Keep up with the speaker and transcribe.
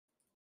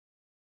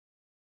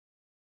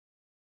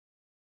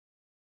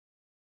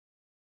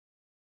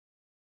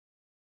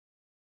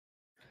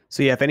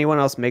So yeah, if anyone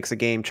else makes a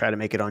game, try to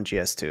make it on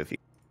GS2 if you.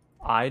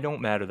 I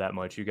don't matter that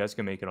much. You guys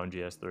can make it on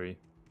GS3.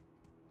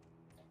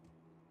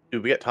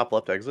 Dude, we get top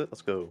left exit.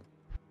 Let's go.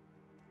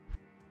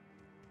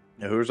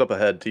 Yeah, who's up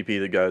ahead? TP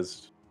the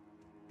guys.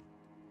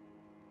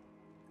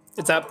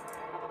 It's up.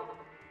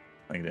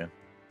 Thank you, Dan.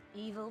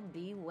 Evil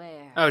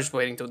beware. I was just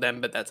waiting till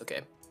then, but that's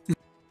okay.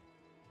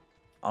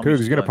 Dude,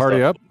 he's gonna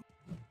party up.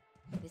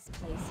 This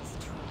place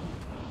is true.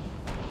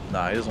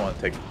 Nah, he doesn't want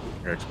to take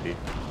your XP.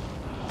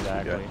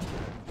 Exactly.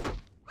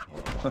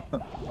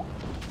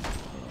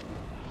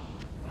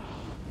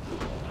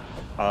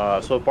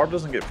 So if Barb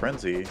doesn't get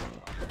Frenzy,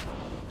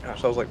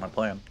 gosh, that was like my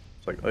plan.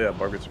 It's like, oh yeah,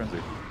 Barb gets Frenzy.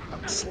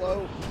 I'm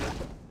slow.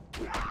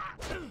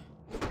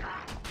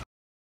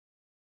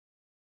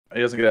 He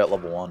doesn't get it at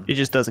level 1. He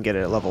just doesn't get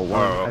it at level 1.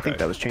 Oh, okay. I think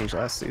that was changed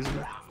last season.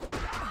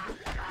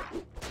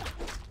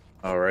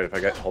 Alright, if I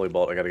get Holy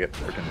Bolt, I gotta get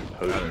freaking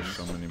potions. There's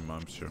so many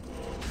mobs here.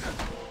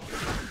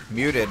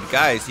 Muted.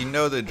 Guys, you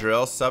know the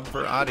drill. Sub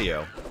for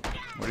audio.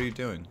 What are you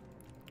doing?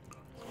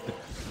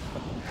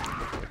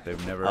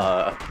 They've never...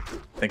 I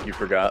think you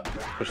forgot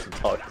push the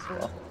talk as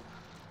well.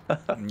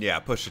 Yeah,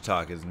 push to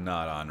talk is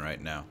not on right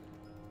now.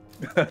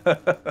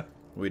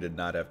 We did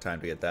not have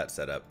time to get that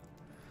set up.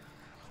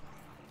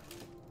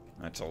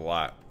 That's a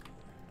lot.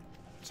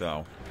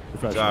 So,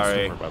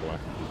 sorry. By the way.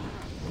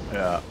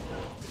 Yeah.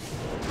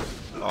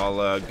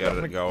 I'll get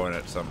it going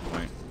at some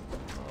point.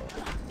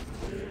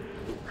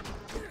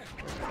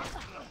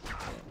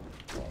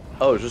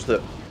 Oh, it's just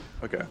a...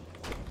 Okay.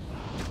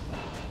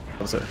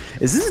 So,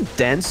 is this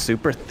den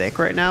super thick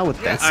right now with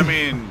Yeah, that? I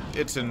mean,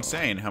 it's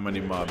insane how many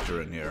mobs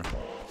are in here.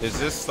 Is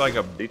this like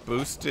a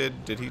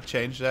boosted? Did he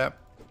change that?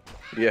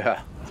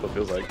 Yeah, that's what it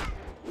feels like.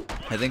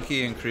 I think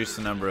he increased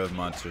the number of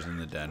monsters in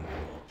the den.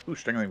 Ooh,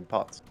 strangling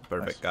pots.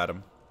 Perfect, Nice. got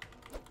him.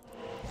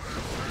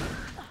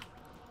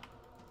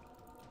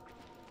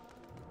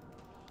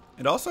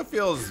 It also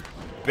feels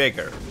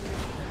bigger.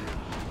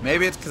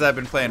 Maybe it's because I've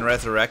been playing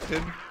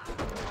Resurrected.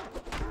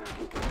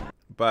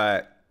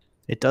 But...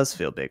 It does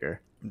feel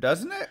bigger.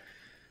 Doesn't it?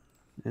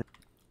 Yeah.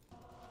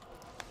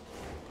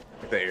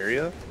 The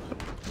area?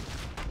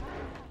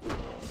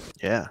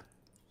 Yeah.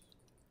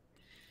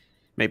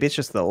 Maybe it's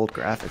just the old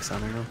graphics. I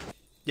don't know.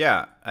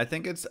 Yeah, I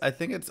think it's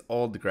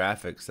old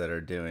graphics that are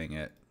doing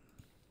it.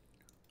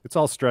 It's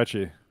all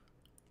stretchy.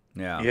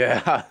 Yeah.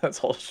 Yeah,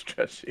 that's all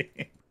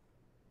stretchy.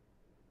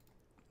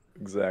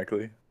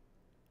 Exactly.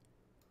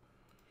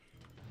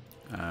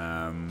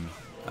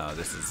 Oh,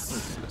 this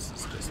is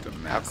just a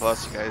mess. How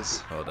close, you guys?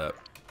 Hold up.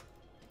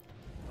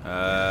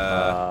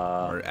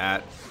 We're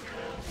at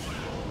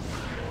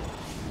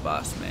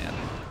boss man.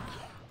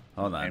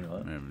 Hold on.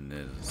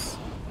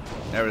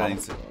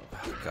 Everything's.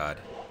 Oh God.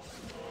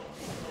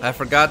 I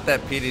forgot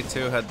that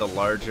PD2 had the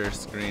larger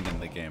screen in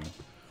the game.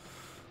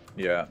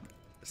 Yeah.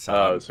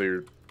 So,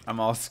 so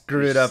I'm all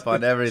screwed up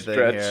on everything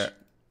here.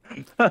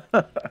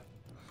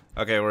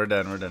 Okay, we're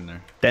done. We're done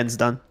there. Den's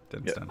done.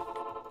 Den's done.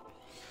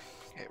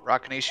 Okay,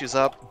 Rockanishi's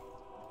up.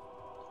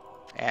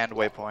 And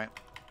waypoint.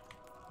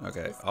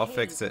 Okay, I'll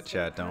fix it,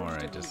 chat. Don't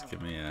worry. Just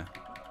give me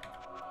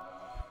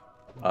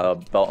a...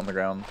 belt on the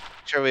ground.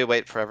 Make sure we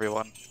wait for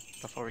everyone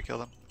before we kill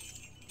them.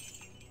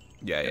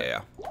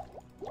 Yeah.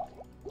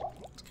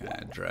 It's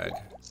kind of drag.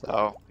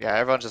 So, yeah,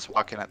 everyone's just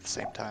walking at the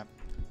same time.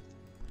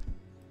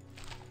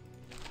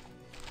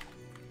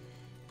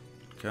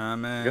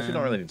 Coming. I guess you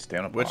don't really need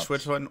stand-up. Which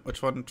one?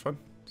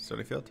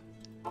 Stonyfield?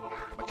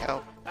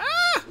 Macau.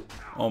 Ah!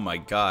 Oh my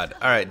God!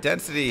 All right,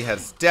 density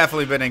has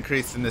definitely been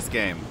increased in this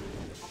game.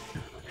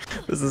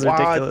 This is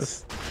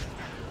ridiculous.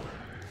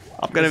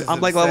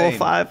 I'm like level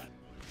 5.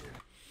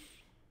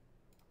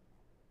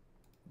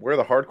 Where are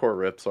the hardcore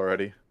rips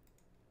already?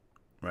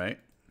 Right.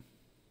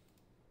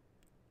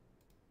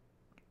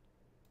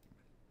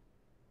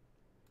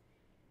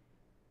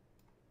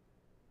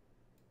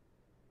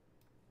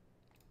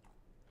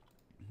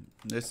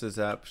 This is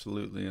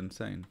absolutely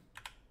insane.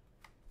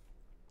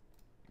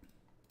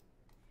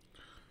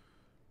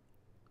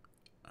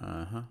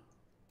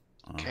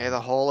 Okay, the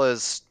hole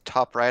is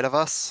top right of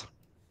us.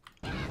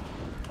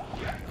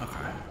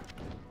 Okay.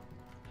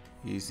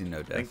 Easy,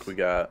 no death. I think we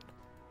got...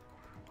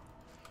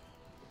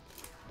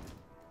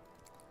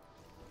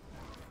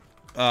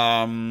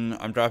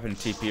 I'm dropping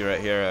TP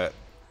right here at...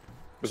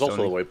 There's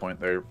also a waypoint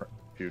there.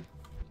 If you...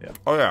 Yeah.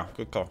 Oh yeah,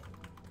 good call.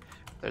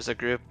 There's a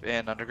group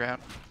in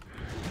underground.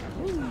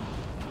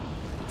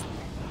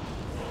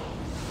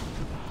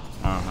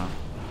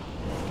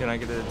 Can I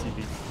get a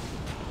TP?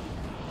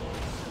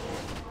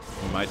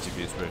 My TP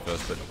is pretty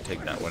close, but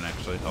take that one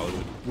actually,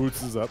 Hollywood.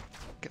 Woots is up.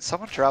 Can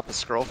someone drop a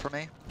scroll for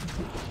me?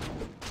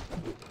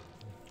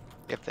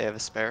 If they have a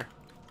spare.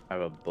 I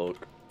have a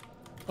bulk.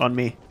 On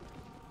me.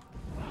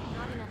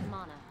 Not enough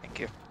mana. Thank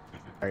you.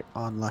 Alright,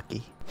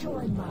 unlucky.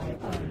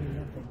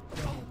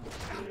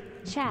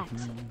 Chat,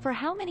 for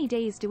how many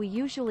days do we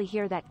usually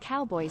hear that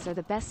Cowboys are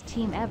the best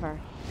team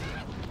ever?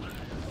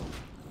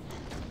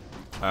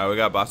 We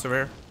got boss over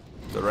here.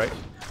 Is that right?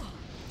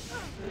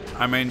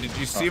 I mean, did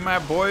you see my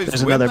boys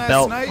There's win another last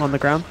belt night? on the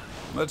ground.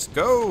 Let's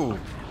go.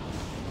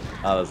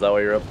 Is that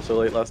why you're up so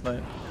late last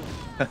night?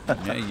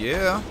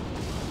 Yeah.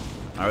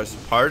 I was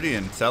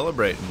partying,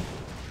 celebrating.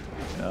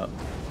 Yeah.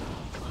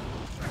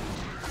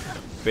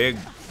 Big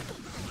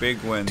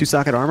win.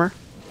 2-socket armor?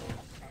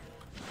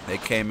 They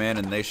came in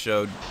and they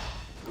showed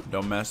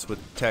don't mess with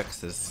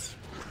Texas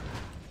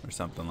or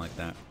something like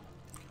that.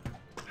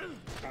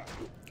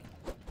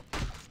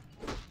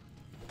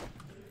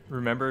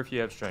 Remember, if you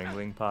have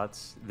strangling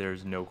pots,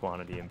 there's no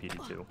quantity in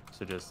PD2,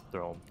 so just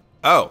throw them.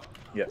 Oh.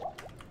 Yeah.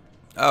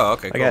 Oh,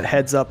 okay, I cool. got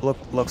heads up.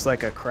 Looks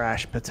like a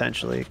crash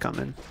potentially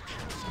coming.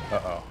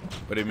 Uh-oh.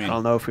 What do you I mean?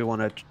 don't know if we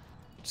want to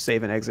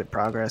save and exit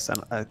progress.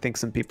 I think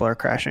some people are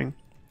crashing.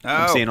 Oh.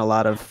 I'm seeing a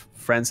lot of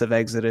friends have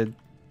exited.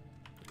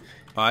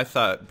 Oh, I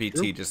thought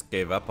BT just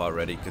gave up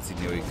already because he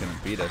knew he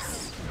couldn't beat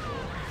us.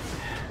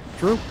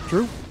 True.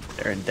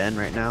 They're in den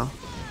right now.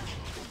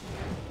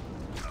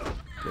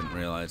 Didn't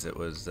realize it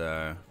was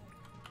that.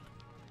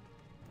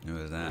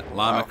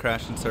 Llama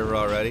crashing server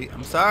already?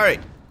 I'm sorry.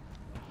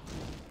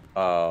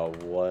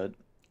 What?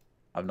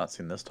 I've not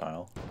seen this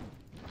tile.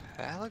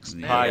 That looks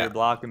Yeah. Hi, you're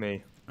blocking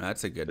me.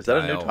 That's a good Is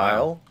tile. that a new Wow.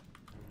 tile?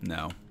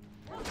 No.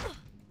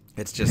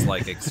 It's just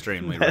like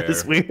extremely That rare.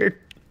 is weird.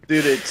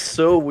 Dude, it's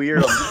so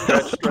weird on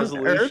stretched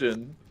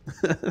resolution.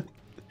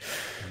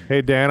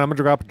 Hey Dan, I'm gonna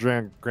drop a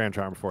Grand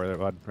Charm for you,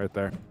 bud. Right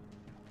there.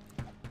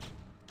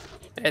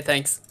 Hey,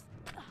 thanks.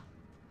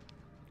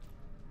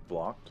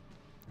 Blocked.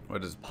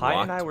 What does Pi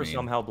and I blocked were mean?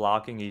 somehow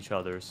blocking each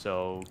other,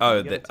 so. Oh,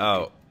 can we get a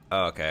TP?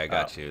 oh, okay, I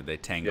got you. They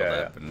tangled Yeah,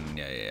 up, and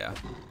yeah.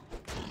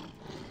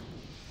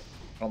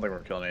 I don't think we're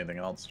killing anything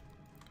else.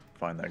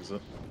 Find the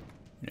exit.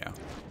 Yeah.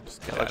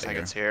 Just get It looks outta like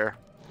here. it's here.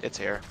 It's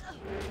here.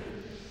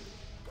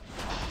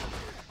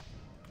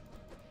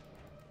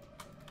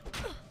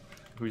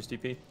 Who's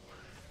TP?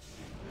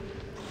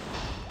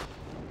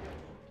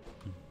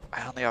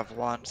 I only have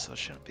one, so it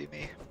shouldn't be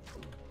me.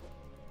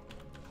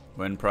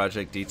 When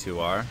Project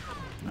D2R?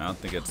 I don't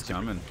think it's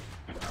coming.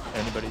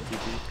 Anybody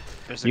TP?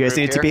 There's a You guys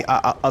group need here. TP?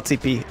 I'll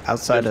TP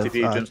outside Jim's of.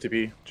 TP, Jim's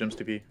TP, Jim's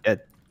TP. Yeah,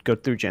 go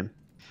through Jim.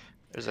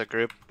 There's a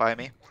group by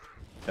me.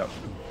 Yep.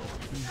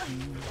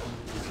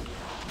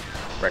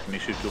 Reckon you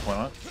shoot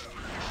 2.1?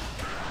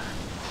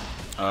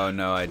 Oh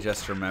no, I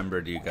just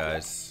remembered, you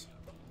guys.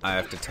 I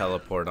have to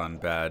teleport on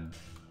bad,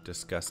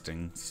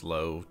 disgusting,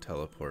 slow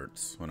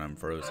teleports when I'm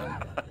frozen.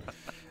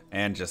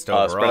 And just Spread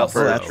overall out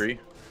for slow. a tree.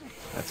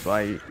 That's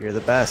why you're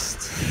the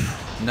best.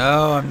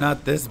 No, I'm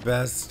not this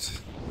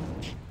best.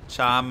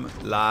 Cham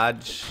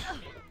Lodge.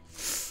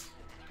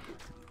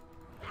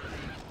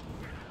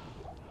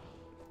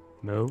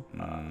 No.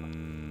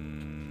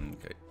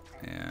 Okay,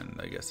 and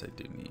I guess I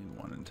do need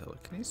one in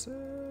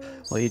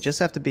telekinesis. Well, you just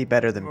have to be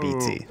better than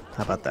BT.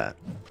 How about that?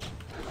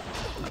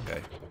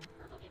 Okay,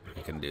 I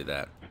can do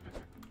that.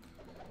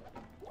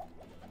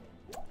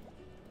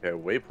 Okay,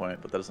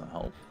 waypoint, but that doesn't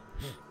help.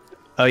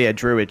 Oh yeah,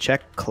 Druid.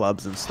 Check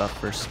clubs and stuff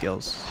for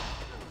skills.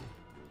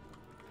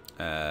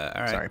 All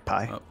right. Sorry,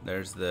 Pi. Oh,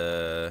 there's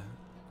the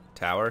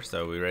tower.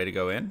 So we ready to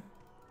go in?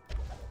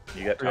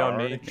 You got Tree tower on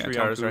me. already? Yeah, Tree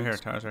tower's on right here.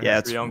 Cougs. Tower's right Yeah, here.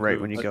 it's Three on right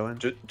Cougs. when you go in.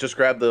 Just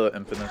grab the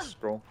infinite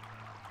scroll.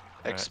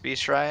 XP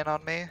shrine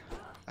on me.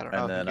 I don't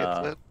know And who then,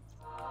 gets it.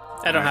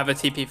 I don't have a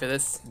TP for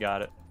this.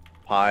 Got it.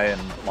 Pi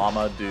and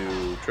Llama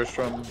do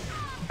Tristram.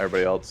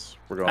 Everybody else,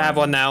 we're going. I have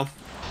one now.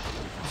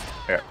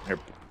 Here.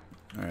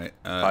 All right.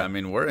 I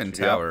mean, we're in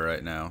Yeah. tower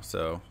right now.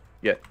 So,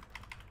 Yeah.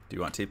 do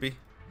you want TP?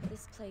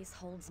 This place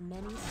holds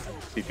many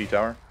secrets. TP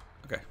tower.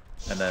 Okay.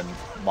 And then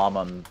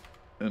Llama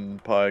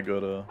and Pi go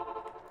to.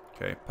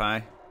 Okay,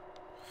 Pi.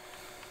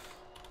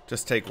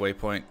 Just take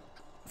waypoint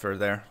for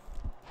there.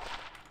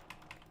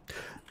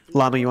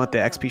 Llama, you want the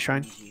XP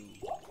shrine?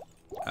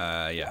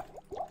 Yeah.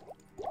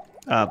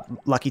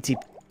 Lucky T.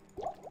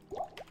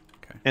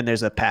 Okay. And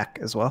there's a pack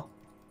as well.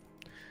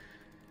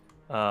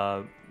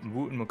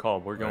 Woot and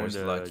McCall, we're going Where's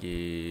to.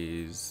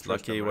 Lucky's?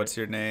 Lucky, right? what's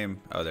your name?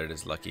 Oh, there it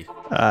is, Lucky.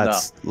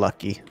 It's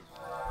Lucky.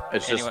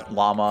 It's just Anyone-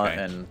 Llama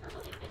Okay. and.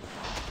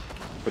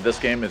 For this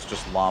game, it's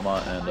just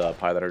Llama and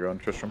Pi that are going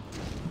Tristram.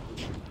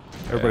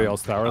 Everybody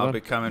else tower I'll then?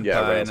 be coming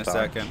Yeah, Pi in a everybody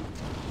else tower. second.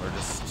 We're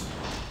just.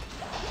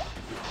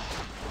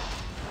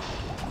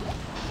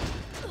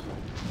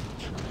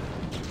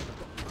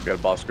 We got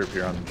a boss group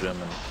here on the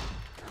gym and.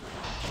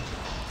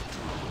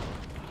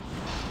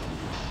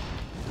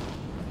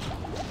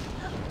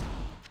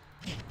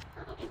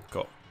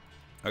 Cool.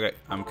 Okay,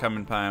 I'm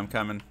coming, Pi. I'm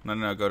coming.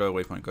 No, go to a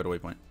waypoint. Go to a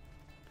waypoint.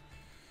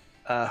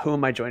 Who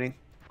am I joining?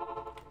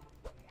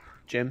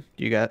 Jim,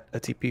 you got a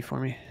TP for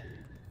me?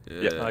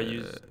 Yeah. I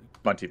use.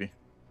 Come on, TP.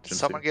 Did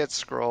someone get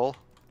scroll?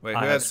 Wait, I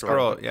who have has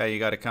scroll. scroll? Yeah, you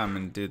gotta come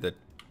and do the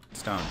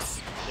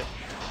stones. Yep.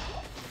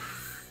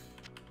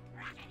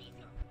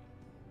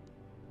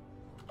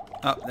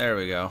 Oh, there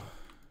we go.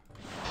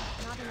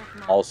 Not enough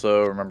mana.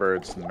 Also, remember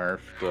it's nerfed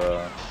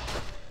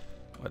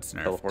What's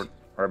nerfed? teleport.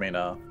 Or I mean,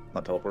 not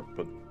teleport,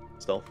 but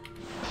stealth.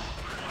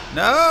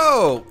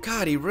 No!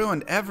 God, he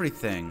ruined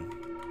everything.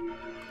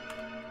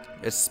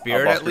 Is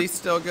Spirit boss at group. least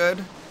still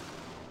good?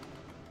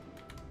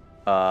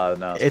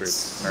 No, It's-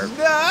 Spirit's nerfed.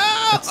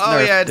 No! It's Oh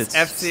yeah, nerfed. it's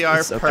It's- FCR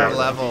it's per okay.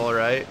 level,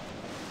 right?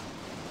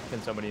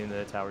 Can somebody in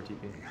the tower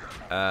TP?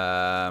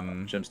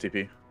 Jim's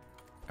TP.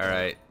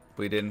 Alright,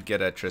 we didn't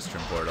get a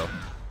Tristram portal.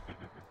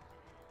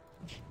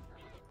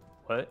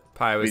 What?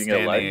 Pi was We didn't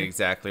get a standing leg?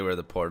 exactly where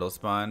the portal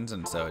spawns,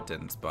 and so it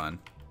didn't spawn.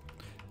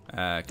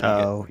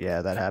 Oh,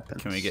 yeah, that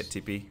happens. Can we get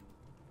TP?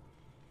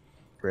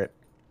 Rip.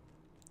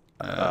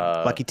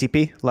 Lucky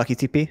TP? Lucky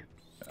TP?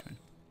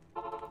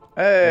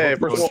 Hey,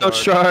 first Oh, one.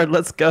 shard,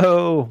 let's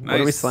go. What are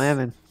we Nice.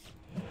 slamming?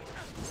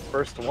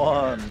 First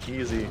one.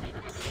 Easy.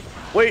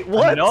 Wait,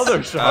 what?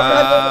 Another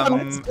shot.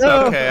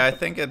 go. Okay, I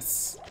think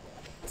it's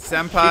Keep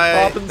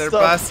Senpai. popping They're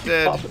stuff, busted.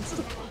 keep popping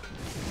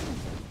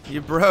stuff.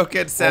 You broke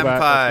it, Hold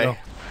back, let's Senpai.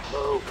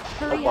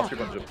 Hurry Boss up.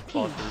 group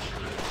on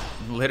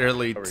Jim.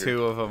 Literally Over here.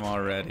 2 of them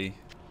already.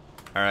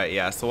 Alright,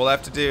 yeah, so we'll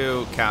have to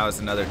do cows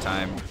another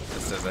time,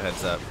 just as a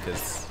heads up,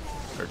 because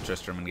for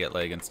Tristram and get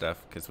leg and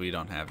stuff, because we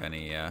don't have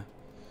any,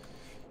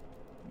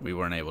 we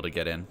weren't able to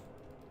get in.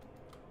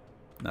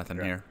 Nothing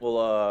Okay. here.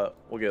 We'll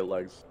get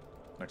legs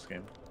next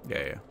game. Yeah,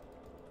 yeah.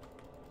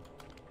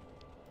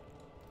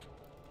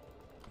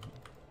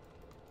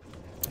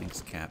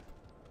 Thanks, Cap.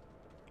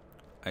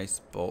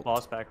 Ice bolt.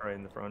 Boss back right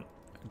in the front.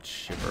 And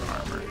shiver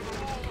armor.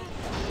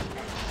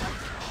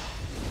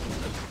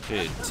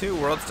 Dude, 2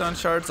 worldstone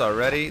shards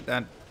already?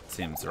 That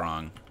seems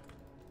wrong.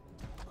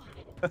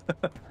 We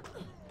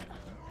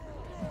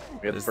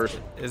got the first.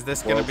 Is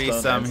this gonna be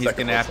Worldstone some and he's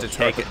second gonna have to Worldstone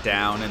take shard. it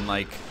down in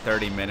like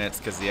 30 minutes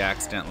because he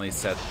accidentally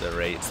set the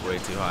rates way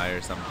too high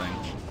or something?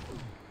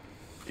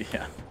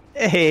 Yeah.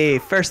 Hey,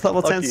 first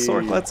level 10 Lucky.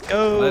 Sork, let's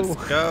go. Let's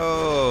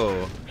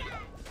go!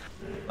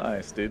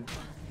 Nice, dude.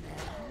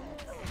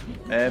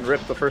 And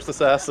rip the first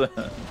assassin.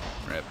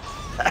 Rip.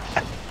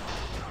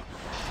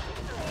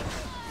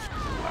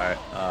 Alright,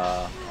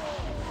 I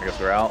guess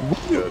we're out.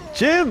 Good.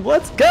 Jim,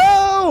 let's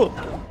go.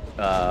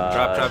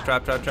 Drop.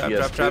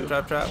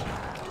 GS2.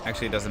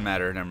 Actually, it doesn't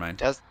matter. Never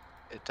mind.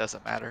 It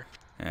doesn't matter.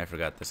 Yeah, I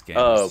forgot this game.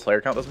 Oh, is- player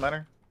count doesn't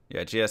matter?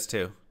 Yeah,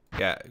 GS2.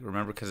 Yeah,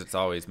 remember because it's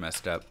always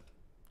messed up.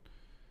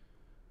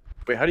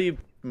 Wait, how do you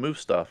move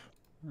stuff?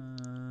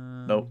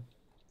 Nope.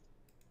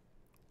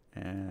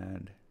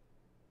 And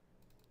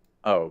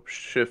Oh,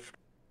 shift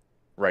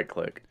right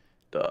click.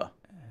 Duh.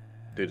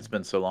 Dude, it's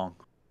been so long.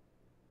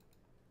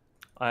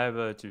 I have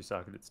a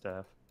 2-socketed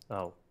staff.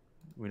 Oh,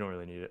 we don't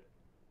really need it.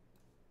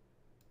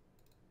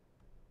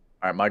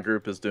 Alright, my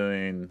group is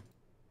doing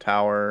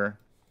tower.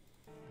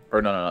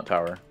 Or no, not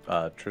tower.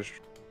 Trish.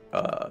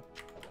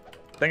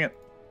 Dang it.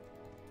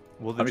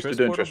 Will I'm the used to Tris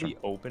doing portal Tristram. be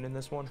open in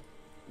this one?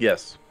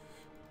 Yes.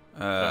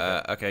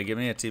 okay, give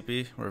me a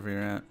TP wherever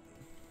you're at.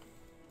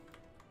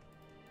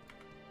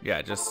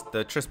 Yeah, just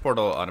the Tris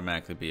portal will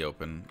automatically be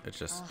open. It's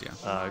just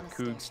yeah.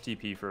 Koog's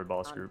TP for a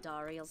boss group.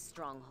 Dariel's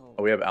stronghold.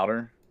 Oh, we have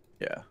outer?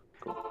 Yeah.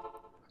 Cool.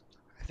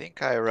 I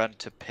think I run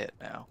to pit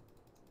now.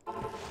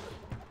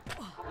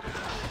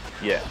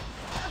 Yeah.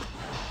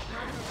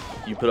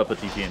 You put up a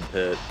TP in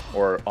pit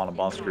or on a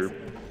boss group,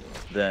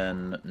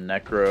 then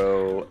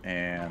Necro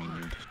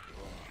and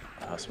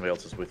somebody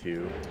else is with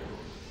you.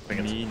 I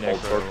think Me, it's Old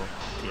Necro. Torp.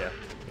 Yeah.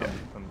 Yeah.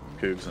 I'm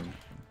Cougs and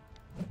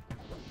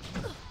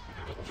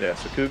yeah.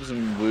 So Cougs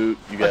and Woot,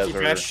 you guys Lucky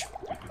are. fresh.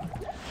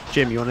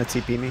 Jim, you want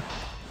to TP me?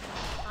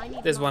 I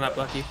need There's one mana. up,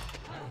 Lucky.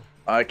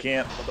 I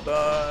can't. Die.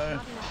 Not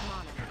enough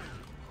mana.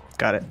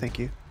 Got it. Thank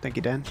you. Thank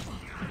you, Dan.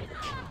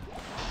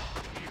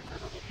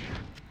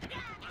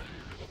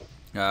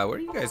 Where are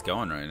you guys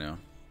going right now?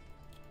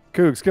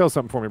 Coog, skill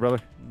something for me, brother.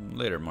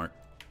 Later, Mark.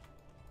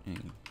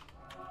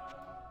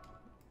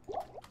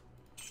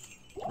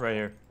 right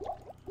here.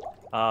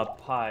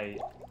 Pi.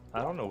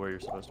 I don't know where you're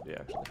supposed to be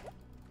actually.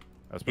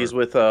 That's He's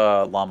perfect. with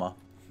Llama.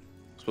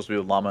 Supposed to be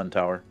with Llama and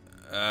Tower.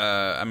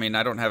 I mean,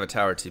 I don't have a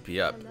tower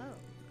TP up. Hello.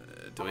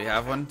 Do we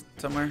have one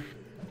somewhere?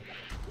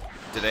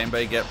 Did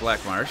anybody get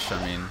Black Marsh?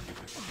 I mean,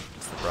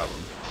 what's the problem?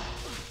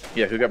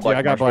 Yeah, who got Black Yeah,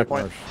 I got Black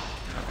Marsh? Marsh.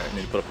 I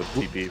need to put up a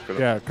TP for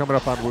them. Yeah, coming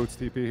up on Woot's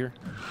TP here.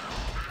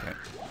 Okay.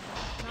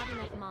 Not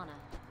enough mana.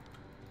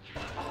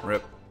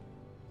 Rip.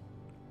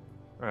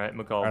 All right,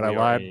 McCall. All right, I we are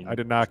lied. in- I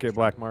did not get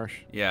Black Marsh.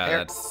 Yeah, Here.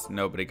 that's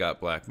nobody got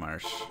Black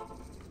Marsh.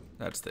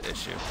 That's the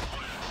issue.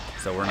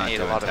 So we're I not need a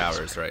doing lot of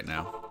towers right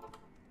now.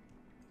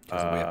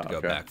 Because we have to go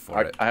Okay. back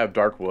for it. I have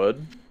Dark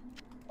Wood.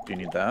 Do you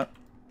need that?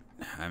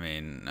 I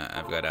mean,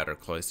 I've got Outer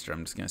Cloister.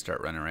 I'm just gonna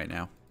start running right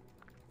now.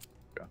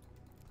 Okay.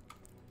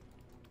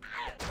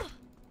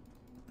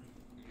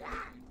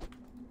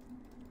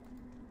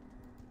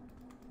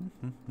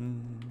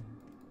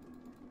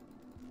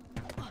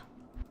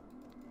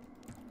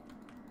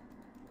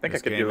 I think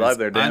This I could game be live is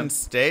there, Dan.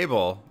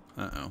 Unstable.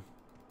 Uh-oh.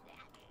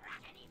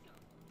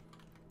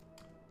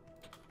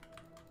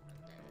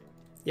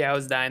 Yeah, I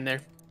was dying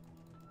there.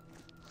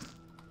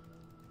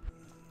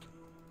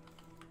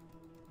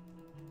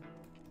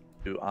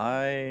 Do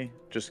I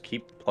just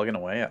keep plugging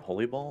away at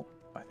Holy Bolt?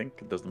 I think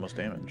it does the most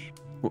damage.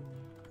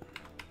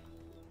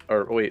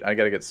 Or wait, I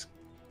gotta get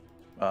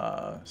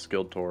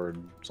skilled toward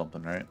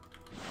something, right?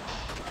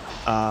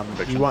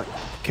 Conviction. You want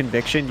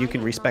conviction? You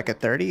can respec at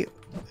 30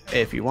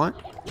 if you want.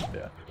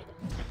 Yeah.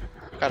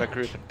 Got a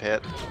group in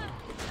pit.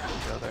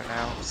 Go there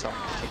now. Someone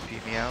can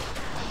TP me out.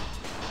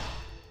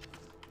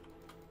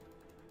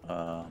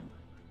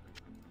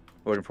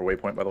 Looking for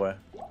waypoint, by the way.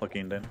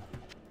 Looking Dan.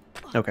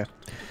 Okay.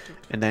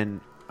 And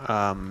then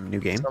new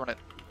game. Someone at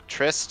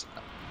Trist.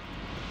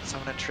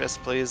 Someone at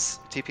Trist, please.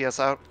 TPS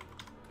out.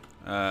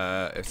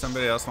 If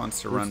somebody else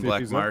wants to Where's run the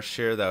Black TPs up? Marsh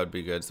here, that would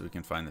be good, so we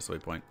can find this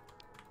waypoint.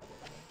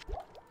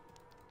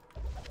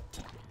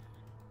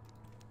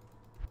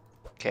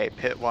 Okay,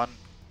 pit 1.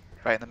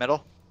 Right in the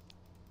middle.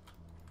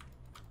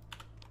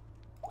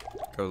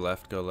 Go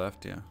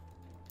left, yeah.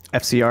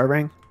 FCR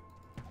ring.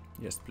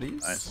 Yes,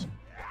 please. Nice.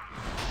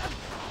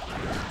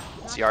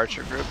 It's the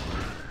archer group.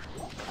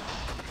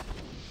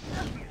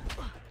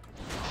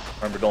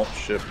 Remember, don't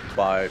ship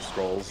by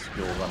scrolls.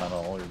 You'll run out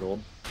of all your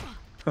gold.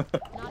 Not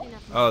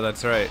enough Oh,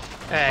 that's right.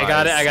 Hey, I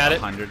got it. I got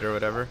it. 100 or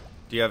whatever.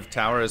 Do you have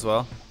tower as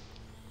well?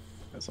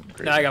 That's something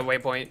crazy. No, I got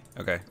waypoint.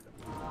 Okay.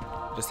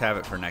 Just have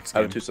it for next I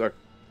have game. a 2 sec.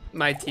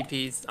 My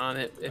TP's on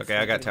it. if Okay,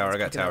 I got anyone's tower.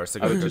 picking up. So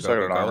I have go, a go, 2 second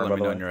go, go. armor, Let by me the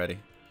know way. when you're ready.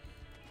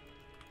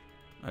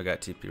 I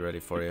got TP ready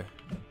for you.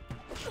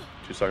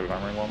 2 second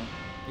armor woman.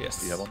 Yes.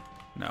 Do you have one?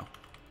 No.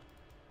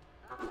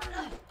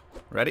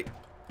 Ready?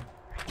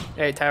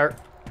 Hey, tower.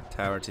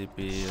 Tower TP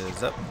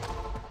is up.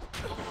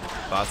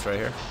 Boss right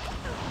here.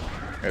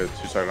 I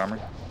have 2 second armor.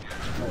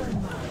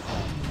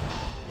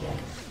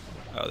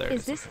 Oh, there it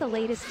Is this the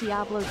latest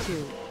Diablo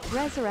 2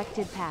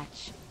 resurrected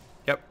patch?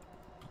 Yep.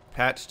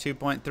 Patch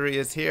 2.3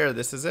 is here.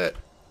 This is it.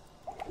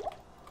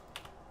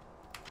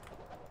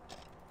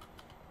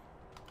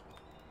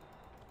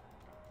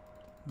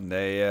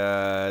 They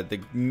the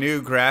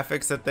new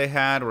graphics that they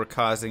had were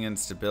causing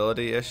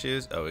instability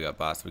issues. Oh, we got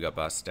boss.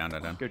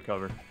 Down. Good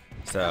cover.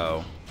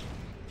 So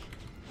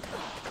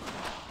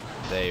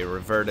they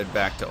reverted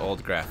back to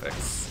old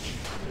graphics.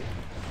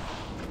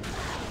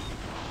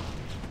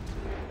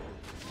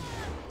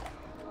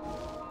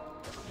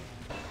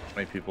 How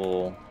many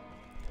people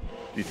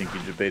do you think you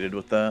debated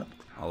with that?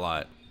 A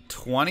lot.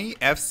 20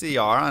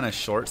 FCR on a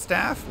short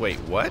staff? Wait,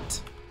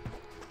 what?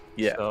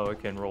 Yeah. So it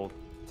can roll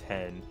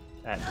 10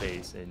 at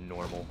base in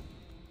normal.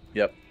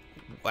 Yep.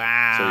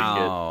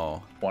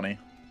 Wow. 20.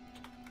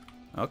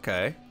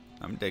 Okay.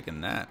 I'm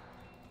digging that.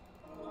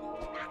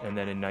 And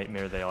then in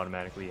Nightmare they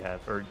automatically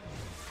have, or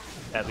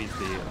at least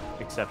the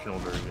exceptional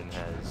version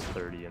has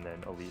 30 and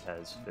then Elite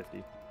has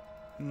 50.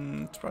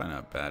 It's probably not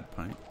a bad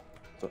point.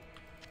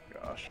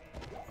 Gosh.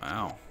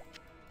 Wow.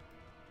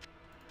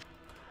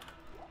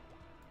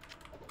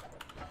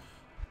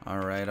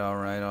 Alright,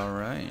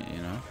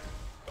 you know.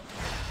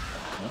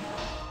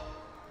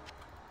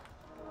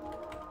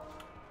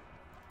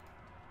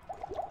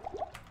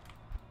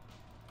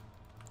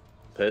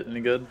 Pit,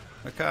 any good?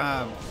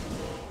 Macabre,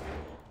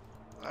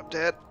 I'm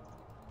dead.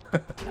 you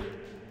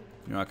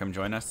wanna come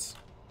join us?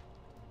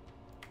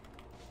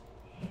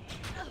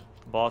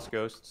 Boss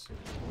ghosts.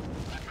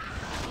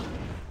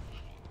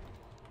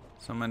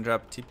 Someone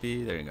drop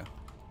TP. There you go.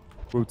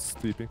 Boots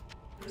TP.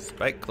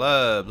 Spike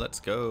Club, let's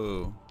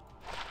go.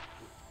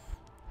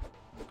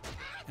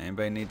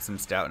 Anybody need some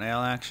stout nail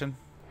action?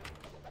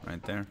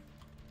 Right there.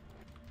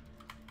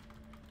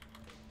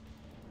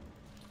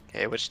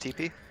 Okay, which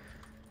TP?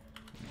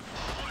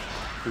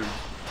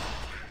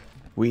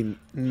 We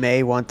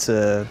may want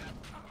to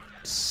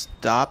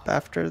stop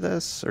after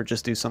this or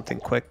just do something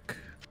quick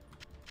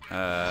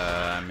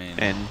I mean,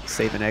 and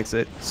save and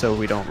exit so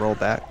we don't roll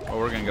back. well,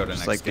 we're gonna go to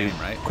Just next like do game,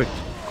 right? quick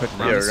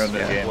Yeah, we're runs. going to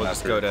Yeah. game We'll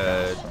just after. go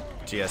to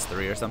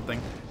GS3 or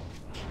something.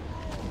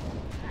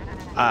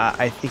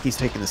 I think he's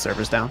taking the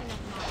servers down.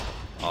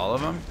 All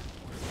of them?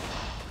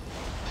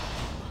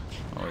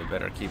 Well, we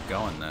better keep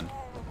going then.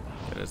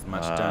 Get as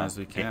much done as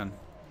we can.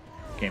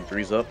 Game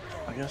 3's up,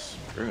 I guess.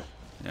 Screw it.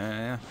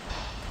 Yeah.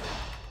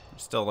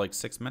 Still like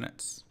 6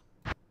 minutes.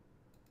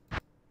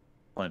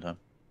 Plenty of time.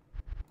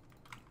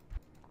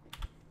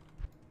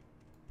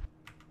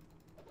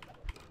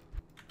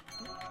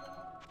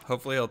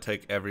 Hopefully he'll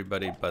take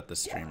everybody but the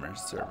streamers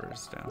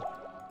servers down.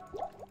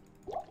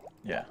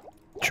 Yeah.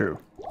 True.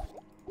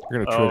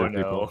 You're gonna Oh, trigger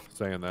no. people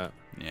saying that.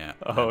 Yeah.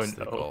 Oh, that's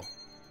the no. goal.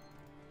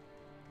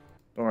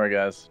 Don't worry,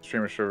 guys.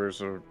 Streamer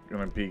servers are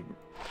going to be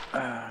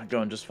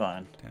going just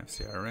fine.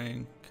 FCR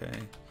ring. Okay.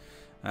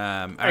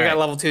 I got Alright.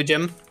 level 2,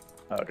 Jim.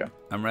 Okay.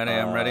 I'm ready.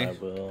 I'm ready. I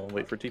will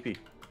wait for TP.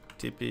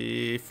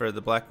 TP for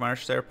the Black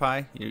Marsh there,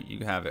 Pi.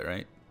 You have it,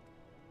 right?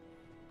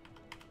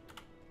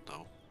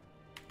 No.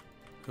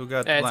 Who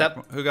got It's Black?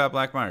 up. Who got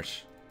Black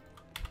Marsh?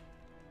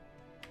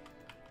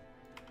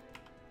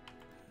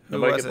 Who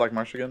Nobody was get it? Black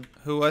Marsh again?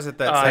 Who was it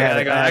that Oh, said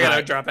I that?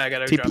 gotta drop it. I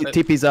gotta drop it.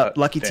 TP's up.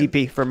 Lucky Damn.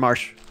 TP for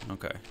Marsh.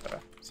 Okay.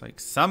 It's like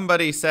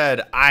somebody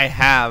said I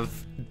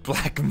have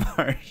Black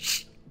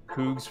Marsh.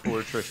 Cougs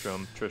for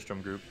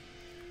Tristram group.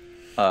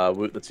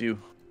 Woot, that's you.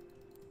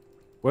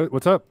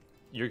 What's up?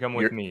 You're coming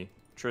with me.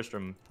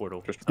 Tristram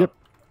portal. Tristram. Yep.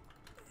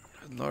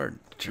 Good Lord.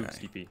 Try. Cougs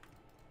TP.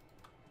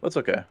 That's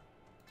okay.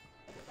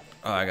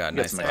 Oh, I got a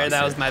nice. some Sorry, boss that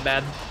here. was my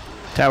bad.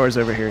 Tower's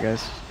over here,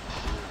 guys.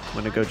 I'm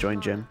gonna go join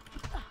Jim.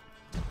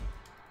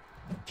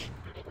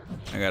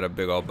 I got a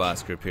big old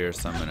boss group here,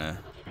 so I'm gonna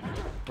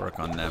work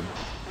on them.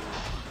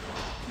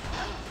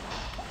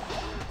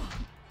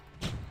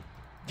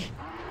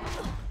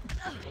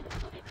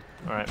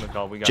 All right,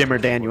 McCall, we got Jim or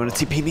you. Dan, you want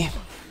to TP me?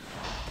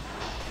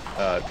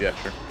 Yeah,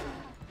 sure.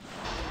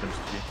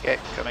 Okay,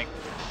 coming.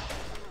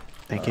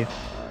 Thank you.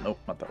 Nope,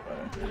 not that way.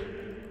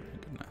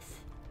 Good enough.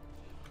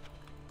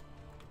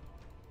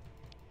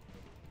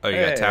 Oh,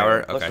 you got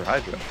tower? Lesser Okay.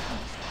 Hydra.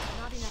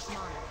 Not enough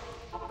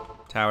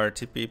mana. Tower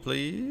TP,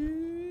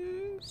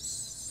 please.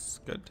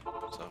 Good.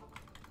 So,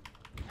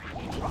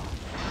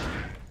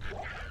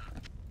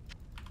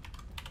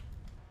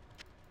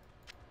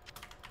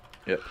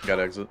 Yep,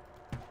 gotta exit.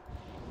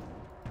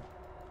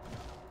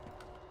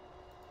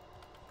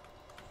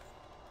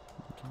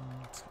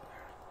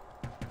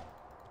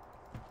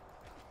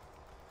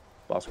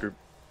 Boss group.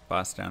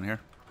 Boss down here.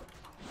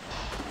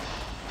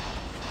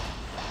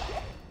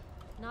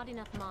 Not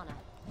enough mana.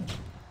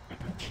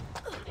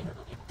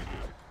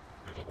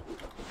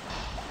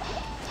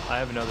 I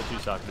have another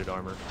 2-socketed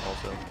armor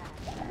also.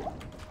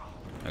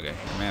 Okay,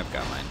 I may have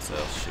got mine, so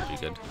it should be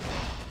good.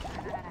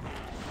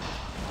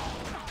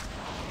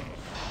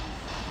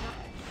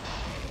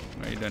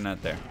 What are you doing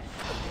out there?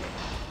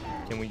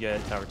 Can we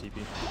get tower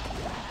TP?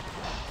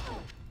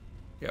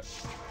 Yep.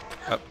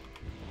 Up.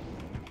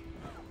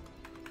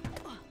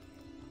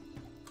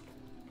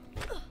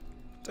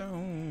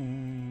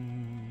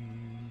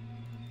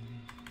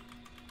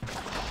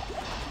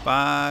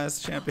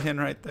 Boss champion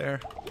right there.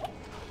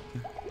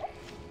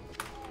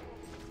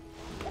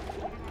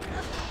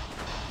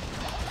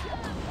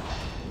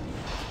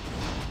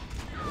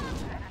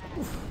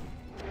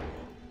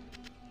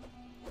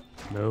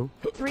 No.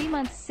 3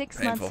 months, 6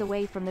 months Painful.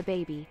 away from the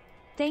baby.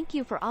 Thank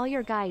you for all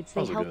your guides.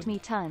 They Those are helped good. me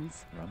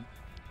tons. Run.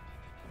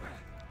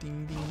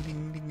 Ding ding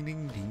ding ding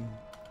ding ding.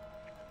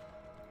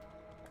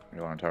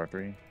 You're on tower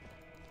 3.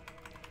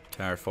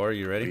 Tower 4,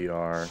 you ready? We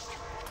are.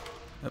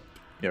 Yep.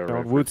 Yeah, we're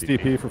ready for Woods TP.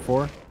 DP for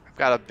 4. I've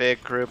got a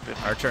big group in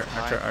Archer,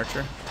 mine. archer,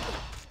 archer.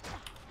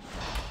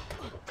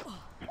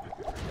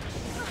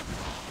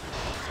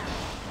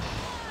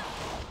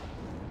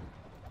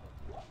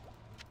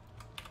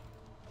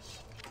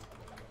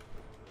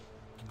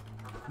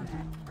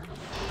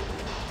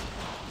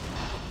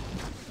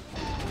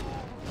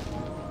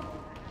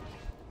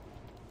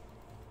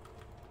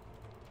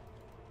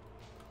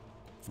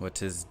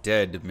 What is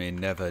dead may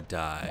never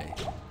die.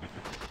 Does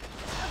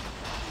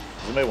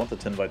anybody want the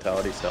 10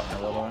 vitality stout in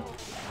their level?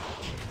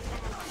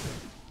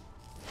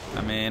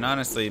 I mean,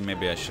 honestly,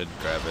 maybe I should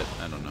grab it.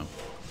 I don't know.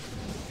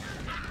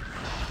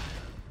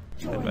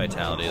 The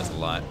vitality is a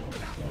lot.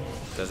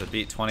 Does it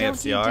beat 20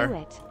 Don't you FCR? do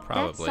it. That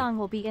Probably. song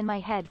will be in my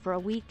head for a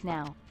week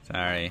now.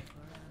 Sorry.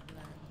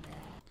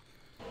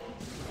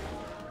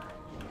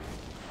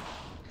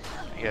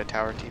 You got a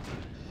tower TP.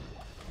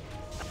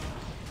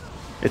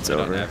 It's I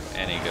don't over. have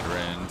any good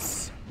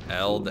runes.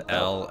 Eld,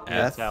 L,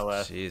 F. Tal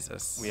F.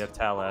 Jesus. We have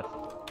Tal F.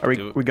 Are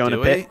we going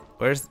to pit?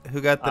 Where's who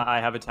got the? I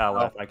have a Tal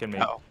F. I can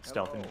make Oh.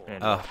 stealth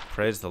and Oh,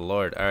 praise the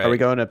Lord! All right. Are we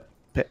going to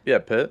pit? Yeah,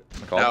 Pit.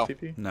 Call No.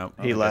 TP. No,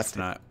 He I left guess it.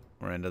 not.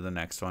 We're into the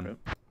next one.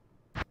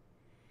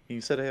 He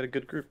said I had a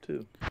good group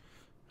too.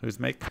 Who's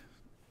make?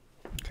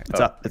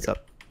 It's Oh, up. It's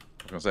up.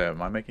 I was gonna say,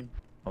 am I making?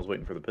 I was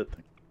waiting for the Pit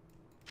thing.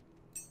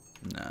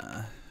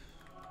 Nah.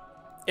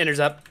 Enter's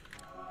up.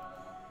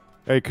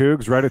 Hey,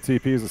 Cougs, right at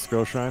TP is a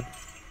skill shrine.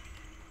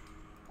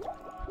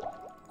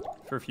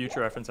 For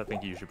future reference, I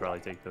think you should probably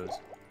take those.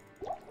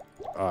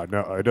 No,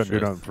 it doesn't do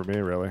Truth. nothing for me,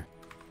 really.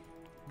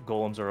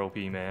 Golems are OP,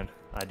 man.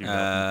 I do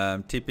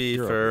nothing. TP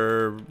You're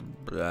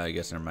for. I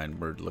guess never mind.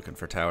 We're looking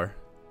for tower.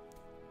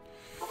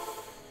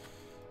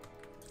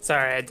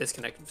 Sorry, I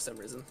disconnected for some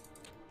reason.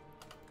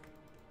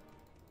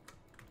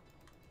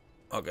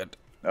 Oh, good.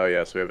 Oh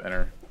yeah, so we have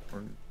enter.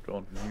 We're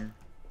going from here.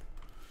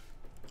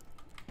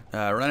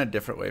 Run a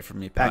different way from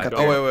me. Back Pie. up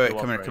Oh here. wait, Go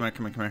come up here, right. come here,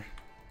 come here, come here.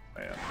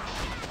 Oh,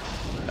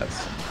 yeah.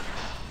 That's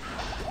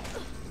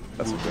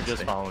You're some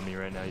just following me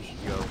right now. You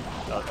should go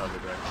the other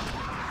direction.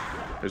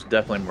 There's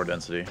definitely more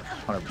density.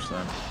 100%.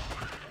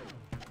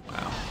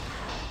 Wow.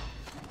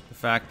 The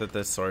fact that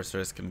this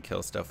sorceress can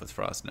kill stuff with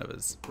frost nova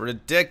is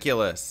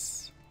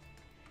ridiculous.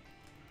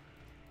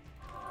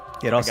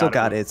 It also gotta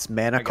got move. its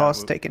mana gotta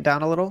cost move. taken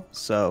down a little,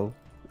 so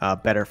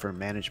better for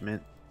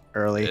management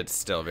early. It's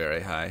still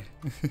very high.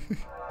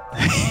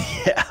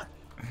 Yeah,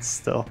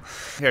 still.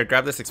 Here,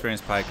 grab this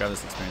experience, Pie. Grab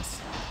this experience.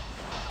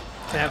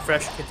 Can I have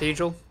fresh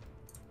cathedral?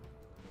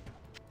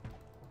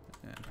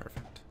 Yeah,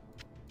 perfect.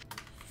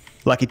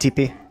 Lucky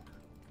TP.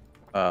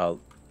 Can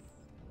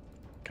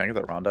I get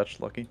that Rondash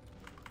lucky?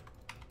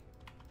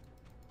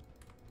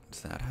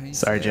 Is that how you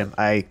Sorry, say Jim. it?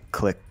 I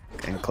click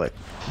and click.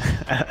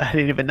 I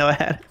didn't even know I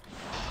had it.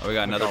 Oh, we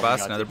got another we boss.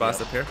 got Another TP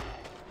boss up. up here.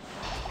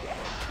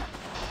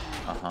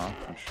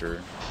 I'm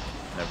sure.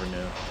 Never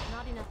knew.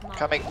 Not enough mana.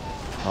 Coming.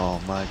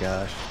 Oh my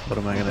gosh. What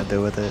am I gonna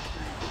do with it?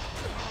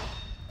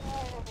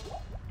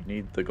 You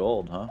need the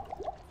gold, huh?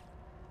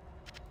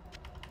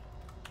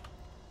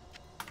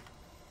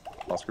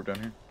 Boss group down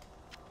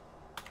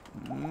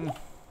here.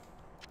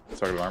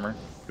 Target armor.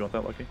 You want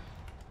that lucky?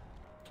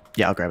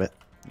 Yeah, I'll grab it.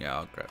 Yeah,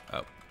 I'll grab.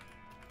 Oh,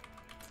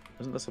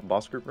 Isn't this a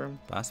boss group room?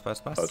 boss, boss,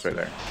 boss. Oh, it's right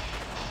there.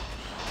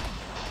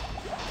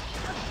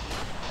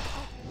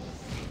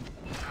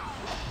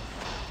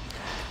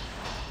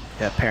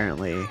 Yeah,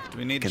 apparently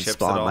we need can chips at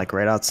spawn all? like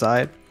right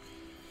outside.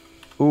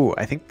 Ooh,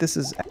 I think this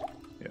is.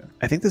 Yeah.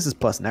 I think this is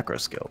plus necro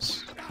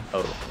skills.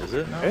 Oh, is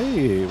it? No.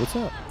 Hey, what's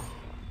up?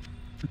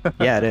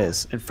 Yeah, it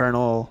is.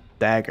 Infernal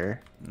dagger.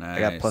 Nice. I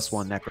got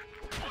 +1 necro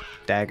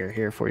dagger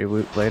here for you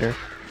Woot, later.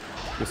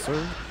 Yes,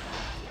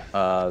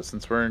 sir.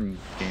 Since we're in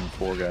game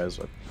 4, guys,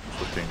 I'm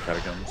switching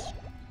catacombs.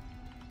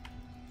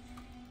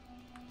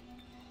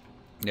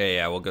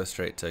 Yeah, we'll go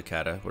straight to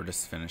Kata. We're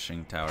just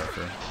finishing tower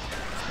for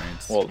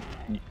experience. Well,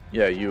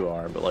 yeah, you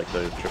are, but like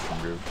the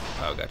Tristram group.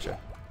 Oh, gotcha.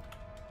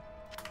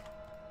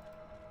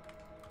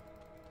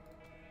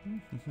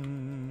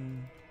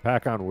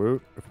 Pack on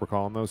Woot, if we're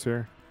calling those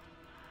here.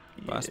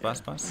 Boss. Do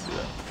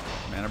that.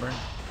 Mana burn.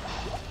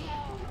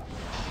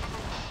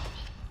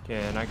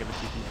 Can I get a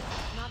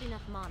TP? Not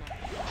enough mana.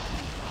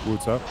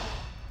 Woot's up.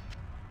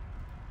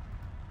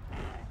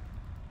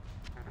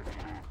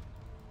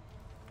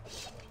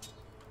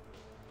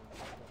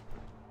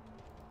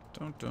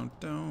 Don't.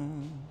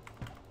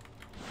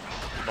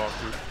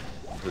 Boss group.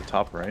 The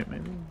top right,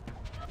 maybe?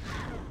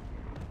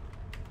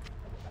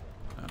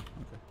 Oh,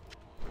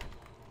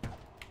 okay.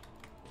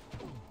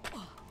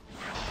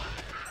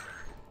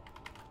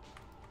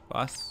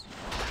 Boss.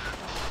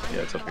 Yeah,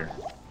 it's up here.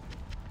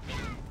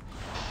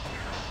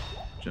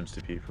 Jim's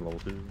TP for level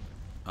 2.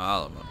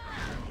 All of them.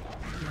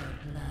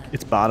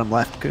 It's bottom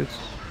left, Goose.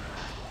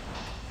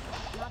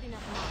 Not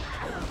enough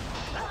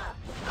mana.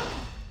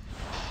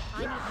 I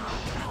need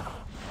mana.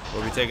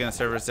 We'll be taking the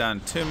servers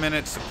down 2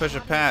 minutes to push a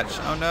patch.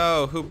 Oh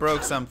no, who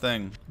broke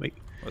something? Wait,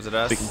 Was it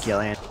us? we can kill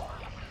Ant.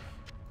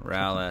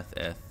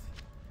 Raleth.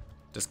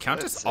 Does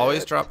Countess That's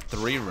always it. drop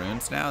 3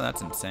 runes now?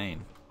 That's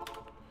insane.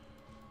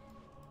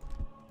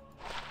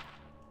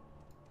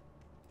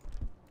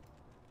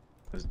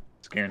 Is it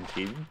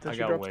guaranteed that I she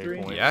got drops 3?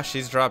 waypoint. Yeah,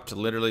 she's dropped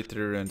literally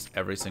 3 runes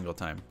every single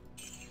time.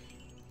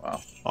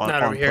 Wow. On,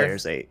 Not on over here.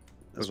 players 8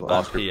 as There's a well.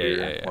 boss group Yeah,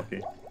 here. yeah.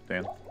 Lucky.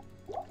 Dan.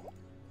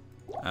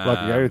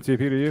 Lucky, I got a TP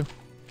to you.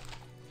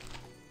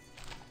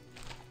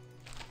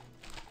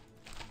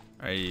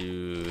 Are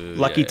you...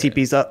 Lucky yeah,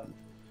 TP's up.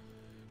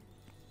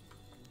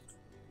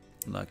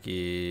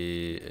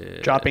 Lucky...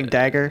 Dropping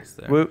dagger. is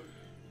there. Woot.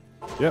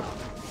 Yep.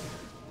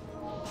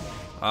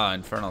 Ah,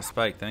 Infernal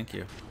Spike, thank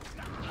you.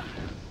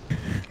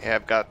 Yeah,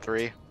 I've got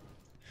 3.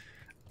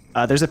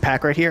 There's a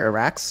pack right here,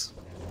 Arax.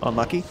 On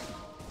Lucky.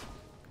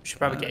 Should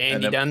probably get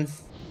and Andy then- done.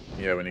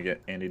 Yeah, when you get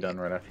Andy done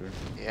right after.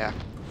 Yeah.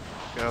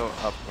 Go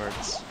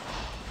upwards.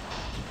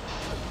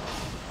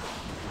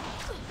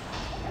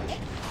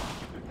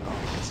 Oh,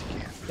 I guess you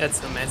can.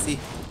 That's so messy.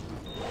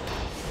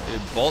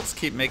 Dude, bolts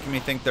keep making me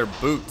think they're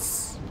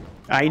boots.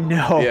 I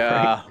know.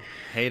 Yeah. right?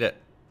 Hate it.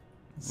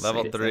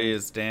 Level Same 3 thing.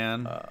 is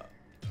Dan.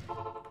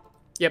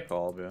 Yep.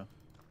 Called, yeah.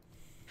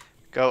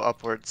 Go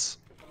upwards.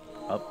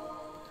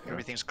 Up.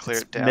 Everything's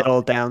cleared down.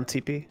 Middle down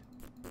TP.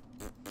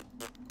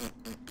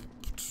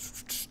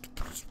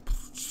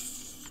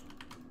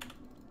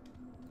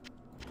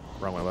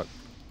 Wrong way, look.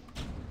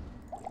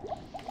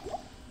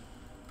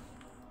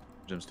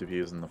 Jim's TP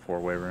is in the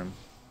 4-way room.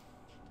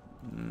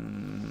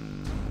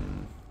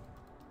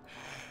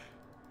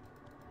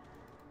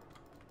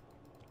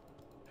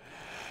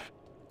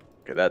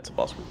 Okay, that's a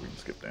boss group we can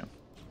skip down.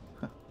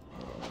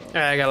 Alright,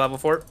 I got level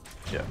 4.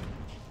 Yeah.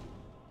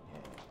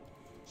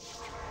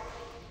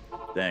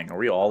 Dang, are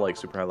we all like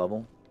super high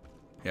level?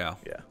 Yeah.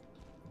 Yeah.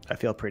 I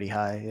feel pretty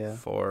high, yeah.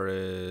 4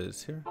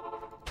 is here.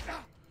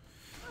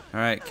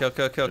 Alright, kill.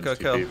 Jim's We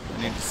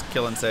TP. need to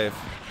kill and save.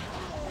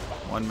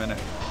 1 minute.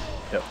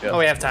 Yep, yep. Oh,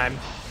 we have time.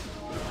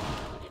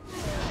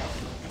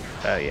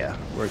 Oh yeah,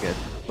 we're good.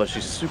 But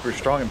she's super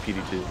strong in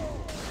PD2.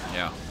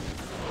 Yeah.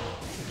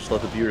 Just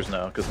let the viewers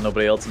know, because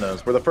nobody else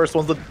knows. We're the first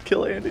ones to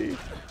kill Andy.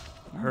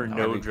 Her Heavy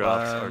no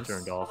drops are gloves.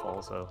 turned off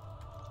also.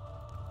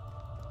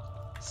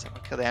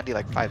 Someone killed Andy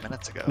like 5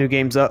 minutes ago. New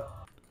game's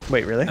up.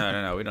 Wait, really?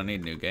 No. We don't need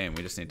a new game.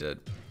 We just need to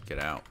get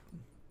out.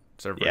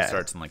 Server Yeah.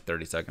 starts in like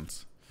 30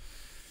 seconds.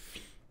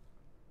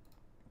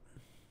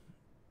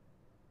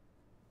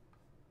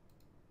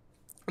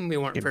 We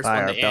weren't Can first buy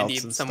one our to Andy.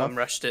 belts and Someone stuff.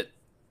 rushed it.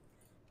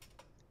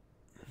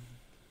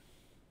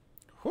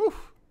 Whew.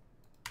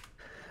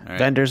 Alright.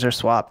 Vendors are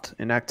swapped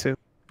in Act 2.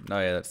 Oh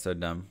yeah, that's so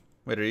dumb.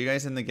 Wait, are you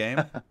guys in the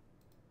game?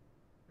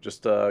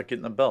 Just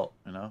getting a belt,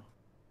 you know?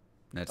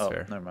 That's Oh,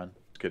 fair. never mind.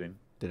 Just kidding.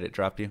 Did it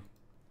drop you?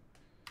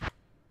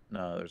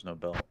 No, there's no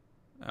belt.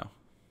 Oh.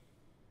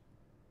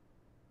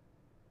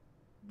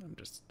 I'm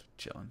just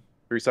chilling.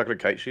 Restock a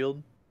kite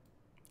shield?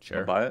 Sure.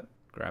 Wanna buy it?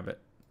 Grab it.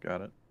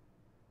 Got it.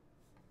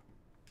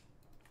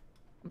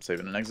 I'm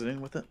saving and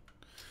exiting with it.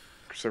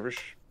 Servers.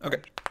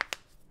 Okay.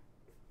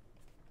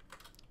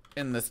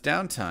 In this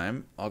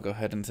downtime, I'll go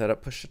ahead and set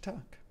up push to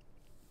talk.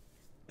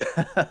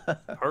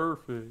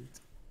 Perfect.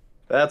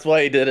 That's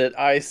why he did it.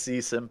 I see,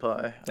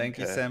 senpai. Thank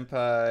you, Okay.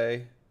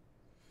 senpai.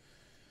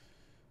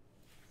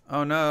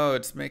 Oh no,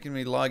 it's making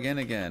me log in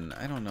again.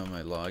 I don't know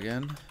my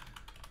login.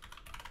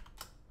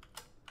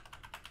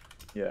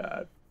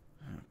 Yeah,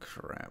 Oh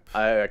crap.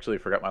 I actually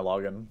forgot my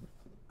login.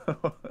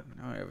 Now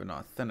I have an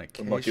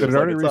authentication. Unlucky Did it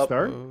already it's up.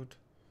 restart? code.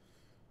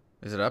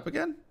 Is it up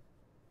again?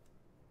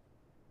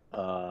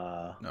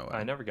 No way.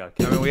 I never got I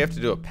killed. mean, we have to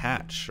do a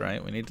patch,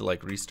 right? We need to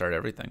like restart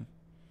everything.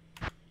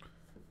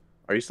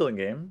 Are you still in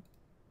game?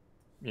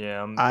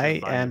 Yeah, I'm I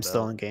just buying am the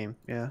still belt. in game.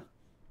 Yeah.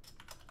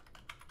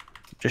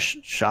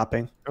 Just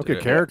shopping. Don't get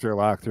Dude, character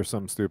locked or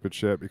some stupid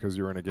shit because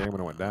you were in a game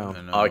when it went I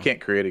down. know. Oh, I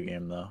can't create a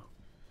game though.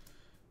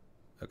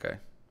 Okay.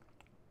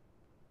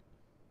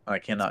 I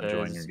cannot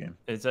join says- your game.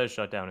 It says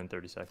shut down in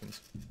 30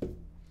 seconds.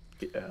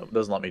 Yeah, it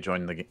doesn't let me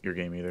join your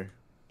game either.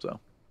 So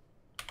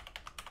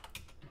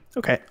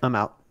Okay, I'm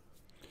out.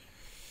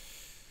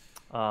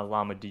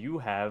 Llama, do you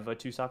have a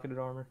 2-socketed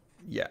armor?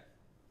 Yeah.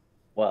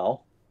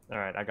 well, All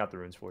right, I got the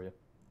runes for you.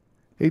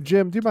 Hey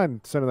Jim, do you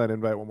mind sending that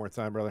invite one more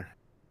time, brother?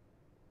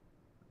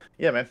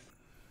 yeah, man.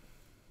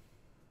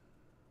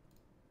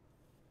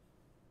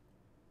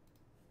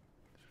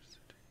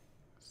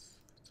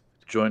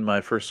 Join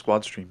my first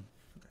squad stream.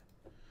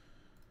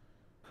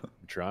 I'm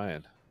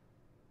trying.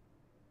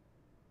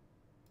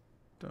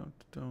 Dun,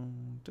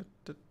 dun, dun,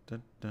 dun,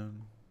 dun,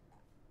 dun.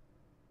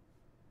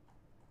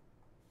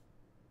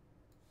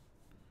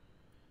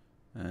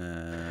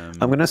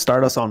 I'm gonna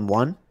start us on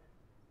 1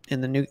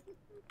 in the new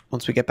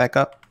once we get back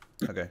up.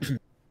 Okay.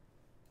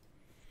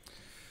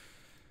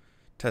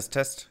 Test.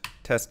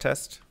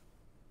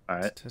 All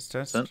right. Test.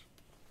 Sent.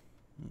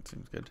 That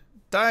seems good.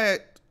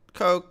 Diet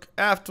Coke,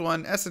 Aft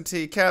One,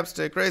 S&T,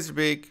 Capstick,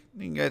 Razorbeak.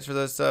 Thank you guys for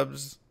those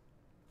subs.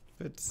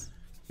 It's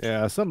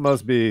Yeah, something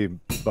must be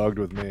bugged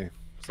with me,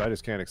 so I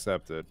just can't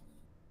accept it.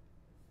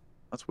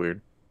 That's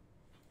weird.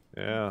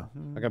 Yeah,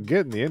 like I'm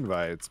getting the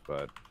invites,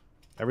 but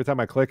every time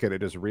I click it, it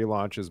just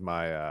relaunches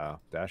my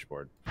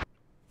dashboard.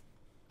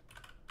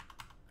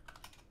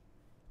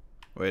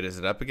 Wait, is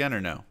it up again or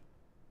no?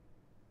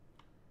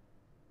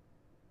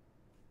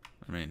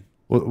 I mean,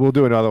 We'll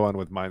do another one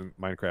with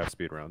Minecraft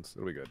speedruns.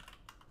 It'll be good.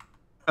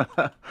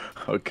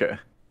 Okay.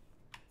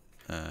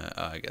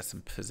 I guess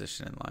I'm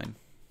position in line.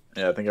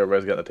 Yeah, I think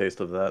everybody's gotten a taste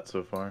of that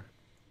so far.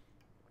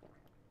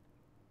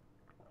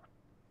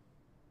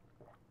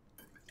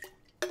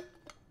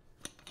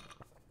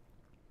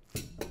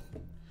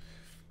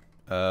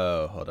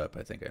 Oh, hold up.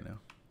 I think I know.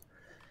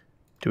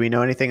 Do we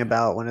know anything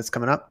about when it's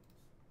coming up?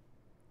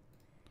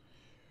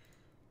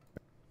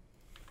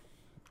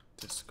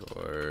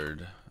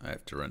 Discord. I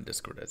have to run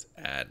Discord as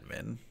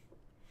admin.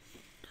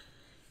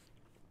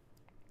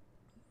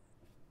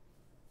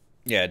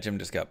 Yeah, Jim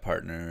just got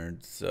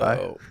partnered, so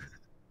Bye.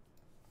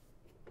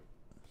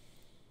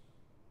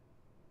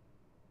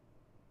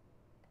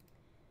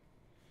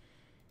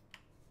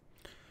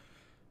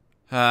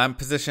 I'm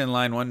position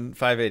line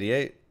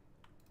 1588.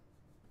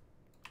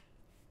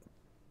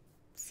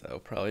 So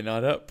probably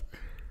not up.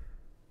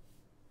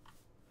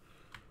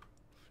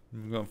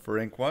 I'm going for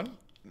rank 1.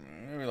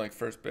 Maybe like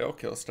first Baal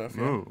kill stuff.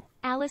 Yeah.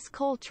 Alice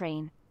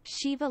Coltrane,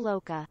 Shiva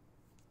Loka.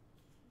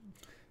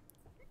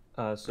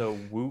 So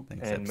Woot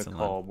Thanks, and Epsilon.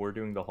 McCall, we're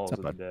doing the Halls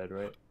of the up? Dead,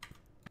 right?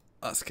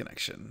 Lost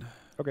connection.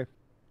 Okay.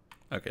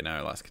 Okay, now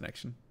I lost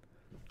connection.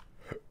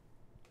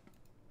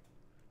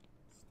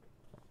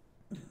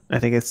 I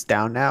think it's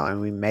down now, and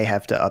we may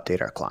have to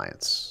update our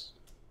clients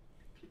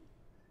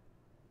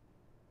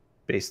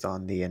based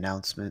on the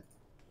announcement.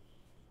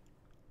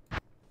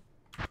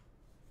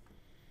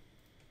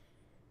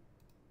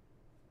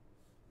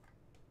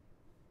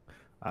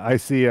 I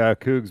see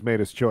Cougs made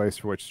his choice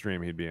for which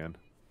stream he'd be in.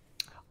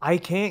 I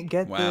can't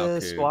get Wow,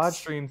 the squad Cougs.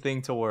 stream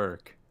thing to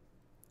work.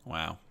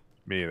 Wow.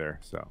 Me either,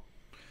 so.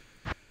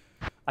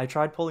 I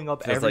tried pulling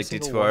up Feels every like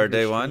single D2R one of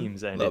day your one?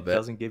 streams, and Little it bit.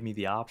 doesn't give me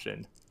the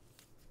option.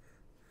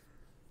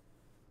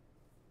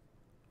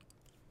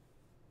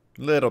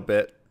 Little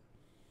bit.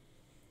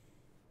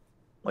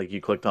 Like you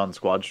clicked on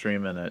squad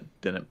stream and it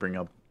didn't bring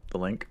up the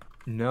link.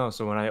 No,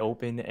 so when I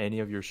open any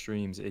of your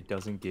streams, it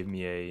doesn't give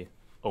me a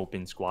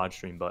open squad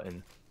stream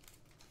button.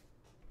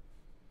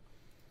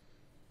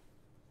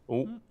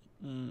 Oh,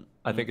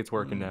 I think it's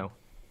working now.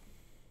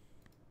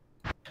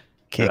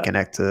 Can't Yeah.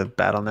 connect to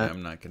BattleNet.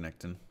 I'm not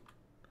connecting.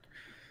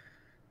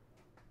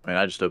 I mean,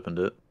 I just opened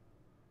it.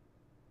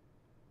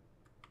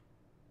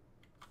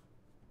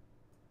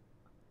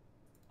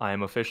 I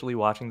am officially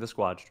watching the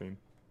squad stream.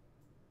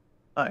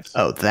 Nice.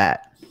 Oh,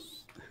 that.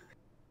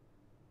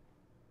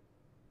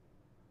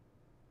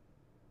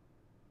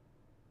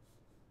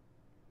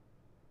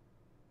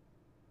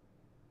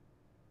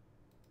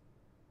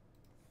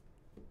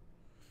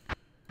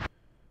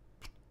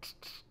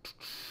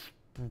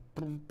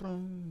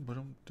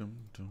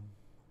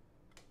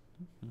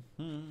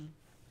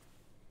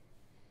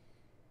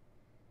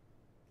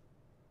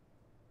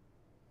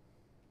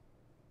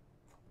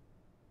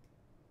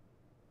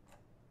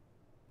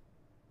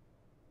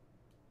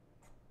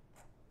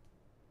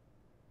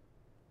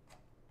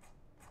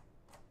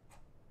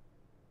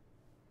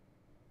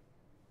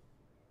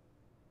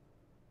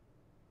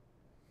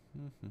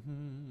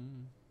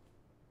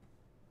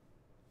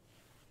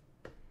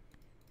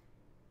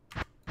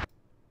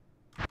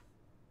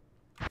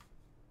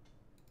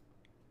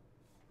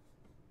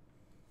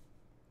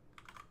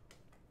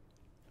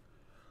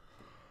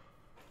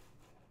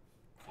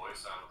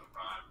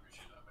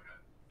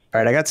 All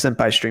right, I got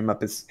Senpai stream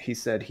up. He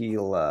said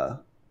he'll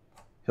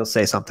he'll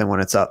say something when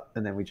it's up,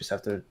 and then we just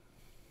have to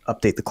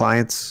update the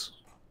clients.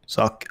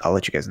 So I'll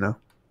let you guys know.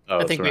 Oh,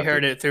 I so think we're we gonna have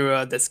heard it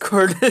through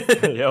Discord.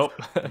 Yep.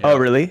 Oh,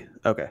 really?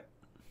 Okay.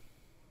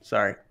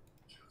 Sorry.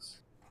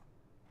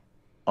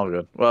 All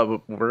good.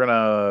 Well, we're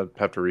gonna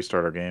have to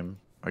restart our game,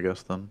 I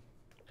guess. Then.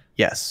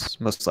 Yes,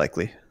 most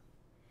likely.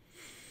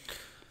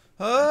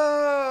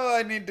 Oh,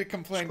 I need to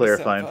complain Just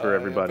clarifying to for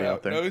everybody about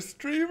out there. no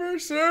streamer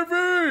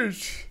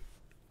servers.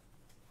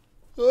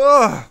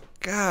 Oh,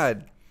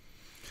 God.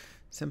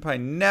 Senpai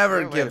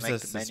never Is there a way to gives make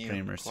us the the menu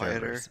streamer quieter?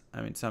 servers.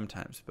 I mean,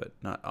 sometimes, but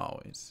not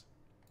always.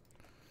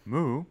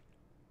 Moo.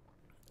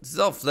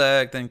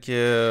 Zelflag, thank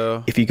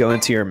you. If you go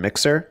into your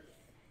mixer,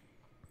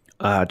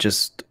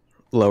 just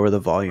lower the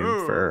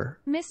volume for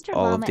Mr.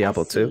 all of Llama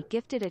Diablo SC 2,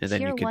 gifted a and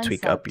then tier you can 1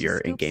 tweak sub up to your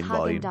Scoops in-game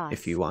volume Haagen-Dazs.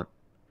 if you want.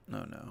 No,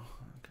 no.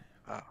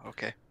 Okay. Oh,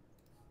 okay.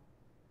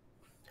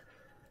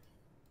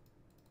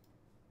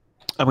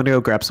 I'm gonna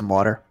go grab some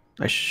water.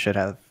 I should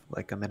have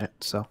like a minute,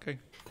 so. Okay.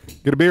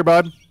 Get a beer,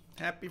 bud.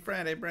 Happy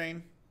Friday,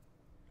 brain.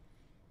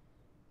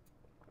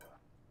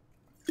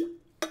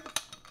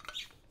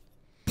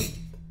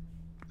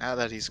 Now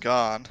that he's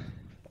gone,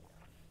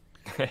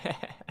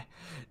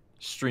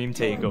 Stream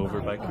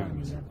takeover by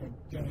Coons.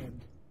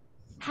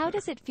 How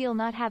does it feel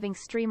not having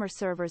streamer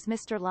servers,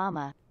 Mr.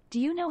 Llama? Do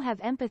you know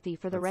have empathy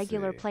for the Let's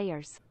regular see.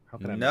 players? How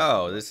can I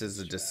No, make this is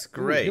a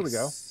disgrace. here we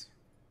go.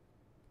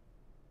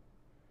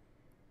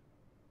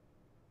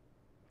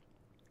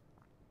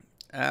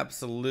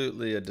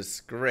 Absolutely a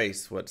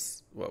disgrace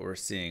what we're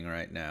seeing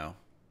right now.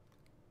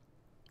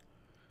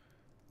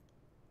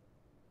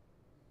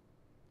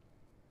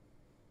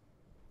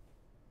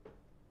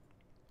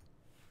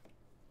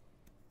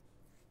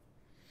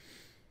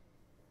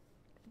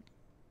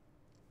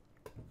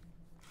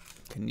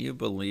 Can you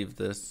believe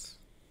this?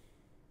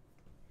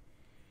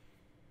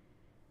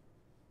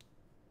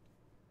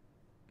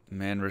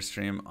 Manra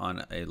stream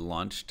on a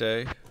launch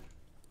day?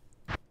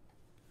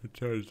 It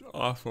sounds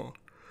awful.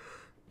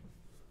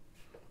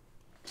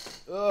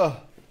 Ugh.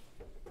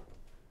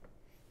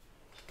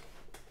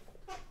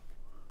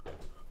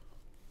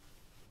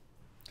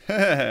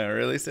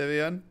 Really,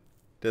 Sivion?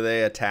 Do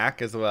they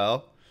attack as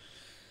well?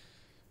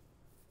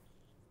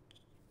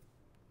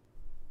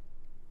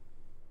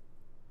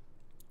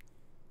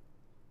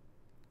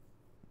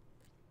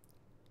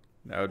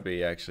 That would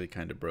be actually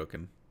kind of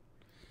broken.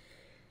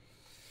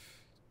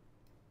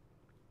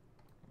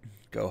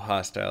 Go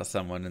hostile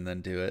someone and then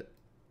do it.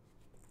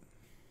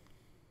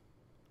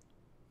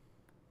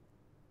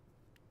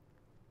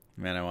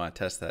 Man, I want to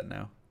test that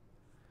now.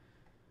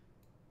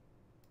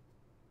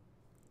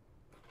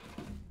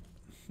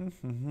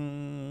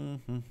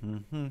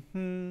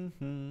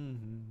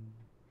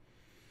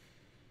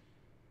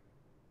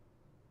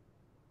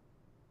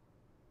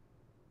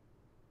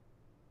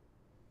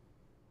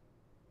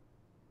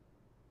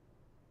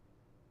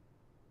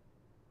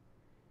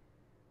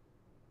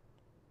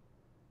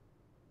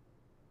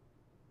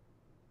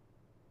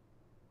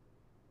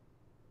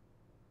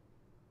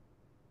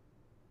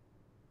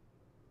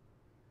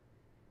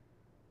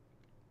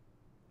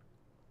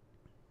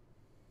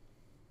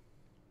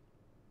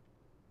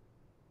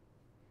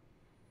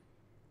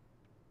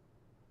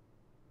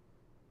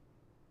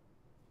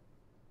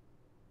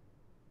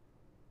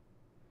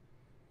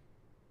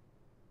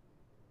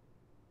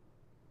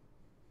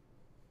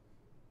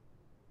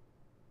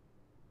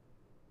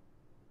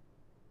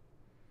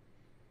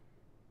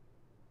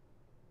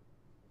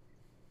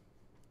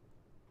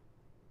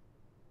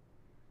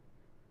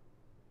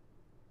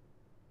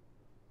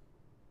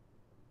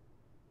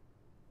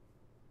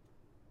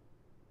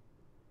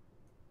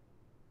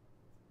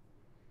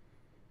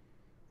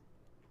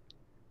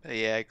 but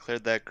yeah, I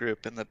cleared that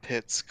group in the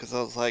pits because I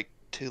was like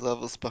 2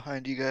 levels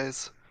behind you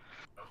guys.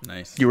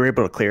 Nice. You were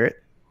able to clear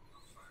it?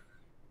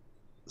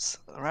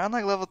 Around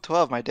like level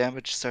 12, my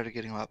damage started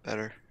getting a lot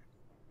better.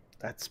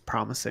 That's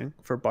promising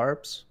for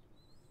barbs.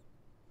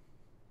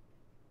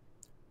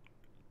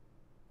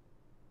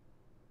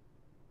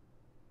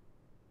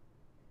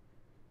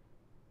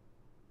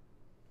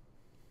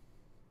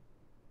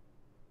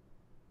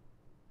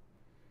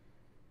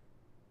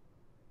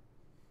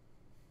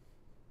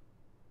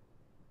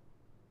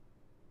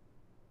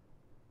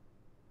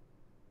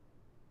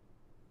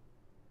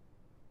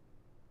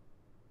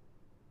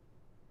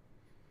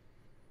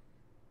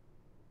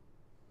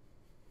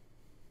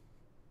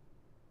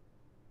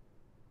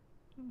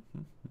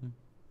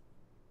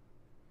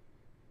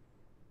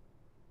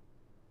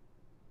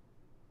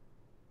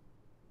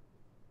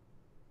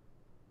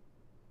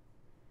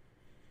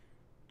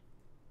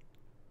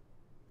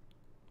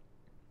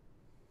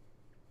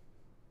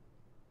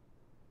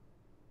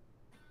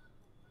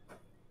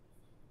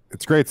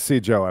 It's great to see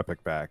Joe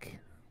Epic back.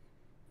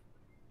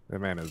 That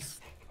man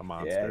is a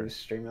monster. Yeah, he was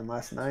streaming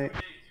last night.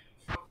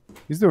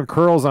 He's doing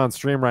curls on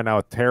stream right now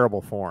with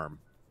terrible form.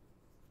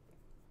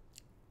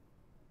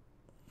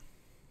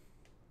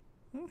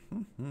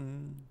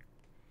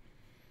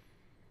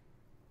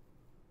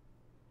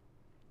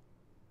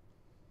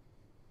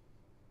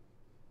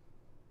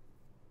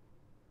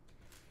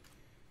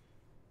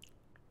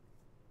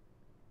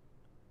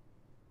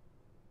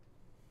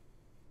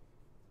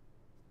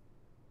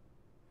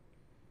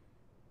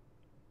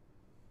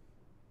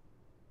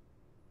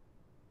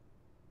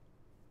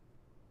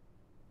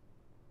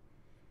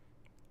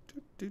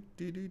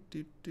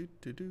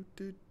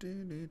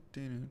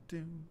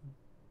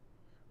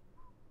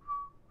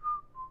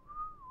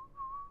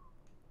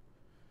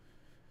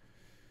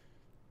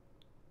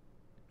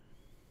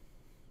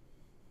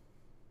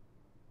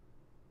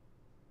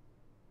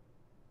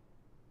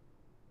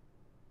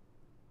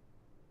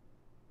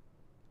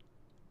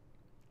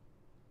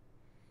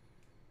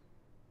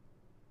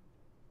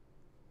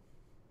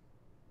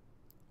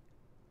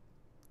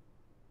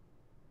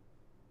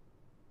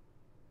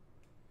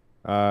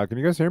 Can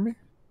you guys hear me?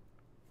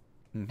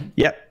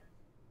 Yep.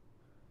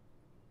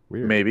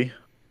 Weird. Maybe.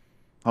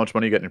 How much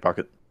money you got in your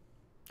pocket?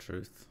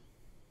 Truth.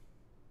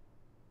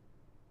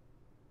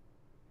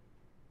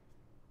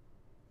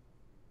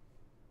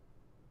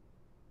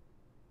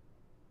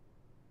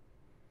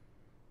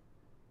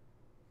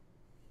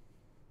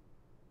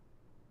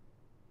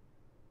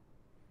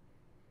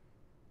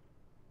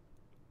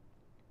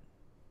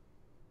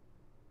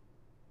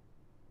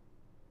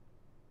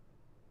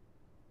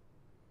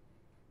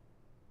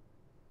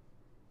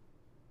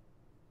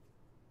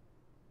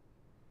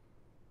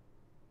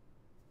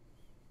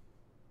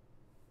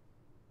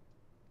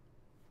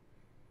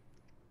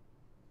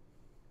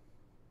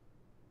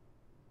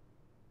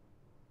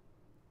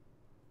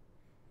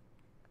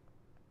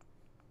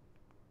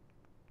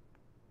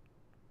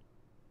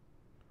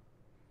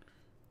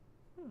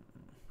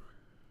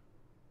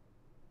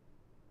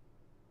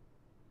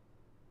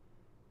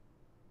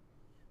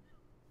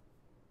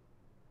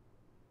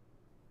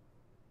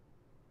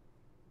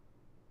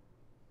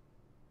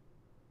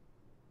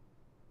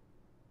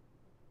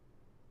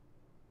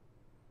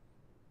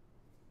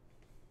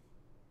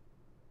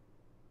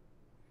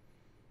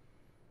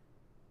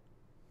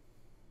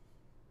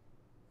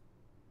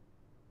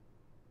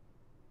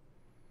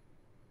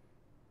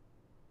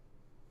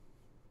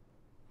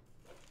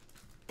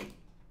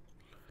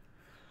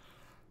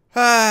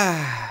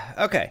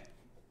 Okay.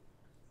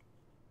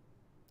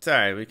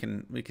 Sorry, we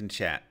can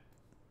chat.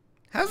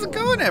 How's it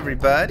going,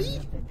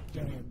 everybody?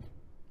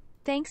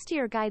 Thanks to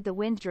your guide, the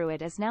Wind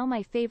Druid is now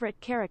my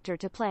favorite character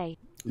to play.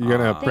 You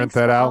gonna print Thanks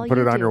that for out all and put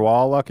you it on your do.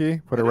 wall, Lucky?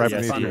 Put it That right is a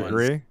beneath fun your one.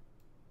 degree?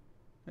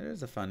 It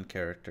is a fun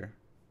character.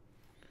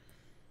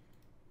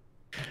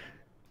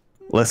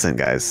 Listen,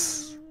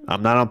 guys,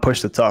 I'm not on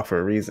push to talk for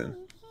a reason.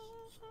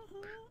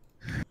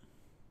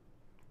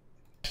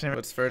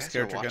 What's first Guys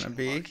are character gonna watching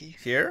be? Lucky.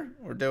 Here?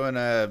 We're doing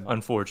a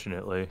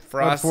Unfortunately.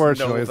 Frost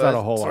Unfortunately, there's not a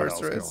Nova whole lot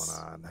sorceress. else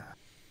going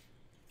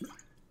on.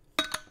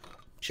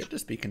 Should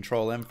just be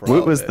Control M for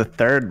Woot all was of the it.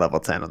 third level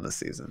 10 on this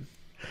season.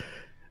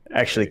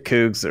 Actually,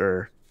 Cougs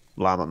or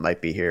Llama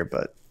might be here,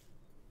 but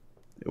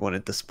it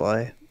wouldn't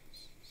display.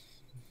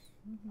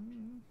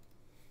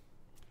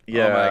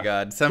 Yeah. Oh my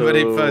god.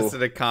 Somebody so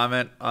posted a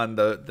comment on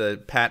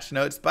the patch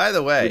notes. By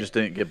the way, We just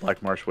didn't get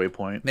Black Marsh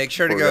Waypoint. make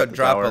sure to before we go got the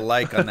drop a tower.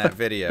 like on that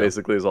video.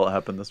 Basically, is all that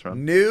happened this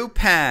run. New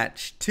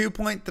patch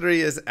 2.3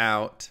 is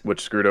out. Which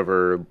screwed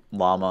over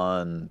Llama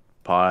and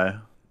Pi.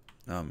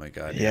 Oh my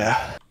god.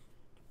 Yeah.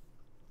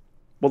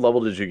 What level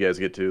did you guys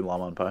get to,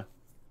 Llama and Pi?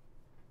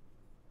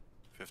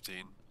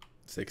 15.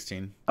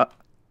 16. Yeah,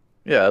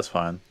 that's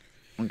fine.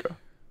 Okay.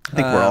 I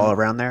think we're all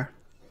around there.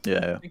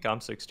 Yeah. I think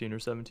I'm 16 or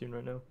 17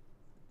 right now.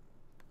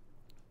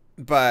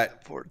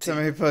 But 14.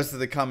 somebody posted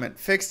the comment,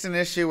 fixed an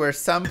issue where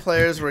some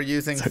players were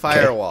using okay.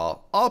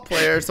 Firewall. All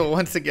players will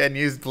once again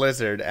use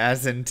Blizzard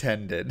as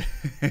intended.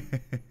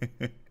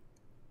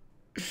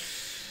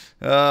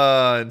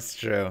 Oh, it's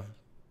true.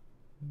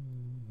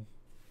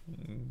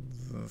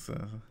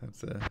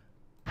 That's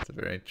a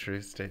very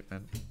true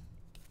statement.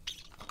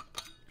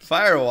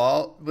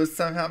 Firewall was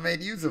somehow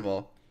made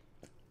usable.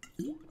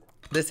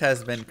 This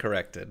has been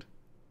corrected.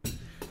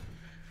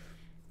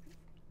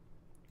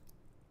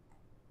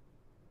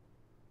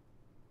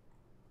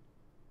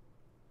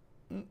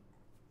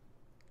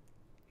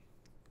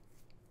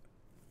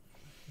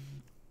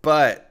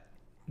 But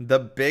the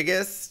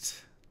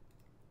biggest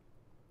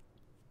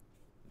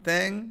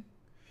thing,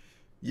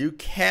 you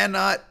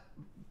cannot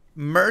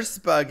merce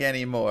bug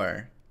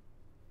anymore.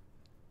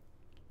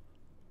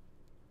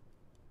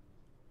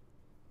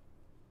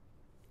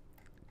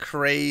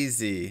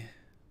 Crazy.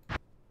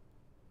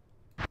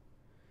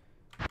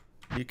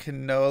 You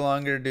can no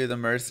longer do the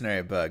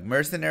mercenary bug.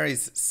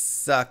 Mercenaries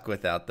suck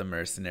without the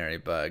mercenary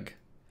bug.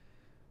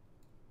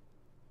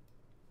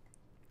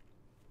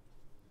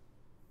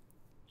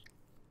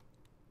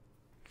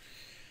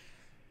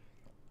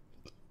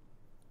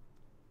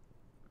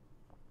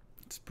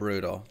 It's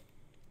brutal.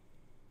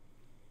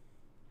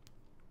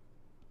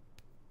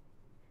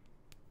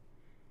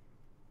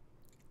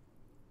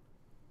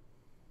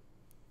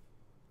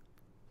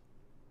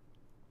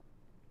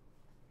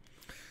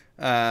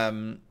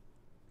 Man.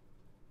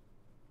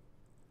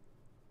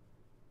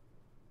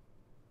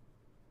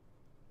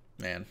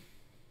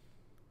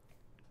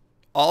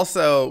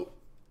 Also,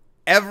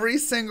 every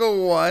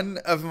single one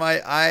of my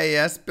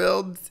IAS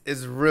builds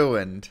is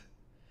ruined.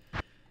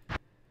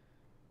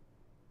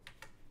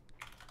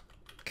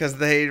 Because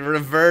they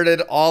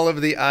reverted all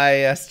of the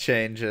IAS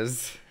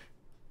changes.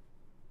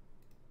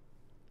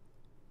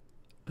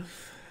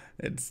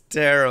 It's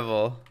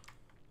terrible.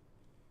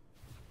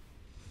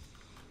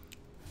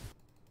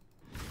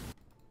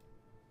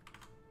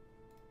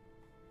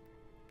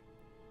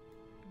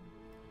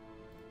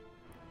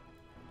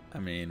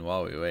 mean,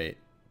 while we wait.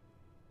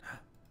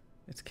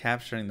 It's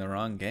capturing the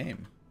wrong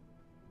game.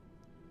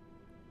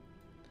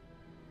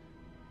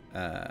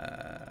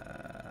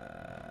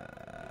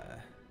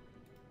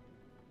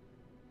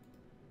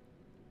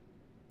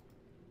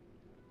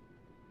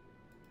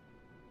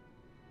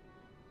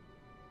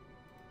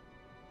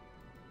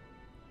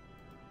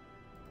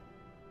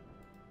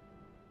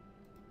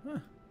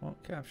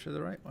 Won't capture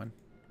the right one.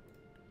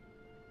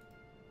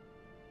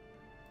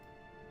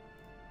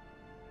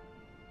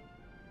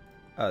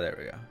 Oh, there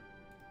we go.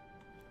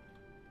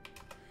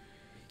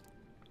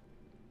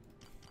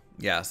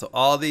 Yeah, so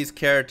all these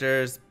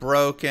characters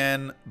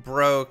broken.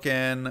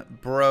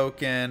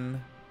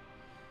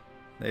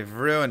 They've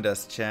ruined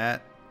us,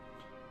 chat.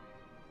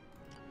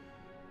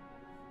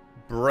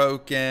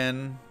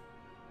 Broken.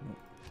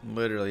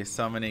 Literally,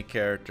 so many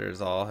characters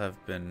all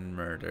have been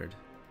murdered.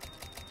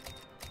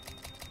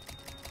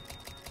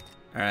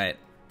 Alright.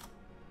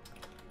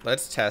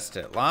 Let's test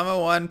it. Llama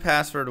 1,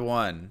 password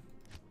 1.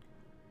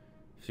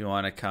 If you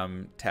want to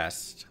come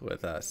test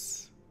with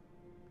us.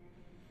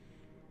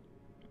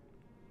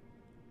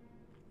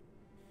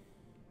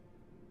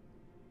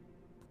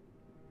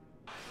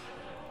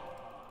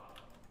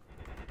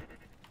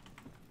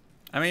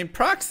 I mean,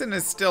 Proxen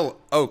is still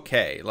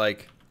okay.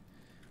 Like,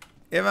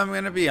 if I'm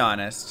going to be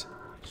honest,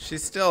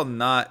 she's still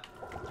not,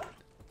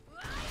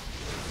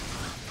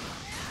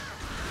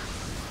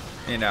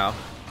 you know,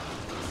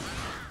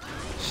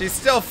 she's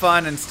still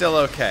fun and still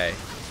okay.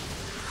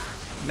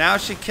 Now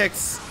she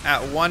kicks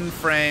at 1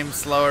 frame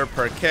slower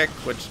per kick,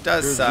 which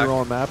does suck,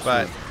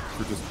 but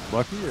for just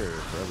Lucky or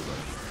for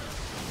everybody?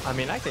 I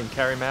mean, I can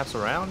carry maps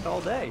around all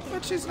day.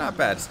 But she's not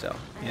bad still,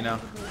 you know?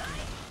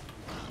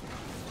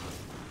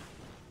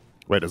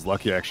 Wait, is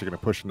Lucky actually going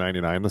to push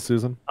 99 this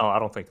season? Oh, I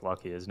don't think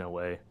Lucky is. No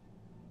way.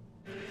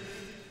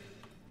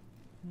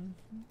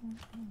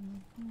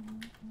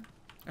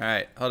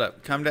 Alright, hold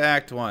up. Come to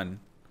Act 1.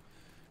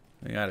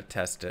 We gotta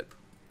test it.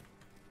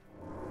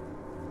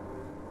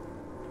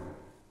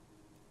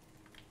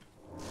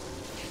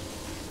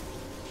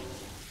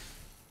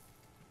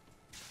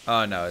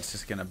 Oh no, it's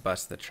just gonna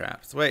bust the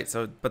traps. Wait,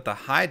 so, but the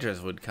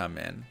Hydras would come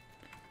in.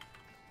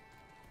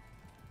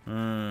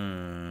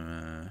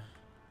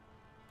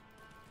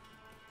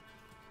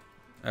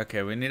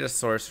 Okay, we need a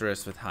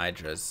sorceress with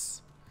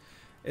Hydras.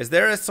 Is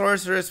there a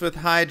sorceress with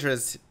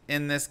Hydras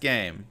in this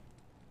game?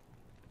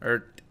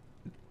 Or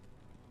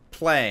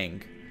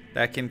playing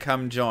that can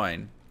come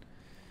join?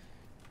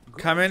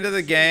 Come into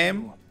the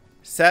game,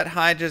 set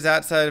Hydras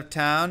outside of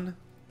town,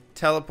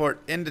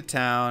 teleport into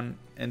town,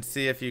 and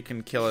see if you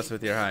can kill us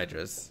with your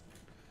Hydras.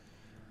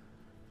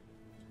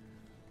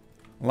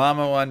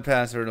 Llama 1,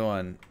 password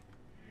 1.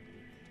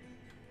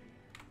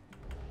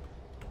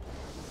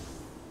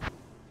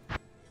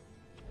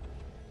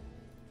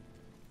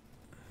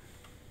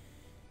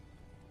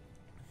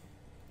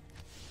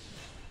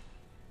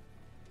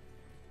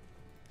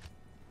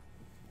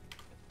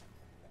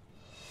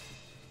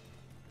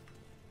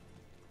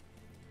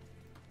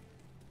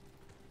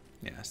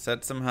 Yeah,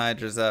 set some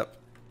Hydras up.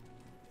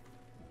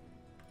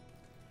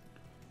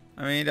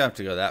 I mean, you don't have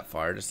to go that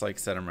far. Just, like,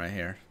 set them right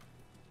here.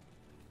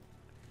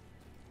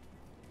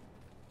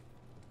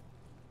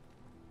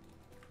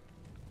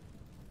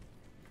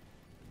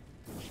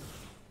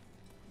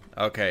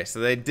 Okay, so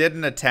they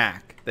didn't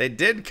attack. They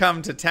did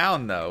come to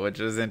town, though, which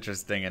was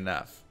interesting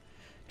enough.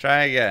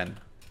 Try again.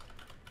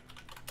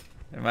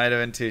 It might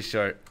have been too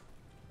short.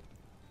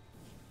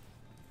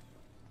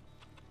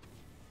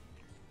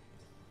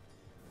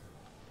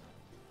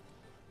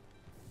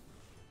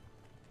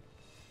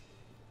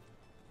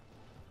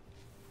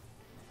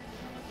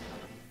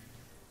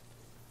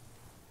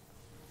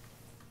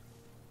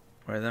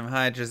 Where them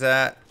Hydras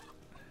at?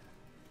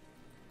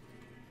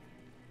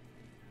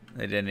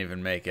 They didn't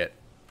even make it.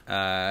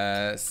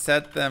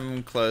 Set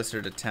them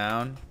closer to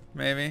town,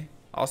 maybe?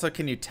 Also,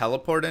 can you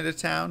teleport into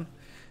town?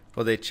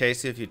 Will they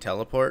chase you if you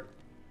teleport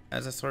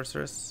as a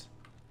sorceress?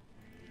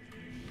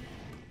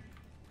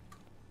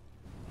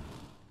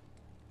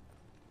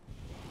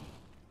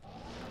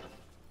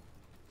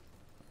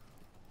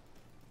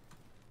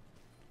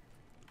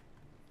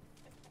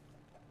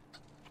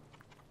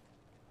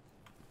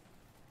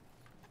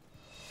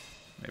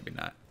 Maybe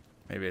not.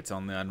 Maybe it's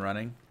only on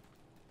running.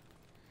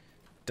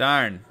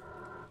 Darn.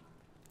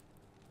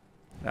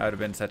 That would have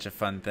been such a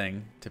fun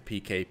thing to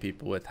PK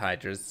people with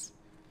Hydras.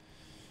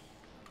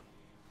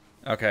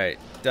 Okay,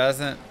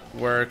 doesn't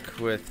work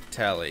with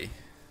Telly.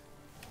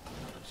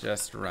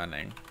 Just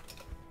running.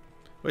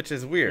 Which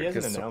is weird, He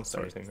hasn't because announced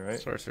anything, right?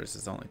 Sorceress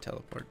is only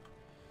teleport.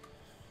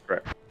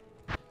 Correct.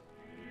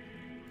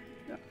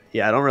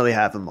 Yeah, I don't really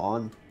have him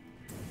on.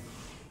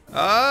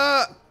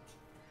 I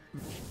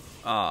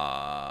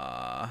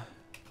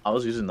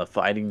was using the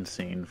fighting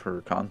scene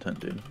for content,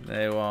 dude.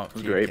 They won't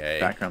PK. Great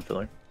background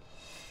filler.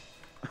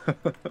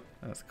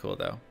 That's cool,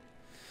 though.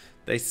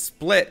 They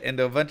split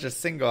into a bunch of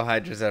single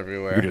Hydras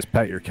everywhere. You just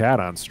pet your cat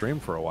on stream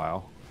for a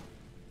while.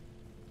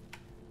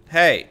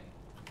 Hey!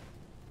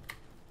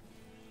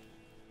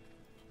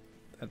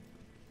 That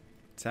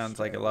sounds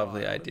like a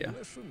lovely idea.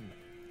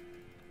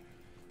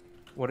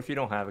 What if you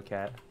don't have a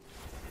cat?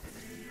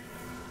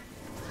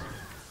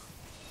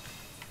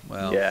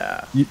 Well,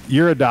 Yeah.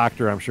 You're a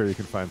doctor. I'm sure you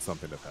can find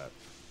something to pet.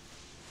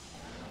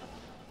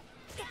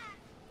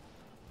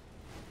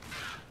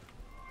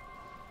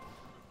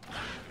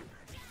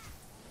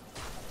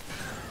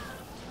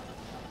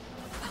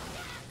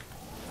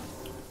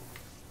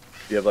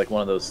 You have like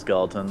one of those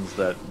skeletons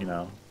that, you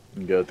know, you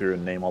can go through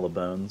and name all the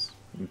bones.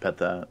 You can pet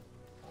that.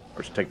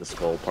 Or just take the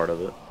skull part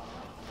of it.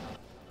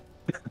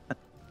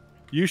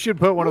 You should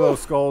put one of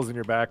those skulls in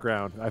your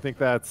background. I think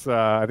that's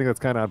kind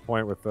of on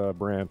point with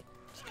Brand.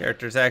 this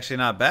character's actually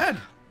not bad.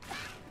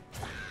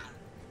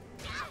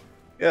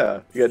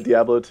 Yeah, you got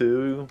Diablo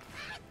 2,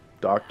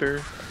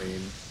 Doctor. I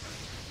mean,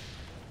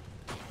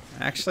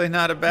 Actually,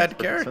 not a bad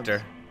Makes perfect sense.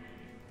 character.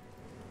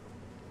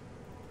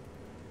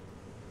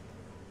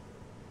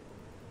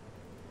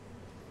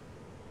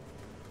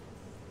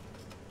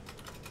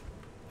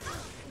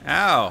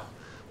 Ow!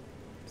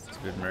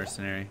 Stupid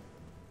mercenary.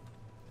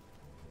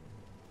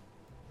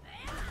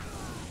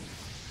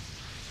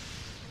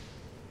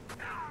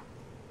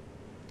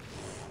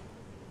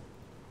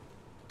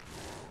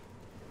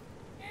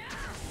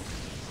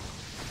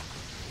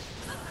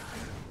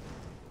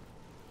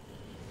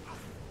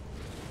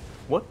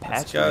 What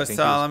patch go, do you think he was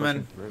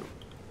Solomon. pushing through?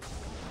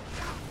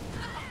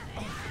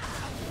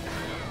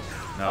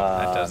 No,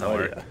 that doesn't no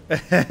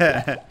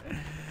work.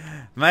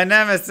 My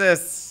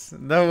nemesis, the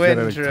He's got wind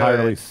an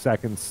entirely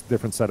druid.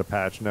 different set of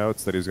patch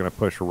notes that he's going to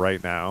push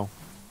right now.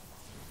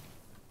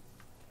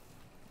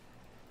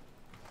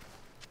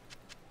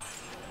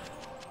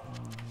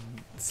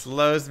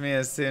 Slows me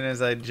as soon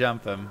as I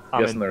jump him.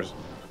 I'm guessing there's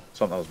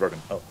something that was broken.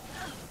 Oh.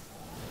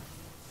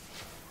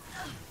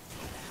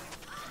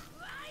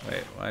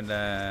 Wait, what?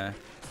 I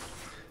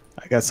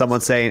got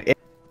someone saying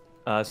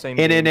Same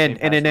In, game, in,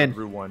 same in, password,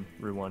 Rue 1,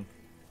 Rue 1.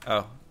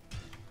 Oh.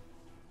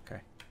 Okay.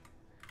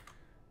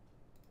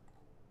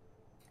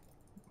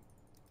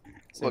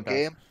 Same What pass.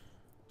 game?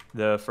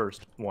 The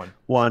first one.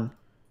 1.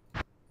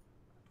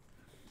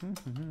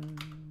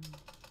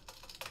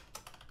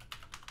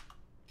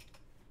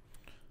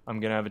 I'm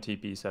gonna have a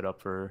TP set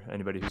up for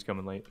anybody who's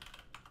coming late.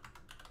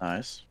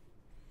 Nice.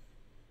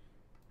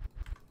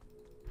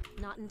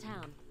 Not in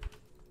town.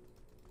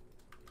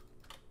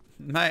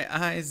 My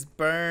eyes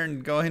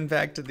burn going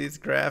back to these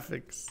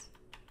graphics.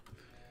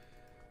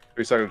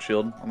 3-second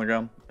shield on the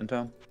ground in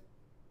town.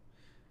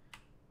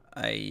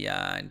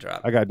 I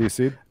dropped. I got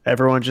DC'd.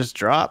 Everyone just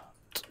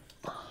dropped.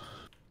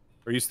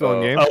 Are you still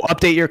in game? Oh,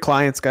 update your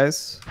clients,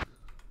 guys.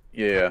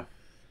 Yeah.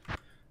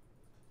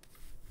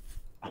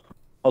 I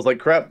was like,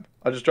 crap.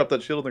 I just dropped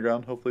that shield on the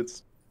ground. Hopefully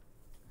it's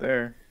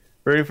there.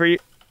 Rooting for you.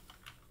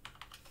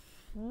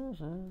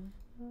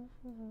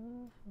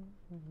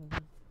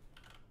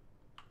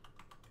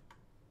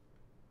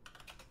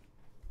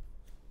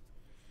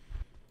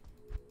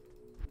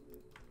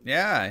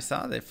 Yeah, I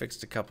saw they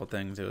fixed a couple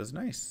things. It was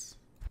nice.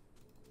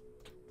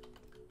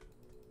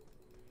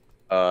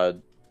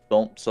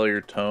 Don't sell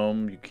your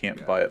tome. You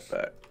can't buy it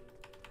back.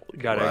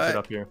 Got to What? exit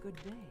up here.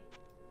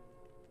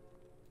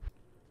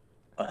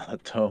 A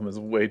tome is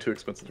way too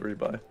expensive to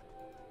rebuy.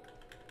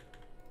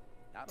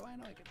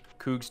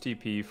 Cougs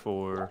TP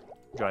for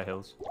Dry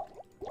Hills.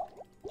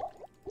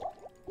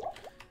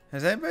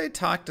 Has anybody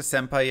talked to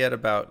Senpai yet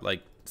about,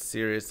 like,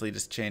 seriously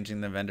just changing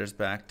the vendors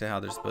back to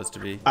how they're supposed to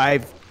be? I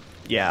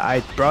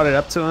brought it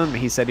up to him.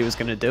 He said he was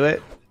going to do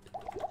it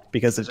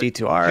because of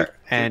D2R,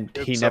 and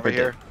he Oops, never over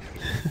did.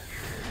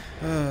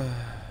 here.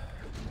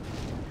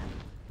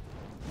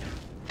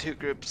 2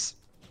 groups.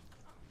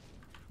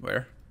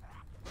 Where?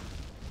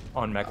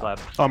 On Mech Lab.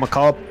 Oh,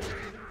 McCall.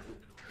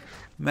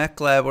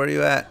 Mech Lab, where are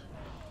you at?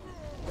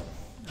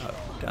 Oh,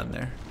 down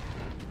there.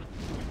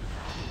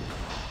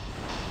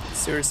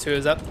 Sewers 2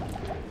 is up.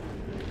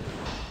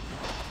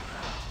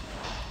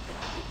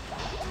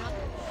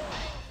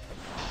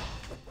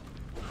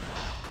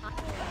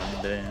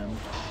 Dan.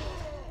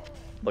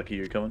 Lucky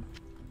you're coming.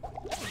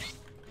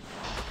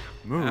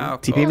 Ow,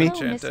 TP me? Hello,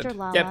 enchanted. Mr.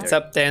 Llama. Yep, it's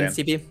up. Dan, Dan.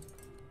 CP.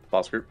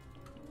 Boss group.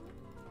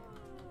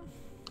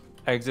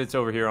 Exits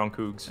over here on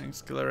Cougs.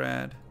 Thanks,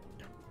 Gillerad.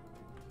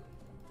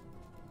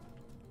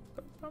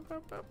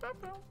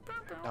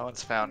 No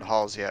one's found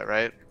halls yet,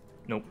 right?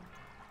 Nope.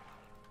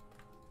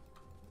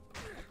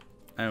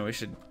 I mean, we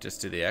should just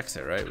do the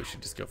exit, right? We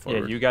should just go Yeah,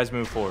 forward. you guys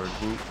move forward.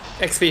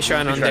 XP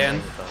Shrine on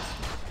Dan.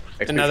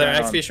 Another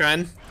XP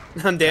Shrine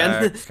on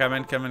Dan. Come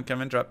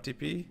in, drop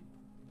TP.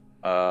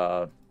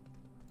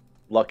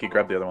 Lucky,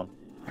 grab the other one.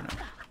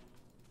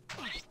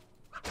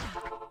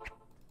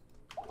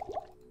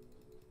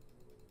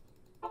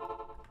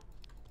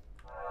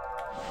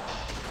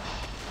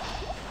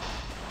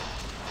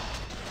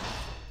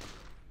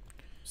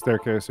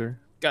 Staircase here.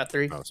 Got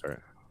 3. Oh, sorry.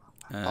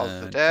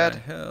 All's the dead.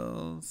 Dry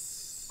Hills.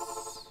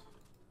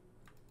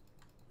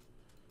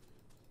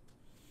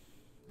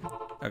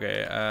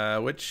 Okay,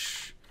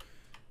 which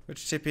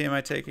TP am I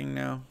taking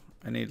now?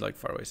 I need like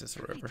Far Oasis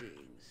or wherever.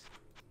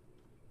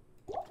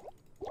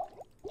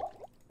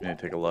 You need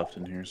to take a left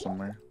in here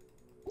somewhere.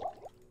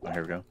 Oh,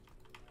 here we go.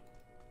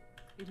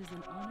 It is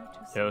an honor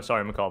to Yo,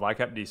 sorry, McCall. I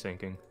kept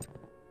desyncing.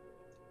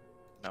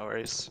 No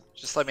worries.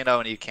 Just let me know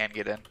when you can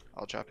get in.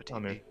 I'll drop a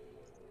I'm TP. here.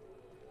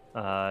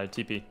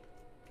 TP.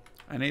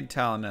 I need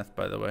Taloneth,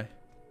 by the way.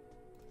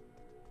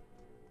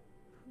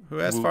 Who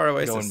has Woo, Far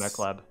Oasis? Going Mech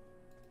Lab.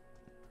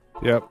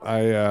 Yep,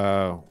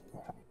 I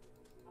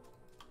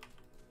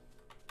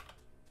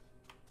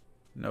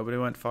Nobody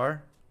went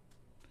far?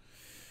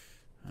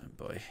 Oh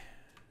boy.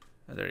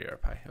 Oh, there you are,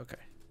 Pi. Okay.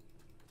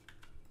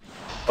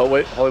 Oh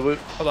wait, Hollywood.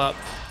 Hold up.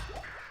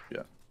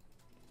 Yeah.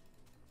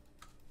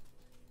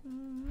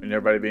 And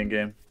everybody be in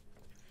game.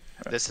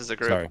 This is a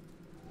group. sorry,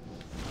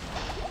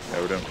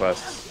 Yeah, we're doing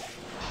quests.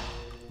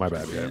 my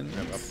bad. Yeah. And-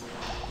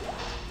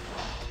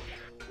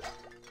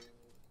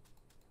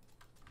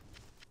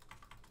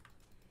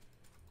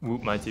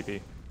 Whoop my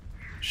TP.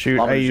 Shoot,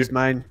 Mama, I did you- used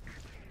mine.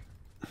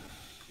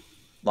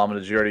 Llama,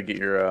 did you already get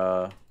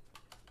your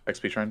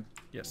XP shrine?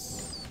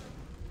 Yes.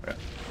 Yeah.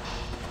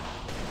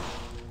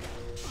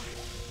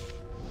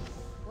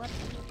 What?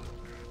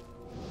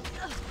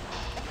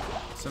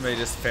 Somebody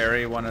just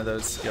ferry one of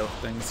those skill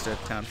things to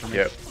town for me.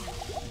 Yep.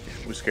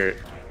 We scared.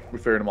 We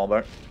ferried them all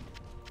back.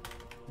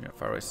 Yeah,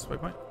 Far Oasis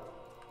waypoint.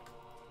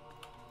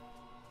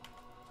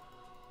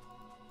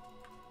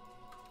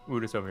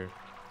 Woot is over here.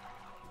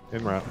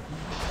 En route.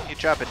 You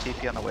drop a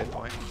TP on the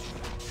waypoint.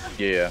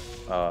 Yeah.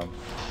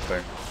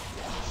 Fair.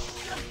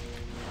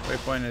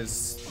 Waypoint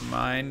is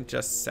mine,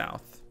 just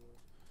south.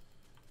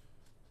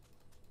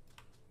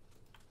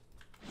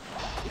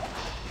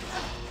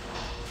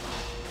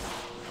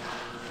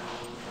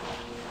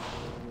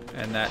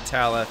 And that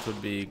Taleth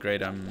would be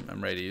great. I'm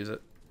ready to use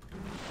it.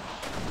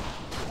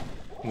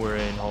 We're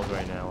in halls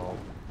right now.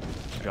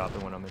 I'll drop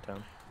it when I'm in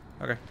town.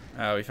 Okay.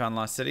 We found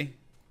Lost City.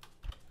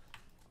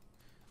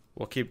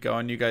 We'll keep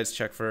going. You guys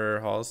check for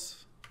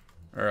halls.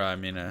 Or, I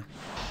mean, other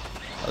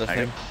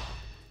Maggot. thing.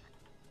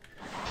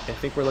 I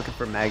think we're looking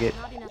for maggot,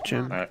 Not enough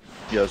Jim. mana. Alright.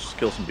 Yeah, let's just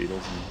kill some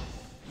beetles and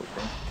look for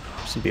them.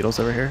 Some beetles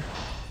over here.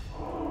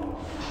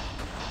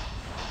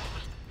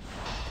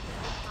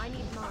 I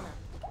need mana.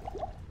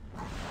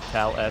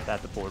 Tal F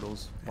at the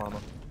portals, Llama.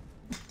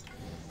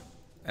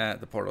 At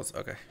the portals.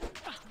 Okay.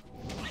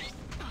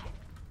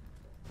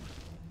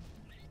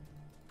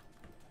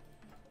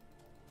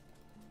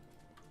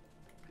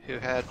 Who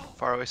had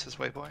Far Oasis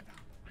waypoint?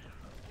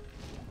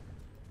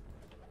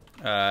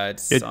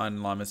 It's It-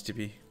 on Llama's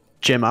TP.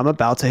 Jim, I'm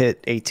about to hit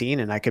 18,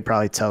 and I could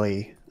probably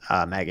telly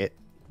maggot.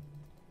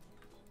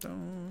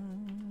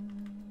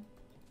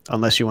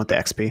 Unless you want the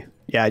XP.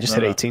 Yeah, I just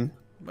hit No. 18.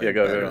 Way Yeah,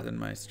 go, better go. than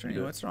my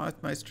stream. What's wrong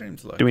with my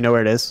streams? Look. Do we know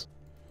where it is?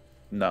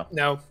 No.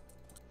 No.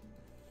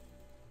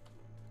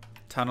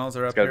 Tunnels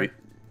are It's up gotta here. be.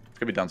 It's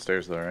gonna be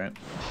downstairs though, right?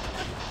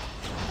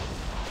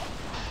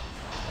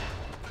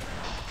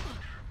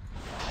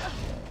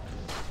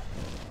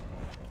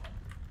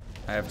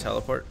 I have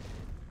teleport.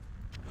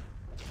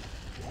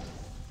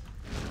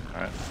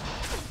 All right.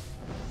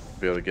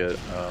 Be able to get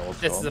what's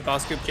it This is called? a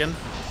boss scoop, Jim.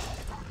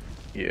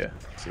 Yeah.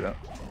 See that?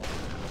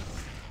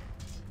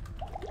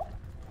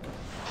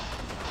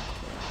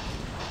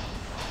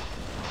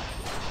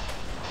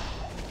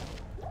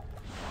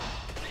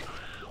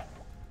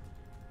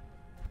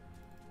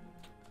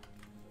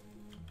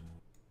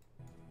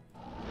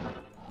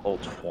 Oh,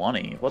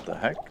 20. What the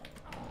heck?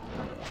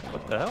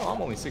 What the hell?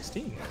 I'm only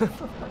 16.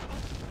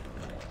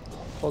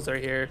 Holes are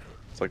here.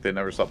 It's like they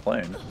never stop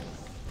playing.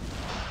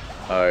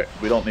 Alright,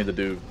 we don't need to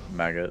do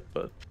maggot,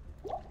 but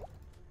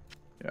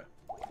yeah.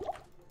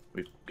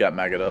 We've got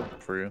maggot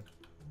up for you.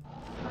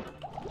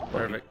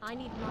 Perfect. I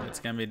need mana. It's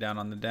gonna be down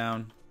on the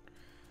down.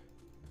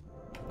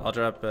 I'll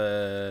drop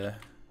well,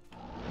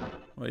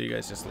 you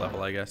guys just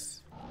level, I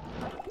guess.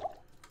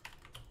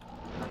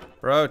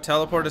 Bro,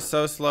 teleport is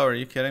so slow. Are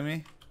you kidding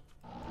me?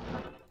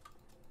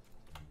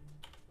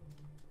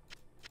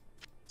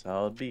 That's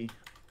how it be.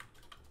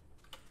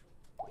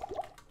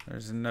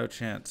 There's no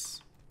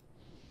chance.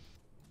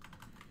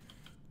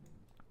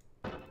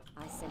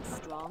 I sense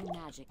strong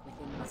magic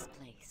within this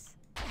place.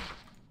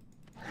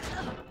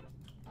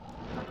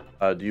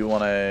 Do you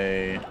want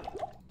a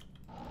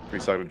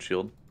three-sided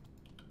shield?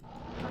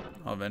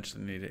 I'll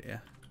eventually need it, yeah.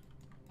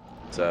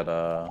 It's at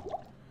Okay,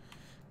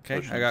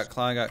 Potions. I got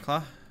claw, I got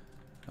claw.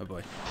 Oh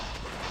boy.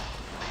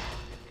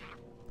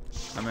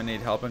 I'm gonna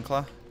need help in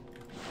claw.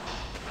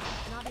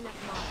 Not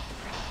enough mana.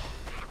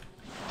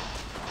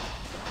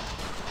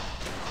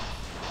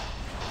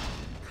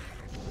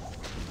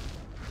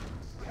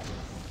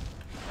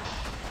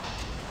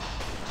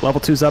 Level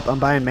 2's up. I'm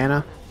buying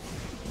mana.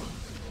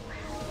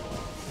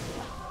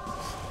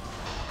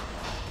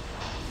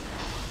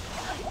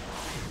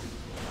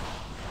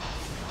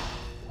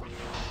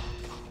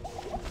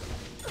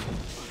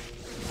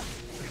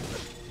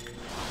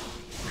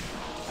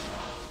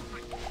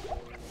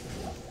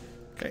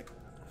 Okay.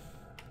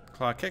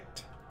 Claw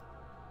kicked.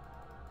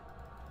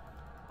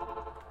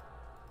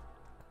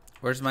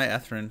 Where's my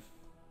Ethrin?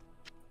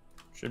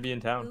 Should be in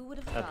Who town would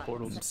have at thought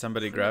portals. such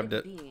Somebody primitive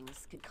grabbed it.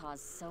 beings could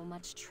cause so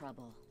much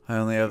trouble. I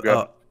only have.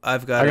 Grab- Oh,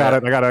 I've got. I got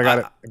it. I got it. I got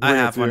it. I Bring it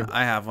have to one. you.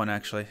 I have one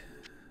actually.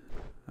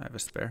 I have a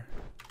spare.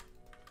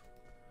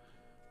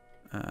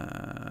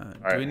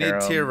 Do we need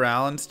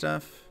Tyrell and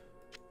stuff?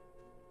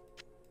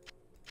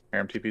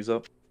 Harem TP's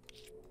up.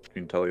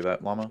 Can tell you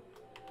that, Llama?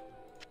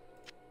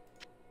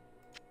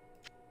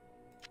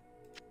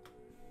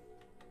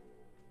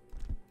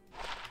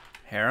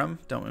 Harem?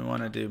 Don't we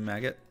want to do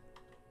Maggot?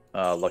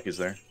 Lucky's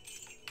there.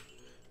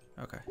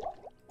 Okay.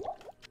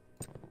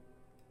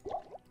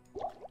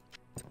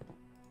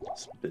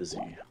 It's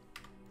busy.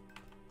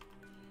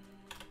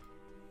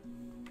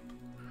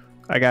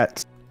 I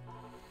got.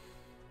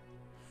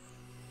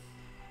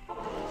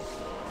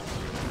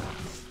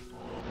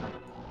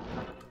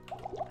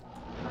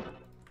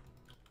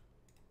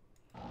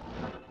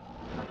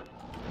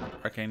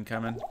 Arcane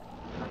coming.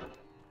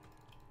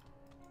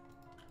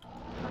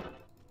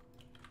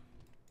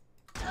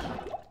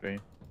 Okay.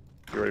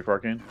 You ready for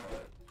Arcane?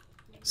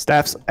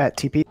 Staff's at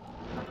TP.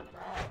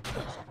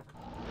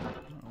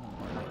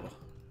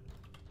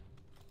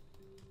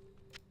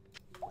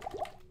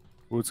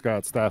 Woot's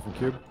got staff and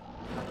cube.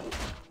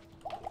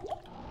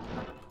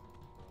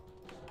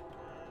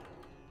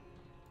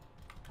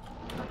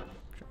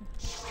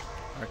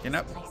 Arcane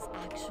up.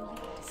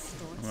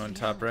 I'm on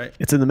top right.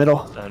 It's in the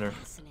middle. Center.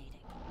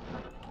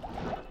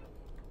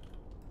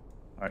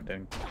 Alright,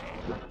 dang.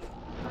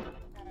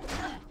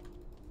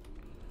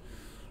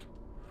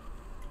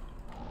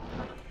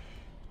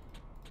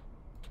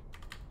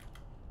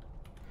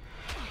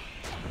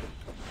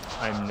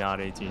 I'm not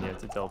 18 yet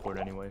to teleport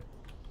anyway.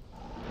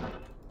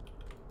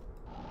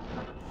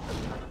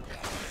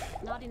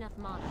 Not enough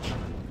mana.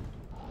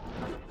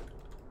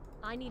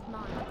 I need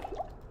mana.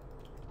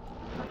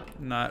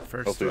 Not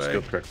first Hopefully you way.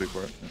 skilled correctly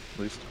for it, at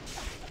least.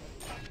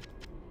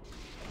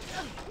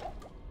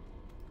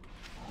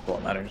 Well,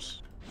 it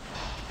matters.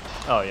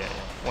 Oh yeah.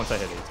 Once I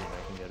hit 18,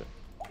 I can get it.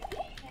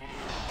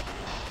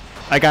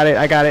 I got it.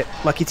 I got it.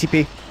 Lucky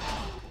TP.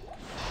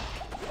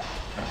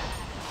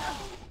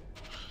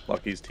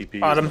 Lucky's TP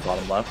Bottom. is the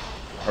bottom left.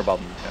 Or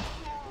bottom,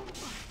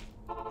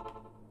 yeah.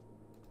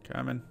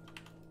 Coming.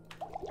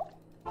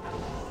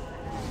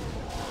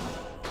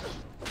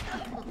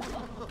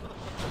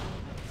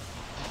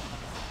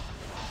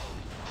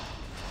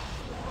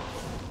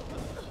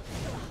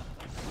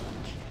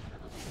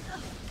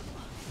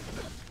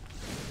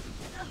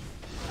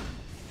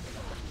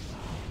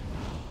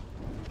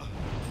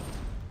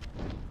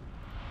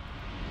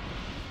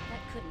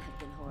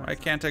 Why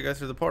can't I go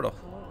through the portal?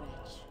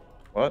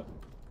 What?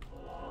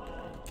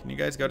 Can you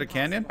guys go to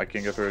Canyon? I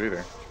can't get through it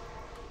either.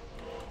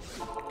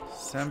 Try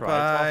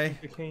Senpai. talking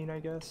to Kane, I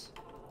guess.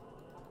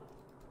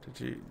 Did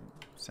you...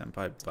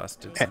 Senpai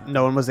busted.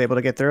 No one was able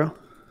to get through.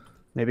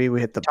 Maybe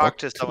we hit the Talk book.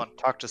 to someone.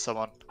 Talk to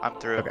someone. I'm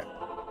through. Okay.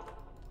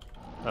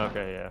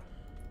 Okay,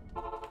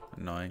 yeah.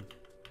 Annoying.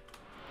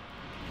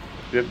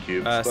 Do you have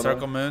cubes?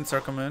 Circle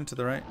moon to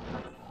the right.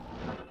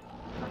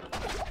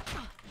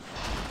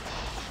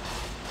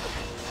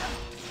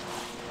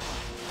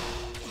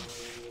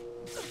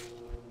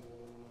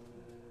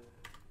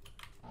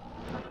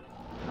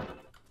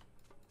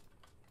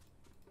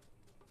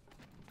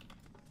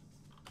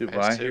 Dude,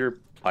 when I hear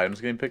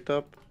items getting picked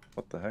up,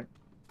 what the heck?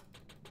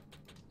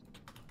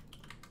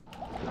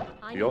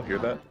 Do y'all hear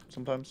that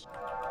sometimes?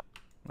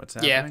 What's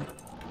happening?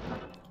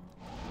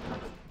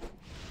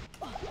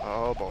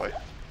 Oh boy.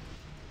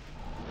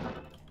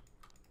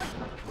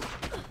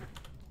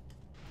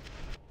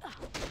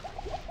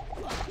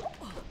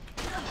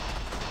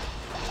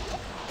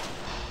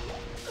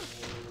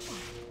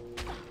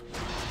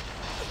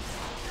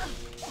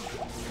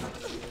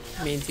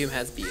 Main team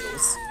has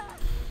beetles.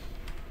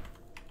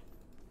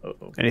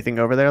 Uh-oh. Anything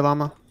over there,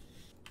 Llama?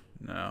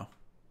 No.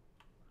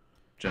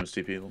 Jim's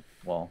TP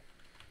wall.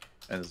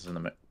 And this is in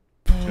the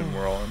tomb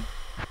we're all in.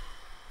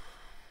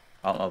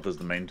 I don't know if this is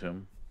the main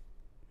tomb.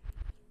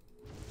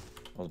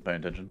 I wasn't paying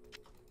attention.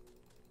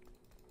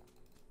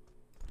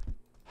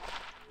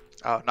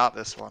 Oh, not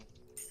this one.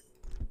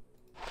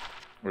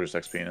 We're just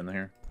XPing in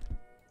here.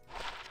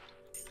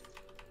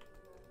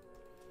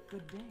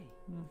 Good day.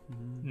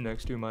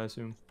 Next tomb, I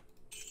assume.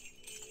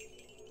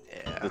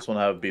 Yeah. This one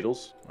have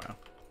beetles? Wow.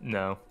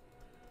 No.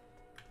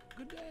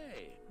 Good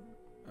day.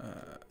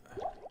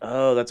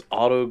 Oh, that's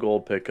auto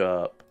gold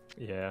pickup.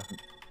 Yeah.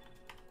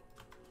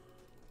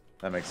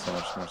 That makes so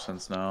much more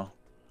sense now.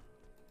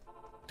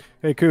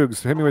 Hey,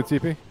 Cougs, hit me with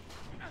TP.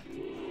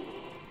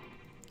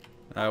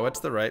 What's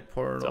the right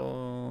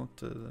portal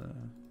to the...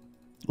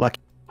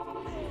 Lucky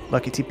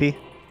TP. Okay,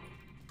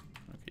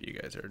 you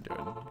guys are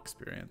doing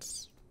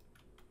experience.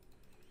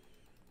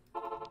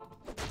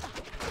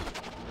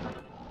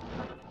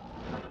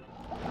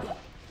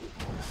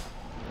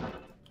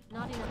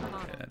 Not enough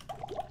mana. Dead.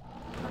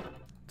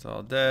 It's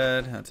all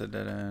dead. That's a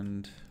dead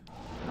end.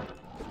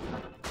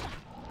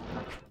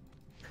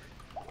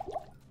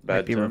 Might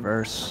Bad be tomb.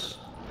 reverse.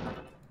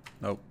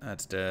 Nope,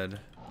 that's dead.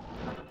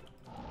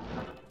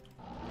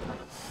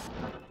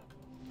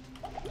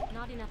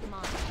 Not enough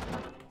mana.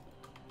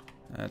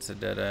 That's a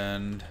dead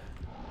end.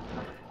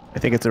 I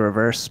think it's a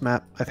reverse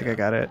map. I think I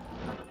got it.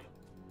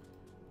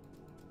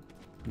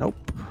 Nope.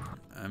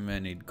 I may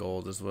need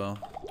gold as well.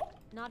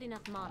 Not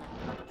enough mana.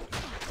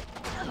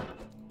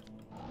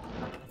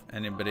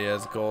 Anybody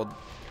has gold?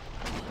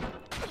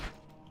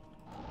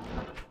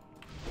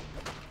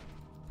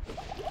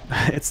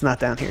 It's not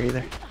down here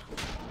either.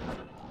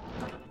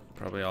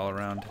 Probably all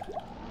around.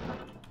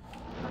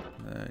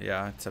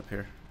 Yeah, it's up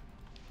here.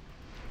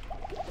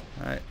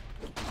 Alright.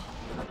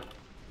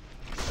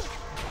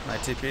 My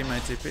TP, my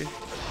TP.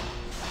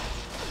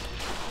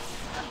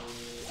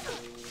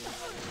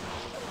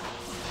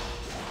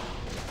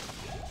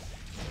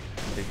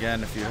 And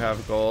again, if you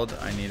have gold,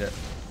 I need it.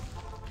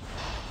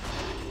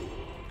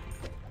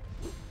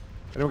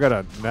 Anyone got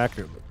a knack?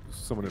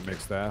 Someone that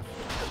makes staff.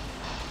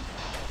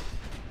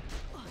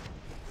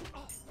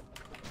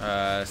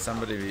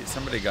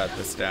 Somebody got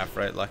the staff,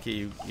 right? Lucky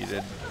you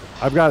did.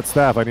 I've got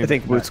staff. I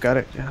think Boots got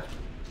it. Yeah.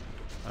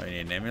 Oh, you need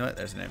an amulet?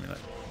 There's an amulet.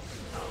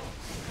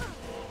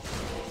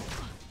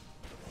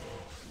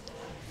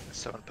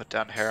 Someone put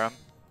down harem.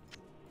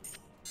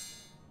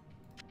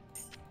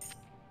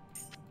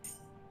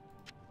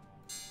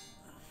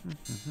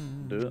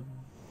 Do it.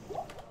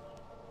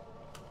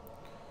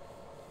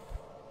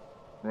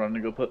 Run to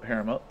go put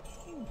harem up.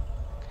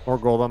 More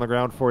gold on the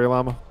ground for you,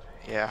 Llama.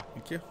 Yeah.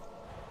 Thank you.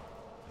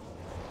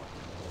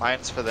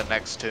 Mine's for the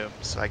next tomb,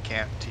 so I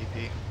can't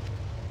TP.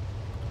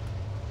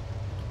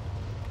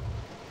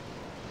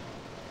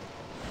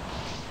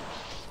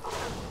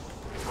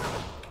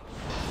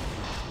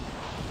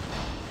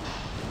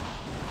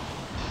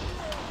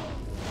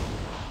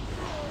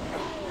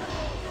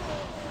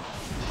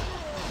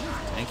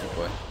 Thank you,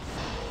 boy.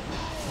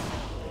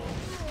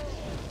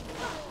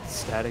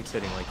 Static's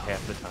hitting like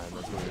half the time.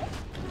 That's weird.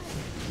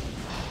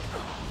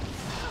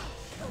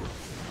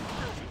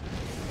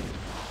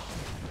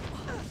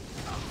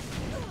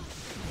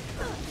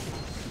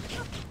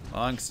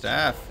 Long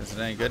staff. Is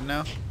it any good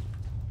now?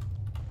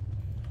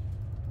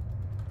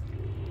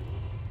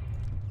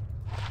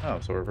 Oh,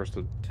 so we're first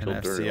to 10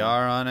 kill Dirty.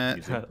 FCR on it.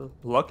 Easy.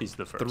 Lucky's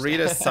the first. 3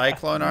 to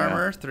Cyclone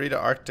Armor, 3 to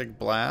Arctic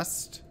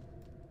Blast.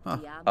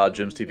 Huh.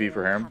 Jim's TP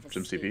for harem.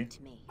 Jim's TP.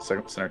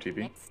 Second center TP.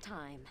 Next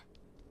time,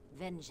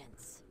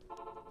 vengeance.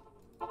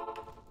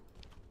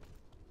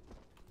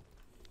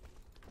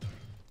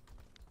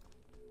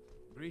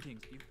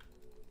 Greetings, you.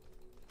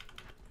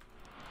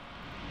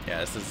 Yeah,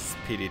 this is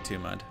PD2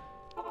 mud.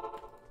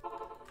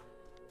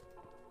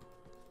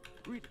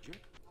 Greet it, Jerk.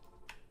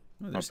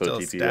 Ooh, there's I'll put still a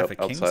TP Staff up of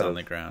Kings outside on of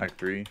the ground. Act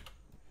 3.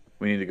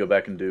 We need to go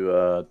back and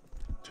do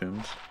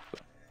tombs.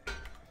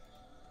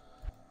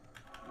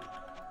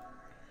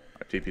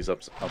 Our TP's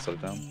up outside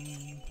of town.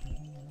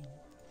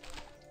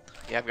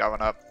 Yeah, I've got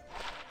one up.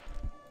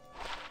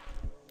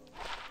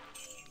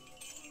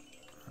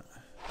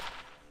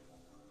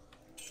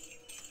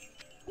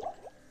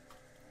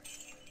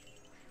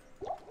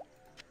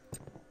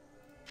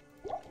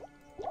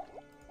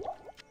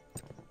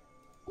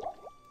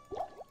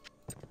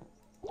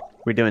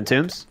 We doing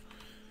tombs?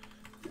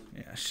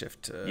 Yeah,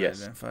 shift to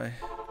Yes. identify.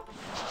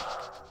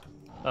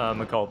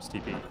 McCulp's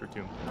TP for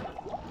tomb.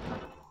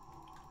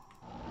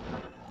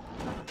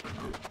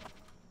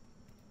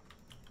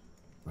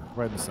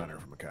 Right in the center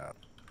from a cat.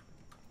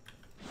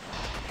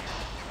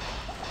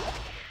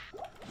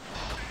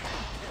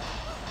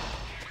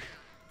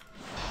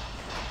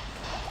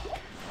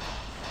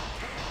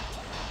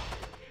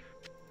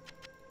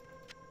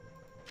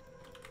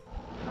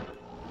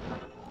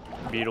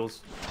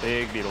 Beetles.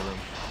 Big beetle room.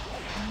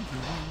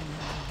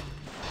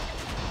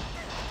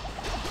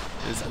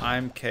 Is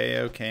I'm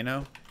KO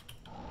Kano?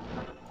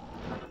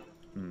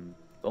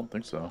 Don't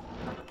think so.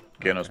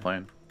 Gano's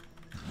playing.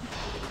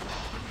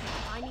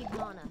 I need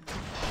mana.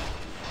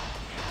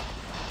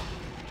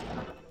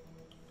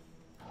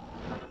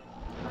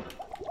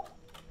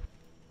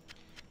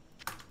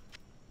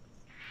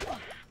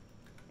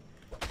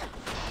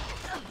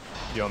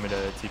 Do you want me to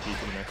TP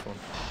to the next one?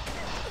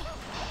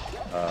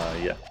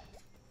 Yeah.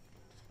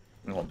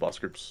 We want boss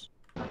groups.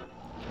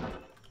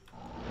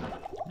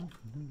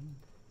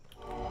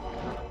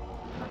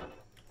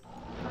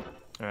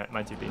 Alright,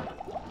 my TP.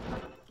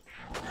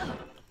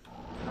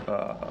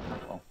 Well,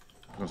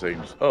 I was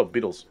gonna say, oh,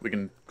 beetles. We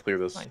can clear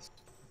this. Nice.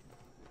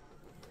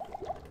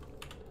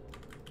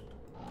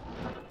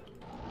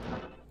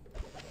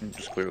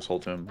 Just clear this whole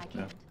tomb.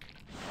 Yeah.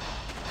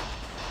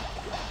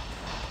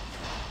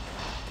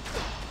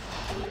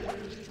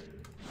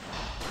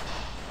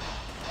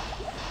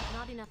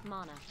 Not enough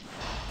mana.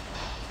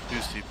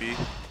 Use TP.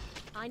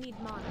 I need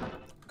mana.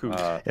 Cool.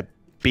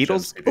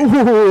 Beetles? Jim's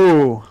TP.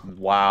 Ooh!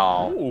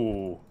 Wow.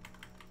 Ooh.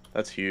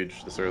 That's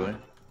huge this early.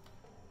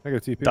 I got a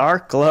TP.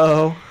 Dark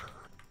glow.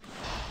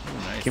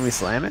 Nice. Can we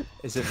slam it?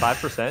 Is it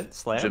 5%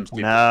 slam? Jim's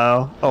TP.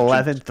 No.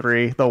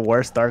 11-3. The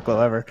worst dark glow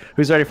ever.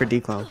 Who's ready for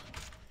declone?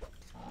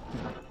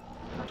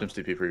 Jim's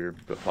TP for your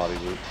body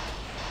loot.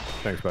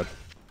 Thanks, bud.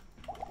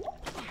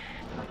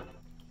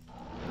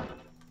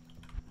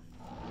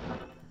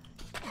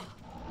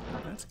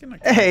 That's gonna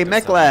Hey, connect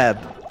Mech us up. Lab.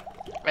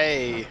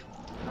 Hey.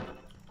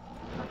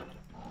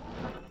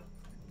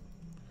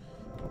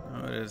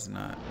 Oh, it is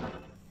not.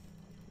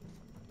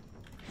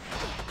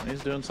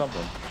 He's doing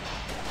something.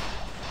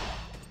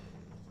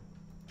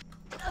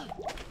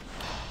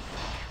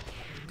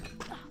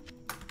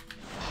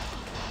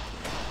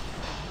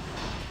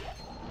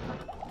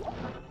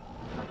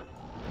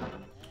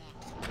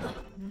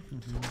 I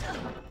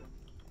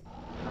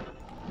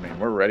mean,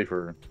 we're ready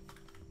for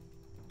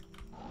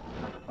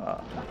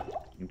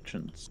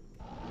ancients.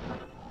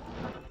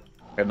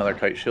 Got another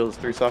kite shield is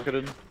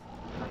 3-socketed.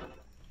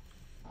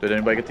 Did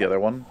anybody get the other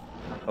one?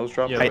 I was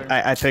dropped. Yeah,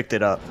 I picked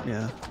it up.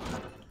 Yeah.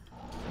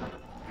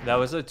 That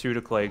was a 2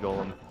 to clay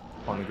golem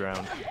on the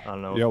ground. I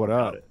don't know. Yo, what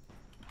up?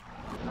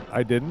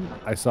 I didn't.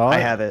 I saw it. I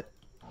have it.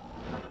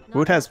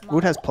 Wood has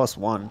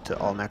 +1 to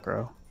all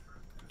necro.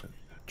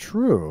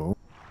 True.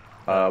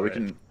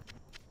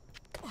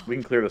 We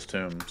can clear this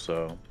tomb,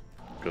 so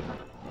good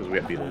because we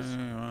have beetles.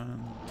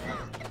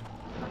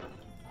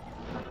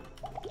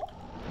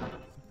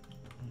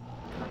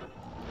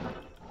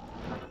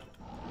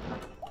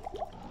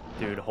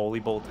 Dude, Holy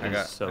Bolt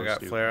is so I got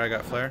stupid. flare. I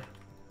got flare.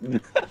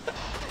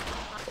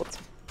 What's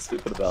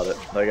stupid about it?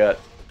 I got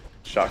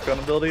shotgun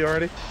ability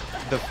already.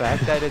 The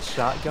fact that it's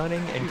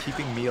shotgunning and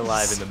keeping me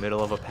alive in the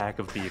middle of a pack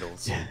of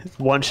beetles.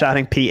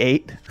 One-shotting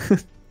P8.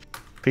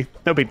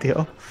 No big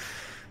deal.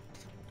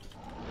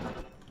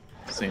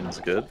 Seems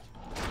good.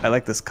 I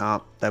like this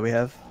comp that we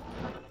have.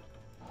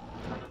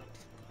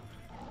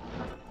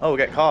 Oh, we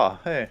got Ka.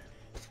 Hey.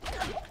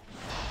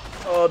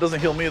 Oh, it doesn't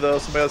heal me though.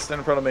 Somebody else stand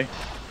in front of me.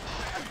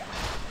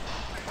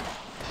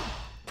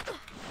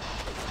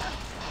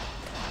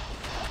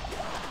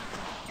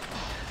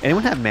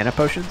 Anyone have mana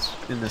potions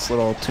in this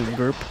little tomb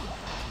group?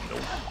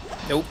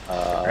 Nope.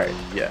 Alright.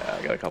 Yeah,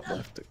 I got a couple. I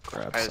have to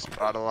grab I just some.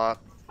 brought a lot.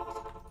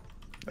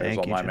 There's Thank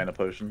all you, my Jim. mana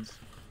potions.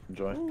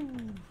 Enjoy.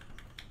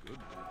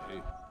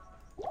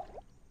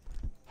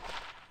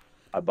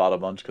 I bought a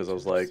bunch because I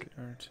was like,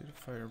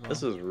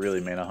 this is really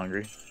mana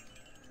hungry.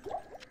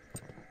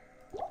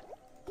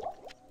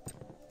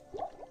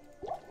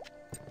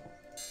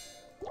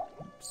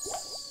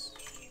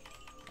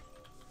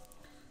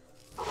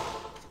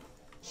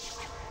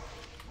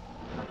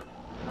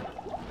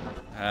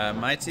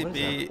 My What is that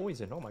TP.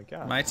 poison? Oh my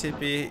god. My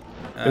TP.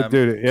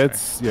 Dude,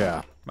 it's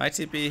yeah. My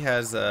TP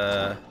has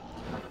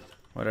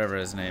whatever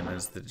his name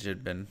is, the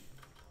Jidbin.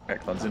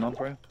 Got cleansing on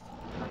for you?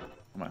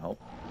 That might help.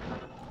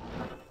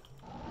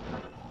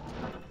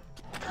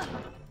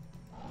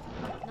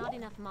 Not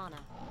enough mana.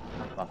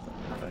 Nothing.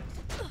 Okay.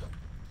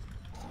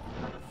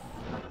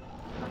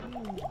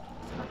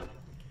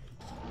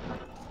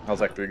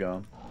 How's Act 3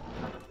 going?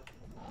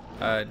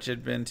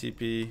 Jidbin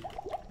TP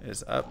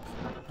is up.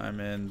 I'm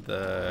in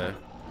the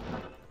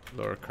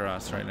lower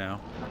cross right now.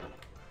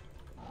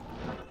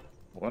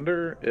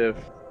 Wonder if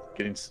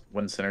getting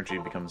when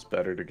synergy becomes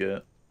better to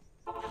get.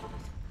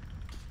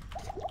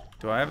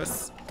 Do I have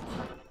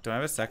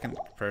a second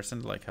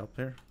person to like help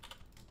here?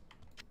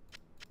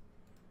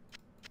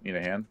 Need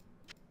a hand?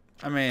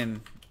 I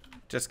mean,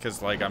 just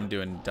because like I'm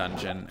doing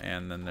dungeon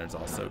and then there's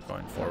also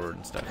going forward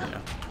and stuff, you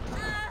know.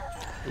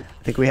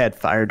 I think we had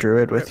Fire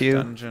Druid with you.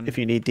 Dungeon. If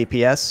you need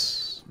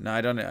DPS, No,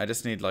 I don't. I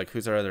just need like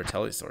who's our other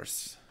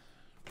telesource?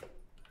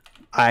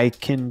 I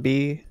can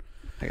be,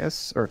 I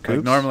guess, or Like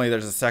Coops. normally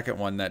there's a second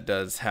one that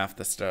does half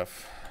the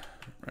stuff,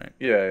 right?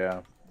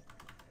 Yeah,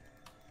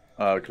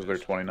 yeah. Because they're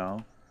 20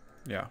 now.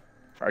 Yeah.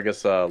 I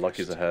guess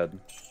Lucky's ahead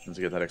since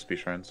you get that XP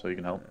shrine, so you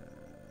can help.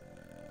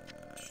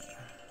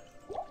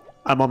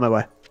 I'm on my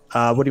way.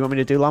 What do you want me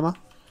to do, Llama?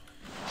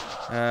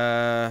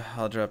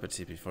 I'll drop a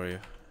TP for you.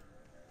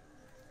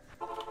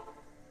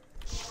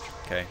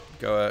 Okay,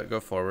 go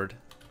forward.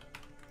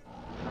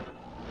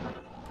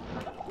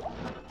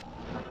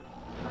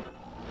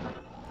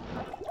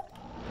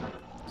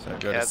 So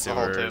go Yeah, to it's the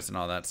whole sewers tube. and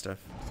all that stuff.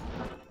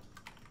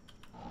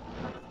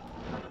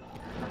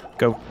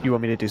 Go. You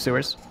want me to do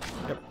sewers?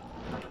 Yep.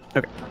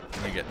 Okay.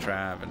 And we get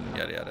Trav and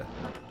yada yada.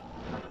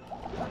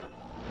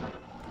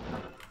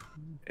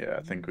 Yeah,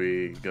 I think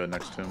we go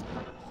next to him.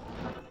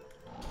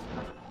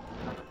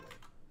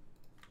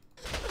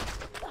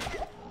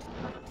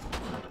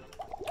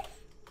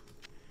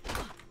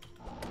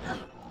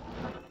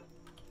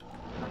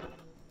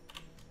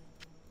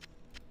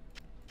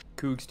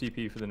 Cougs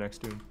TP for the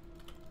next tomb.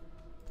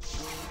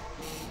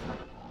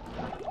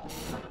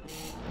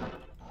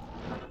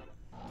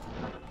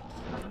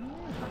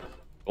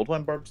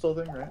 Goldline Barb still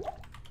a thing, right?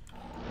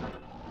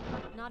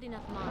 Not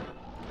enough mana.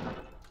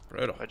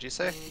 Brutal. What'd you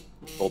say?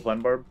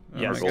 Goldline Barb? Oh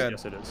Yes, my Gold- God.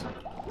 yes it is.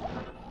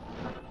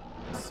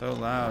 So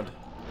loud.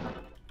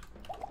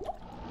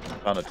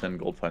 Found a 10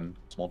 Goldline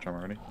small charm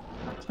already.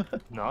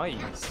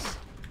 Nice.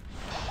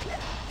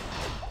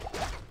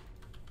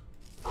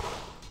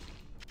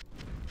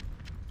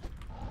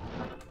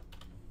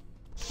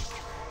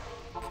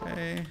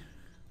 Okay.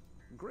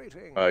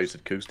 Greetings. You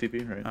said Cougs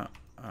TP, right? Oh,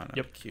 no,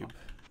 Yep. Cube.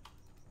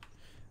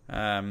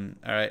 All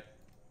right.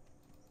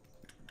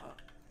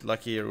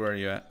 Lucky, where are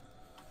you at?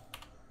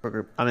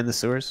 I'm in the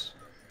sewers.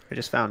 I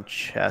just found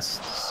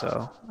chest,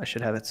 so I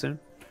should have it soon.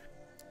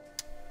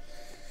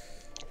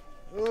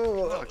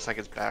 Looks like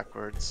it's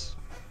backwards.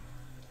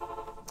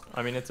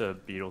 I mean, it's a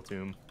beetle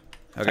tomb.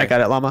 Okay. I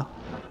got it, Llama.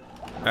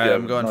 All right,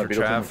 I'm going for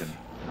Beetle Tomb Trav. can-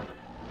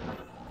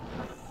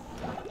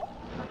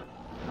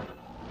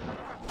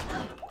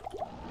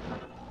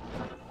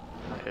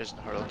 There's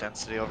no hurdle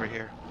density over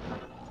here.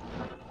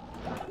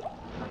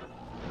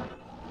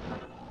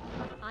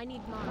 I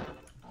need mana.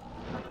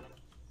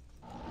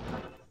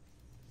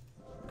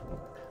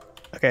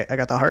 Okay, I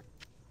got the heart.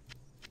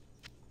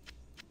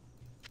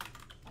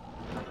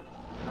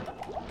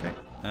 Okay.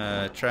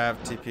 Trav,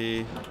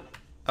 TP.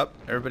 Up,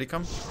 everybody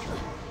come.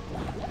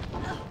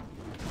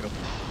 Go.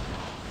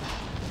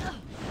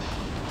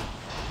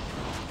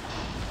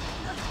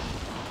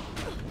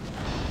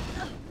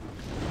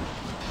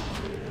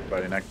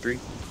 Fighting Act 3.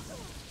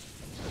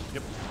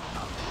 Yep.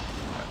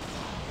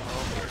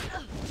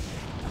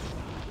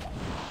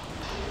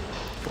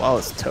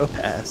 Flawless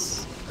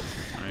Topaz.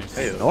 Nice.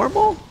 Hey,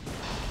 Normal?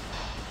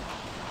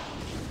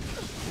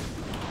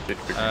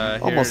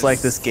 Almost like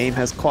this here's game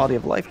has quality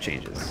of life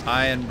changes.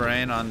 Eye and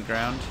brain on the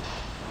ground.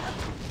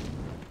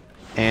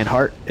 And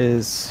heart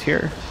is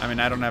here. I mean,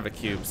 I don't have a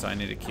cube, so I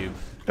need a cube.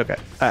 Okay,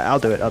 I'll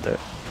do it. I'll do it.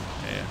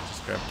 Yeah,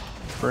 just grab.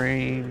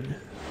 Brain.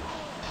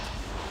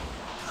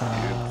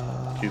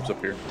 Cubes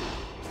up here.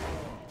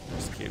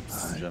 Just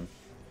cubes. Gem.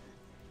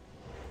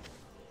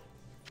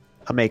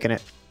 I'm making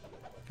it.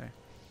 Okay.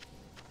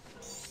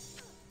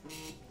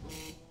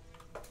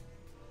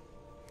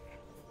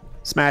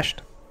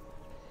 Smashed.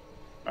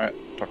 Alright,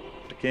 talk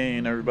to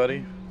Kane,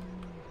 everybody.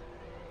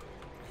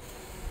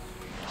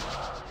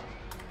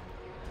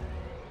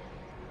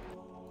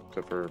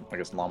 Except for, I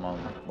guess, Llama,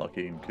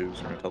 Lucky, and Coos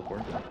are gonna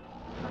teleport.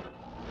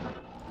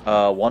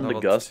 One to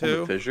Level Gust, one 2.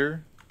 to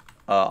Fissure.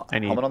 I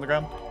need- Helmet on the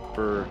ground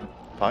for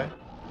Pie.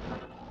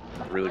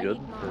 Really I good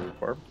need for mine.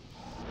 Barb.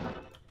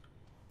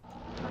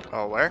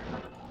 Oh, where?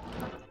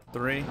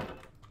 3.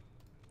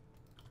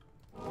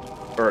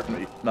 Or,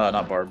 no,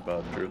 not Barb,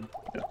 Druid.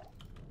 Yeah.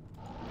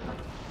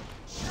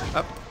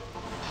 Up.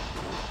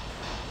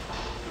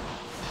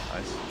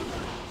 Nice.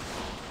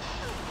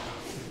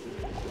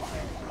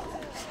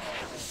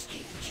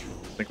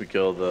 I think we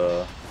killed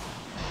the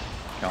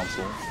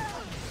Council.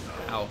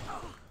 Ow.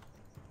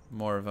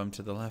 More of them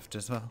to the left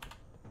as well.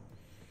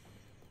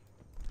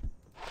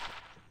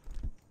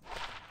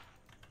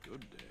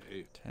 Good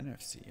day. 10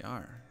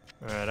 FCR.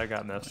 Alright, I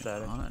got meth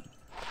static. On.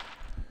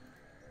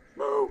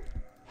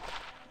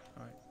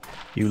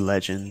 You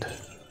legend.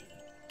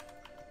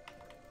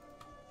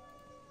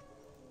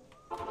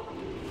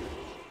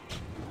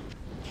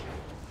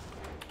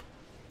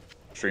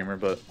 Streamer,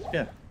 but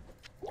yeah.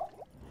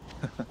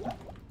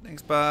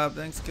 Thanks, Bob.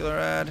 Thanks, Killer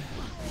Ad.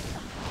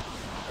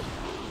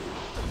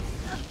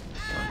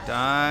 Don't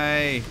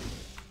die.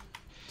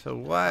 To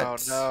what? Oh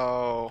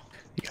no.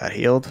 You got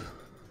healed.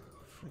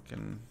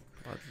 Freaking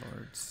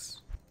Bloodlords.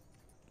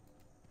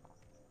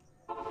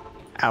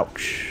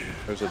 Ouch.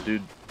 There's a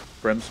dude,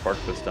 Brim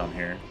Sparkfist down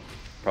here.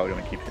 Probably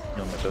gonna keep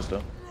healing my chest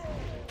up.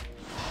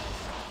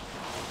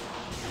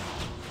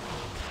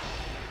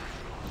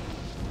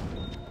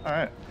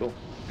 Alright, cool.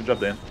 Good job,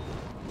 Dan.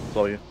 It's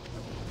all you.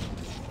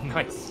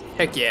 Nice.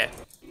 Heck yeah.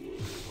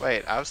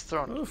 Wait, I was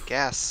throwing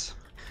gas.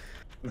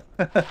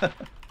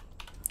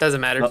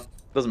 Doesn't matter. No,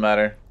 doesn't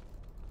matter.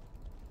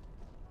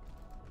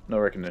 No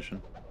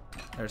recognition.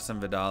 There's some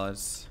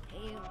Vidalas.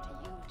 Hail to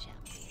you,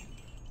 champion.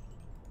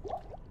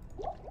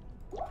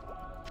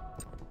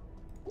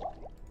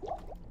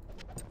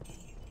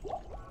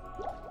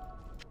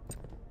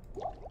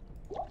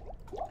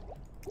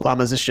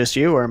 Llama, is this just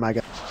you, or am I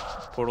going?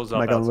 Portal's Am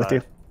up I going with outside.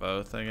 you?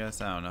 Both, I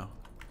guess. I don't know.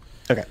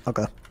 Okay, I'll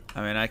go.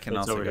 I mean, I can It's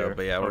also over go, here.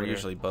 but yeah, we're Over here.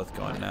 usually both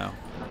going now.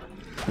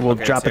 We'll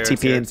Okay, drop a it's here,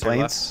 it's TP here, in it's here,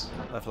 planes.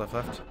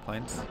 Left.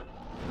 Planes.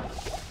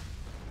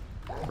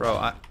 Bro,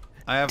 I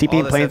have TP all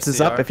in this planes is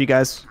up FCR. if you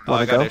guys Oh, I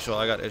want to got go. Ishwal,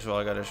 I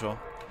got Ishwal.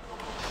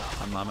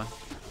 I'm Llama.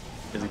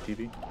 Is he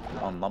TP?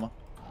 On Llama?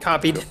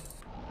 Copied.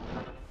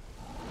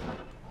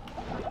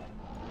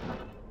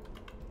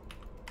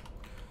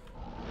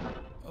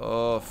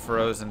 Oh,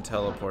 frozen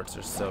teleports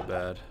are so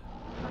bad.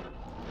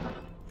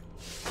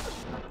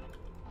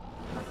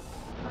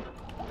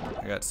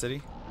 I got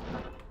city.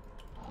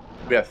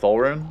 We got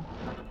Thulrune.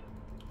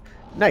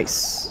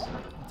 Nice.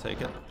 I'll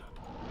take it.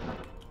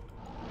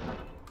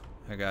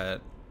 I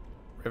got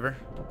river.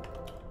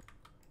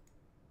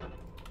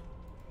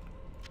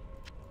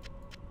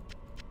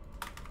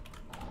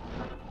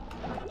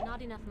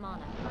 Not enough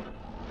mana.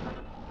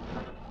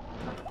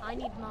 I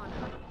need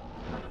mana.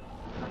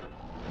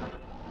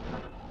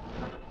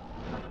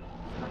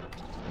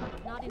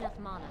 Not enough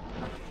mana.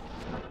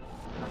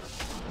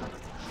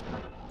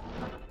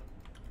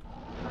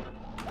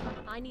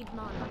 I need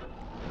mana.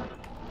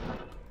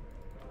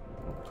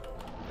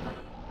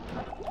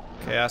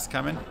 Chaos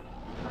coming.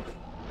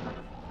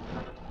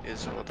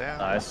 Israel down.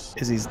 Nice.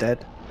 Izzy's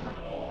dead.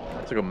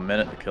 It took a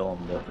minute to kill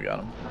him, but we got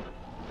him.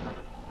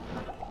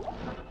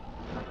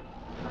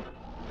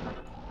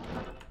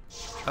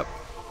 Up.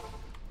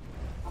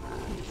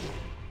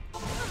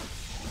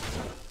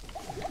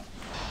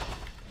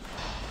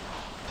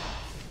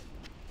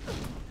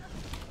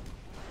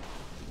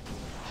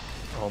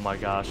 Oh my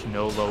gosh,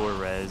 no lower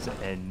res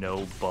and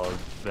no bug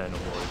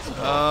Venomoids.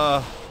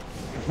 Oh.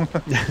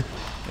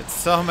 It's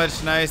so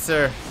much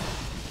nicer.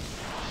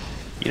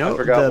 You know, I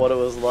forgot what it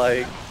was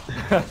like.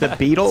 The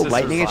beetle This is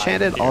lightning refined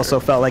enchanted here. also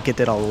felt like it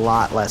did a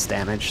lot less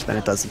damage than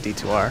it does in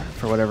D2R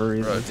for whatever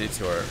reason. Bro,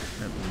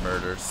 D2R it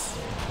murders.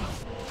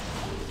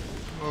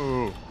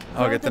 Ooh.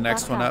 I'll get the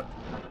next one up.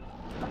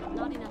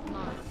 Not enough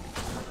mana.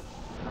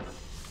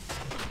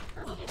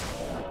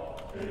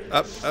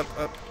 Up, up,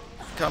 up.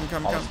 Come,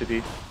 come, come. Almost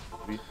TP.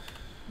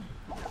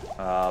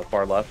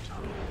 Far left.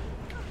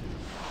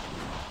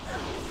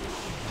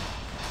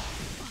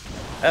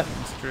 F.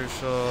 It's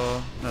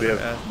crucial. We Another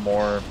have F.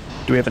 more.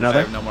 Do we have I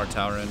another? have no more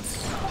Tau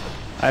runes.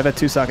 I have a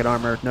 2-socket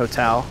armor, no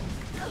Tau.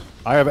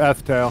 I have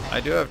F tail.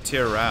 I do have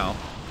Tier Rao.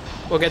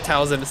 We'll get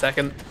towels in a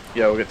second.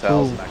 Yeah, we'll get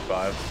towels Ooh. in Act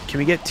 5. Can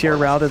we get Tier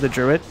Rao to the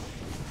Druid?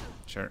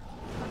 Sure.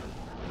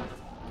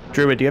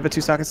 Druid, do you have a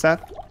 2-socket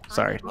staff?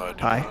 Sorry.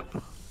 Hi.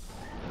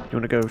 You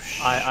want to go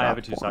I have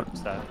a shop 2-socket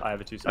staff. I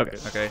have a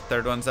 2-socket. Okay,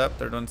 third one's up.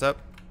 Third one's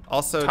up.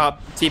 Also,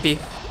 Top TP.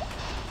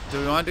 do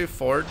we want to do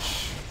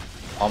Forge?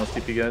 Almost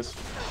TP, guys.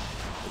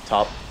 The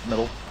top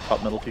middle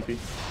TP.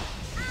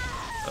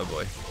 Oh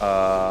boy.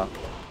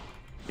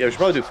 Yeah, we should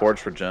probably do Forge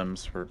for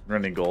gems. We're gonna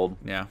need gold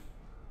Yeah.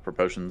 for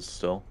potions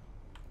still.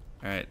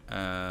 Alright,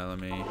 let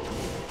me...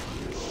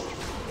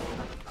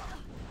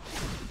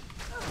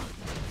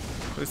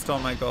 Who stole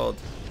my gold?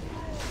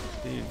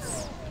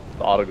 Thieves.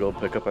 The auto gold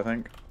pickup, I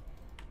think.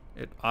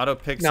 It auto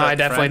picks No, up I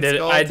definitely friends' did it.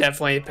 gold? I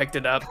definitely picked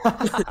it up.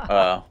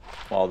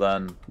 Well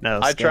then. No,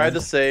 I tried scam.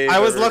 to save. I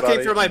was looking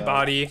everybody, for my no.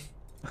 body.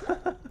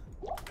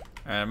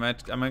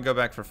 Alright, I'm gonna go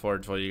back for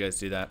Forge while you guys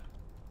do that.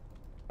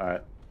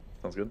 Alright,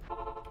 sounds good.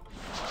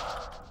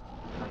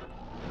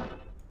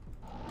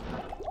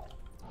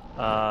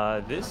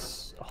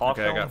 This Hawk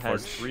Okay, I Helm got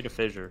has Forge. 3 to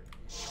fissure.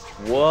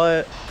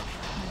 What?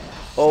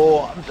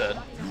 Oh, I'm dead.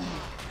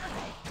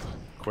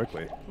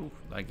 Quickly. Ooh,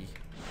 laggy.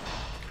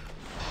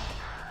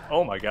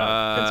 Oh my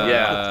god. Can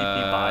yeah. someone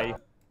TP by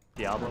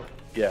Diablo?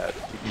 Yeah.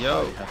 TP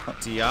Yo, body.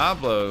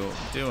 Diablo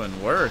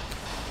doing work.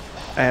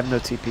 I have no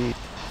TP.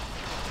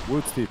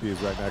 Woot's TP is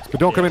right next. But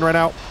don't come in right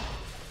now.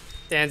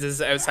 Dan's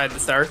is outside the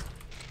star.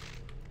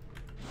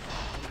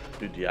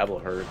 Dude, Diablo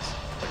hurts.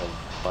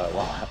 By a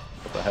lot.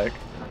 What the heck?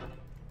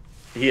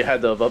 He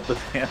had to up the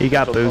damage. He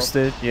got a little.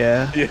 boosted,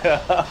 yeah.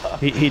 Yeah.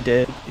 He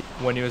did.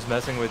 When he was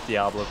messing with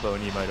Diablo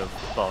clone, he might have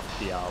buffed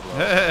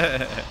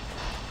Diablo.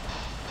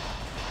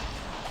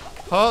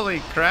 Holy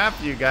crap,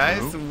 you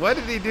guys. What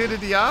did he do to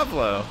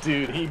Diablo?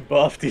 Dude, he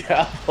buffed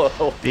Diablo.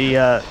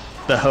 The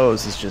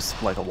hose is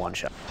just like a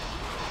one-shot.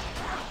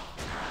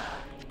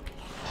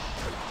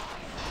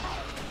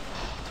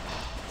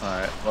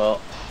 Alright,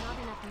 well, Not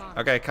enough mana.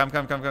 Okay, come,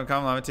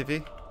 Llama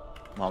TP.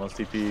 Llama's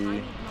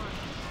TP.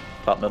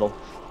 Top middle.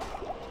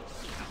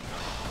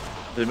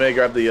 Did May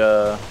grab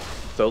the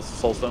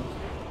soul stone?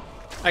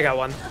 I got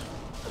one.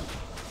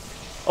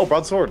 Oh,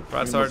 broadsword.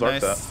 Broadsword, You can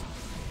Zark nice.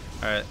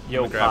 Alright,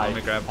 Yo, let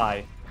me grab.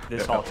 Hi.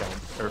 This Yeah. Hawk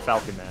Helm. Or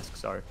Falcon Mask,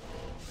 sorry.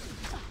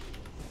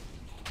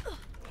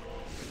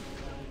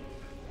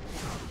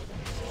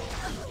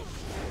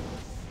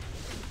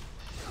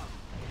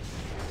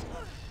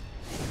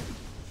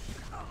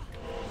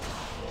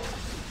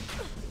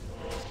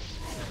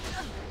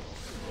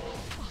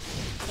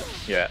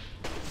 Yeah.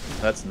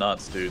 That's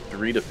nuts, dude.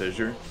 3 to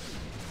fissure.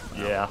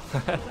 Yeah.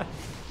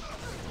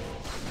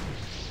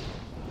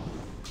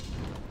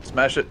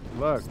 Smash it.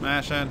 Look.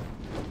 Smashing.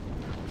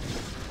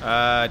 20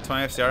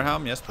 FCR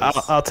helm, yes please.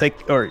 I'll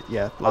take, or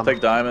yeah. I'll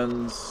take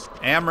diamonds.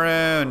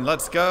 Amrune,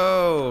 let's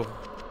go.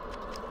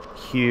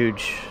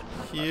 Huge.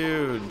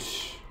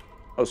 Huge.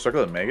 Oh,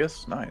 Circle of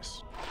Magus?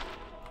 Nice.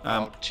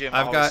 Jim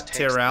I've always got takes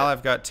Tyrell. the-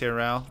 I've got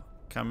Tyrell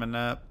coming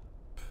up.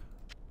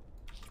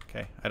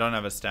 Okay, I don't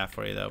have a staff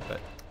for you though,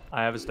 but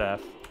I have a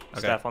staff.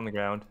 Okay. Staff on the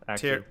ground.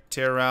 Actually.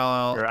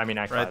 Tyrell. Or, I mean,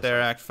 Act right 5, there,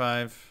 sorry. Act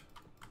 5.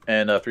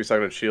 And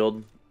 3-sided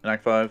shield in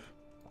Act 5.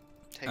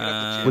 Take it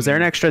up the Was there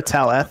an extra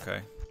Tal F?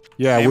 Okay.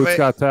 Yeah, Anybody- Woot's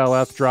got tail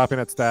F dropping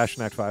at stash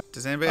in Act 5.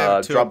 Does anybody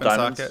have two drop open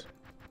diamonds. socket?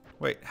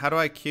 Wait, how do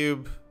I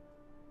cube?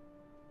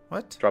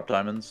 What? Drop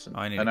diamonds Oh,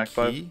 I need in a Act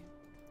 5. key.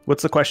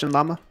 What's the question,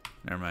 Llama?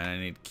 Never mind, I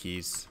need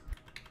keys.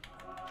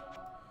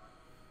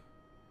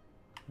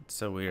 It's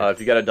so weird.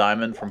 If you got a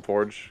diamond from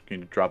Forge,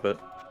 can you drop it?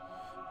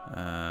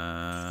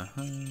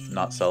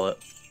 Not sell it.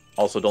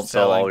 Also, don't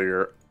sell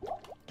Selling.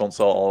 Don't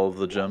sell all of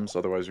the gems,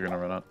 otherwise you're gonna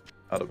run out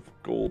of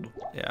gold.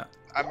 Yeah.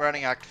 I'm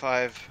running Act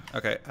 5.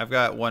 Okay, I've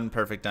got one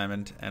perfect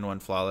diamond and one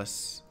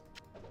flawless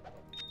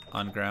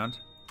on ground.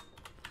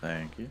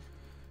 Thank you.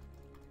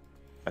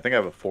 I think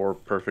I have 4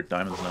 perfect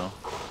diamonds now.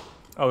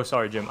 Oh,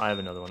 sorry, Jim. I have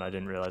another one. I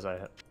didn't realize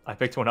I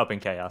picked one up in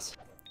Chaos.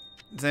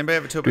 Does anybody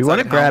have a two Do open we want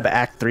to socket grab helm?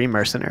 Act 3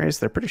 mercenaries?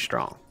 They're pretty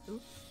strong.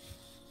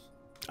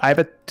 I have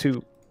a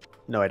 2.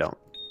 No, I don't.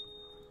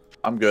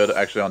 I'm good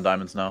actually on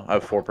diamonds now. I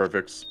have 4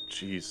 perfects.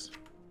 Jeez,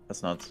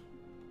 that's nuts.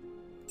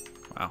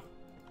 Wow.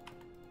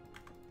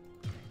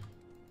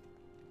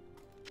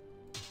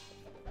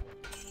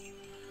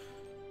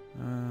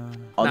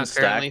 Not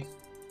currently.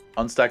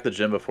 Unstack the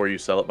gem before you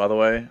sell it, by the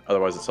way.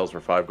 Otherwise, it sells for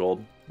 5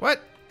 gold.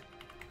 What?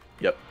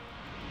 Yep.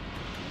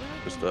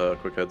 Just a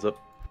quick heads up.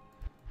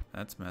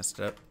 That's messed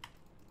up.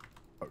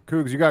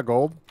 Cougs, you got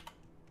gold?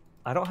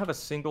 I don't have a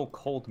single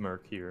cold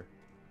merc here.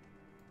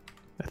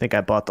 I think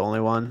I bought the only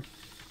one.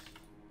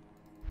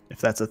 If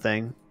that's a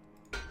thing.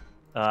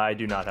 I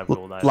do not have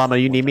gold. Llama,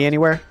 you need me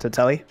anywhere to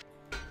telly?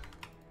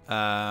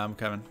 I'm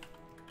coming.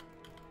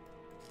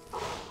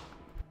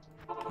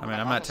 I mean,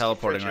 I'm not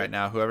teleporting right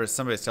now.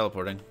 Somebody's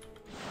teleporting.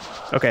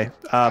 Okay.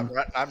 I'm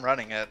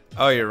running it.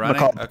 Oh, you're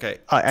running? McCall, Okay.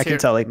 I can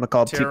telly.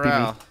 McCall,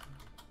 TP.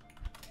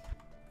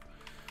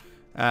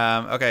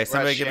 me. Okay,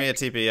 somebody give me a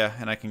TP, yeah,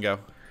 and I can go.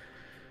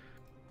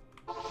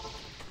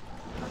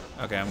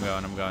 Okay, I'm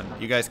going.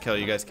 You guys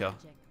kill.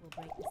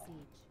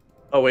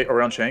 Oh wait,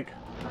 around Shank.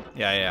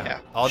 Yeah.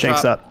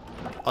 Shank's up.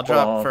 I'll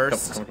drop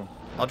first. Come.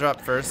 I'll drop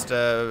first.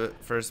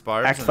 First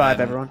barbs. Act 5,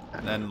 everyone.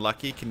 And then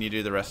Lucky, can you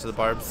do the rest of the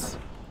barbs?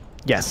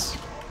 Yes.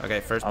 Okay,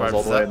 first I barbs.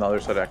 was all the way on the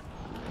other side. All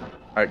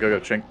right, go.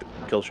 Shank,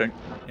 kill Shank.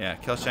 Yeah,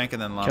 kill Shank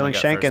and then Llama. Killing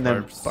Shank and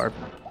then barbs. Barb.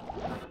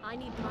 I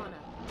need mana.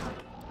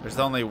 There's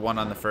only one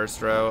on the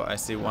first row. I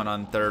see one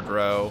on third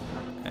row,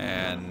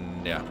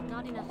 and yeah.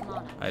 Not enough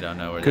mana. I don't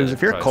know where. Because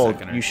if you're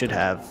cold, you should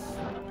have.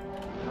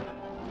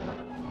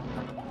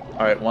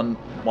 All right, one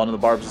of the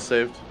barbs is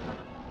saved.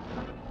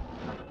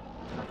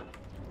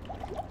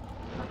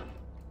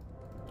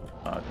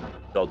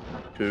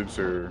 Cougs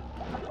or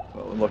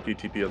Lucky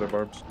TP other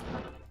barbs.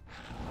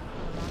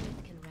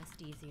 Life can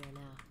rest easier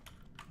now.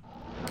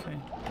 Okay.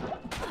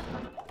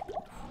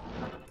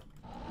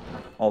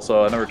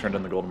 Also, I never turned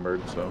in the golden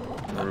bird, so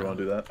whenever we want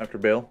to do that after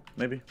Baal,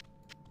 maybe.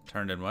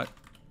 Turned in what?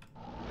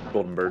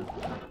 Golden bird.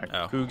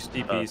 Oh. Cougs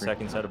TP,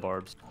 second set of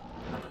barbs.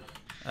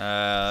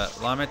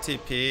 Llama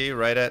TP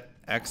right at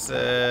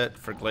exit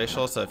for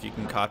Glacial, so if you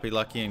can copy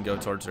Lucky and go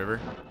towards river.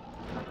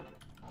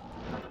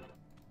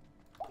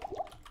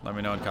 Let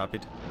me know when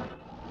copied.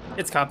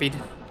 It's copied.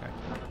 Okay.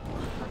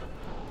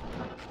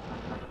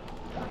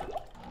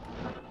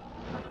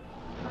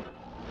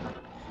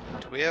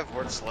 Do we have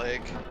Wart's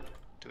leg?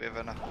 Do we have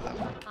enough of them?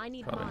 I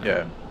need Probably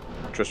mana.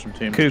 Yeah. Tristram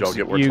team, did y'all Cougs,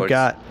 get words you like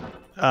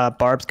got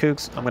Barb's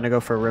Cougs. I'm going to go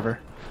for a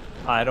river.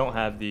 I don't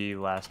have the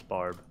last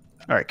barb.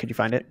 All right, could you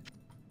find it?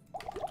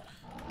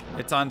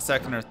 It's on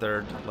second or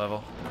third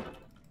level.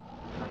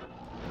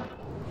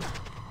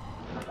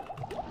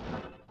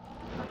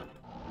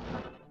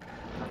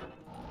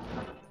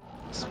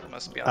 This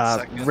must be on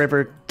second.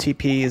 River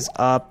TP is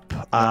up.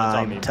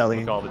 I'm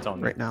telling McCall, it's on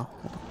me. right now.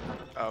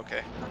 Oh,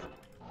 okay.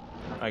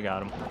 I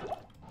got him.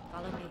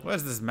 Follow me. What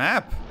is this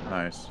map?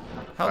 Nice.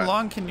 How Alright.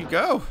 long can you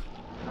go?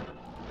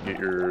 Get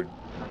your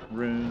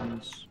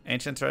runes.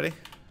 Ancients ready?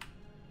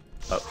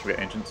 Oh, we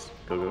got ancients.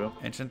 Go.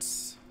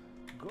 Ancients.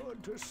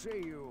 Good to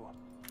see you.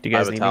 Do you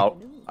guys need me?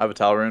 I have a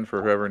towel rune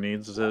for whoever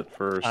needs it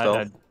for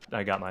stealth.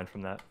 I got mine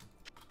from that.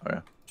 Oh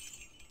yeah.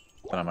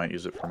 Then I might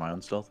use it for my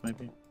own stealth,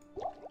 maybe.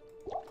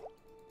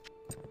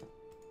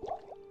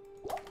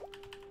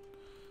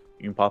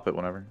 You can pop it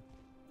whenever.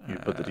 You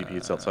put the DP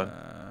it's outside.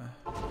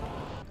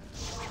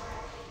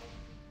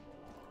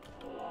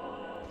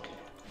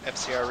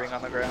 FCR ring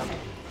on the ground.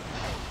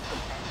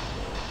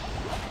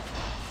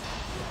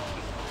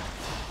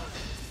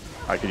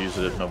 I could use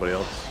it if nobody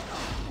else.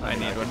 I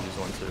need one. Use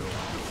one too.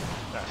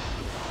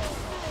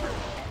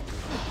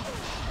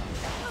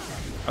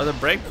 Are the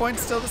breakpoints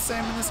still the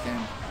same in this game?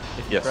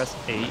 If you press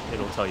 8,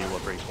 it'll tell you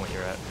what breakpoint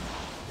you're at.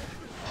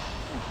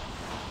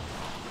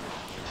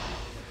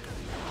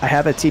 I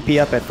have a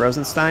TP up at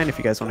Frozenstein if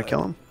you guys want to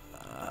kill him.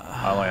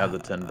 I only have the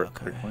 10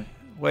 breakpoint.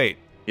 Wait.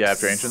 Yeah,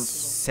 after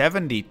ancients.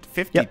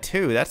 52.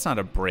 Yep. That's not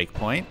a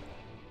breakpoint.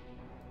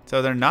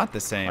 So they're not the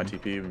same. My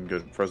TP, we can go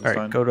to Frozenstein.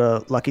 All right, go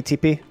to Lucky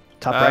TP.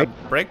 Top right.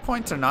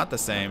 Breakpoints are not the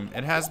same.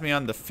 It has me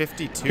on the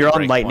 52. You're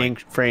on lightning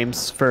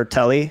frames for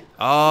telly.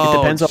 Oh, it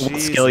depends on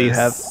what skill you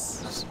have.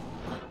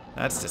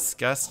 That's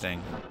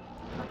disgusting.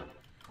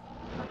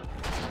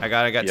 I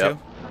got two.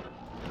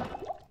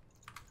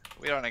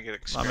 We don't get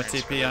experience. Llama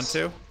TP on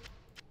 2.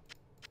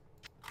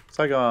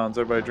 Saigons,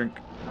 everybody drink.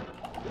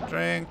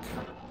 Drink.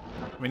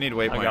 We need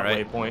waypoint, I got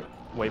right?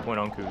 Waypoint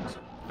on Cougs.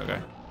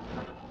 Okay.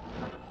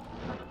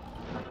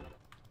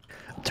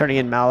 I'm turning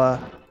in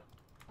Mala.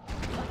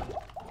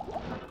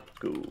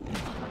 Go.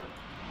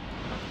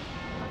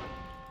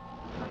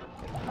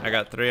 I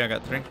got 3. All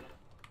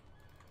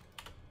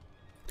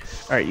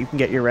right, you can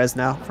get your res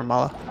now from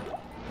Mala.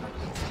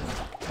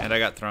 And I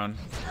got thrown.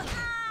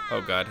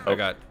 Oh god, I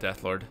got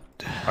Deathlord.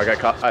 I got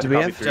copied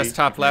 3. Just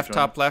top left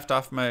off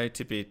my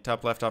TP.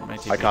 Top left off my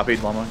TP. I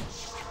copied Llama.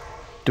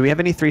 Do we have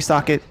any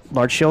 3-socket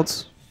large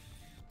shields?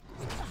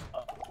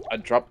 I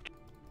dropped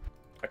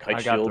a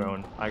kite shield.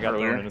 I got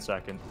thrown in a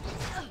second.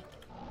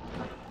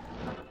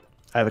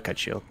 I have a kite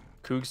shield.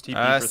 Cougs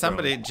TP for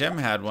somebody, Jim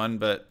had one,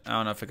 but I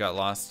don't know if it got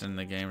lost in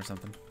the game or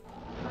something.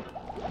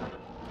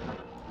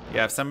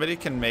 Yeah, if somebody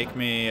can make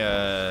me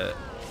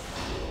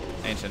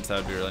ancients, that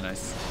would be really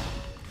nice.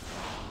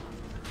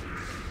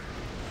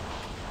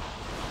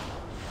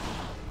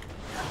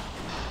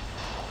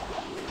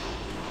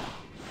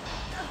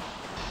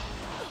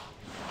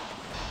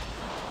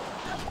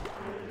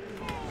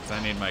 Because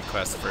I need my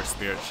quest for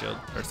spirit shield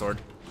or sword.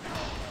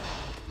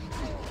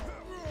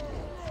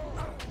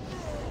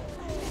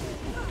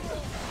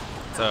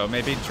 So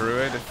maybe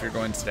druid if you're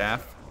going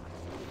staff.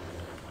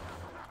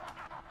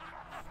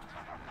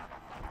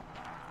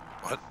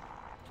 What?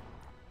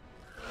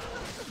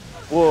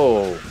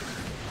 Whoa.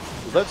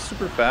 Was that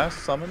super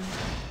fast summon?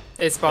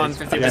 It spawned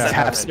 50%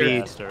 half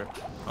speed. Faster.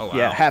 Oh wow.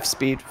 Yeah, half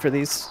speed for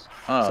these.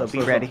 Oh, So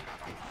be ready.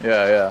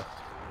 Yeah, yeah.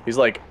 He's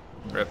like,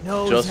 Rip.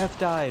 No, Just- Zeph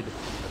died.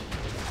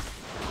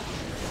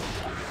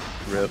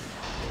 rip.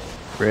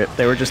 Rip.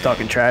 They were just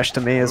talking trash to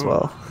me as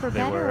well. For They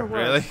better were. or worse,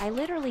 Really? I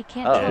literally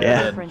can't Oh, tell yeah.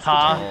 the difference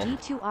Huh? between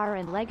G2R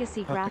and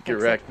legacy I think you're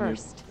graphics at wrecked, dude.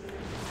 first.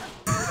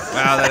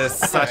 Wow, that is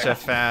such a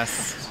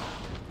fast.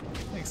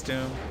 Thanks,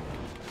 Doom.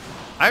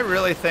 I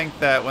really think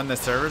that when the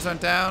servers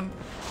went down,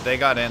 they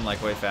got in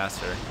like way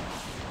faster.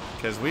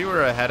 Because we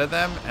were ahead of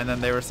them, and then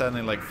they were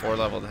suddenly like 4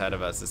 levels ahead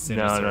of us as soon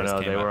as No, servers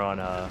came they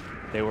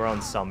up. were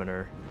on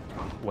Summoner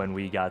when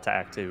we got to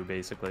Act 2,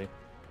 basically.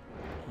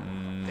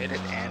 They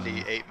did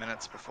Andy 8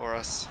 minutes before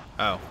us.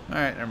 Oh,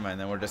 alright, never mind.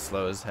 Then we're just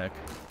slow as heck.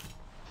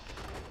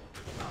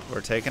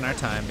 We're taking our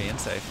time, being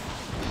safe.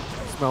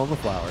 Smell the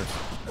flowers.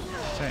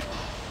 That's right.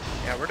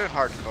 Yeah, we're doing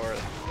hardcore.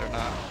 They're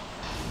not.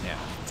 Yeah,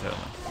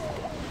 totally.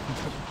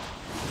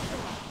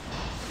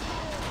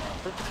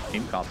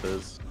 Team comp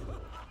is.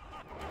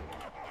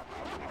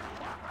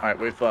 Alright,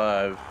 wave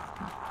 5.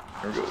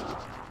 Here we go.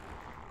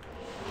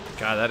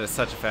 God, that is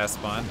such a fast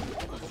spawn.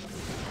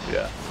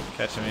 Yeah.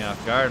 Catching me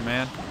off guard,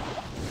 man.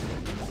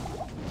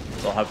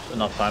 They'll have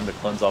enough time to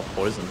cleanse off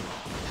poison.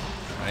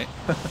 Right?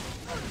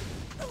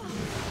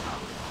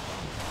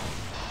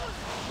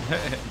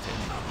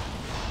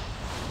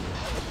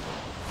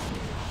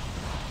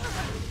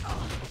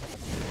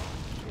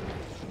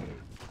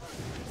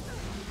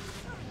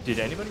 Did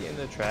anybody in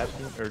the trap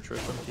team or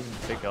Tristram team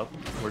pick up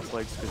Words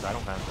Legs? Because I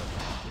don't have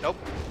them. Nope.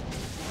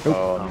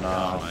 Oh, Oh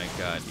no. my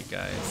god, you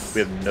guys.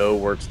 We have no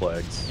works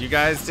legs. You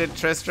guys did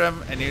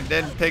Tristram, and you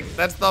didn't pick.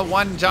 That's the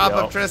one job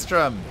Yup. of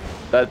Tristram.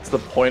 That's the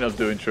point of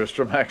doing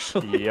Tristram,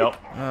 actually. Yep.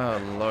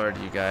 Oh lord,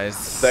 you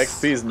guys. The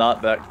XP is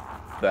not that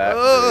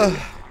Ugh.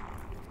 great.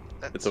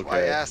 That's It's why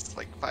I okay. asked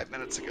like 5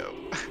 minutes ago.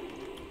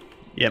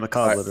 Yeah,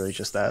 McCall literally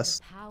just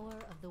asked. Power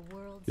of the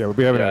world. Yeah,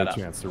 we haven't Yeah, had no. a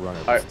chance to run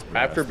it. Alright,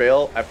 after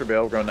Baal,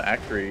 we're going to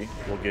Act 3.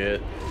 We'll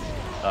get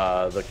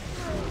the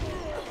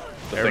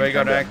Everybody thing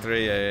go turned to in. Act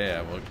 3.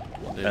 Yeah. We'll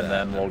do that. And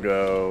then we'll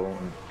go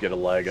and get a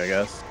leg, I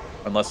guess.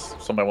 Unless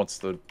somebody wants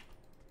to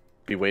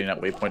be waiting at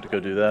waypoint to go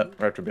do that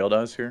right after Baal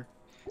dies here.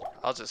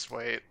 I'll just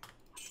wait.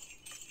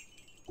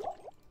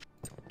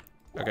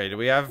 Okay, do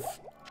we have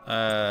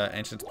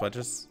Ancient's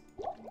Pledges?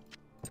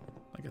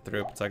 Like a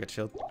through it's like a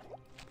shield.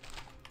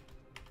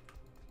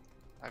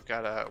 I've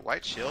got a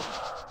white shield.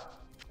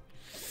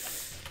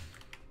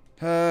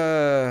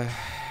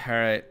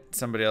 Alright,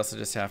 somebody else will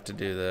just have to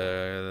do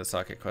the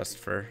socket quest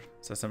for.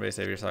 So somebody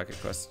save your socket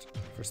quest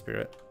for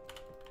Spirit.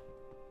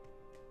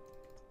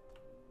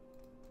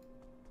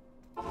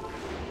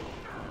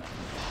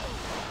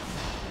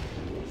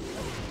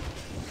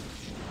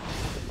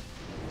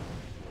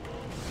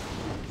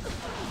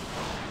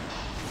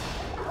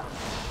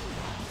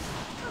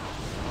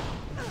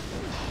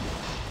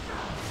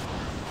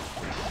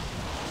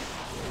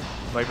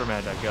 Viper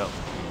Magi, go.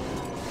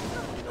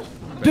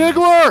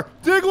 Diggler!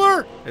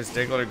 Diggler! Is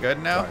Diggler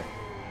good now? Sorry.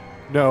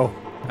 No,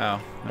 Oh,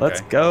 okay.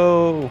 Let's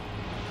go.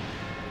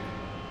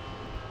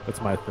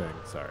 that's my thing.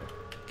 Sorry.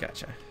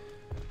 Gotcha.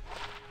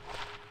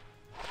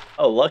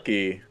 Oh,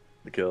 lucky.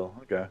 The kill.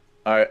 Okay.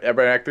 Alright,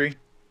 everybody Act 3?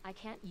 I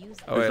can't use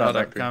Oh wait, There's not hold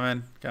on. Act 3.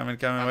 Coming.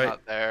 I'm Wait.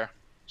 not there.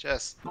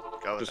 Just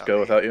go. Just without go me.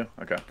 without you?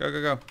 Okay.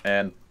 Go.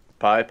 And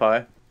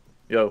Pie.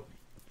 Yo.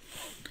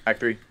 Act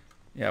 3.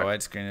 Yeah,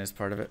 widescreen is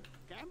part of it.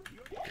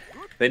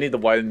 They need to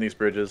widen these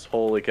bridges.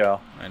 Holy cow.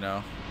 I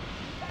know.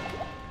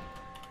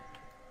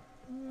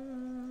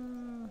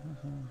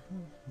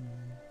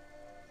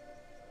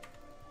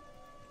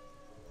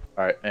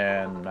 Alright,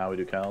 and now we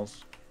do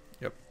cows.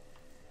 Yep.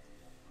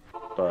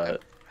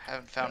 But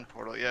Haven't found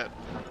portal yet.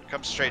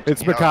 Come straight to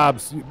It's me.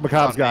 Macabre's.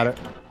 Macabre's on got me. it.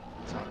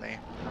 It's on me.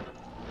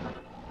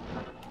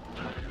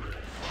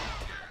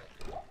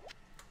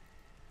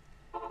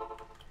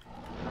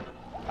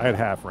 I had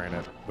half ran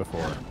it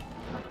before.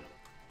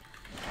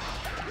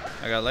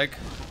 I got leg.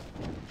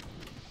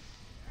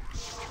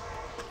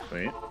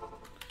 sweet.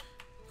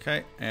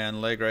 Okay,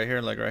 and leg right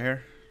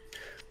here.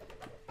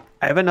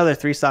 I have another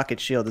 3-socket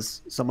shield.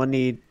 Does someone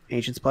need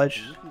Ancient's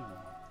Pledge?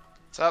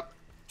 What's up?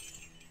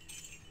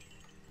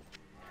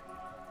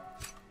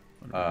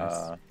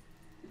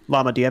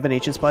 Llama, do you have an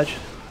Ancient's Pledge?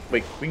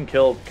 Wait, we can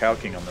kill Cow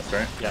King on this,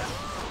 right? Yeah.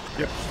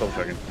 Yep, still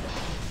checking.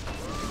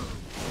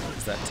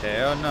 Is that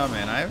Teo? No,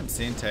 man, I haven't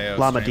seen Teo.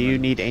 Llama, do you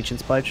streaming. need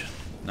Ancient's Pledge?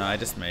 No, I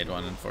just made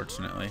one,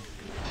 unfortunately.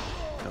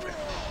 Okay.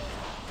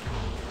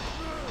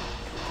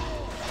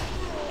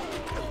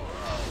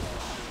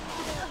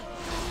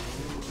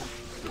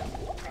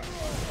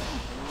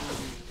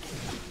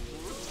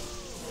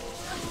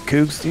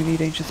 Cougs, do you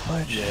need Ancient's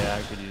Pledge? Yeah,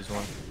 I could use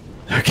one.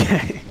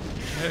 Okay.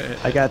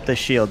 I got the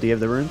shield. Do you have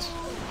the runes?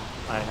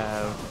 I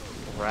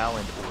have Ral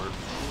and Orb.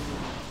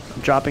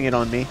 I'm dropping it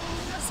on me.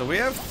 So we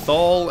have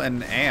Thol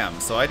and Am,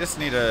 so I just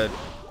need a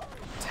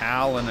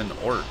Tal and an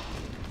Ort.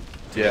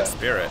 Yeah.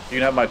 Spirit. You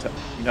can have my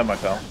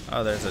towel.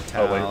 Oh, there's a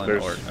towel and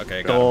there's Ort.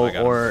 Okay, Dole, got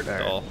him. Ort,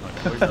 Dole.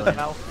 Where's the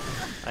towel?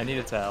 I need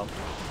a towel.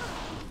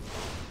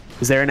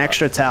 Is there an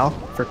extra towel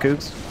for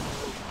Cougs?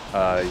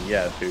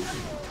 Yeah, dude.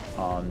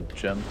 On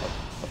Jim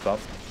up top.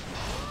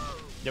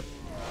 Yep.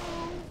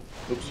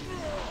 Oops.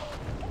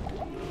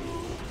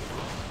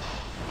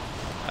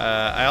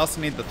 I also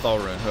need the Thol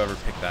rune. Whoever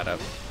picked that up.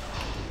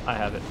 I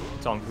have it.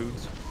 It's on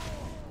Cougs.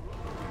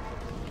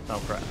 Oh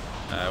crap.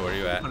 Where are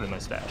you at? Put it in my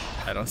stash.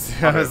 I don't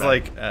see. I was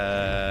like,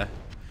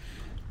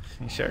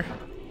 you sure?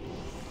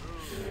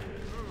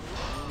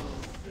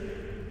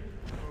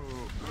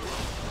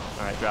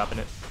 All right, dropping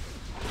it.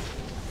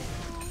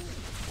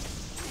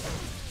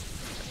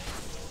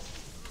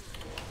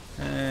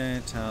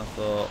 Okay,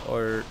 Talthal,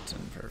 Ort,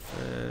 and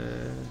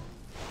perfect.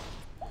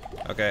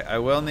 Okay, I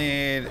will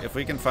need, if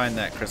we can find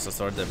that crystal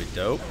sword, that'd be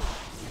dope.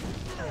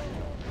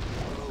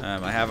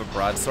 I have a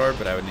broadsword,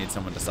 but I would need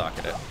someone to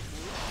socket it.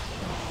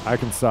 I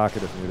can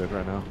socket if needed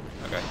right now.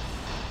 Okay.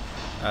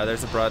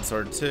 There's a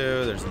broadsword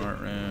too. There's an Ort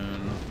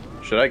rune.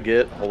 Should I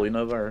get Holy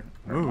Nova or?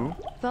 Ooh.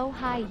 Bo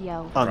hi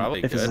yo.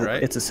 Probably if good,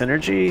 right? It's a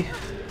synergy.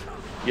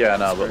 Yeah,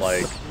 no, but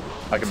like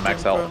I can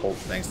max out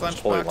Thanks,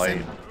 Holy Light.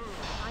 Lunchboxing.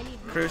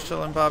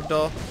 Crucial and Bob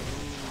Dole.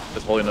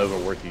 Is Holy Nova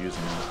worth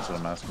using? That's what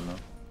I'm asking though.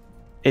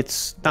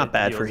 It's not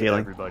bad for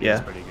healing. Yeah.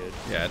 Yeah. Pretty good.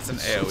 Yeah, it's an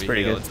AoE it's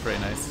pretty heal. good. It's pretty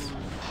nice.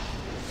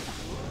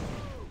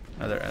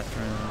 Another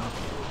Ethrine.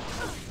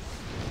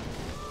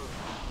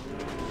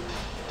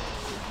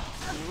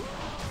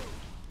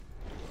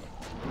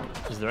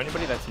 Is there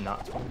anybody that's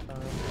not 25?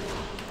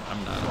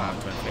 I'm not. I'm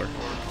 24.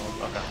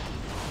 Okay.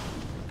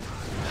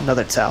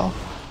 Another towel.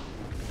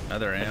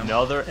 Another am.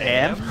 Another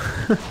Am.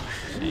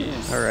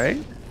 Jeez. All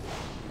right.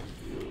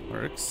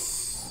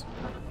 Works.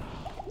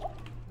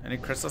 Any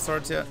crystal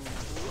swords yet?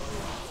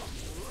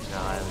 No,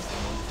 I haven't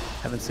seen one.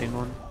 Haven't seen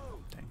one.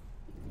 Dang.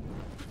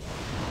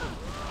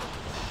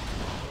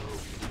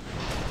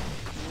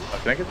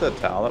 Can I get the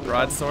towel? That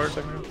Broadsword.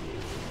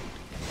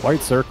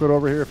 White circlet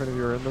over here if any of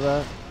you are into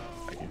that.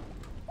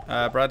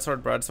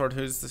 Broadsword.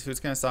 Who's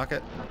gonna sock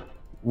it?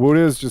 Wood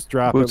is just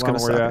drop Wood's it. gonna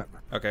Where you sock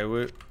at? Okay,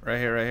 Woot. Right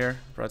here.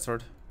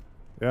 Broadsword.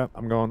 Yeah,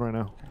 I'm going right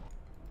now.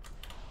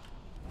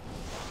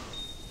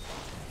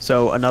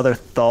 So another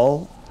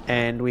Thul,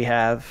 and we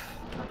have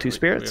two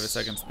spirits. We have a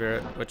second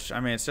spirit, which, I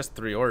mean, it's just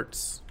 3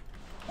 Orts.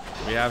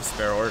 We have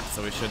spare Orts,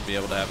 so we should be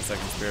able to have a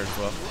second spirit as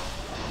well.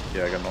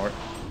 Yeah, I got an Ort.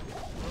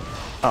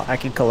 Oh, I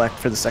can collect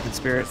for the second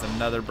spirit. There's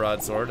another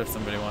broadsword if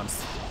somebody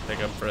wants to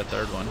pick up for a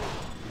third one.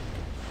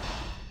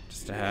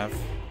 Just to have.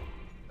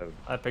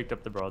 I picked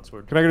up the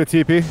broadsword. Can I get a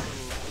TP?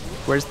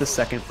 Where's the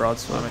second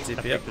broadsword? I'm a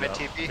TP up. My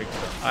TP.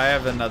 I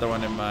have another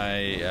one in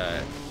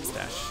my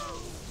stash.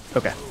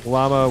 Okay.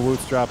 Llama,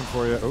 Woot's dropping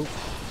for you. Oh,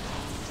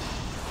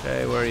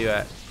 Okay, where are you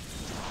at?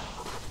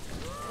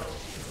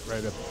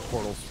 right at the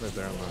portals, right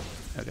there on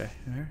the. Okay.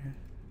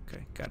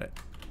 Okay, got it.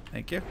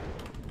 Thank you.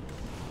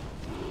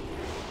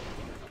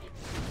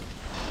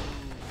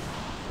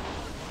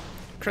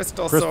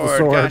 Crystal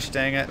sword. Gosh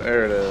dang it.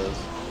 There it is.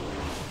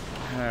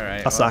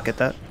 Alright. I'll socket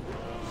that.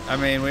 I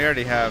mean, we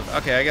already have...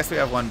 Okay, I guess we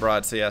have one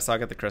broad, so yeah,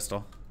 socket the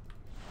crystal.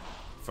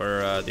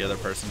 For the other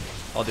person.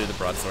 I'll do the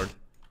broadsword.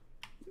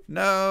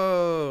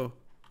 No!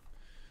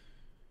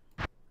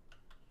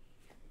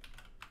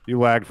 You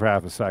lagged for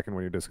half a second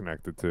when you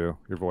disconnected too.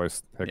 Your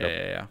voice hiccup.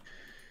 Yeah.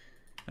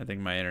 I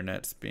think my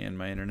internet's being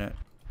my internet.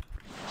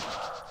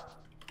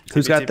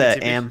 Who's got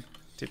the am?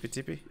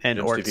 TP. And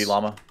Jim's Orts. TP,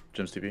 Llama.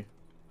 Jim's TP.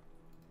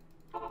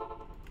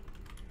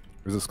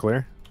 Is this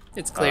clear?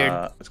 It's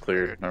cleared. It's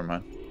cleared. Never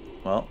mind.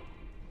 Well.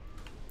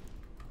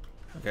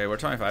 Okay, we're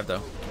 25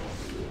 though.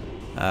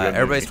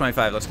 Everybody's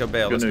 25. Let's go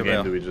Baal. Let's go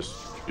Baal. Do we just...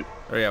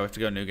 Oh yeah, we have to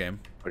go new game.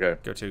 Okay.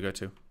 Go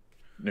to.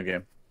 New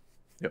game.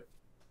 Yep.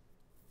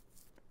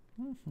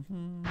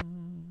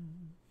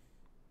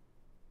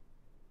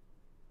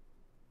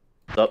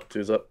 It's up.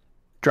 2's up.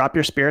 Drop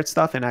your spirit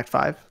stuff in Act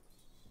 5.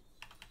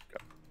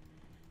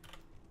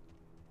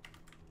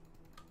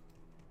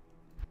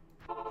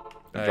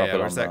 Drop Yeah, it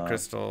where's on, that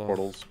crystal?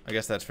 portals. I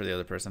guess that's for the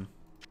other person.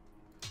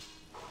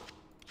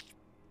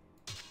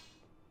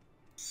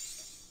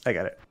 I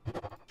got it.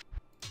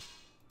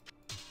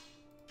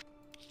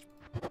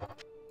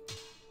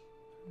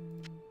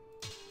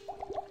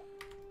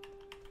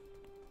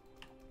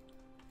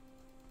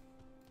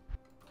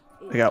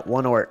 I got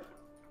one Ort.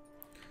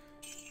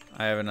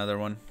 I have another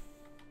one.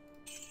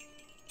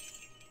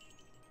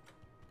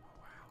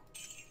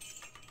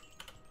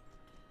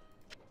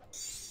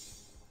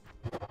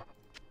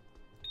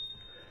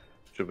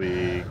 Should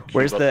we...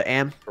 Where's the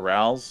am?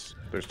 Rouse?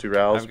 There's 2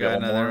 Rouse. I've got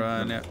another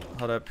one. Yeah.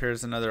 Hold up.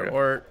 Here's another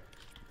Ort.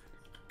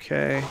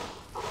 Okay.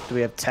 Do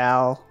we have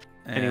Tal?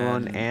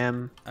 Anyone? And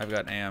Am? I've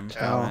got Am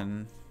Tal.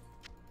 coming.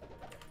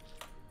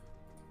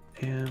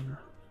 Am.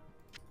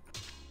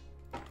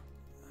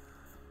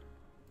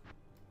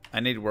 I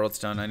need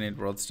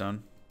Worldstone.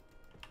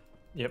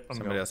 Yep, I'm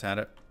Somebody going. else had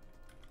it.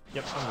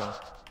 Yep, I'm going.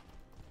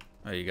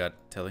 Oh, you got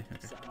Tilly.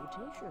 Okay.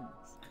 Salutations.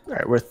 All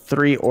right, we're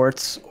 3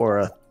 Orts or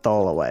a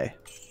Thul away.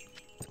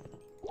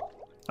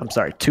 I'm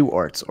sorry, 2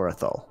 orts or a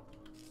thul.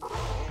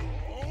 Oh,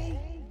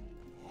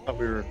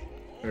 we already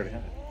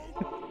had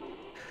it.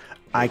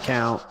 I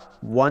count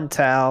 1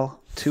 Tal,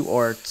 2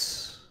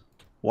 orts,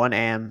 1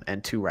 am,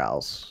 and 2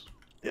 Rals.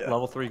 Yeah.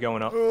 Level 3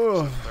 going up.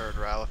 Third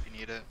Ral if you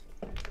need it.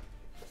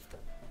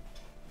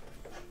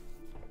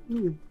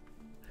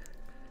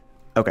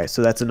 Okay,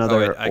 so that's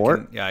another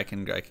ort. I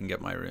can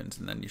get my runes,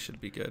 and then you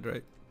should be good,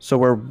 right? So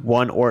we're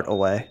 1 ort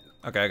away.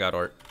 Okay, I got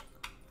ort.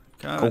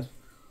 Come on. Cool.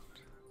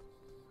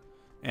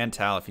 And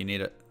Tal if you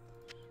need it.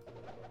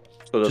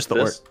 So does Just the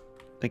Fist, ort.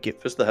 Thank you.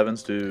 Fist of the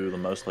Heavens do the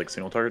most like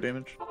single target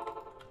damage?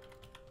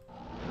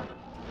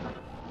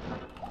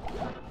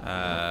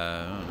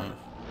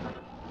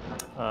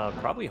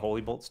 Probably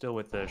Holy Bolt still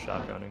with the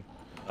shotgunning.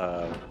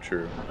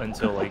 True.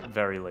 Until like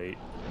very late.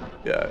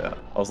 Yeah.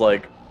 I was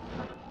like,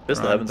 Fist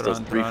of the Heavens does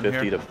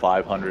 350 to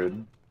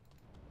 500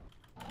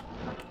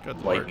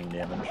 Good lightning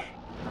lord. damage.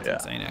 That's Yeah.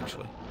 insane,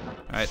 actually.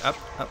 All right, up.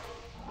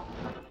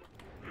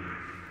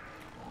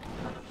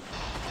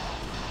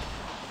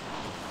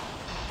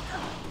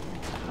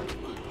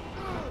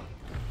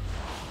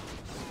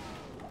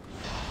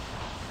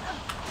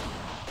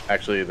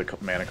 Actually, the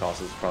mana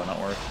cost is probably not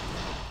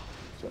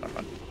worth. So never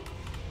mind.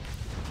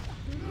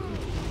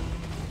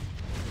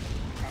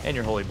 And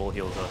your Holy Bolt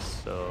heals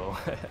us, so...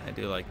 I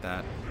do like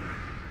that.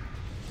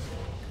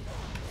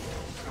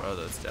 Oh,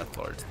 those Death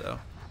Lords, though.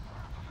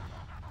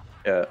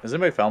 Yeah, has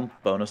anybody found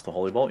bonus to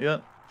Holy Bolt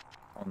yet?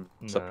 On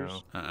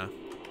Scepters? Uh-uh.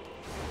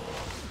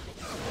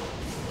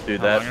 Dude,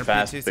 How long that are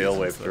fast PT fail seasons?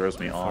 wave throws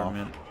me 4 off.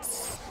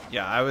 minutes.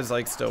 Yeah, I was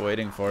like still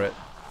waiting for it.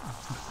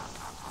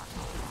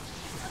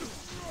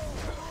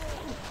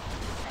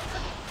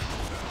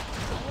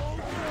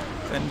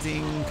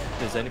 Cleansing.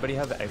 Does anybody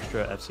have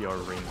extra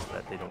FCR rings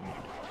that they don't need?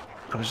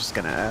 I was just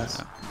gonna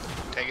ask.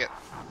 Take it.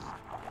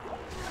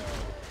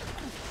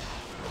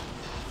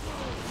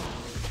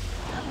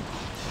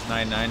 Does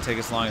 9/9 take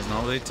as long as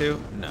normally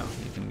to? No,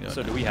 you can go.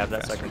 So do now. we have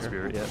that Faster. second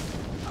spirit yet?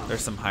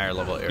 There's some higher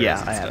level areas Yeah,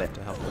 and I have stuff it.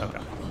 to help out.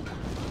 Okay.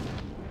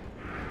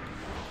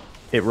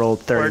 It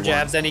rolled 31. Or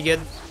jabs any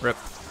good? Rip.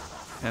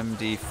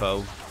 MD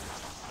foe.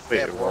 Wait,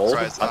 Yeah, it War rolled? I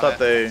Cry's on thought it.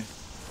 they...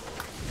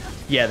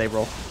 Yeah, they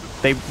roll.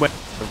 They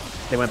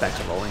went back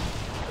to rolling.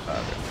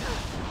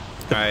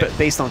 Alright. But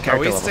based on Are character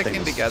we level, sticking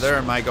things- together or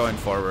am I going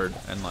forward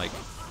and like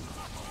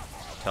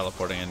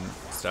teleporting and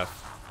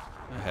stuff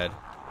ahead?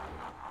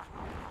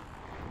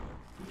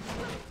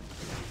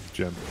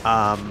 Jim.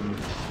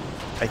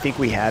 I think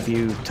we have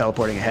you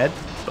teleporting ahead,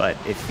 but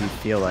if you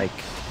feel like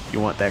you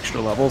want the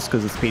extra levels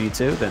because it's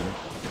PD2, then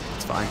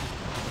it's fine.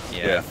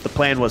 Yeah. The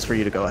plan was for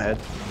you to go ahead.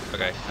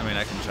 Okay. I mean,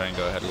 I can try and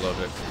go ahead a little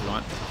bit if you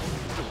want.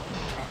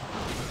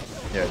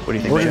 Yeah, What do you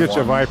think? We're gonna man? get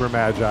you a Viper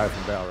Magi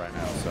from Baal right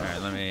now. So. All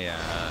right. Let me.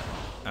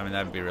 I mean,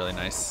 that'd be really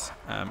nice.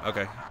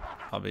 Okay.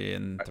 I'll be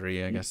in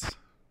 3, I guess.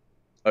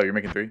 Oh, you're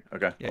making 3?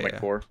 Okay, Yeah, I'll make yeah.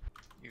 4.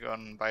 You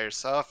going by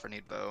yourself or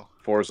need bow?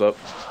 4's up.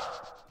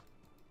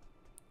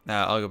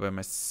 I'll go by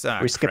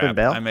myself. We skipping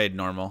Baal? I made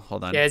normal.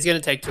 Hold on. Yeah, it's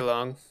gonna take too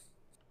long.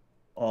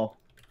 Oh,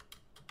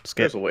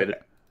 Skip.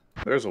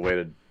 there's a way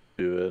to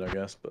do it, I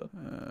guess, but All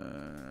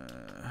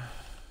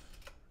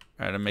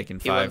right. I'm making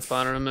You went 5.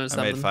 spawn room or I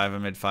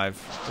something? made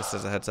 5. Just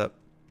as a heads up.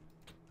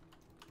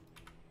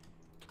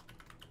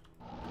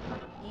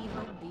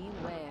 Evil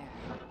beware.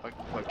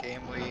 What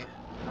game we?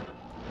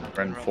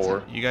 we're in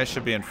 4. You guys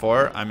should be in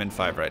 4. I'm in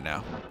 5 right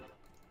now.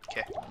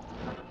 Okay.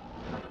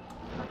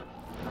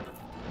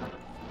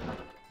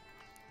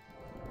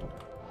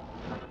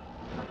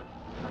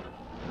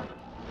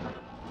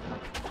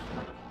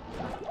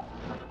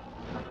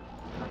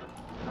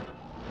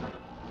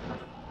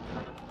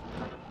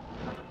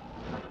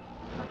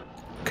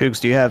 Cougs,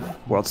 do you have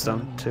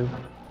Worldstone too?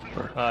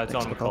 Or It's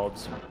on the Xbox?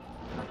 Culbs.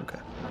 Okay.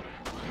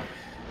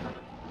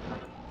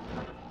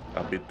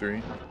 Copied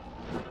 3.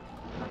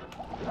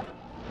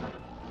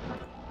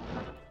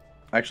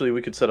 Actually,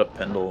 we could set up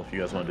Pendle if you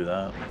guys want to do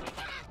that.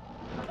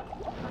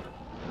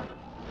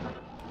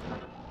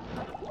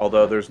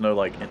 Although there's no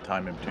like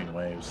time in between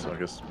waves, so I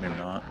guess maybe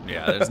not.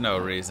 Yeah, there's no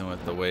reason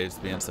with the waves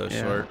being so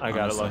short. I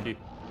got honestly. it lucky.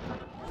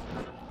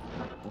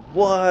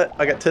 What?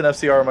 I got 10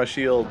 FCR on my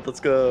shield. Let's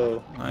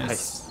go.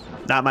 Nice.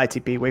 Not my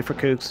TP. Wait for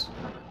Cougs.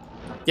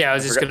 Yeah, I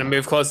was just forgot- gonna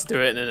move closer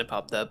to it and then it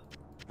popped up.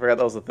 Forgot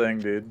that was a thing,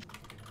 dude.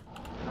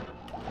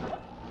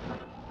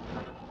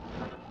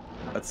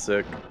 That's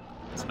sick.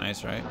 It's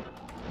nice, right?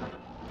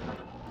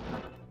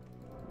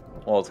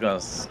 Well, it's gonna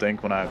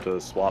stink when I have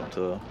to swap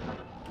to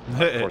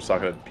or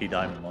socket a P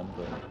Diamond one,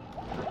 but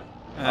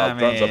I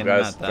thumbs mean, up,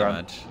 guys. not that Drum.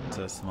 much. It's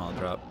a small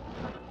drop.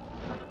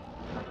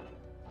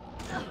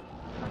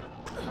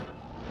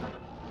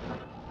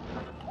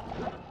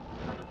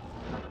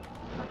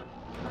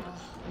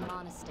 The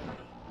monastery.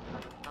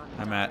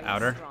 I'm at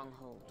outer.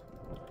 Stronghold.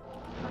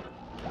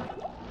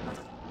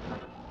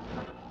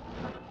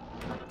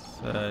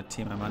 It's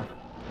team I'm on.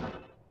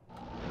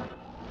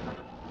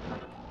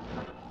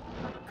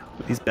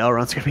 These Baal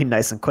runs are gonna be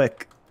nice and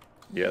quick.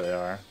 yeah, they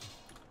are.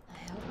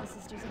 I hope the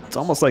sisters It's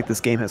almost like this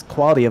game has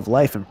quality of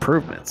life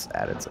improvements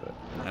added to it.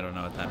 I don't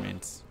know what that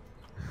means.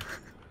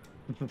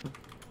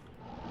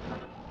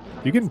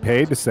 You getting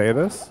paid to say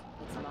this?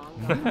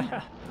 It's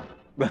long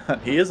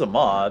gone. He is a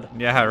mod.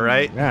 Yeah,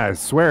 right? Yeah, I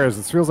swear,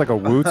 this feels like a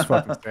Woots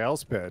fucking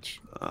sales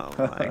pitch. Oh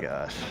my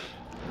gosh.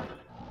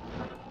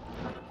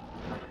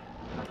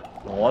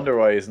 No wonder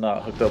why he's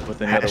not hooked up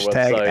with any other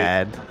Hashtag website.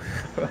 ad.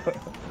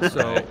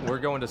 So we're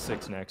going to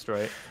 6 next,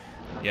 right?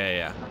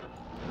 Yeah.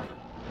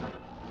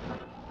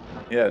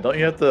 Yeah, don't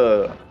you have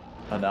to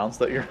announce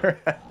that you're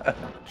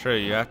True,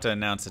 you have to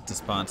announce it to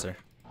sponsor.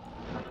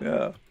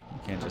 Yeah. You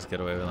can't just get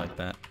away with it like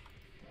that.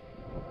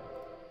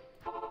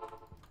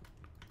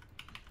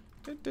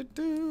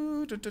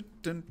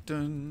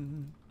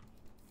 Dun.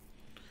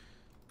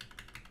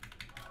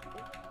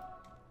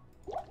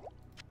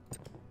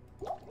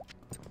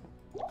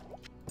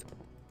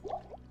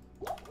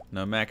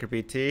 No Macro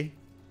PT?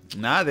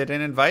 Nah, they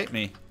didn't invite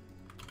me.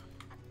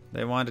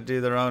 They wanted to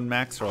do their own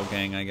Max Roll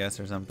gang, I guess,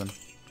 or something.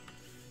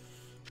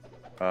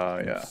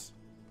 Yeah.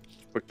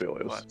 Quick deal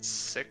is. What,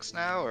 6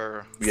 now,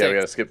 or? Yeah, we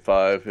gotta skip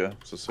 5, yeah,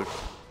 so 6.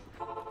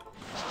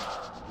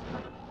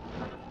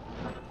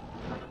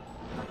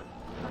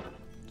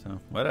 So,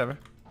 whatever.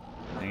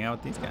 Hang out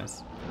with these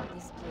guys.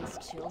 This place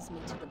chills me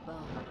to the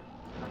bone.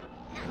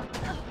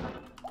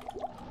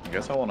 I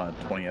guess I want a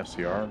 20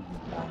 FCR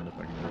wand if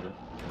I can get it.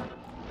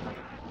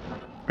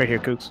 Right here,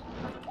 Kooks.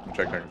 I'll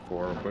check back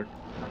 4 real quick.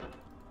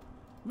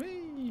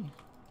 Whee!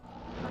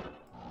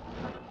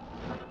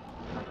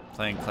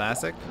 Playing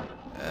classic?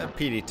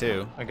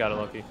 PD2. I got it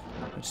lucky.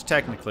 Which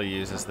technically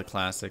uses the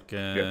classic.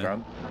 Get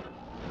found.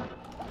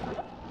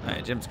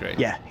 Alright, Jim's great.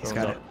 Yeah, he's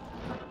got it.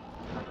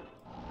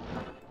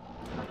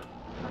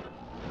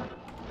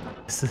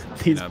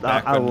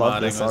 I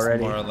love this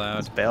already.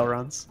 These Baal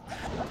runs.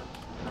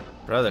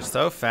 Bro, they're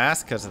so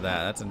fast because of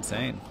that. That's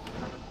insane.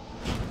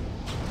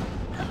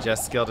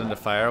 Just skilled into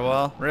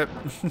firewall. Rip.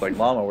 Like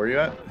Llama, where you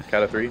at?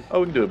 Cat of 3?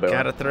 Oh, we can do a Baal.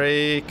 Cat of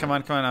 3. Come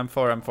on. I'm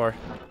 4.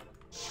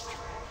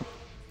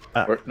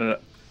 No.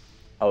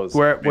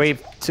 We're at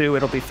wave 2.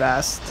 It'll be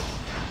fast.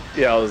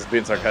 Yeah, I was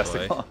being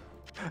sarcastic. Oh,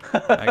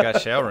 I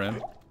got Shell Rune.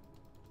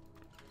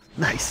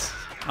 Nice.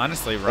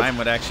 Honestly, Rhyme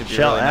would actually be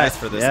Shell really nice F,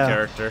 for this yeah.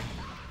 character.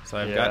 So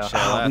I've got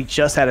Shell F. We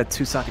just had a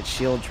 2-socket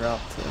shield drop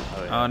too.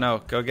 Oh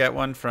no, go get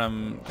one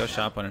from, go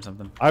shop one or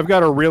something. I've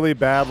got a really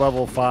bad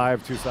level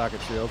 5 2-socket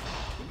shield.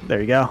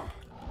 There you go.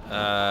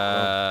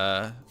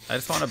 I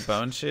just want a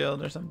bone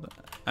shield or something.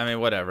 I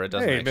mean, whatever. It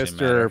doesn't Hey, actually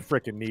Mr. matter.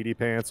 Frickin' Needy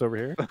Pants over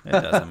here. It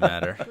doesn't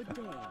matter.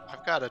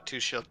 I've got a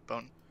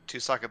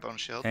 2-socket bone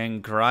shield.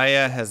 And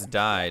Graya has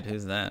died.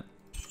 Who's that?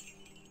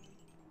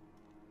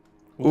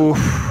 Oof.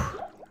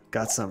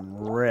 Got some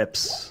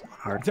rips.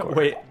 Hardcore.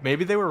 Wait,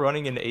 maybe they were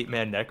running an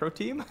 8-man Necro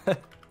team?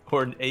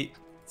 Or an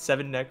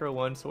 7 Necro,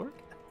 1 Sork?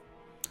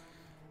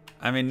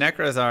 I mean,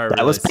 Necros are That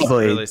really, was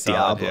probably really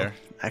solid Diablo. here.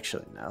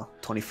 Actually, no.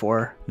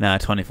 24. Nah,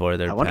 24.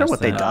 They're I wonder past what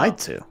they that. died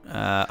to.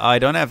 I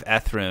don't have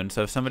Eth Rune,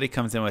 so if somebody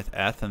comes in with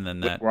Eth and then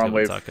that... We're on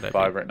wave 2-socket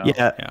 5 right now.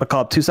 Yeah, but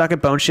call it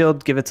 2-socket bone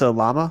shield. Give it to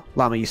Llama.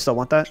 Llama, you still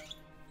want that?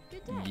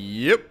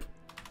 Yep.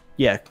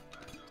 Yeah.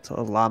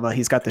 So Llama,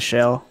 he's got the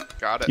shell.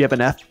 Got it. You have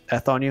an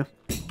Eth on you?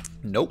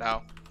 Nope.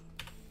 No.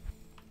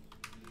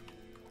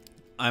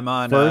 I'm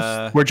on...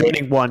 First, we're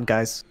joining 1,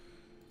 guys.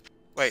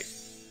 Wait.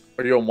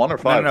 Are you on 1 or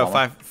 5? No,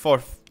 Llama? 5.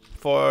 4.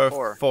 5.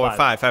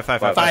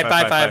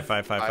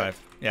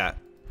 Yeah.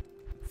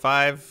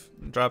 5.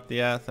 Drop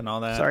the Eth and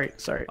all that.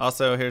 Sorry.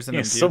 Also, here's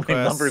an So imbue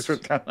many quest. numbers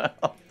written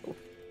out.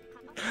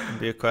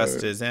 Imbue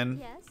quest is in.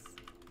 Yes.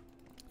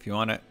 If you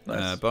want it.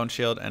 Nice. Bone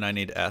shield, and I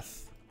need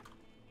Eth.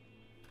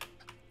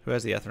 Who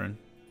has the Eth Rune?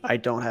 I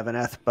don't have an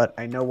Eth, but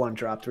I know one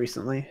dropped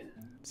recently.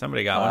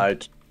 Somebody got one.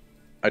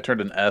 I turned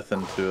an Eth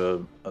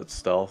into a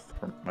stealth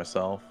for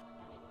myself.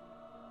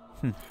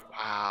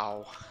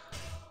 Wow.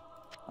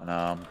 I know,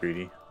 I'm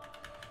greedy.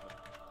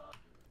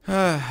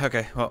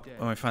 Okay, well,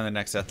 when we find the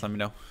next Eth, let me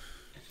know.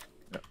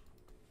 I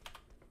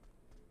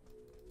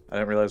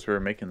didn't realize we were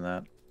making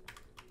that.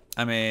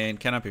 I mean,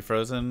 cannot be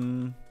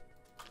frozen.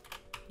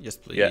 Yes,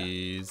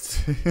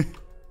 please. Yeah.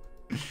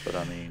 But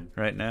I mean...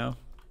 Right now.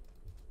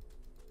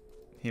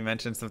 He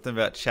mentioned something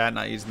about chat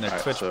not using their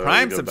Alright, Twitch so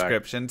Prime we go back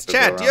subscriptions. to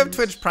Chat, the do you have rounds.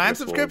 Twitch Prime Guess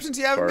we'll subscriptions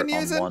you haven't been start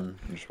on using? 1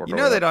 and just work You our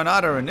know way they up. don't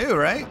auto-renew,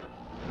 right?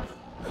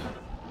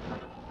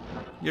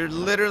 You're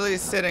literally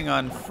sitting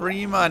on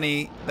free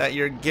money that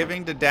you're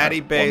giving to Daddy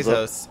One's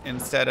up. Bezos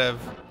instead of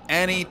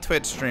any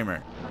Twitch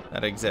streamer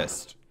that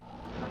exists.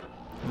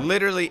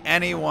 Literally You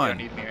anyone. don't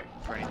need me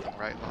for anything,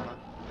 right,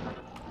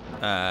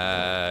 Llama?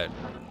 Nah,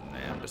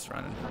 I'm just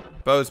running.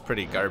 Bo's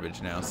pretty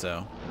garbage now,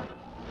 so...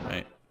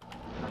 Right.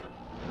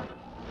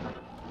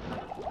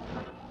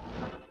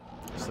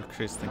 So,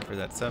 Chris, thank you for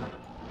that sub.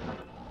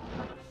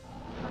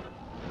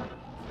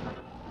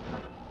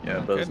 Yeah,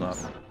 Oh, Bo's not.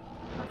 goodness.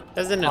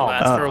 Doesn't it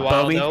last for a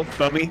while though?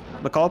 Bomi,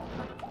 McCall.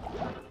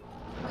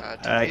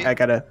 I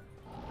gotta.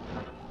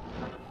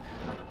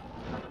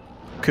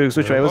 Cougs,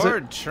 which way was it?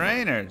 Lord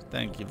Trainer,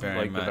 thank you very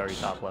Like much. the very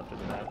top left of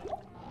the map.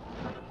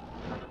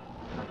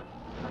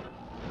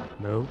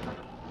 No.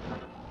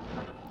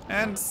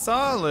 And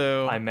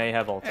Salu. I may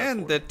have ult.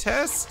 And the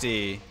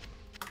Testy.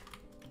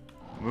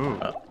 Ooh.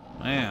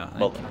 Yeah.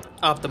 Well,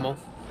 Optimal.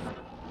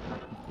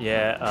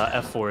 Yeah,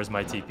 F4 is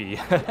my TP.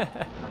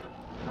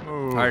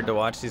 Hard to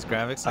watch these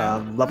graphics now.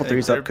 Level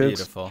 3's up, Coogs.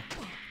 Beautiful.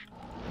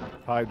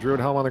 Hi, Druid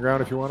Helm on the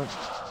ground if you want it.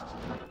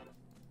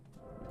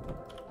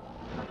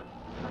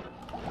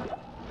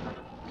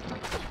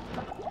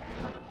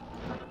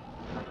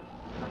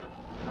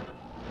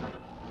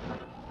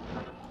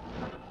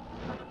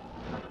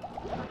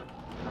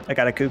 I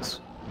got it, Kooks.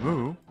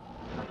 Moo.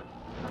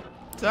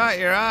 Dot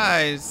your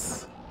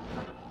eyes.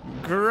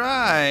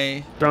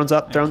 Gry. Thrones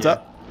up, thrones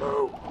up.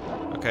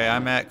 Okay,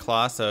 I'm at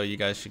Claw, so you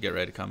guys should get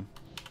ready to come.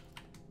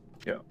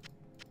 Yeah.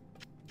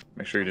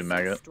 Make sure you do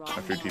maggot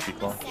after your TP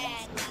claw.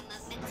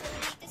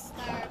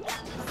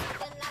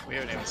 We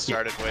haven't even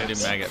started I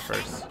waves. do maggot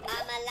first.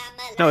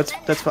 No,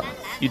 that's fine.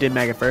 You did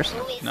maggot first?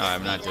 No,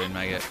 I'm not doing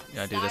maggot.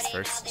 Yeah, do this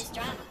first.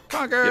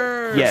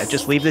 Conquer! Yeah,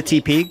 just leave the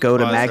TP, go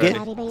to Pause maggot.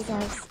 ready.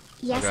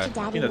 Yes Okay. to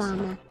Daddy Yes.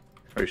 Llama.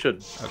 Or you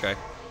should. Okay.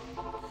 Yeah,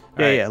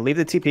 Alright. yeah, leave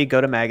the TP, go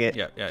to maggot,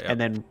 Yeah. and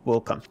then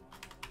we'll come.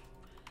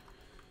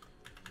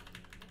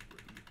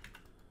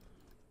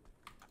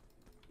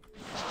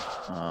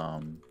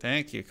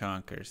 Thank you,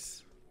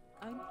 Conkers.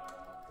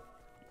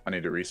 I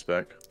need to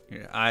respec.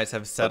 Your eyes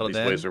have settled These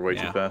in. waves are way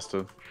Yeah. too fast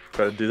to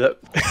try to do that.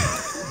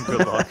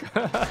 Good luck.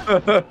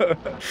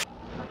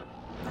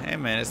 Hey,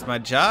 man, it's my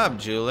job,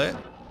 Juliet.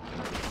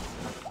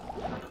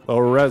 Oh,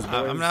 res.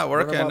 I'm not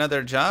working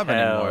another job Hell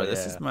anymore. yeah.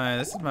 This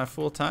is my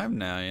full time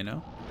now. You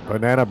know.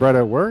 Banana bread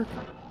at work?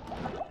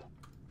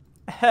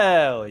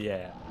 Hell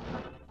yeah.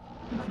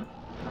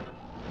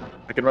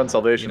 I can run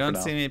Salvation You for don't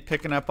now. see me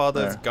picking up all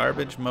those There.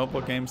 garbage mobile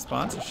game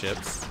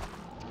sponsorships.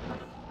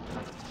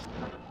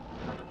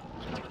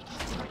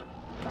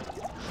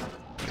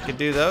 You could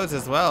do those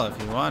as well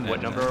if you wanted.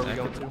 What number are we I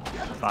going could- to?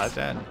 5?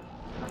 Instead.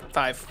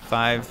 5.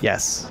 5.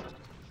 Yes.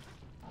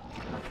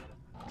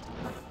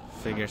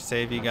 Figure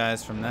save you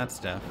guys from that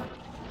stuff.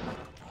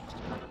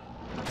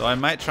 So I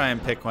might try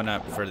and pick one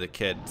up for the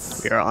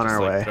kids. We are on Just,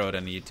 our like, way. Throw it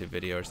in a YouTube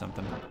video or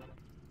something.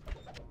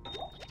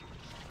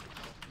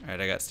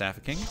 Alright, I got Staff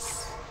of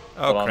Kings.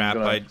 Oh Hold on, crap,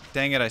 I'm gonna-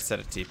 dang it, I set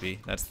a TP.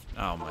 That's,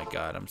 oh my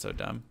god, I'm so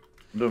dumb.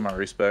 I'm doing my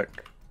respec.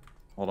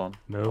 Hold on.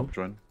 No. I'll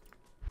join.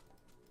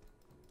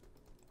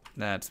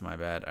 That's my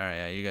bad. Alright,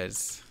 yeah, you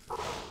guys.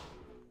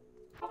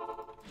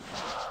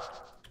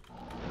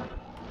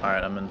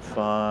 Alright, I'm in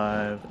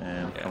 5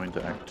 and Yeah. coming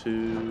to Act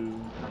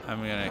 2. I'm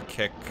gonna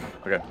kick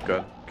Okay,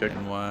 good. Kick.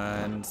 in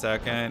 1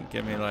 second.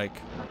 Give me like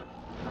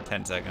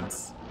 10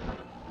 seconds.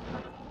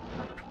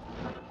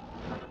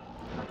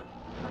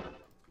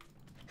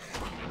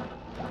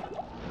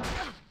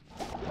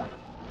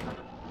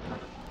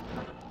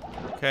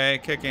 Okay,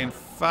 kicking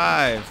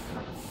 5,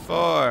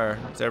 4.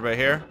 Is everybody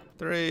here?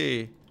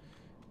 3,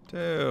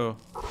 2.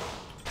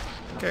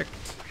 Kicked.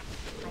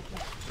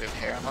 We have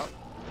Harem up.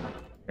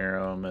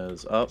 Harem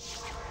is up.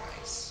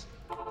 Nice.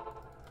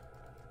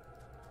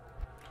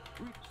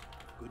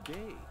 Good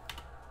day.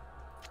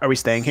 Are we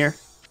staying here?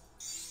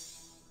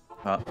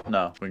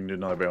 No, we can do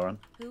another bail run.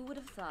 Who would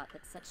have thought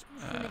that such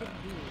primitive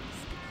beings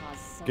could cause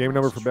so Game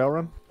number much for bail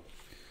run?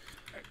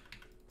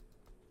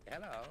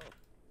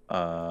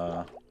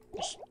 Hello.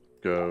 Just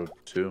go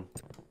 2.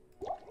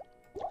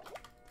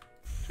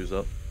 2's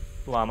up.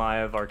 Llama, I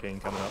have Arcane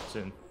coming up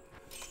soon.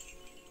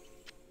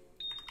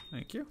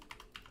 Thank you.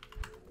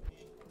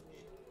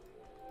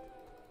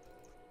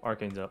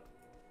 Arcane's up.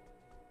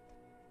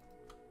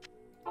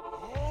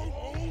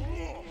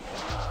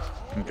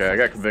 Okay, I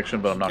got conviction,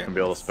 but I'm not gonna be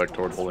able to spec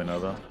toward Holy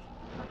Nova.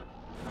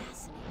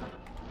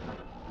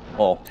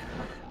 Well,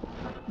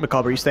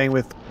 McCall, are you staying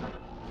with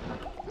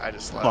I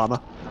just left.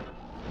 Llama?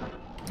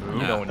 You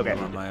don't okay.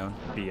 need on my own.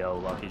 BO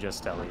lucky,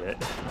 just Elliot.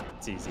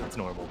 It's easy, it's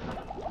normal.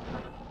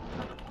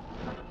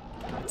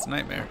 It's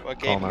Nightmare. What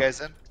game Llama. you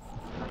guys in?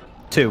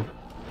 2.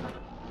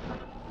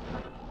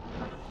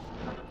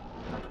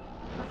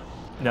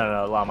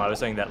 No, Llama, I was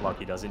saying that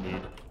Lucky doesn't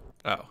need.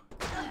 Oh.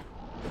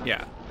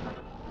 Yeah.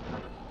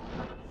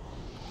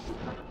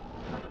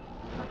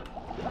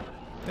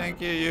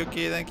 Thank you,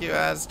 Yuki. Thank you,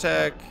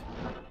 Aztec.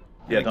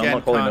 yeah, And don't again,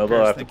 look Holy Nova. I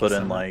Conkers, have to thank you put so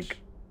in much.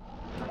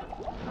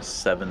 like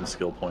 7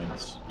 skill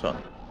points.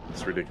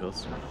 It's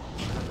ridiculous.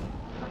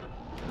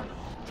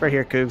 It's right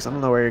here, Cougs. I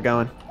don't know where you're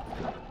going.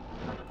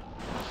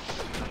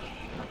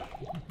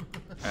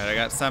 Alright, I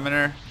got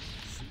Summoner.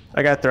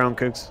 I got Throne,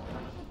 Cougs.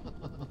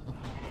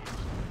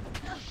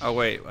 Oh,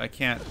 wait. I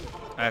can't.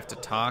 I have to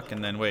talk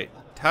and then wait.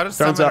 How does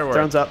Throne's Summoner up, work?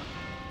 Throne's up.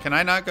 Can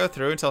I not go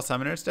through until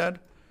Summoner's dead?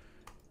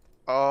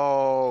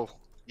 Oh,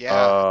 yeah.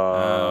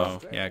 Oh,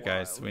 yeah,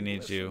 guys. We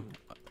need you.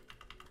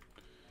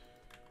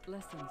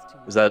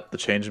 Is that the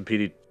change in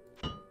PD?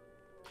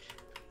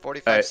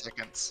 45 Alright.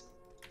 seconds.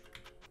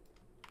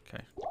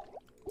 Okay.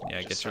 Yeah,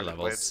 Just get your started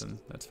levels waves. and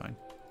that's fine.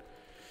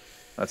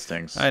 That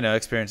stings. I know,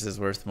 experience is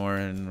worth more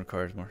and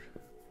requires more.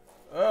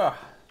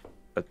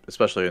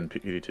 Especially in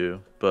PD2,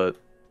 but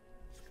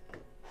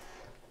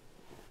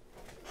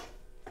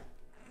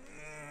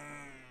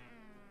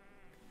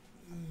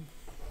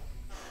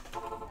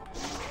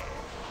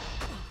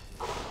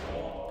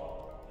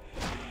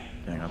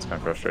dang, that's kind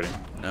of frustrating.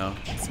 No,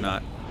 it's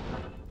not.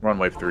 We're on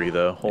wave 3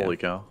 though. Holy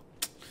cow.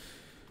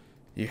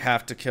 You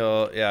have to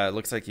kill. Yeah, it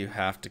looks like you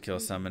have to kill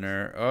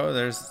Summoner. Oh,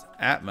 there's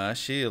Atma.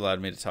 She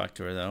allowed me to talk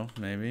to her though.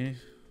 Maybe.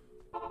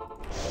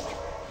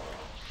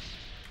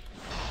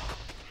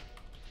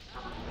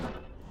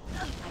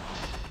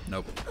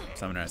 Nope.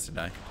 Summoner has to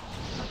die.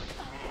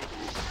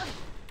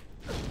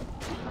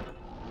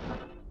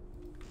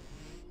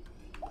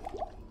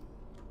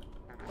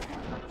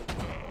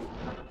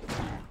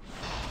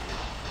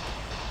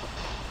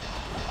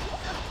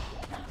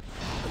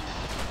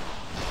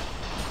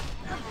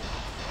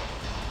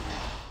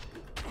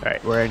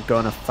 Alright, we're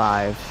going to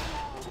 5.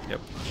 Yep.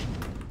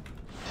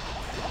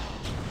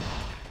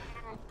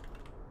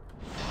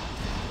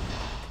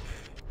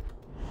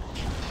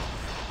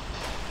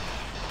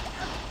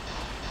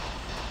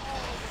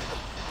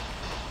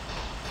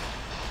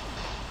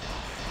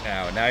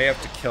 Now you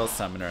have to kill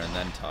Summoner and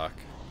then talk.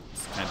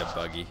 It's kind of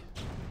buggy.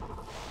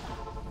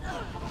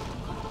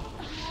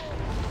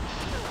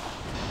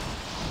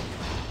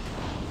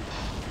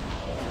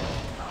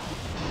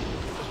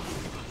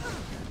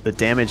 The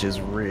damage is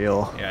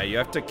real. Yeah, you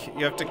have to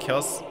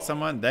kill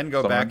someone, then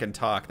go back and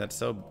talk. That's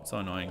so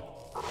annoying.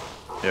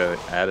 Yeah, they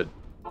added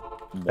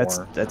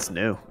more. That's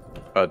new.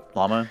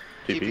 Llama,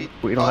 TP.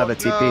 We don't have a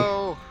TP.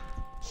 No.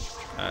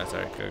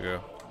 Sorry,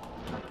 go.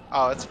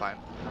 Oh, it's fine.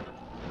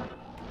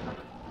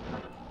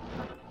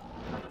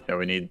 Yeah,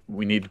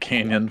 we need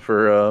Canyon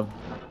for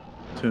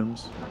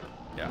tombs.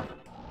 Yeah.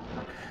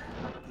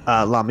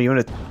 Llama, you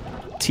want to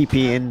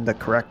TP in the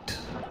correct?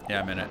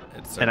 Yeah, I'm in it.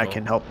 It's and I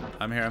can help.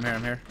 I'm here. I'm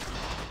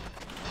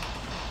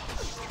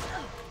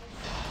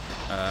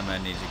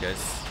gonna need you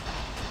guys.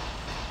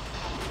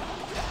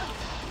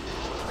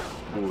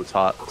 Ooh, it's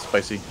hot,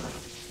 spicy.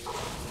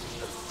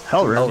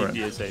 Hell, really? TP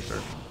is safer.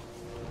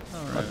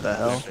 What the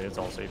hell? Actually, it's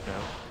all safe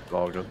now. It's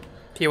all good.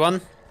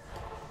 P1.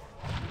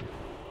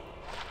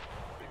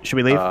 Should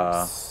we leave?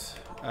 Yeah,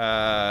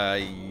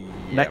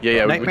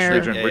 Nightmare?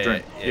 we're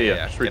joining.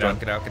 Yeah, just rejoin.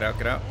 Get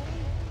out.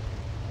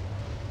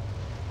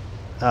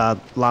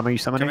 Llama, are you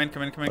summoning?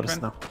 Come in. Let us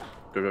know.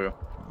 Go.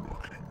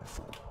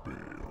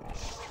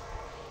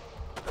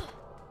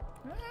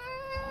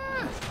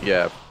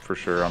 Yeah, for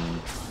sure. I'll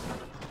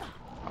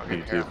get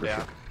Me too, here. for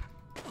Yeah.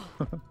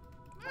 sure.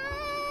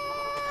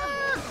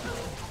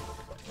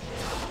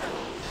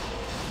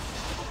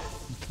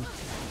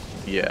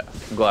 Yeah,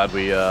 I'm glad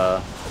we did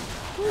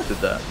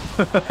that.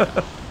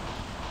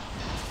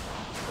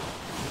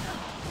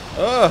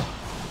 Oh!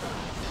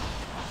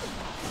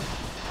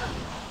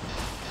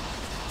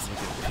 It's like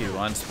a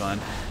P1 spawn.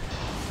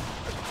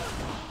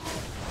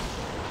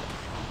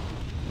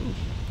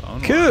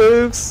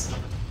 Kooks!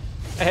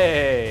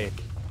 Hey!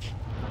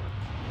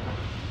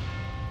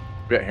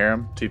 We got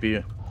Harem,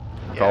 TP,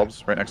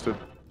 Kalbs right next to it.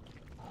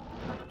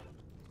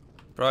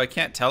 Bro, I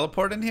can't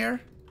teleport in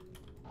here?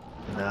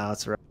 No,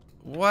 it's right.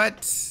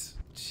 What?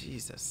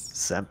 Jesus.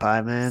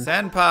 Senpai, man.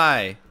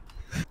 Senpai!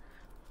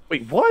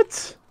 Wait,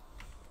 what?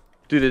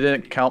 Dude, it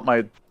didn't count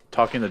my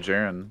talking to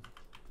Jaren.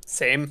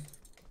 Same.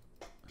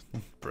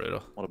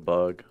 Brutal. What a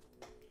bug.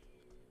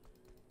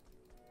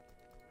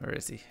 Where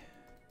is he?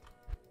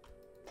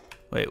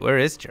 Wait, where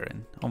is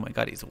Jaren? Oh my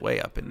god, he's way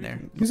up in there.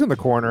 He's in the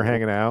corner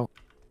hanging out.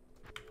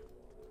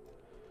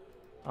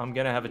 I'm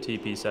gonna have a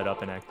TP set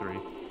up in Act 3.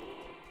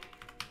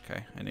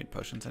 Okay, I need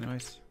potions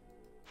anyways.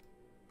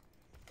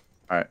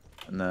 Alright,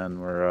 and then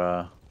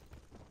we're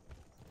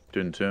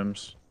doing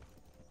tombs.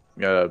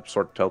 You got a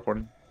sword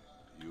teleporting?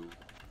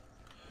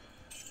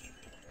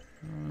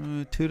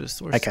 2 to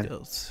source I can.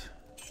 skills.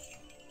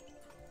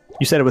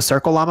 You said it was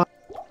Circle, Llama?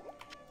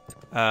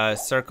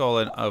 Circle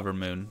and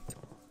Overmoon.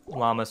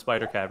 Llama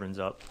Spider Cavern's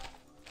up.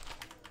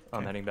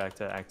 I'm heading back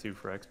to Act 2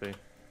 for XP.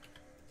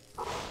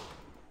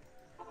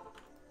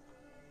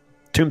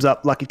 Tomb's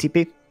up. Lucky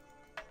TP.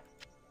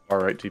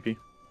 Alright, TP.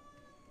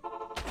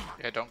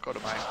 Yeah, don't go to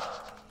mine.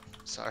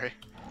 Sorry.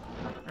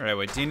 Alright,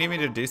 wait, do you need me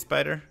to do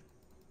Spider?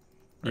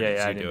 Or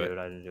Yeah, I you didn't do it.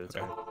 I didn't do it. Okay.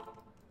 Sorry.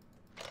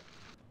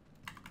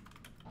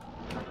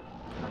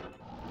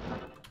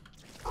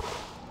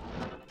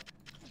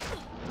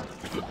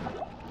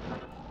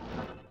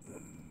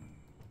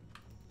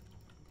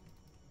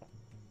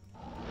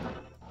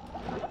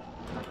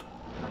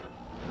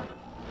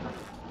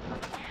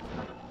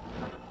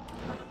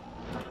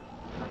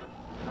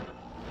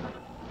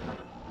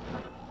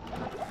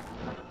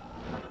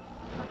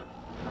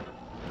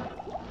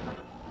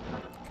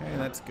 Okay,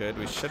 that's good.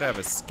 We should have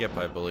a skip,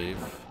 I believe.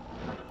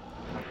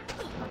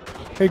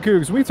 Hey,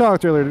 Cougs, we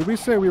talked earlier. Did we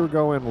say we were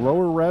going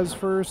lower res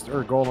first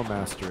or Golem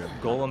Mastery?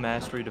 Golem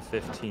Mastery to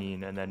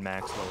 15 and then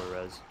max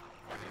lower res.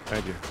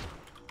 Thank you.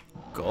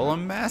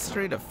 Golem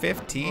Mastery to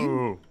 15?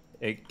 Ooh.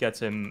 It gets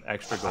him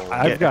extra gold.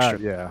 I've got,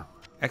 yeah.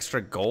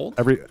 Extra gold?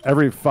 Every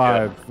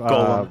 5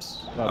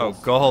 golems. Oh,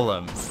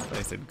 golems.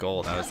 I said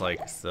gold. I was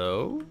like,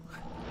 so?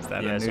 Is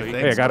that a new thing?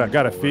 Hey, I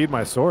gotta feed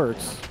my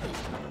sorks.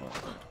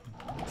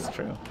 It's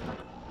true.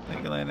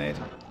 Thank you, Leonade.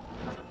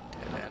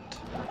 Dead end.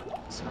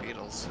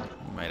 Beetles.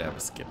 You might have a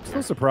skip Still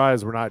here.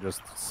 surprised we're not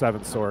just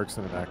 7 sorks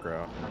and a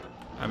necro.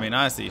 I mean,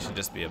 honestly, you should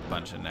just be a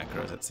bunch of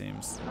necros, it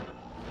seems.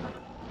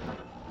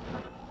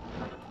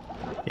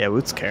 Yeah,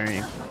 Woot's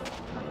carrying.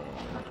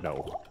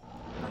 No.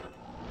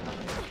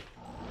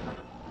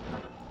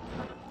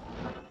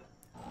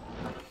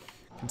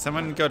 Can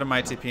someone go to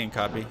my TP and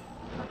copy?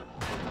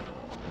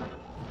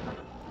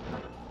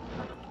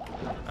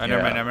 Oh,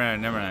 never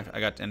mind. I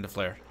got into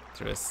flare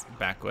through his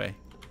back way.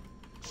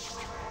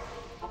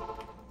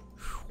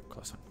 Whew,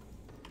 close one.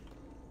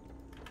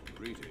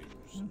 Greetings.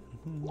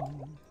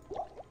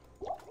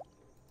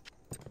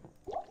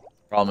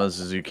 Problem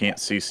is you can't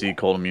CC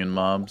cold immune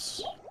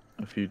mobs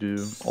if you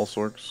do all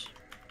sorts.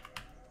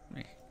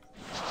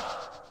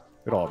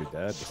 It'll all be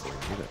dead before you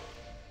need it.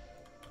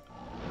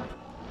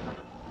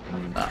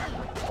 Nah,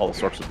 all the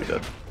sorts would be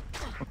dead.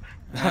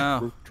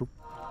 No.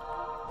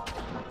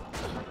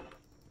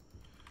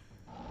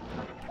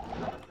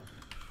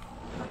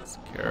 This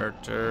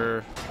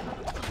character.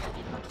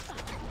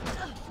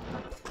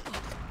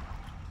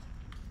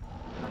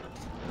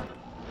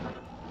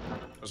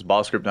 There's a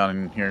boss group down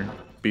in here.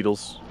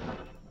 Beetles.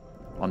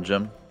 On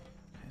gym.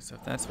 Okay, so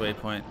if that's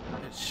waypoint,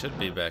 it should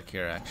be back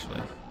here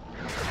actually.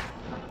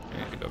 I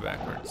need to go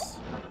backwards.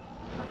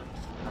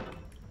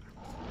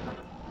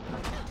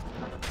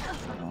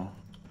 Oh.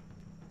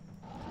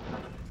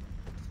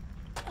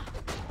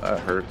 That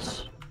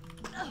hurts.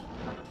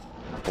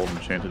 Old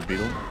enchanted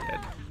beetle. Dead.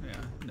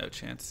 Yeah, no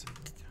chance.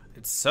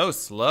 It's so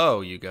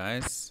slow, you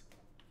guys.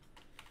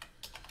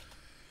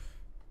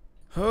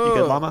 You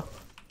good, Llama?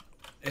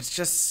 It's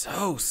just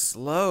so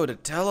slow to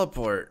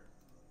teleport.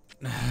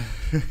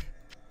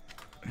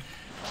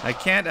 I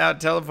can't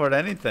out teleport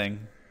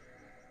anything.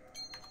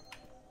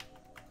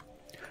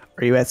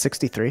 Are you at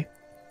 63? It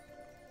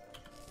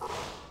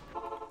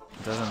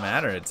doesn't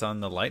matter. It's on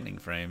the lightning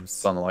frames.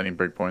 It's on the lightning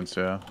breakpoints,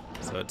 yeah.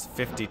 So it's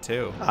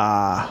 52.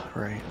 Ah,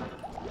 right.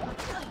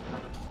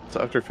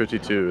 So after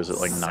 52, is it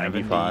like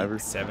 95 or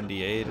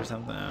 78 or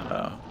something? I don't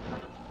know.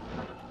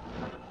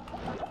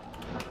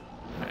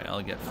 Alright,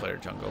 I'll get flare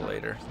jungle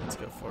later. Let's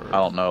go forward. I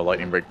don't know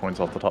lightning breakpoints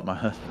off the top of my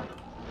head.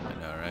 I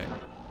know, right?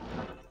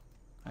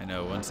 I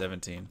know,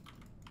 117.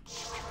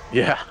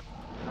 Yeah.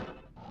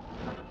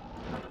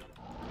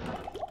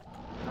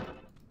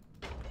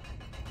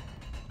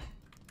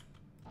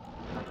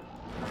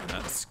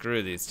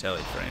 Screw these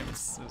telly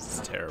frames. This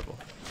is terrible.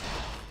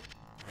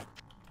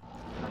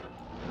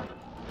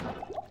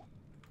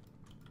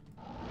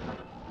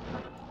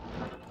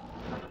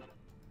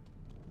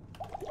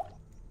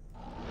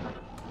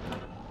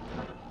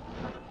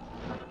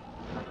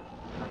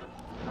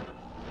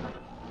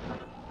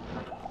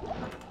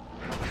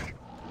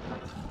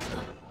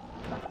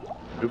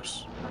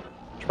 Oops.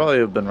 Should probably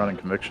have been running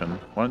conviction.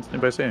 Why didn't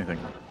anybody say anything?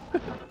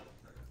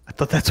 I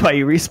thought that's why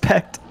you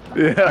respect.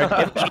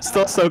 Yeah. It's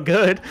still so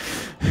good.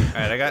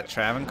 Alright, I got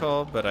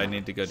Travancore, but I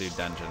need to go do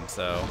dungeon,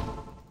 so...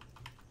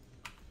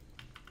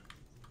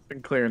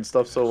 Been clearing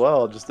stuff so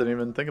well, just didn't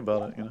even think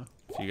about it, you know?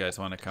 If you guys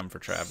want to come for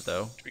Trav,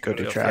 though. Go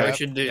do feel Trav. free. We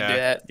should do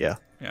that. Yeah.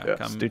 Yeah.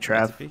 Come do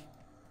Trav. TP.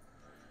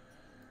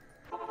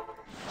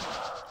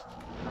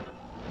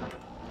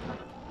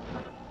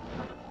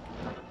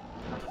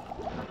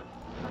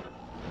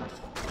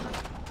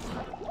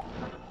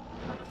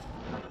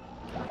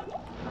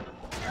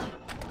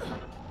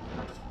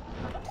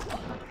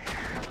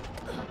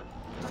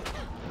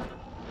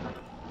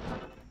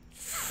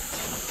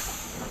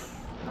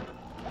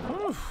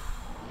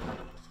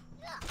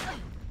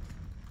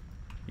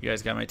 You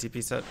guys got my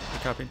TP set? You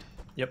copied?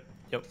 Yep,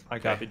 I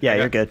copied. Yeah,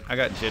 you're good. I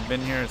got Jidbin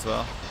here as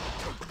well.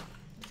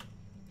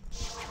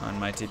 On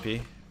my TP.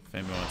 If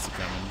anyone wants to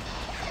come in.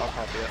 I'll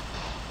copy it.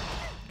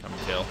 Come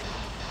kill.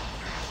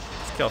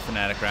 Let's kill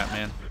Fnatic Rat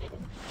Man.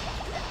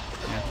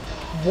 Yeah.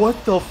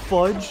 What the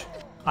fudge?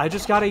 I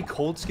just got a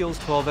Cold Skills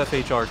 12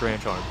 FHR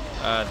Grand Charm.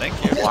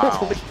 Thank you. Wow.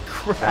 Holy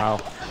crap. Wow.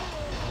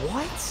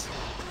 What?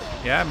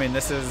 Yeah, I mean,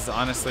 this is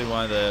honestly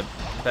one of the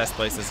best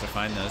places to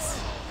find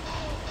this.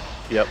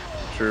 Yep,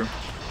 true.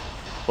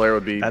 Flare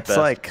would be That's best.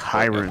 like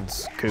high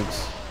runes,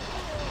 Kooks.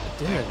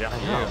 Dude,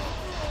 I know.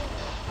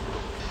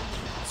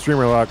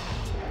 Streamer lock.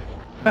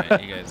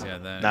 Right, you guys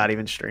got that. Not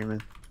even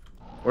streaming.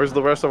 Where's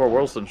the rest of our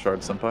Whirlstone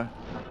shards, Senpai?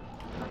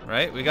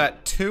 Right? We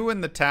got 2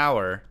 in the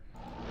tower.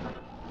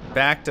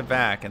 Back to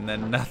back, and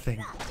then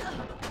nothing.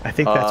 I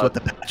think that's what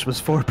the patch was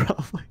for,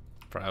 probably.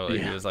 Probably.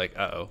 Yeah. He was like,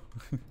 uh-oh.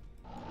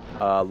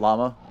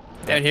 Llama.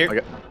 Down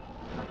here.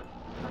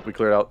 We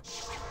cleared out.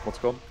 What's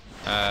it called?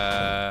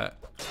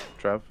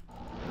 Trav.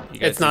 You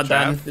guys It's not do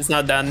done. Trav? It's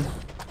not done.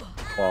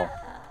 Well,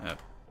 Oh.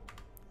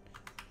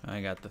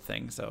 I got the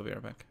thing, so I'll be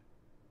right back.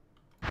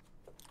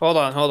 Hold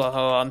on.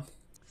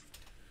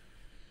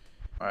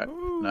 alright.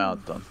 Now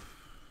it's done.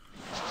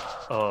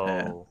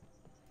 Oh.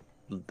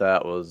 Yeah.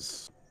 That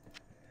was...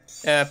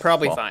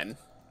 Probably Well. fine.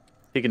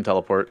 He can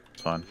teleport.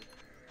 It's fine.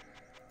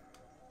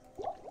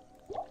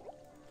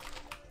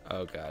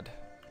 Oh, God.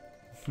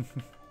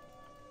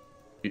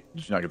 Did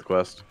you not get the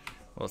quest?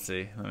 We'll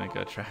see. Let me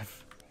go,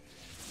 Trav.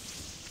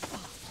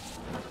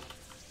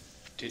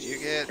 Did you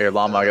get? Here,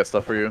 Llama, I got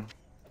stuff for you.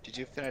 Did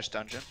you finish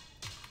dungeon?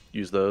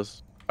 Use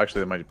those.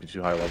 Actually, they might be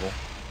too high level.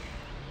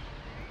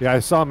 Yeah, I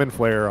saw him in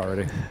flare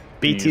already.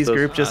 BT's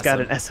group just got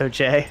an Awesome.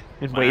 SOJ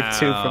in wave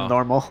 2 Wow. from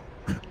normal.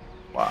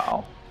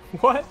 Wow.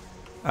 What?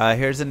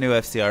 Here's a new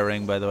FCR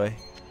ring, by the way.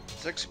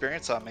 There's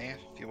experience on me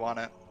if you want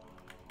it.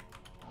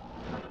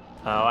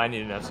 Oh, I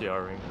need an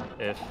FCR ring.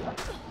 If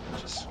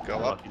Just go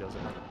up. Lucky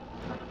doesn't.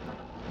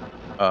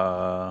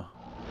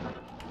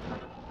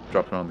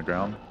 Drop it on the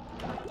ground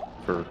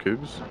for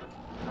Cougs.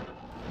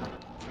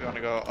 If we want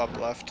to go up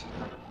left.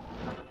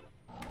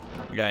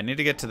 Yeah, I need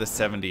to get to the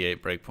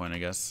 78 breakpoint, I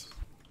guess.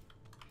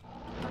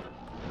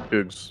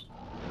 Cougs.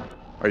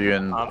 Are you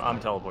in? I'm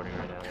teleporting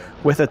right now. Yeah.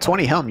 With a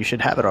 20 helm, you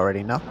should have it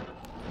already, no?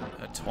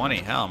 A 20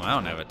 helm? I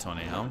don't have a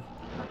 20 helm.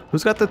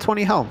 Who's got the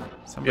 20 helm?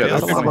 Somebody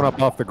There's else. someone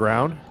up off the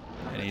ground.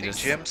 And I he think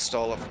just Jim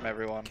stole it from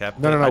everyone. kept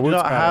No, no, it. no. I do Woot's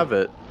not got have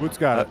it. Woot's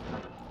got it.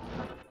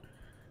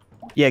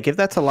 Yeah, give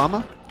that to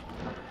Llama.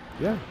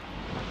 Yeah.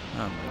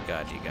 Oh my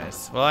god, you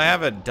guys. Well, I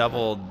have a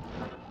double.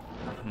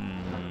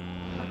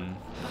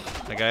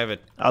 Like I have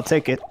it. I'll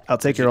take it. I'll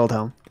take your old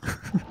helm.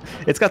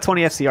 It's got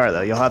 20 FCR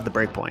though. You'll have the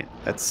breakpoint.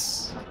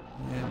 That's.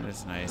 Yeah,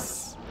 it's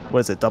nice.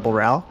 What is it? Double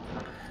RAL?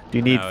 Do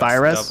you need No,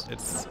 fire res?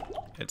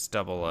 It's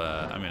double.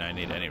 I mean, I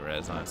need any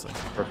res, honestly.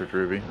 Perfect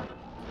ruby.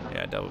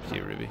 Yeah, double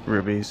Q ruby.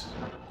 Rubies.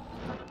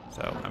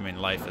 So I mean,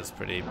 life is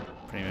pretty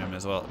premium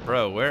as well,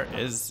 bro. Where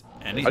is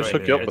any? I just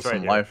hooked you up with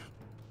some life.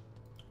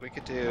 We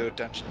could do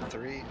dungeon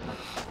 3.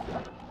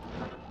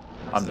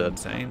 I'm dead.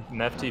 Insane.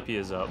 FTP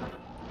is up.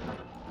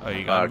 Oh,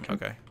 you got him?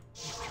 Okay.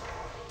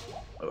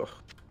 Ugh.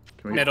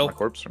 Can we Middle. get my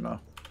corpse or no?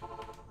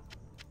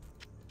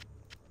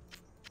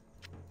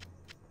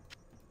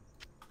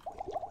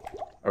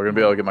 Are we gonna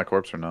be able to get my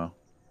corpse or no?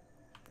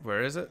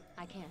 Where is it?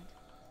 I can't.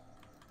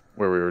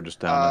 Where we were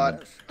just down in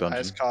the I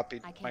dungeon. just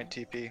copied my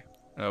TP.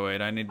 Oh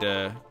wait, I need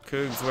to.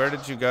 Cougs, where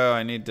did you go?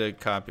 I need to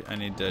copy. I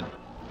need to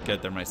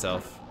get there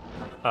myself.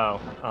 Oh,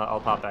 I'll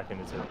pop back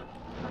into two.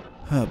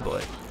 Oh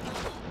boy.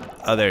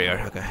 Oh, there you are.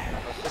 Okay.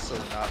 Oh, this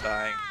is not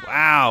dying.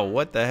 Wow,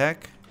 what the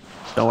heck?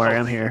 Don't worry,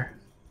 I'm here.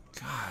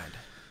 God.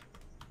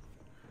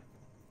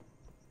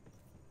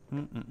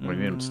 We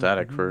need him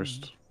static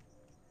first.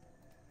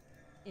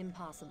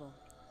 Impossible.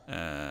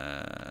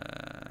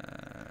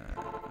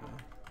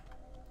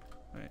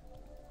 Wait.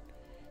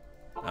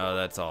 Oh,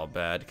 that's all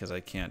bad because I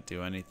can't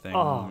do anything.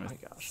 Oh with my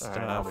gosh. Stuff.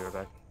 Alright, I'll be right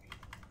back.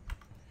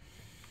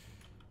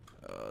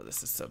 Oh,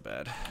 this is so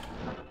bad.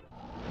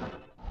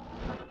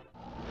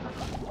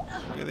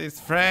 Look at these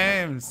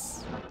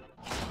frames.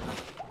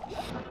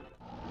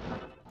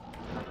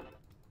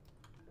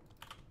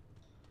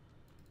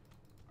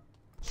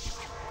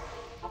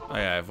 Oh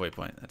yeah, I have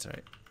waypoint. That's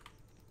right.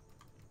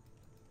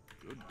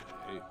 Good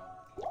day.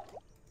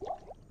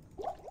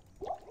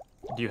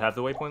 Do you have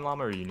the waypoint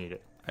llama or you need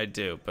it? I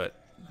do, but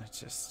I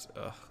just,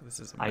 ugh, this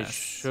is a I mess.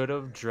 should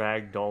have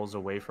dragged dolls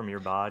away from your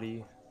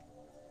body.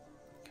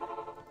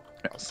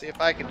 I'll see if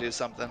I can do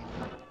something.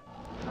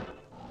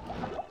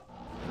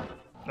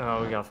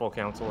 Oh, we got full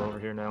council over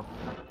here now.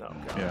 Oh,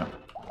 God. Yeah.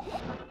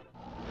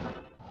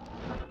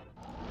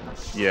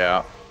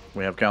 Yeah,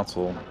 we have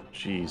council.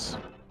 Jeez.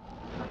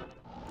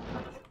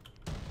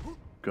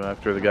 Go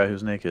after the guy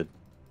who's naked.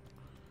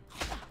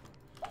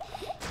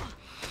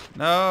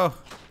 No.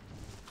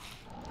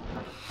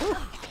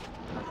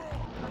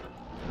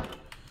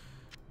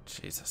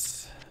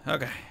 Jesus.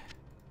 Okay.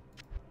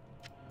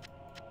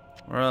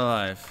 We're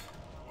alive.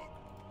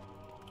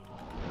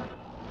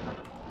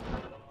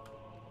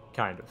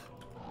 Kind of.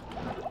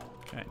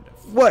 Kind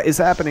of. What is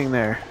happening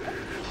there?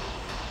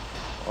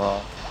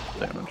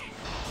 Damage. Do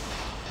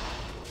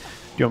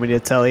you want me to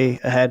tell you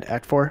ahead,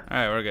 Act 4?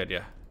 Alright, we're good,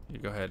 yeah. You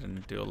go ahead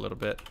and do a little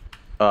bit.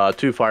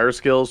 2 fire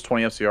skills,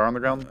 20 FCR on the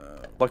ground.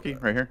 Lucky,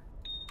 right here.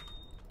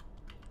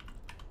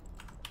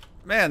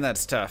 Man,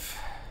 that's tough.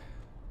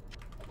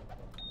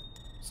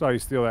 Saw you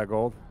steal that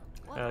gold.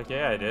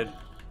 Okay, I did.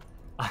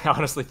 I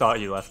honestly thought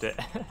you left it.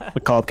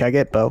 McCall, can I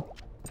get bow?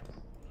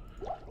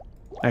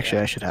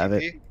 Actually, I should have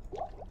it.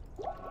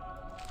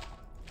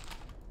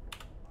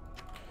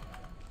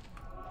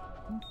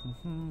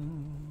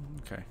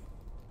 Okay.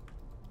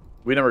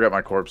 We never got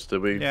my corpse,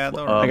 did we? Yeah,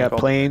 I got Cole?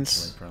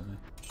 planes.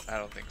 I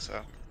don't think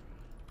so.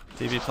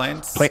 TV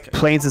planes?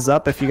 Planes is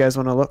up if you guys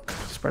want to look.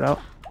 Spread out.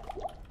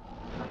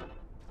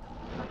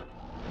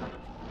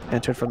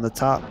 Entered from the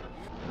top.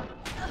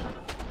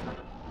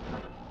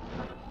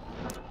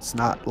 It's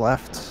not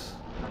left.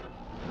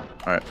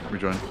 Alright,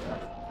 rejoin.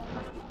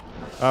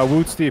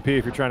 Woot's TP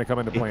if you're trying to come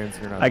into planes.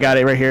 You're not. I got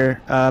it right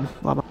here.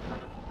 Llama.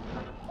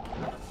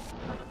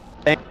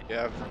 You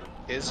have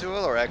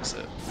Izuel or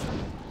exit?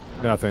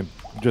 Nothing.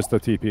 Just the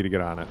TP to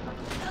get on it.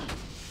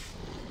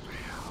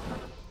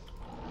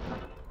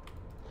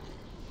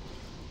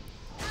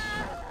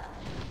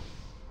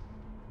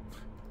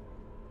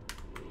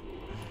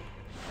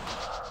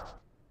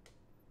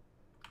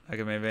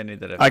 Okay, maybe I need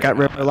that. I got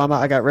River, Llama.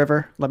 I got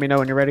River. Let me know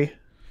when you're ready.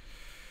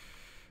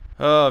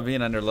 Oh,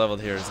 being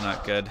under-leveled here is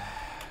not good.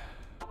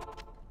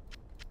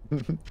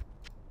 Did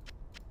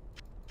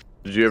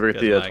you ever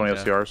get the Good lag, 20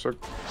 Jeff. FCR, sir?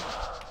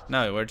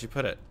 No, where'd you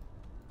put it?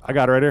 I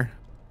got it right here.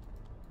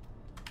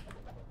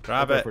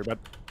 Drop Right it. for you, bud.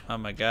 Oh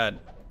my god.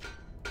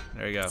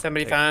 There you go.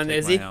 Somebody found my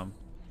Izzy? helm.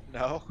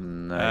 No.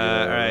 No.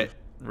 Alright.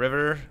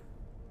 River.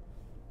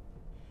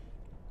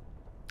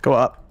 Go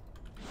up.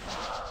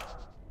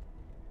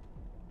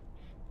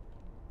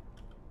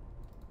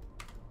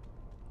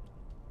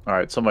 All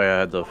right, somebody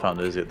had to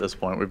found Izzy at this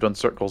point. We've done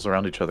circles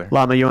around each other.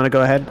 Llama, you want to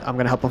go ahead? I'm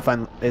gonna help him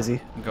find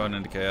Izzy. I'm going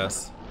into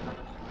chaos.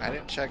 I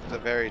didn't check the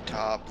very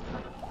top.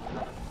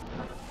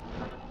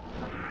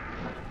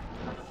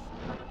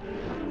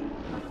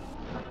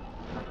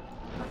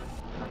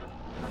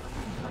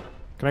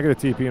 Can I get a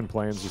TP in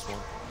planes just one?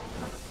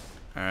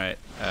 All right,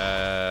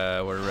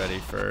 we're ready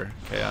for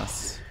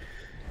chaos.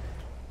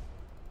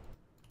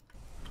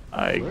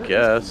 I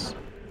guess.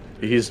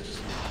 He's...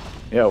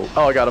 Yeah,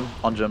 oh, I got him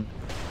on Jim.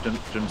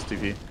 Jim's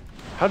TV.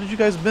 How did you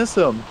guys miss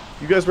him?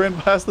 You guys ran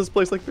past this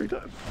place like 3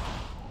 times.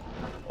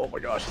 Oh my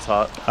gosh, it's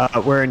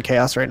hot. We're in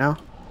chaos right now.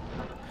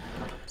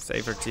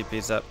 Saver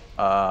TP's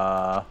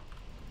up.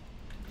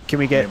 Can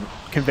we get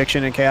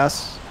conviction in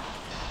chaos?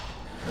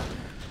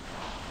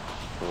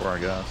 4, I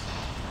guess.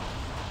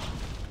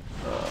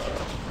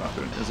 Not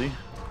doing Izzy.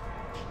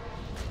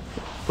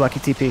 Lucky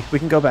TP. We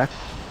can go back.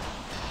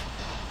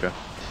 Okay,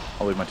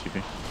 I'll leave my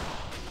TP.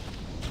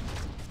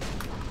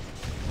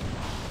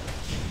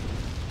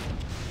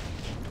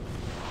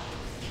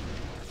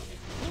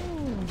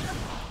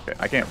 Okay,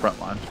 I can't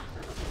frontline.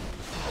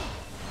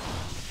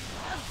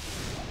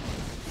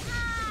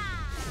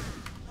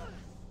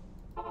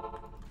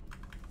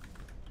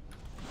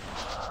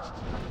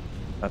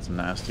 That's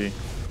nasty.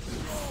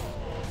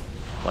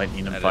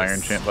 Lightning and That fire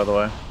is- enchant, by the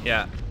way.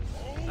 Yeah,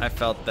 I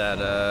felt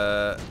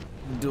that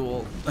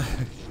duel.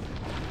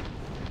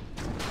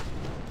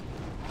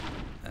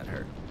 That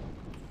hurt.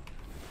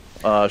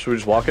 Should we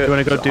just walk it? You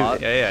wanna go Is it do-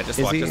 hot? Yeah, just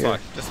walk, Izzy just or-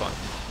 walk, just walk.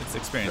 It's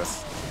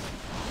experience.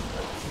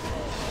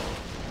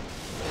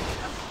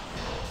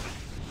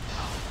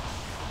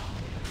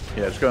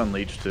 Yeah, just go on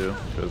leech too,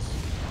 because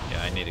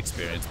Yeah, I need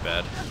experience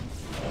bad.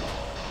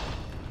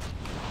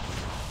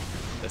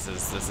 This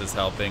is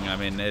helping. I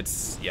mean,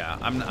 it's yeah.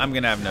 I'm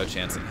gonna have no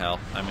chance in hell.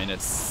 I mean,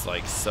 it's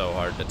like so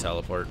hard to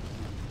teleport.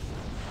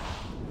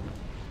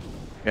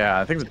 yeah,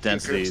 I think the Two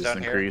density groups is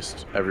down here.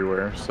 increased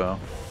everywhere. So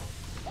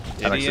Did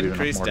That he makes it even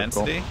increase more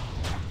difficult. density?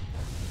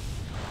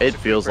 it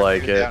feels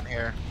like it. Down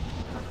here.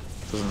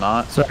 Does it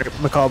not? Sorry,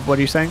 McCall, what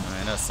are you saying?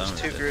 I know some. There's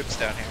of 2 it. groups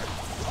down here.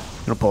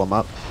 I'm gonna pull him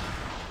up.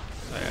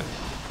 Oh, yeah.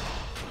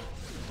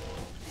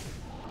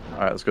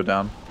 All right, let's go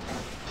down.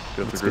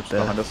 Go Let's through groups get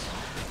the- behind us.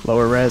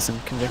 Lower res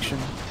and conviction.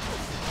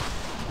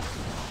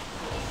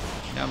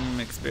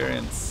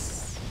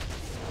 Experience.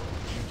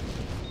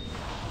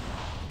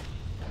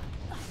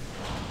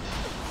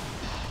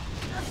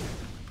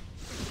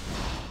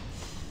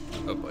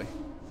 Oh boy.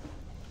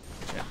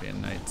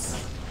 Champion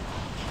Knights.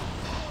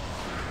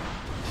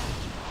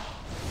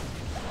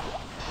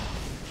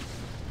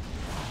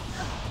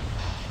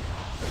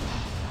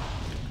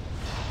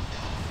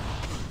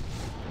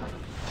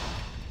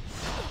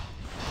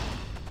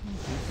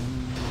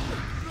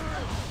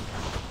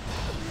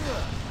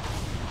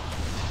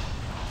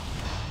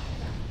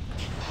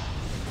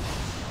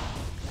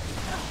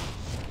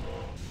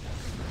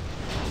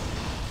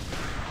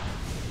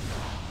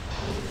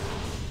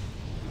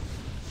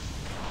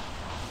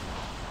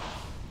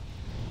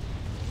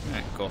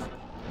 Alright, cool.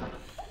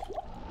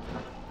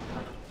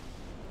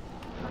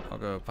 I'll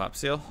go pop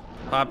seal.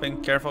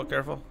 Popping, careful,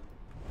 careful.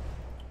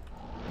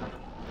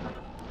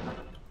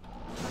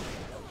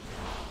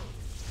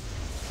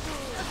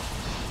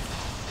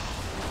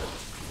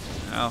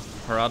 Ow,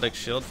 heraldic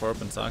shield for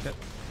open socket.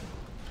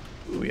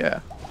 Ooh, yeah.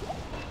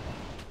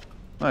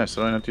 Nice,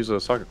 I don't have to use a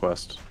socket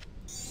quest.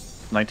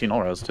 19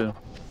 auras too.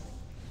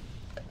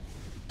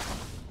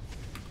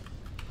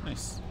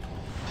 Nice.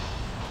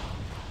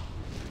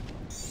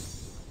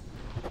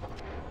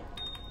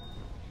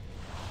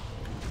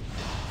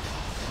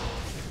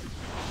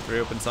 Three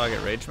open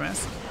socket rage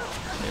mask?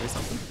 Maybe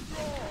something.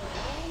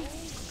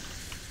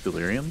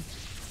 Delirium?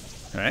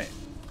 Alright.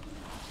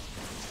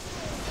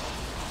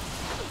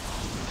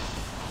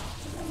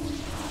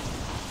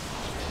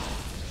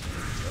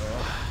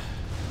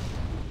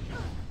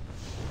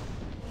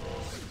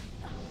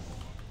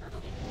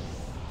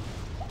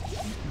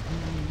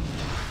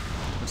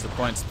 What's the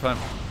points pump?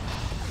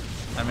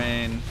 I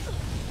mean,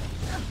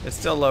 it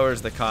still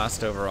lowers the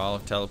cost overall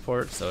of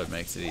teleport, so it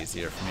makes it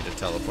easier for me to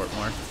teleport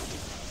more.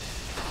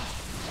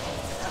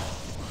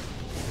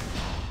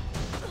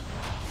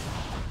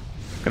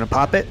 Gonna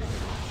pop it.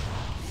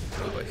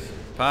 Oh boy.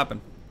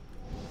 Popping.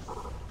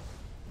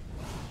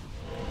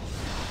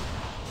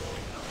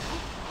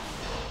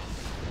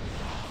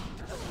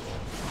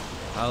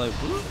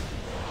 Hollywood.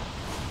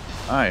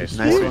 Nice.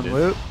 Nice What one, we did.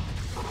 Woot.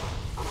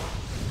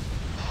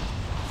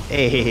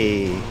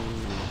 Hey.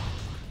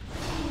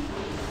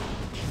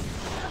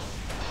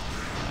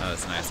 Oh,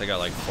 that's nice. I got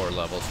like 4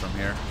 levels from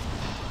here.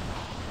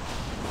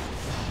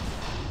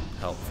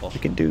 Helpful. We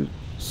can do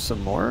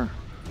some more.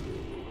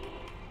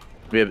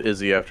 We have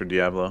Izzy after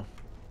Diablo.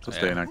 So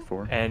stay in Yeah. Act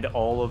 4. And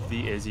all of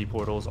the Izzy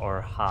portals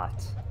are hot.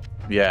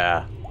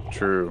 Yeah,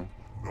 true.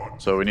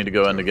 So we need to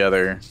go in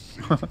together.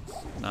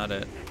 Not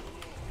it.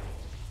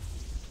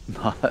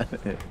 Not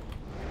it.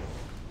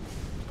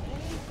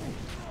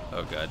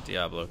 Oh god,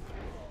 Diablo.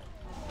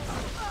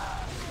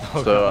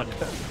 So I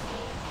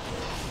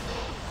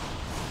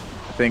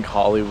think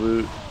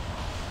Hollywood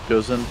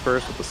goes in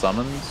first with the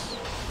summons.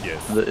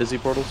 Yes. The Izzy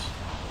portals.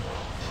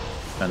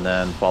 And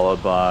then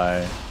followed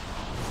by...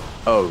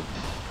 Oh.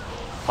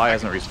 Pi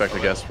hasn't respect, I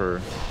guess,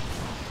 for...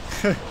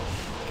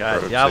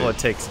 God, Diablo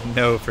takes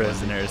no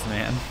prisoners,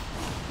 man.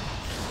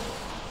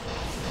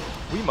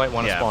 We might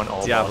want to spawn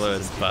all Diablo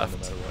bosses is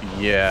buffed. no matter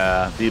what.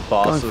 Yeah, the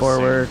bosses Going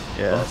forward,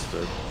 seem yeah.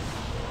 busted.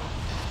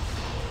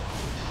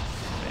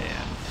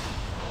 Man.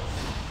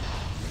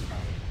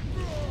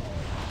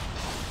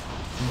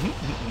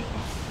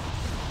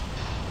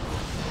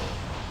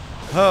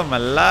 Oh my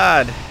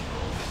lord.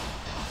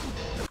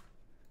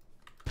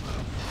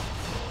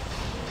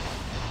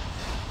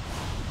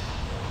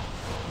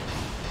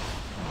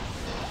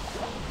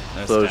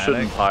 No So static.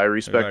 shouldn't Pi We've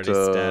respect already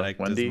staticked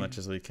Wendy? as much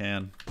as we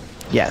can.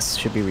 Yes,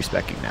 should be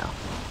respecting now.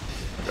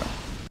 Okay.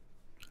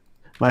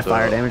 My So-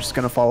 fire damage is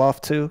gonna fall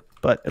off too,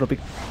 but it'll be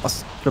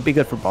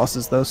good for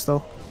bosses though.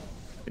 Still.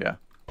 Yeah.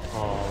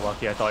 Oh,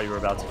 lucky! I thought you were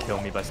about to kill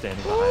me by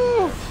standing behind me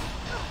there.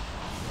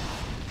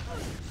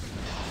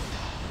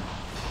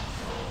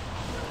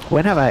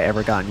 When have I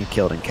ever gotten you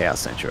killed in Chaos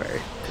Sanctuary?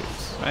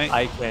 Right?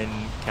 I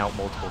can count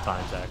multiple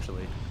times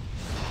actually.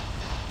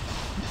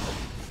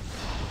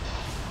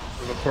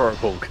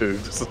 Purple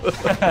Cougs.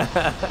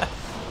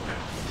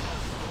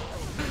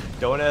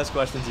 Don't ask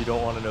questions you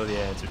don't want to know the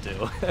answer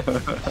to.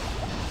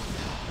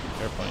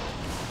 Fair point.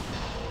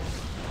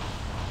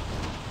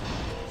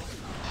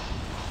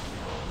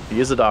 He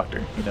is a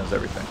doctor. He knows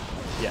everything.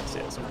 Yes,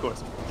 of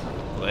course.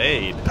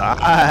 Blade.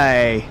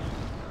 Hi.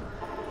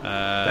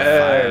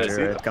 Hey, Druid,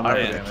 see the come fire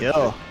over to damage.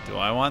 kill. Do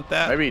I want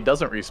that? Maybe he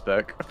doesn't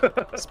respect.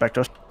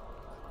 Spectral.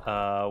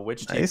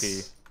 Which Nice.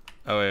 TP?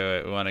 Oh,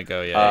 wait. We want to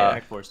go, Stay in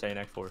Act 4, stay in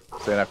Act 4.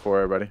 Stay in Act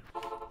 4, everybody.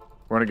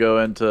 We're gonna go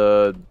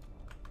into,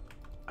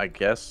 I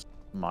guess,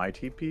 my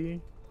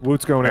TP.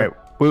 Woot's going All in. right,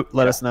 Woot,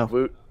 let us know.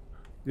 Woot.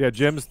 Yeah,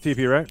 Jim's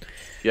TP, right?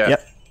 Yeah.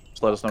 Yep.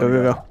 Just let us know. Go, when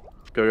go,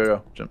 you go.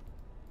 Go, Jim.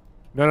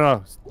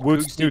 No.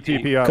 Woot's Goog's new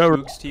TP. TP up.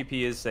 Goog's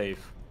TP is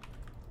safe.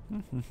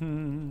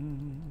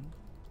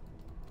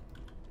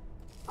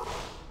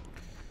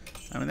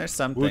 I mean, there's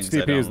some Woot's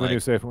things I TP don't is the new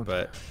like, safe one.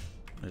 but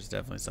there's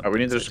definitely some. We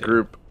need to things just I do.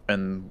 group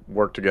and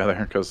work together,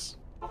 because...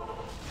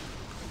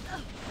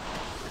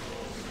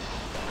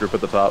 Group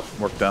at the top,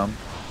 work down.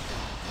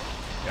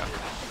 Yeah.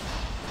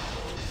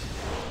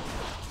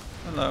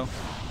 Hello.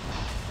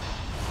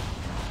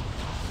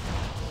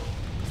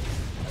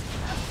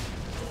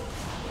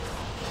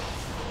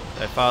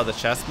 Did I follow the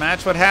chess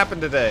match? What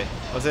happened today?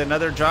 Was it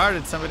another jar?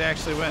 Did somebody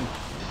actually win?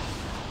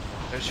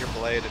 There's your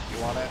blade if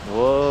you want it.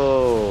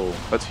 Whoa,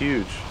 that's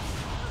huge.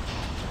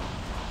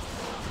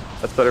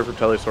 That's better for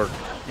Telesort.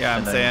 Yeah, I'm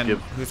And then saying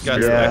give who's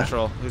got Spirit.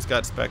 spectral? Who's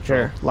got spectral?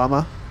 Here,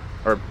 Llama.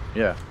 Or,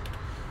 yeah.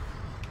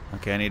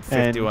 Okay, I need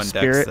And 51 decks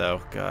Spirit.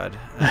 though. God.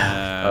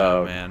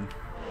 Oh. Man.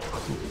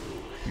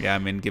 Yeah, I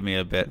mean, give me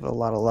a bit. A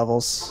lot of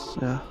levels.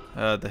 Yeah.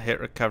 The hit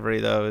recovery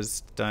though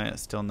is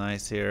still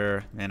nice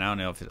here. Man, I don't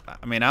know if I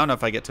don't know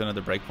if I get to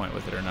another breakpoint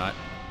with it or not.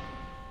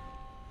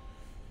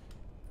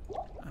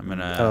 I'm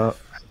gonna.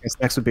 I guess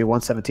next would be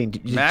 117.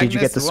 Did you Magnus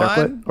get the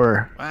circlet, won?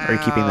 or are you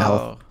keeping the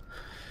health?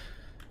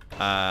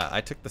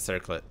 I took the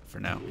circlet for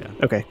now. Yeah.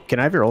 Okay. Can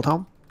I have your old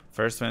home?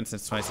 First win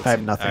since 2016. I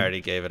have nothing. I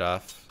already gave it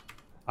off.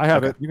 I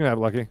have it. You can have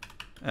it, Lucky.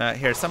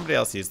 Here, somebody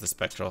else use the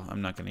spectral.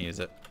 I'm not gonna use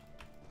it.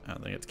 I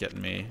don't think it's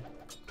getting me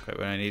quite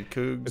what I need.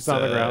 Cougs. It's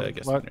on the ground. I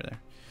guess What? when you're there.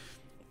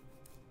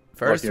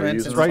 First Lucky, win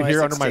it's since It's right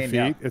here under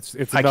 2016, my yeah. feet.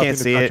 It's I nothing can't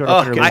to see touch it. it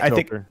up on your I leaf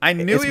think filter. I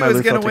knew It's he my was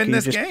loot going to filter. win Can you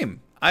this just-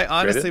 game. I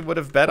honestly Traded? would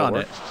have bet on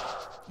That'll it.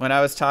 When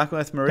I was talking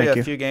with Maria Thank a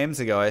you. few games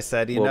ago, I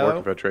said, you Will it work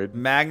know, if I trade?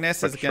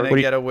 Magnus is Spectral going Shard? to What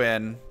do get a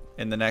win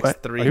in the next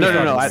What? 3 Oh, games. he's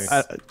No, no, no.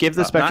 talking Give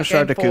the spectral Not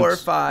shard to game 4 or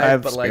Cougs. I 5,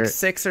 have but like Spirit.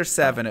 6 or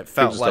 7, it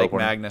felt is like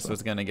teleporting, Magnus so.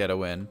 was going to get a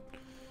win.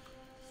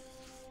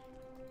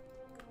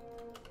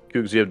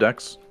 Cougs, you have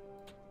decks?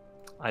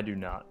 I do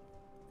not.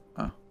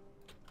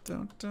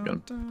 Dun, dun,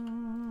 Good.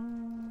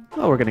 dun.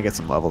 Oh, we're gonna get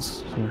some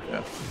levels. Here.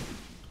 Yeah.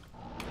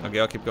 Okay,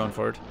 I'll keep going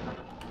forward.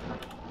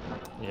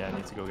 Yeah, I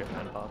need to go get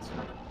mana pots.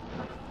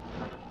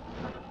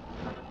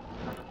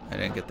 I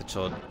didn't get the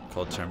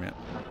cold charm yet.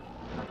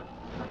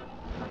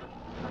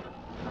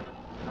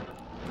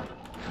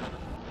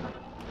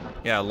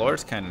 Yeah,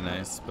 lore's kind of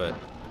nice, but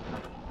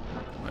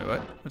wait,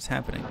 what? What's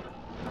happening?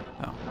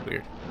 Oh,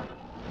 weird.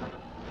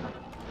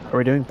 Are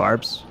we doing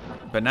barbs?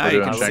 But now We're you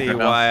doing can check see right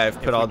now. why I've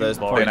If put we all do those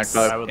bars, points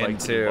I would like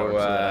to do into bars so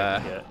that I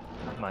can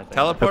get my thing.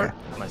 teleport. Okay.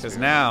 My Because spirit.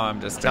 now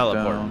I'm just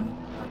teleporting. Down.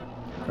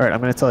 All right, I'm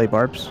gonna tell you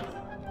barbs.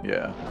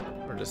 Yeah.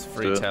 Or just do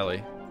free it.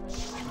 telly.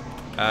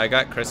 I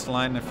got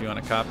crystalline if you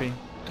want to copy.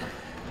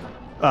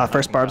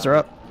 First barbs are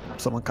up.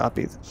 Someone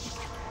copied.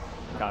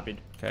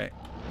 Copied. Okay.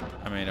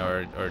 I mean,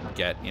 or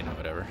get, you know,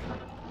 whatever.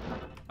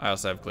 I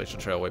also have Glacial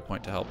Trail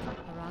Waypoint to help. A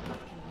rocket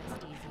can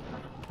rest easier now.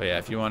 But yeah,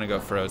 if you want to go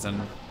frozen.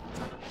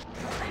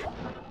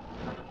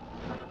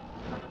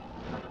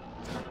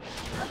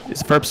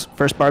 Is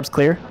first barbs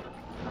clear?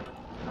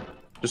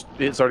 Just,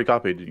 it's already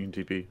copied. You can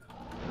TP.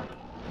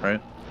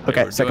 Right?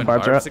 Okay, we're second doing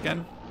barbs are up.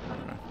 again.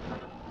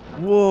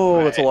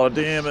 Whoa, that's a lot of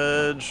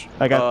damage.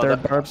 I got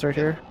third that- barbs right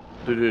here.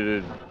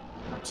 Dude.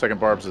 Second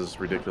barbs is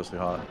ridiculously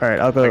hot. All right,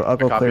 I'll go. I'll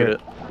go copied clear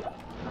it.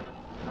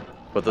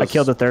 But I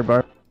killed the third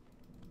barb.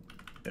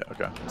 Yeah.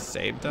 Okay.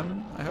 Saved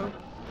them, I hope.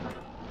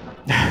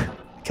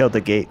 Killed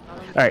the gate.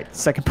 All right,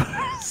 second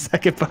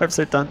barbs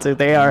are done too.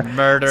 They are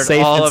murdered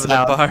safe all and of the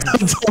sound.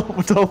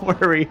 barbs. Don't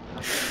worry.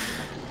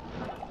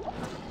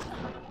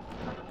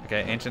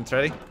 Okay, Ancient's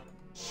ready.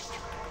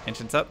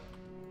 Ancient's up.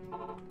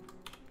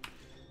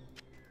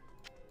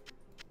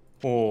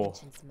 Oh.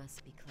 Ancients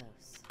must be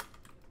close.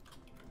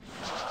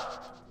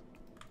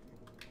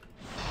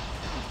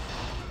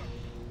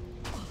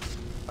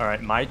 All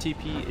right, my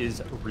TP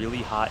is really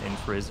hot in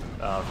Frozen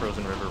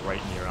River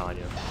right near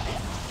Anya.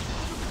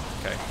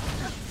 Okay.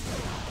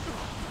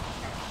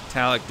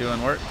 Talik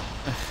doing work.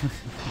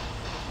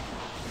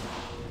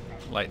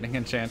 Lightning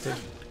enchanted.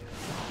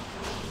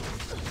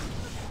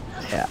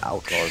 Yeah,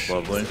 ouch. Always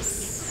lovely.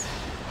 It's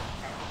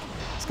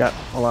got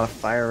a lot of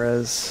fire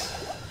res.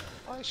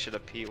 I should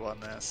have P1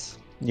 this.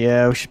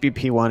 Yeah, we should be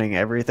P1ing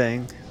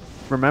everything.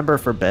 Remember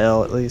for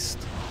Baal, at least.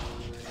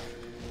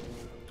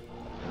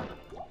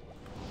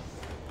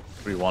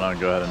 We want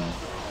to go ahead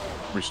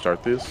and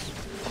restart these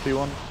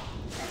P1.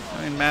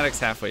 I mean, Maddox's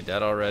halfway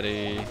dead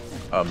already.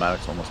 Oh,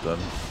 Maddox almost dead.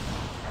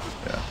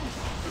 Yeah.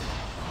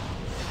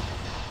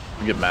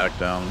 We get Maddox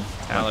down.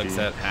 Talik's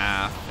at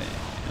half.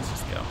 Let's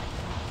just go.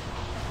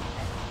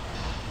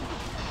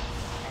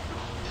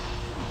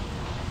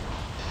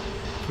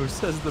 Who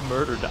says the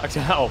murder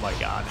doctor? Oh my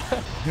god.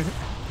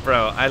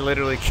 Bro, I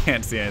literally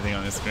can't see anything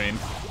on the screen.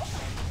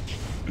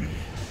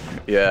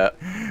 Yeah.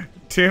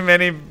 Too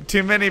many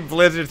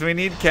blizzards. We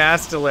need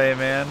cast delay,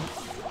 man.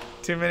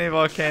 Too many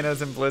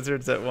volcanoes and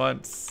blizzards at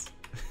once.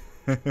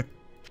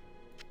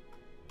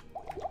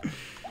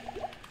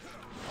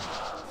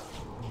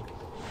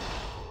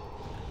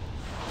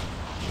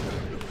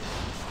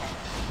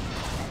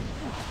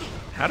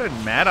 How did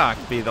Maddox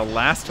be the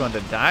last one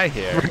to die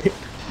here?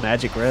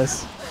 Magic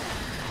res.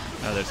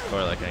 Oh, there's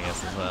Korlek, I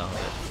guess, as well.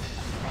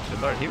 But,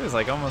 good lord, he was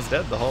like almost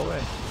dead the whole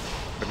way.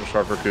 Extra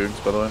sharp for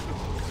Cougs, by the way.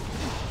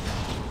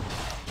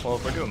 Well,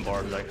 if we're doing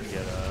barbs, I can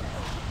get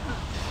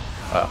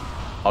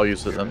I'll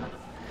use it then.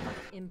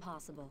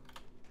 Impossible.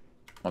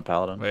 My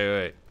paladin.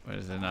 Wait. What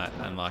is it not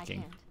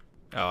unlocking?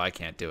 Oh, I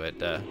can't do it.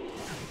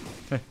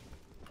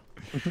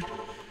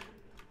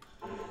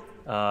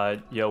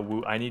 Yo,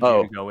 Woo, I need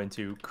you to go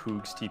into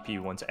Koog's TP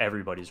once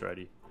everybody's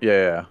ready.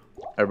 Yeah.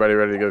 Everybody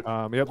ready to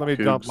go? Yep, let me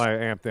dump my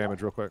amp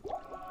damage real quick.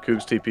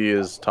 Koog's TP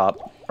is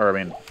top, or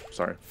I mean,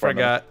 sorry.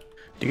 Forgot.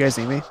 Do you guys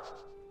need me?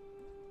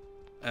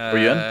 Were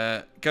you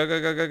in?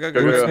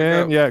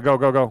 Go. Yeah,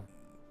 go.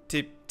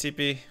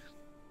 TP.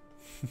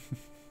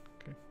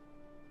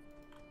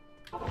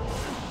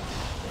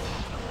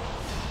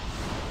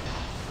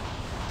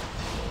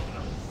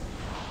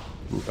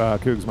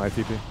 Coog's my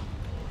TP.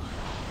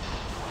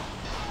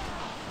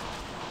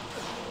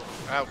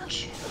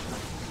 Ouch.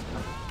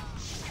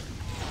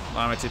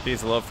 My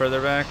TP's a little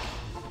further back.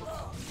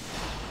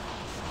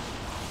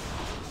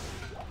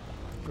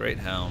 Great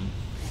helm.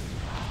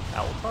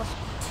 Alpha?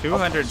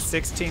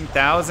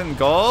 216,000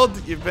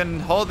 gold? You've been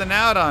holding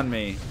out on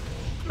me.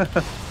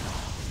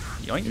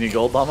 Yoink. You need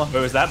gold, Llama? Wait,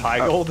 was that my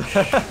gold?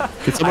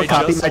 Can someone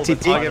copy my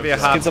TP? I'll give you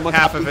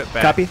half of it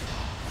back.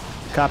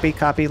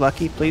 Copy,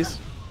 Lucky, please.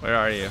 Where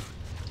are you?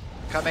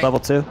 Coming. Level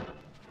 2.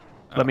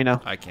 Let me know.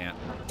 I can't.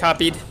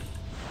 Copied.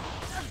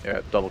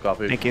 Yeah, double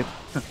copy. Thank you.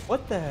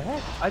 What the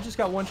heck? I just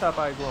got one shot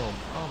by a gloam.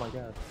 Oh my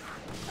god.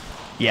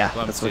 Yeah,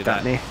 Glums that's do what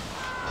got that. me.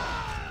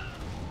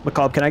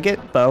 McCall, can I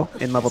get bow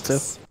in level 2?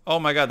 Oh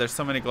my god, there's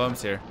so many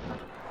gloams here.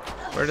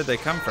 Where did they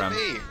come from?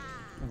 Me.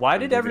 Why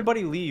did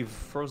everybody leave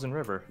Frozen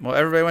River? Well,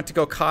 everybody went to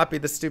go copy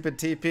the stupid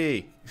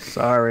TP.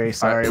 Sorry,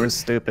 it was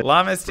stupid.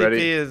 Llama's TP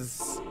Ready?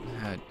 is...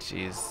 Oh,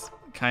 jeez.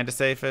 Kind of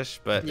safe-ish,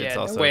 but Yeah, it's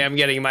also... no way I'm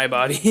getting my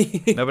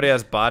body. Nobody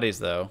has bodies,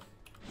 though.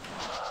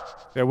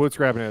 Yeah, Wood's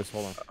grabbing his.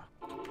 Hold on.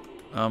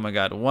 Oh my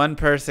god, one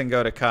person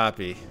go to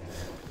copy.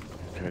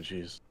 Okay,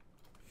 jeez.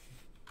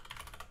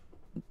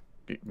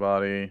 Geek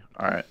body.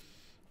 Alright.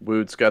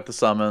 Wood's got the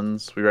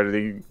summons. We ready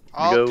to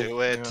I'll go?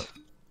 do it.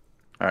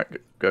 Alright,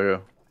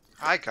 go.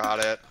 I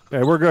got it.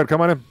 Yeah, we're good.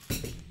 Come on in.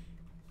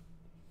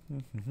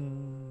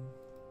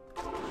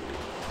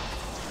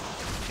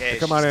 Okay,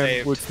 Come on she's in.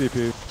 saved. Wood's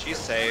TP. She's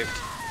saved.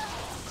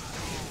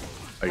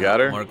 I got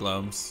her. More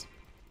gloams.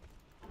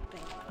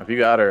 If you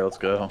got her, let's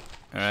go.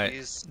 Alright,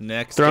 Jeez.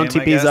 next Throwing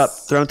game, I TP's up.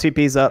 guess. Throwing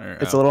TP's up. Or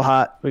It's out. a little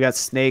hot. We got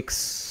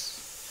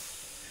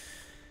snakes.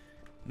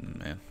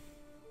 Man.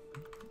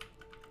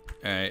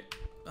 Alright,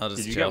 I'll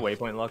just Did you chill. get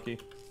waypoint lucky?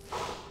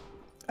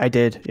 I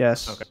did,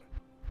 yes. Okay.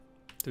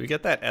 Do we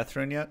get that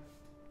Ethrun yet?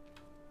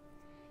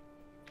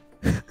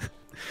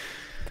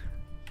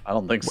 I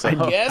don't think so. I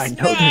know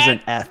there's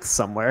an F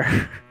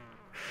somewhere.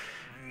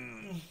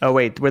 Oh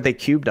wait, were they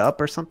cubed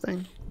up or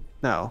something?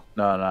 No,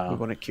 we No.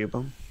 wouldn't cube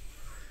them.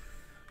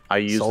 I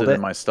used Sold it it?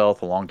 in my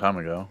stealth a long time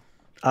ago.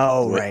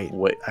 Oh Way- right,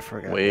 way- I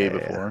forgot. Way Yeah.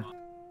 before.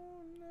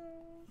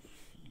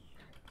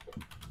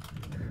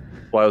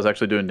 Well, I was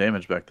actually doing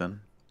damage back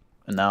then.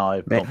 And now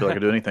I don't feel like I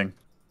do anything.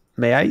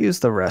 May I use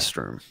the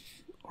restroom?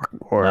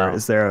 Or No.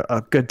 is there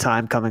a good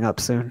time coming up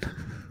soon?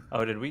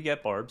 Oh, did we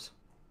get barbs?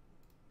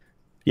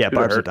 Yeah, Two to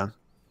barbs are hurt- done.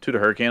 2 to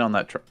hurricane on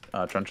that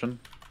truncheon.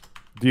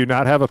 Do you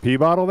not have a pee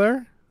bottle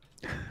there?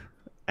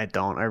 I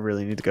don't. I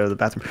really need to go to the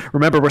bathroom.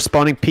 Remember, we're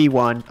spawning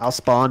P1. I'll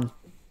spawn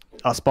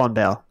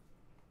Baal.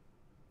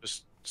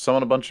 Just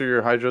summon a bunch of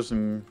your hydras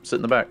and sit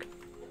in the back.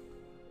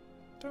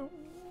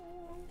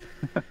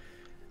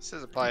 This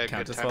is probably a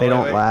Count good as time. well. They wait,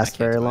 don't wait, last I can't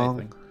very do long.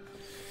 anything.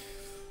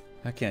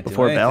 I can't do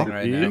Before anything Bell?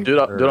 right now.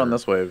 Do it on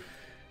this wave.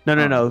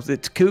 No.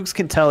 It's Cougs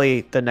can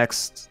telly the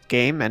next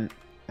game, and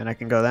I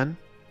can go then.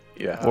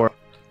 Yeah. Or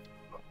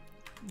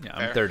Yeah,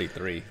 Fair. I'm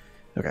 33.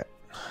 okay.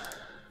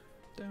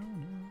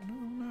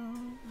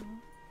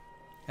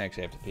 I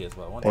actually have to pee as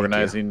well.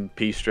 Organizing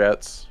P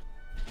strats.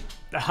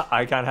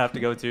 I kind of have to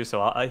go too,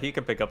 so he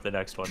can pick up the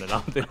next one, and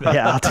I'll do that.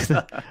 Yeah, I'll do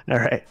that. All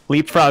right.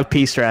 Leapfrog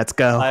P strats,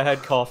 go. I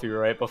had coffee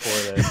right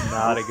before this.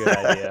 Not a good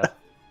idea.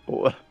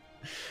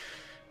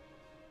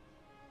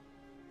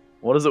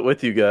 What is it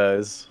with you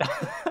guys?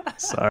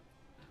 Sorry.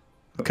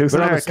 Cougs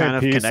They're and on I the are same kind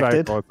of pee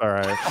connected. cycle. It's all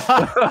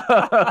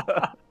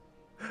right.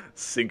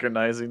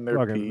 Synchronizing their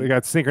Fucking, pee. they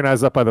got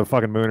synchronized up by the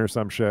fucking moon or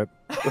some shit.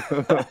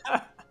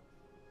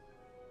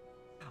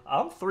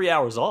 I'm 3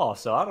 hours off,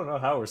 so I don't know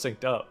how we're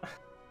synced up.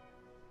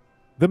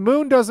 The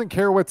moon doesn't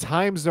care what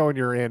time zone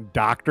you're in,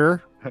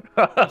 doctor.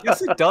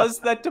 Yes, it does.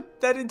 That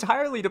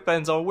entirely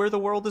depends on where the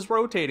world is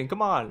rotating.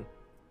 Come on.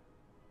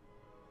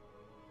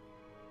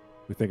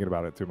 You're thinking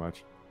about it too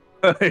much.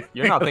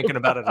 You're not thinking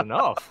about it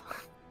enough.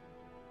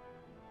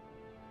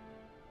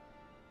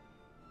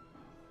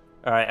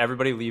 All right,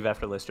 everybody leave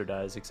after Lister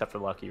dies, except for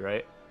Lucky,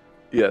 right?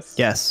 Yes.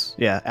 Yes.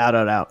 Yeah.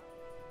 Out.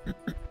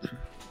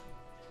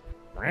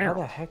 How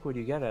the heck would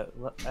you get at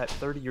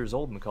 30 years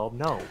old, McCall?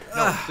 No,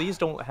 please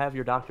don't have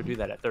your doctor do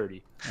that at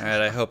 30. All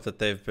right, I hope that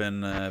they've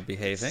been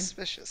behaving.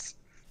 Suspicious.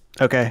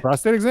 Okay.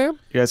 Prostate exam?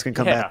 You guys can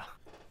come back.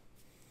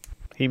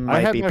 He I might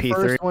had be my P3.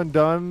 first one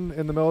done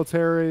in the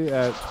military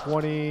at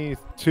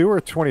 22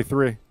 or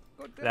 23.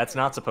 That's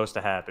not supposed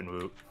to happen,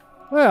 Woot.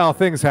 Well,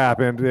 things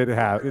happened. It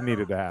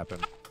needed to happen.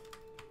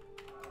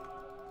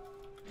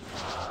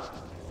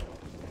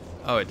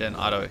 Oh, it didn't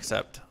auto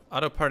accept.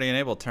 Auto party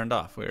enabled turned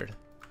off. Weird.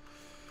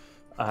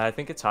 I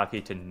think it's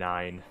hockey to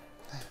 9.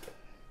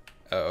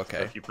 Oh, okay.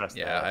 So if you press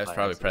yeah, that I was by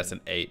probably accident. pressing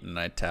 8 and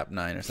I tapped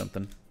 9 or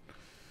something.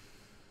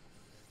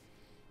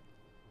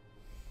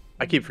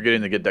 I keep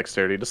forgetting to get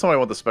dexterity. Does somebody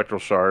want the spectral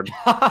shard?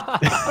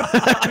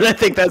 I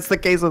think that's the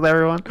case with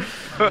everyone.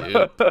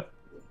 Yep.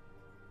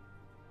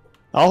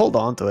 I'll hold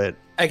on to it.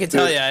 I can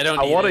tell you, I don't.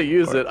 I need want to it.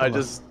 use it. Come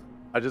on.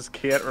 I just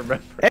can't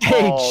remember. Hey,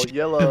 Oh, shit.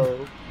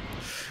 yellow.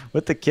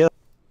 With the kill.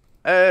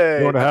 Hey.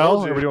 Going to I hell?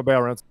 told you. Or we doing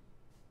bail runs?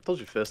 Told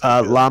you fist.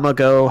 Llama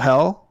go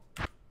hell.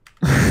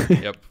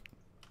 Yep.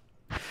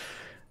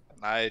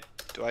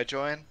 Do I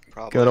join?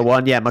 Probably. Go to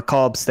 1. Yeah,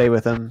 McCall, stay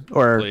with him.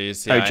 Or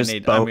Please. or Yeah, just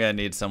I'm bow. gonna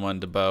need someone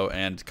to bow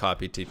and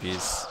copy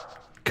TPs.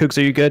 Cougs,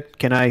 are you good?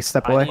 Can I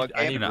step away?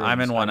 I need No, I'm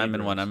in rooms. one. I I'm need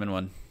in one. rooms. I'm in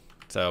one.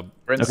 So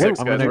We're in Okay, 6,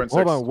 I'm guys. gonna- We're in 6.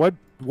 Hold on.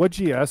 What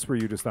GS were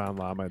you just on,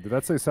 Llama? Did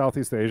that say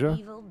Southeast Asia?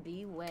 Evil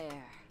beware.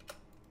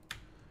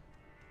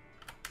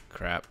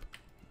 crap.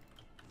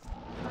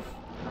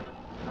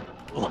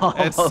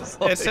 Almost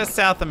like- It's just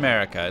South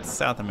America. It's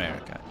South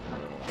America.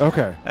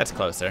 Okay. That's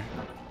closer.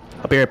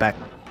 I'll be right back.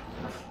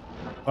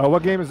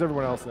 What game is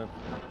everyone else in?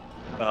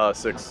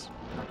 6.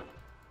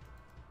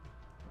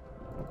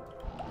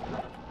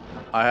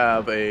 I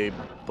have a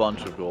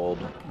bunch of gold.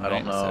 I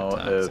don't Right, so know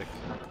toxic.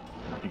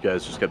 if you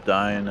guys just kept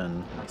dying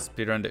and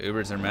Speedrun to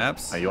Ubers or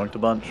maps? I yoinked a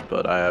bunch,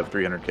 but I have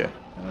 300k.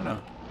 I don't know.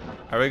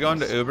 Are we going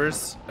to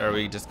Ubers? Or are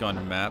we just going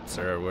to maps?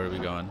 Or where are we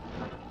going?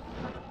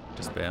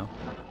 Just bail?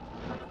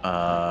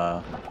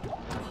 I'm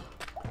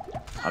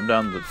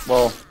down to,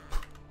 well,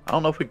 I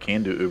don't know if we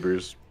can do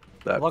Ubers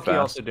that Lucky fast.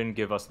 also didn't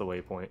give us the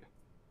waypoint.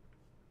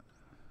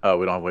 Oh,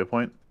 we don't have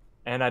waypoint?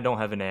 And I don't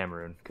have an AM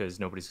rune, because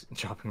nobody's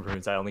dropping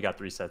runes. I only got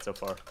 3 sets so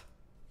far.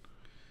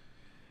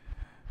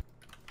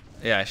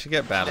 Yeah, I should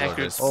get battle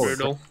Accurate's orders.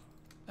 brutal.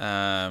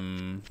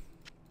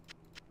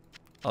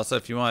 Also,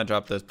 if you want to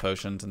drop those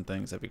potions and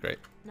things, that'd be great.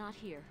 Not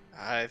here.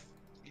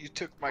 You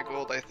took my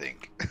gold, I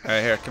think. All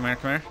right, here, come here,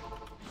 come here.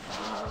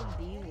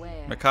 Evil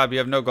beware. Macabre, you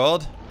have no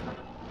gold?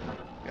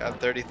 Got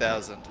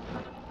 30,000. All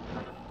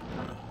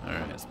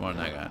right, it's more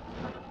than I got.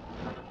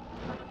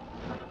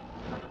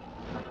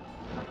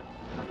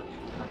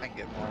 I can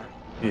get more.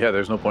 Yeah,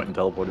 there's no point in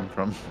teleporting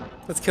from.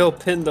 Let's kill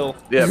Pindle.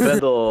 Yeah,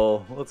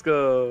 Pendle, let's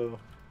go.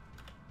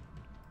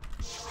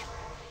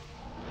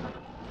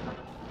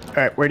 All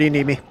right, where do you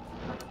need me?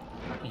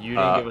 You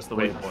didn't give us the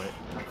wait. waypoint.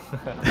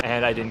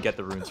 And I didn't get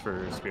the runes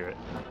for Spirit.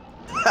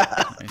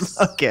 Nice.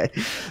 Okay.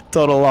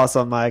 Total loss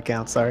on my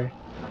account, sorry.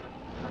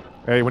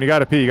 Hey, when you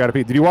gotta pee, you gotta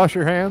pee. Did you wash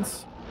your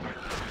hands?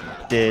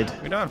 Did.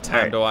 We don't have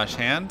time to wash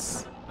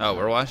hands. Oh,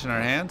 we're washing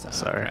our hands? Oh,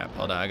 Sorry. Crap.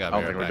 Hold on, I I got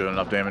don't think we're doing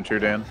enough damage here,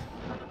 Dan.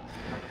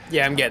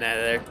 Yeah, I'm getting out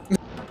of there.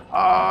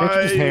 Can't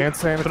you just hand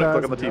sanitize? Couldn't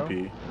click on the and go?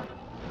 TP.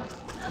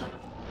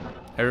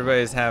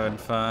 Everybody's having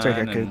fun. It's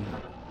right here, and...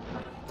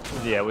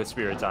 Yeah, with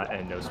Spirits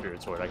and no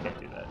Spirit Sword, I can't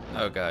do that.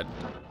 Oh, God.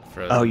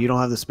 Frozen. Oh, you don't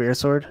have the spirit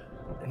sword?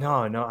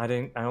 No, I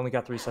didn't. I only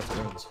got 3 sets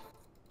of runes.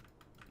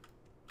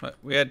 What?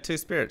 We had 2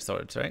 spirit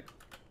swords, right?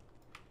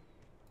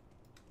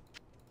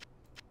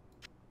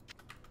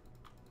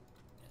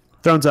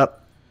 Throne's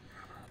up.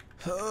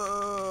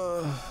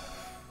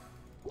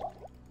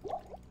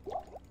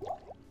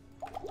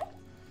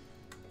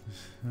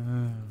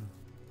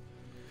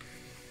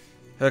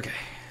 Okay.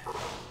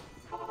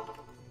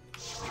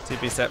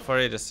 TP set for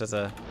you just as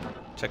a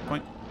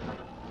checkpoint.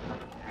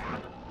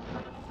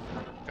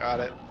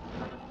 Got it.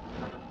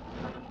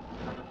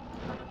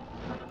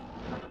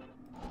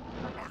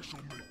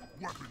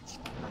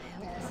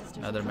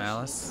 Another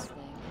malice.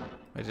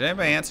 Wait, did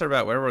anybody answer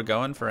about where we're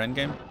going for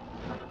endgame?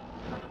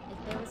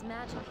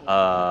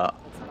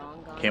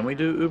 Can we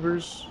do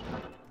Ubers?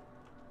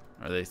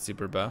 Are they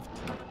super buffed?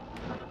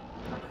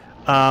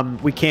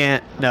 We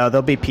can't. No,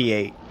 they'll be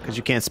P8 because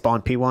you can't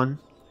spawn P1.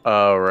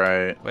 Oh,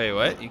 right. Wait,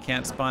 what? You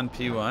can't spawn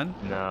P1?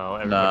 No,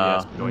 everybody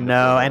has to join.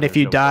 No, and if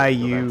you die, to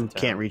go back you to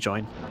can't town.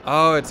 rejoin.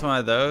 Oh, it's one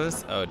of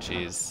those? Oh,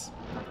 jeez.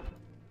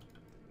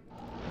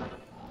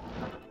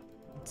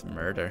 It's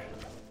murder.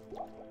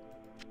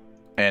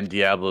 And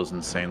Diablo's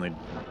insanely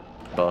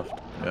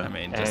buffed. Yeah. I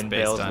mean, just And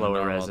based Bale's on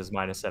lower normal... res is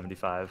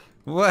 -75.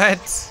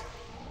 What?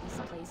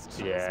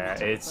 Yeah,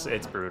 it's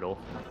brutal.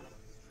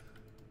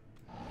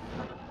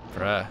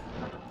 Bruh.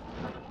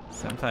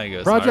 Senpai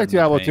goes hard in Project the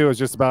Diablo paint. 2 is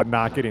just about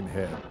not getting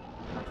hit.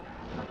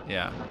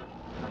 Yeah,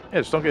 Yeah,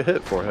 just don't get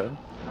hit, forehead.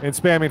 And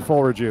spamming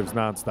full rejuves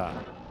nonstop.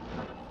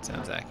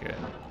 sounds accurate.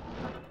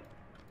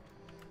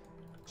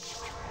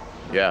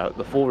 Yeah,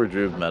 the full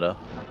rejuve meta.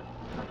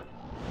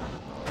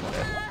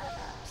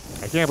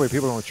 I can't believe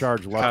people don't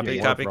charge lucky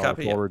Copy, for all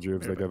copy, the full yeah.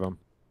 rejuves they give them.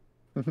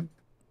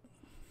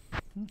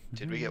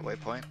 Did we get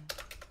waypoint?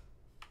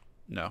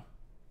 No.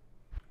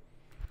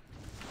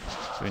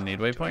 Do we need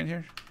waypoint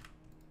here?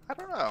 I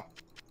don't know.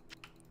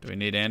 Do we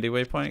need Andy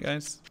waypoint,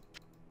 guys?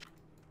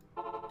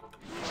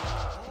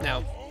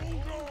 No.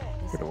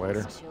 Get it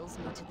later. Chills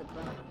me to the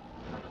bone.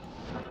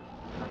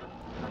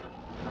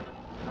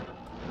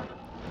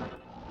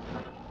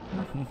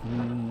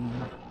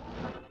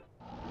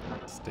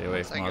 Stay away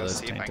I from all go those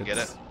see if I tainted. can get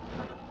it.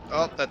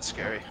 Oh, that's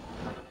scary.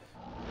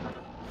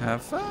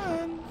 Have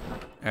fun.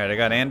 All right, I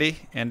got Andy.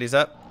 Andy's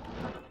up.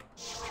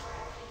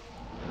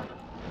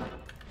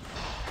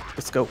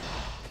 Let's go.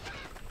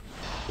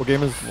 What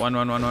game is?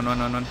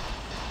 1-1-1-1-1-1-1.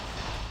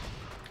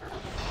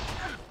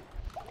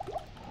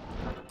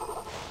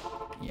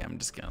 Yeah, I'm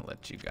just gonna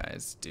let you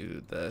guys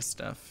do the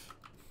stuff.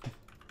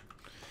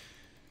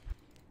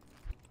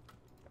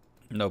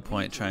 No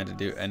point trying to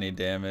do any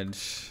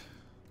damage.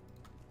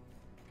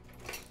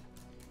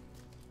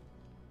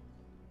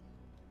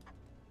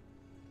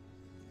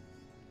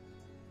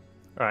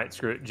 All right,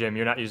 screw it, Jim.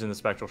 You're not using the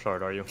spectral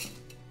shard, are you?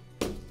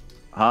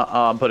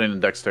 I'm putting in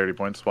dexterity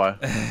points. Why?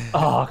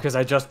 Oh, because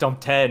I just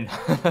dumped 10.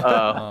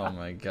 Oh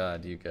my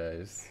god, you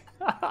guys.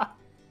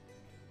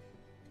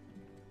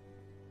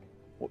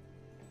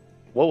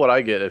 What would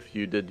I get if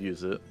you did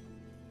use it?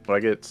 Would I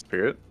get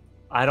spirit?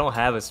 I don't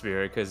have a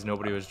spirit because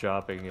nobody was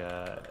dropping.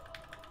 I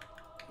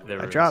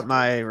dropped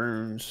my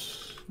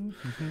runes.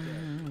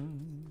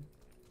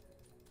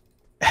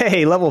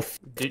 Hey, level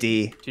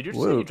 50. Did you say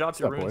Woo. you dropped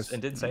your What's up, runes boys?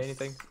 and didn't say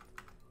anything?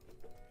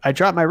 I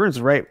dropped my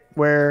runes right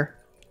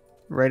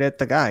at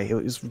the guy. It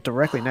was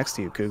directly next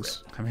to you,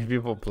 Cougs. How many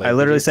people play? I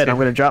literally said I'm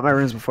going to drop my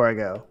runes before I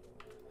go.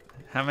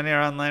 How many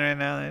are online right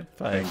now? I mean,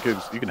 Five.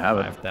 Googs, you can have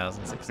it.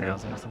 5,000,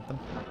 6,000 or something.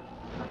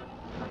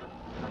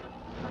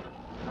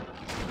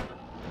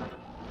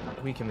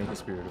 We can make a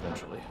spirit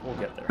eventually. We'll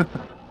get there.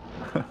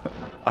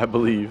 I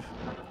believe.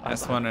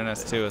 S1 and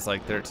S2 is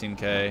like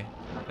 13k.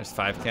 There's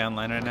 5k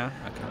online right now?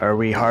 Okay. Are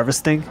we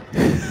harvesting?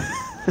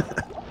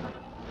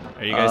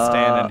 Are you guys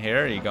staying in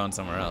here or are you going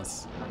somewhere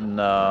else?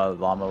 Nah,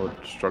 Llama would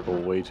struggle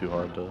way too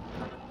hard to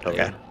cover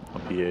Okay. a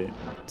P8.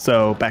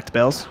 So, back to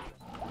Bells?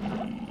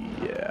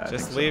 Yeah. I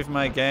Just think leave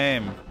my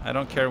game. I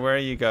don't care where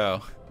you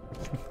go.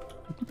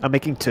 I'm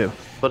making 2. so.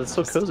 But it's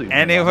so cozy. man.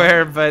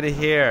 Anywhere but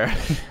here.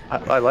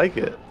 I like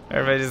it.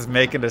 Everybody's just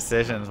making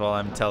decisions while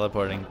I'm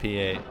teleporting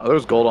P8. Oh,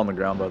 there's gold on the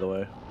ground, by the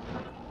way.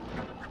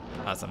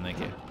 Awesome, thank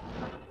you.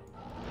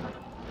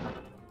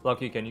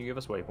 Lucky, can you give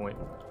us waypoint?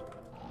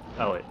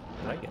 Oh wait,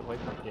 did I get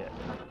waypoint? Yeah.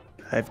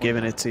 I've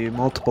given it to you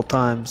multiple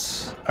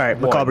times. All right,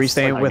 Once, McCall, are you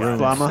staying like with runes.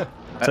 Llama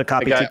to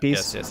copy got-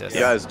 TPs? Yes. You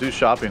guys do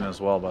shopping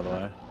as well, by the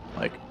way.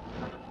 Like,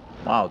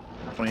 wow,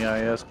 20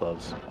 IAS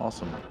clubs.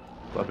 Awesome.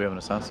 Glad we have an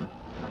assassin.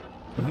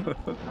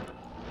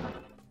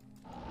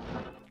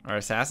 Are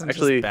assassins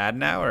Actually, just bad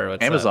now or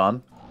what's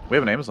Amazon. We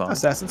have an Amazon.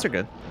 Assassins are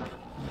good. up?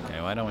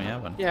 Okay, why don't we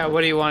have one? Yeah,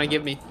 what do you want to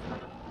give me?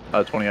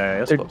 20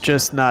 IAS They're clubs.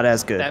 just not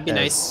as good. That'd be as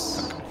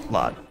nice.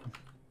 Lot.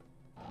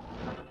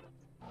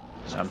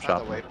 I'm Found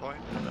shopping. the waypoint.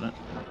 In a minute.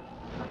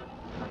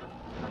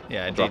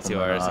 Yeah, Drop them in,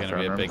 D2R is gonna be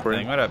throne a room big for you.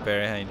 thing. What up,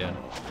 Barry? How you doing?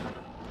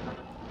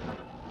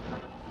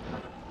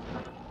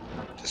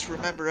 Just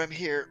remember I'm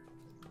here.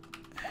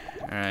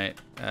 Alright.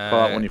 Call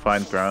out when you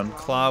find throne.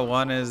 Claw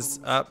 1 is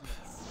up.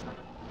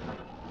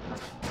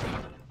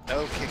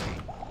 No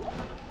kicking.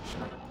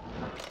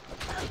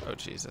 Oh,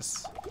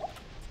 Jesus.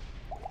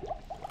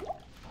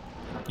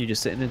 You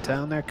just sitting in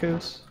town there,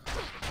 Coos?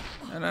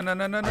 No. I don't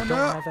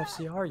have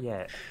FCR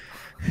yet.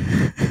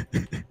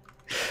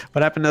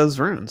 What happened to those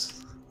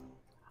runes?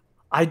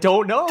 I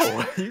don't know.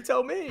 You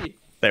tell me.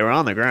 They were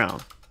on the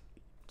ground.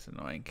 It's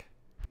annoying.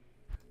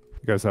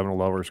 You guys having a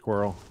lover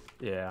squirrel?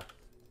 Yeah.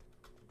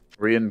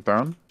 Were you in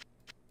Throne?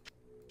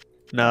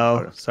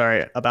 No,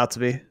 sorry, about to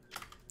be.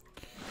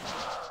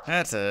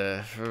 That's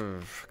a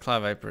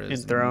Cloud Viper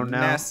is Enthroned now.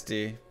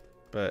 nasty,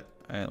 but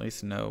I at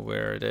least know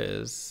where it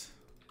is.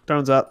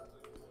 Throne's up.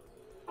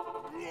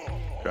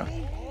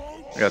 Okay.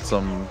 I got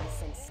some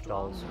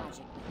Dolls.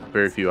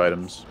 very few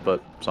items,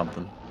 but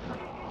something.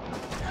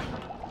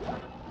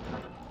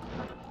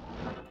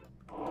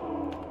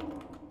 All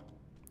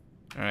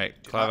right,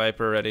 Cloud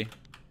Viper ready.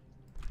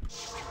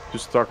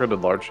 Just Stalker the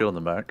large shield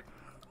in the back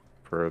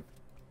for a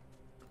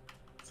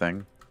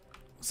thing.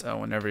 So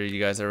whenever you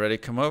guys are ready,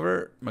 come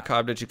over.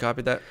 Macabre, did you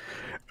copy that?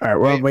 All right,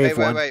 we're on wave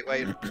one.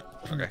 Wait.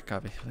 Okay,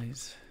 copy,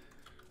 please.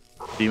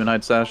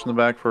 Demonite Sash in the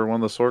back for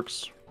one of the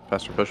Sorks.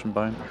 Faster push and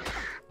bind.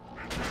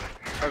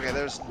 Okay,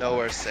 there's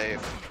nowhere safe.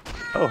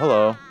 Oh,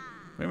 hello. What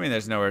do you mean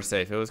there's nowhere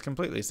safe? It was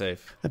completely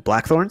safe. The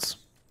Blackthorns?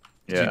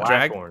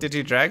 Yeah. Did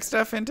you drag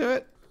stuff into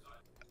it?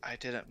 I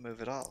didn't move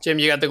at all. Jim,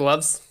 you got the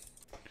gloves?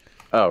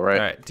 Oh, right.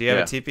 All right, do you have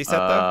a TP set,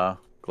 though?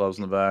 Gloves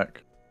in the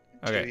back.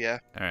 Okay. Yeah.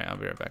 All right, I'll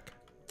be right back.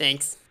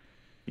 Thanks.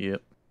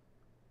 Yep.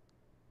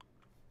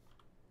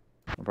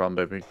 No problem,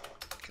 baby.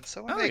 Can I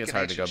someone don't make think it's an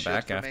hard to go ancient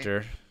back shield for me?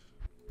 after.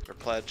 For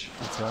pledge.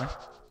 It's hard.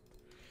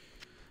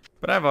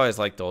 But I've always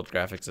liked the old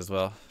graphics as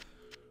well.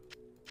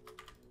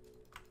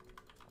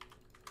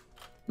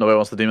 Nobody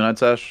wants the Demonite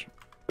Sash?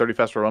 30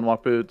 faster run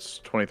walk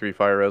boots, 23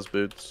 fire res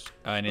boots.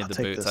 I need I'll the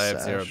take boots. the I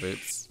have 0 sash.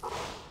 boots.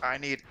 I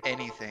need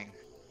anything.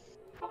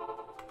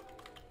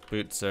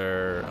 Boots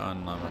are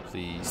on Llama,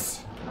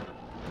 please.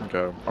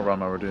 Okay, I'll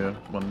run over to you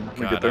when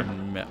we get God, there.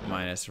 I'm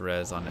minus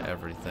res on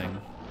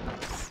everything.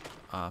 It's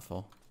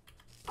awful.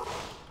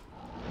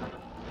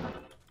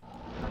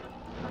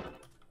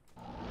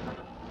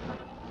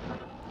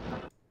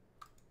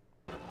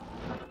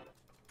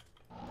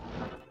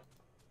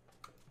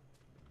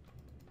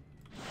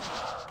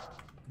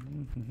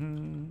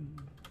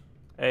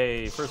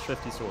 Hey, first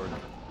 50 sword.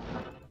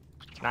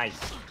 Nice.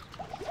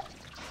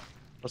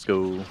 Let's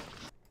go.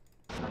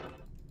 I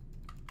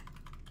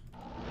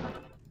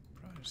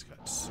just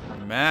got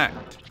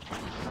smacked.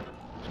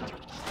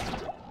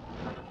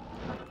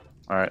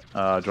 Alright,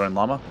 join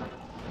Llama.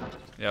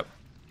 Yep.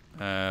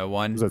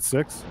 One. Was that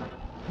 6?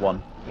 1.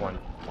 One.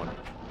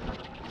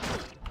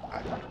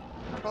 I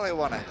probably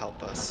want to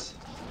help us.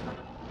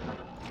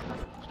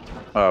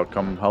 Oh,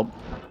 come help.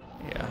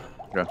 Yeah.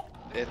 Okay.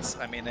 It's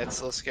a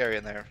little scary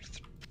in there.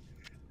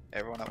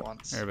 Everyone at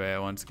once. Everybody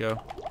at once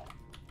go.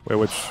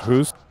 Wait,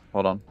 who's?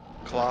 Hold on.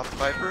 Cloth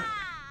Viper.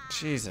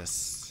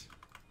 Jesus.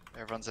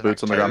 Everyone's in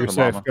Boots on the ground You're for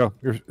safe. Llama. Go.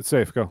 It's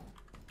safe. Go.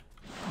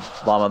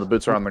 Llama, the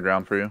boots are on the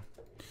ground for you.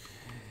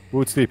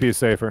 Boots TP is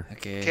safer.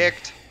 Okay.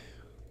 Kicked.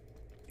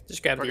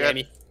 Just grab We're the good.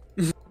 Amy.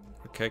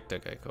 We're kicked.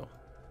 Okay, cool.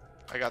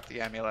 I got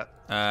the amulet.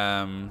 All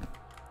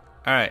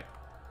right.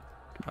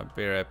 I'll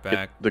be right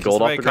back. the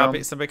gold off the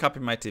ground? Somebody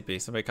copy my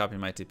TP. Somebody copy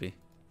my TP.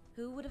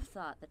 Who would have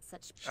thought that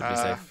such Should be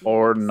safe.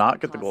 Or not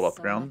get the gold off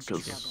the ground,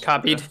 because because...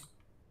 Copied.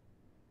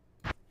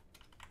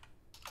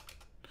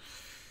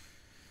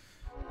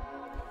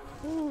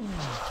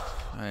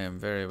 I am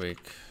very weak.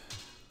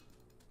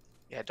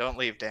 Yeah, don't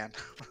leave, Dan.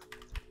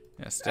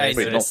 Yeah, stay.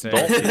 Wait, don't stay.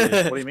 leave.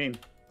 What do you mean?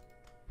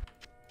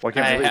 Why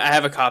can't I we leave?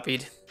 have a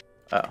copied.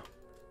 Oh.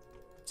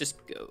 Just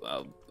go.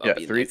 I'll Yeah,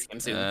 be in the 3. next game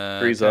soon.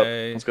 Three's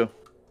Okay. up. Let's go.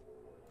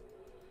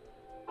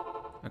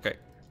 Okay.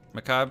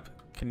 Macabre,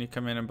 can you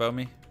come in and bow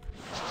me?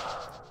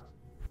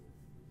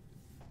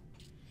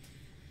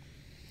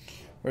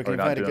 Where Are can we you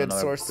not find a doing good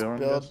another source build,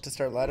 build guys? to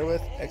start ladder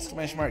with?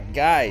 Exclamation mark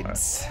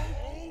guides.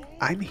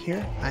 I'm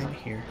here. I'm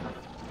here.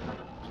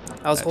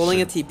 I was That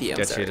holding a should TP. I'm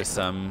Get sorry. you to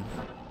some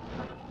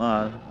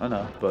I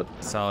know, but...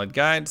 solid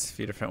guides, a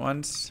few different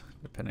ones,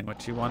 depending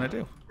what you want to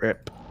do.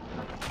 Rip.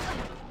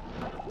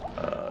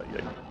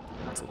 Yeah.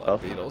 It's a lot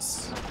of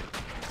beetles.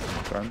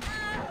 Turn.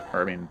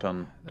 Or, I mean,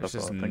 ton. There's that's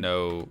just all I think.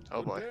 no...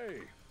 Oh boy.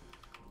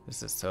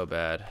 This is so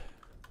bad.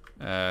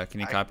 Can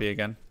you copy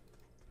again?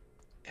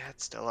 Yeah,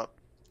 it's still up.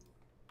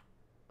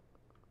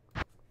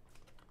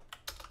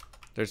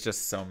 There's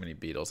just so many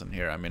beetles in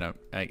here. I mean,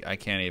 I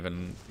can't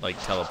even, like,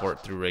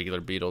 teleport through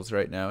regular beetles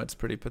right now. It's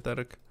pretty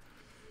pathetic.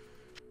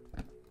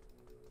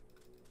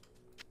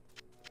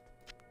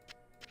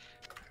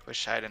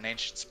 Wish I had an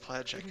Ancient's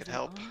Pledge. I could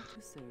help.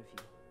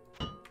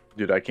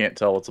 Dude, I can't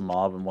tell what's a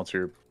mob and what's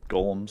your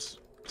golems.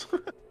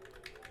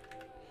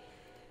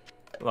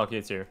 Lucky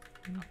it's here.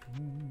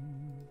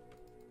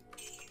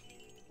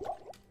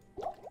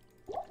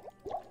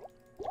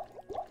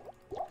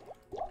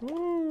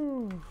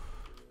 Woo.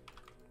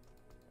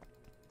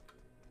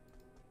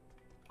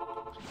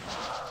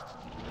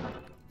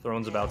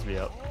 Throne's about to be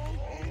up.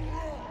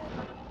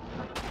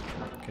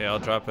 Okay, I'll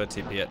drop a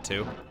TP at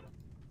 2.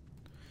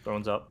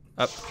 Throne's up.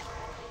 Up.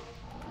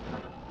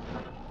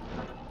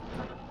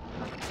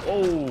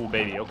 Oh,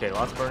 baby. Okay,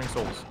 lots of burning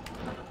souls.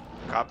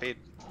 Copied.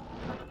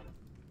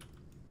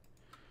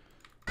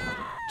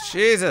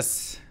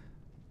 Jesus.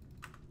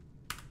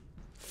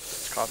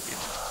 It's copied.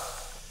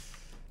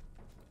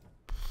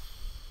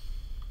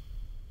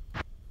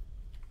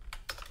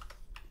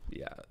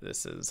 Yeah,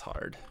 this is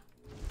hard.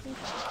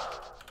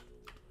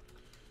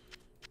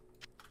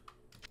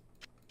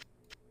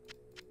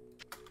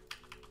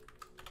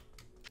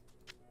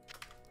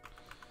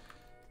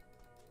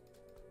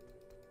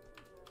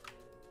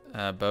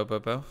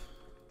 Bo.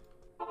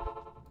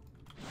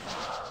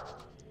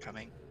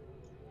 Coming.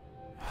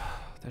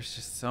 There's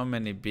just so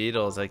many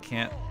beetles. I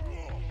can't.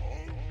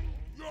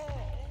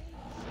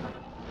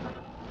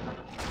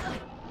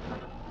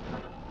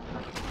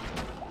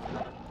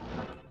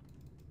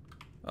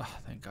 Oh,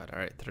 thank God. All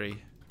right,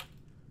 3.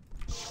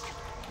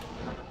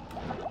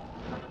 All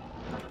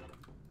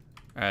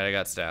right, I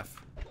got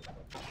staff.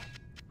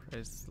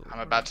 Praise the I'm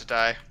Lord. about to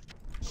die.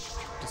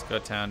 Just go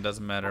town.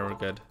 Doesn't matter. We're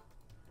good.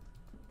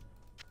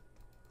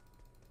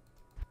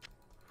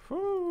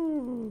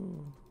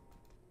 Whew.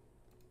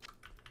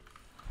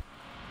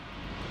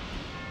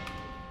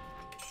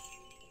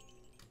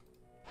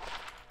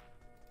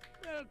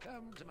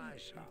 Welcome to my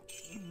shop.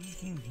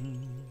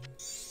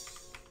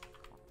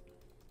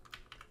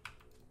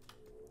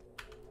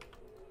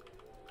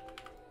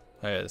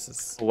 Oh, yeah, this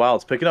is. Wow,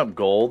 it's picking up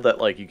gold that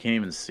like you can't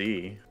even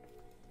see.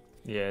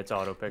 Yeah, it's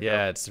auto pick.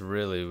 Yeah, it's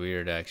really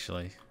weird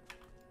actually.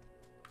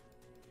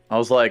 I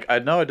was like, I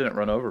know I didn't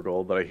run over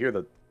gold, but I hear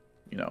the,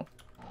 you know,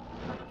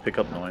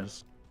 pickup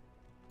noise.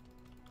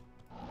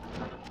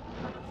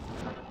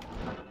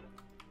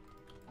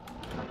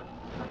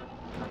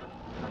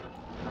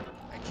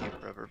 I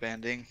keep rubber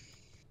banding.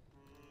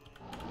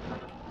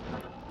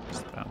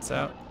 Just bounce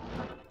out.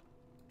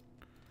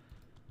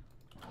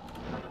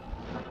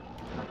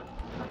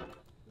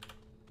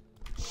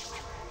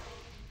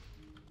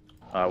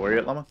 Where you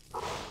at, Llama?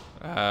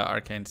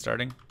 Arcane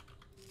starting.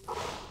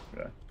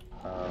 Okay.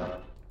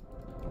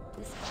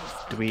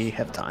 Do we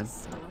have time?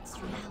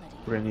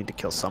 We're gonna need to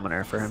kill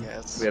Summoner for him.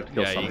 Yes. We have to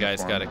kill Yeah, you somebody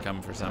guys for gotta him.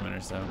 come for Summoner,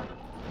 so. All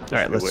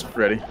right, let's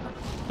ready.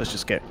 Let's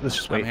just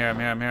wait.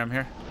 I'm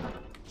here.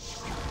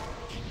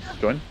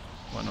 Join.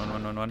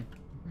 One.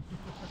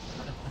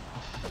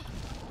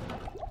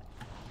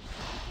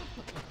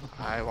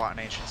 I want an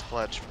Ancient's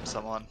Pledge from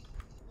someone.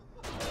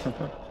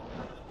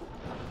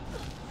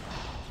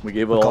 We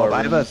gave it all our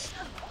I have a... runes.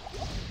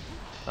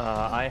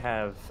 I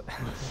have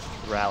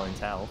Ral and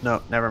Tal.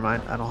 No, never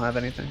mind. I don't have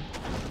anything.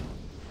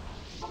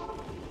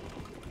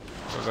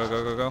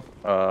 Go.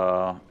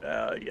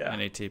 Yeah.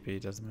 Any TP,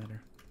 doesn't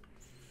matter.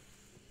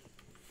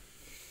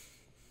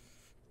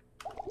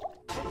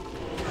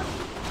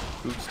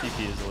 Oops,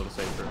 TP is a little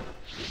safer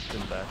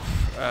than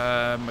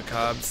that.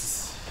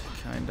 Macabre's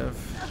kind of.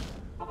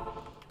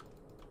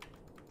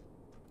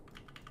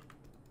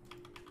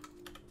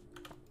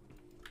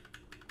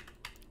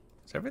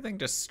 Is everything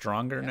just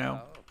stronger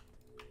now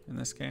in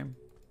this game?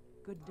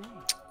 Good day.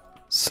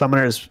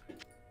 Summoner's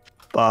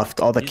buffed.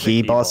 All the He's a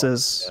key key boss,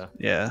 bosses,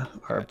 yeah,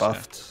 are Gotcha.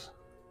 buffed.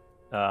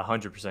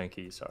 100%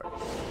 key, sorry.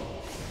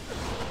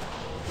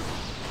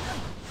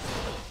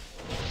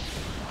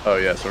 Oh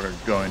yeah, so we're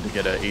going to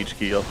get a H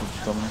key off of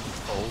something.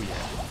 Oh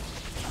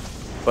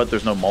yeah. But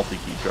there's no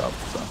multi-key drop,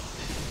 so.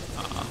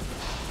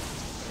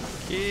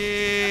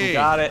 Key! Who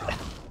got it? That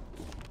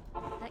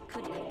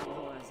could have been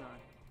horizon.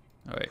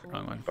 Oh wait,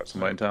 wrong one. Got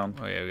somebody in town.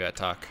 Oh yeah, we got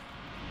talk.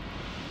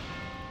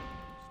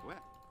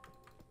 Sweat.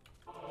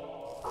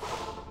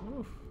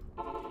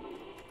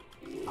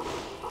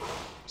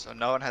 So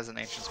no one has an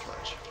Ancient's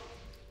Pledge.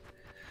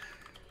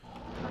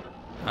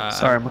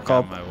 Sorry, I've McCall.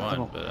 got my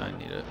one, but I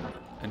need it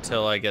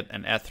until I get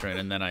an Ethrin,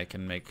 and then I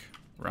can make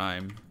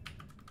rhyme.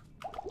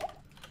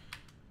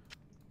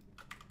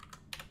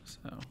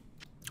 So.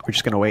 We're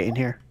just gonna wait in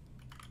here.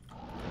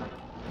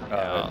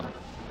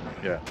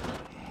 Yeah.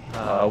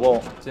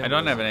 Well, I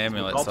don't have an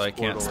amulet, Gulf so I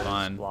can't portal is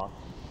spawn. blocked.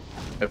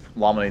 if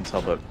Llama needs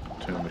help at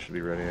Tomb, we should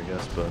be ready, I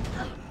guess. But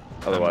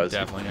otherwise, if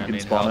definitely you gonna can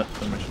need spawn help. it,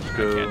 then we should just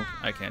go.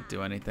 I can't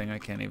do anything. I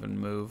can't even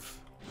move.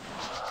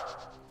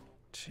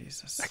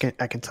 Jesus.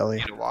 I can tell you.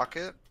 Need to walk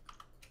it?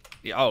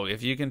 Yeah, oh,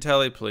 if you can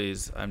telly,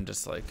 please. I'm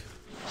just like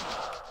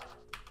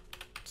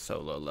so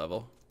low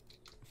level.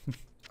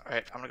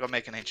 Alright, I'm gonna go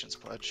make an Ancient's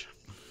Pledge.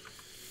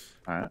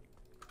 Alright.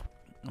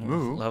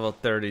 Ooh. Level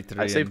 33.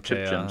 I saved in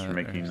chip gems Chaos for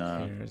making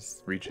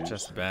here's reaches.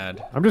 just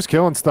bad. I'm just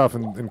killing stuff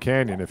in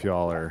Canyon if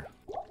y'all are.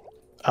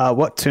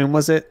 What tomb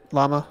was it,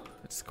 Llama?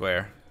 It's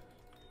square.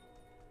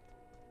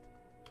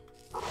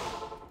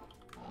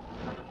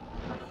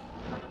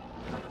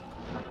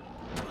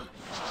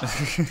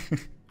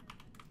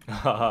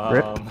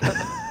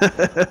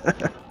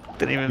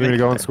 Didn't even You gonna make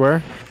go it in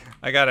square?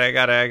 I got it.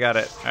 All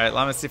right,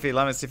 Lama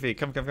Sifi,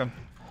 come.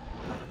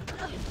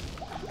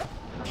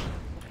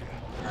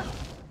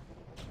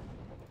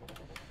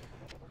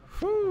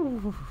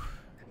 Whew.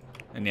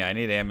 And yeah, I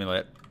need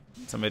amulet.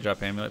 Somebody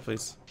drop amulet,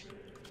 please.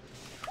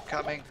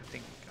 Coming. I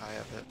think I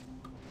have it.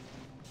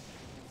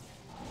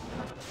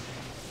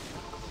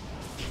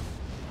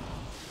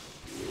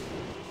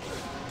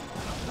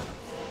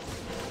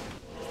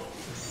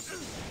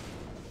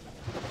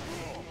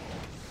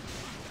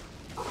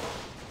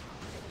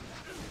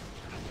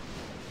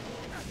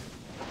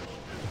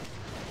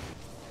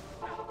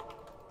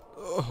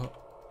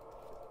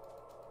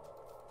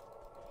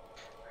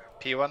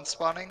 P1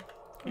 spawning?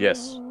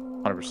 Yes,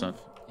 100%.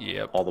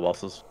 Yep. All the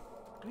bosses.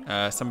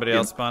 Somebody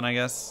else spawn, I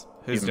guess.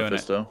 Who's Even doing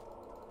Mephisto. it?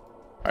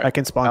 Right. I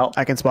can spawn. Out.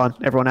 I can spawn.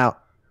 Everyone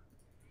out.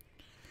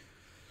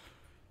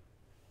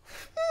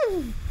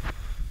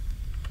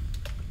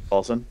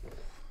 Paulson.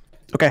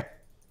 Okay.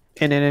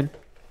 In.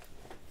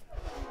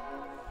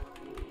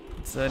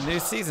 It's a new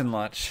season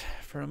launch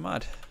for a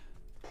mod.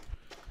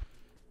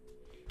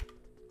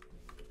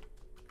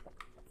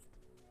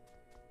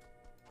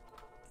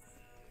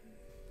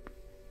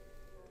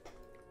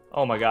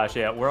 Oh my gosh,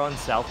 yeah, we're on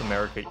South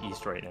America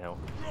East right now.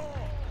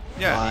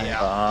 Yeah.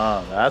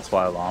 Ah, that's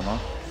why Llama.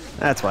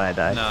 That's why I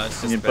died. No,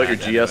 it's just And you put your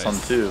bad GS anyways. on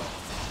 2.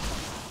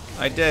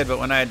 I did, but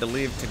when I had to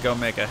leave to go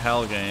make a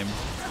hell game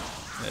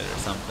or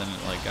something,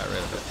 it like got rid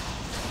of it.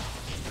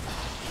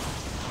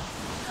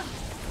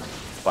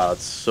 Wow,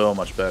 that's so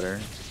much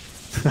better.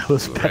 That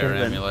was better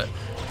Rare than amulet.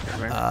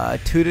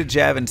 2 to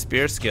jab and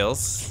spear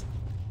skills.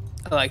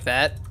 I like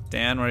that.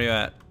 Dan, where are you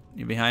at?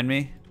 You behind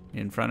me?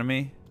 You in front of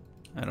me?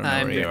 I don't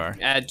know where you are.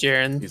 At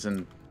Jaren. He's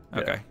in.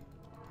 Okay.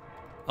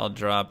 I'll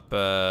drop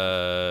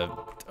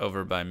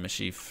over by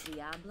Mashif.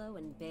 Diablo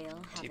and Baal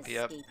have TP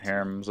up. escaped.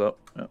 Harem's up.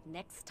 Yep.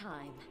 Next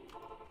time,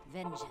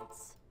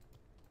 vengeance.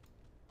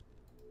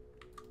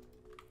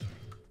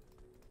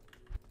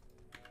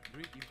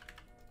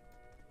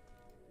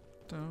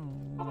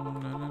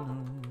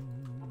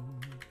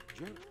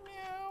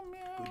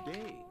 Good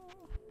day.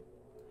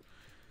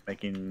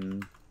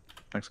 Making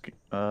next.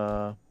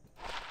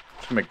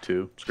 Should make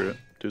 2. Screw it.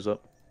 2's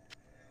up.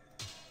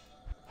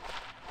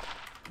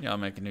 Yeah, I'll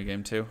make a new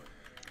game too.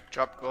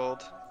 Drop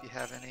gold if you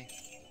have any.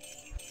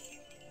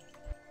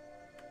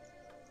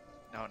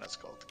 No, that's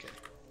gold. Okay.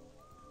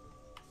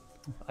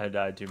 I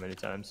died too many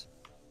times.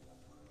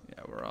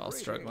 Yeah, we're all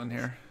struggling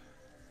here.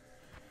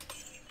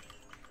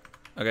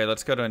 Okay,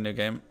 let's go to a new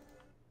game.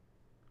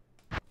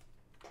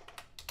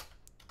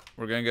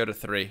 We're gonna go to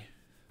 3.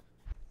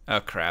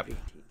 Oh crap.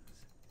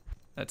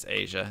 That's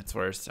Asia. It's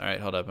worse. Alright,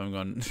 hold up. I'm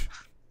going.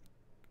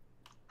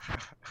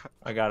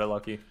 I got it,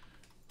 Lucky.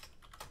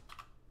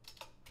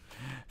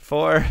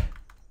 4.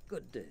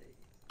 Good day.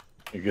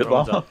 You good,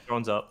 Thrones Llama? up.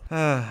 Thrones up.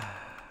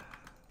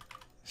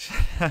 Shut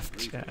up,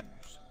 chat.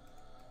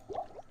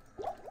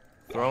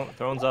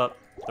 Thrones up.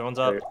 Thrones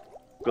up. Okay.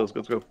 Let's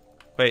go.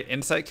 Wait,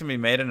 insight can be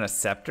made in a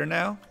scepter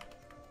now?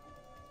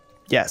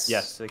 Yes.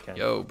 Yes, they can.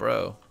 Yo,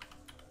 bro.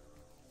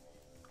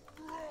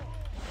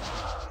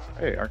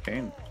 Hey,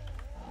 Arcane.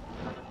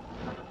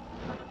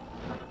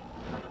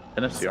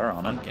 NFCR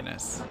on it.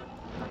 Funkiness.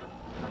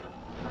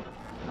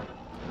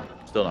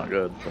 Still not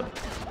good, but.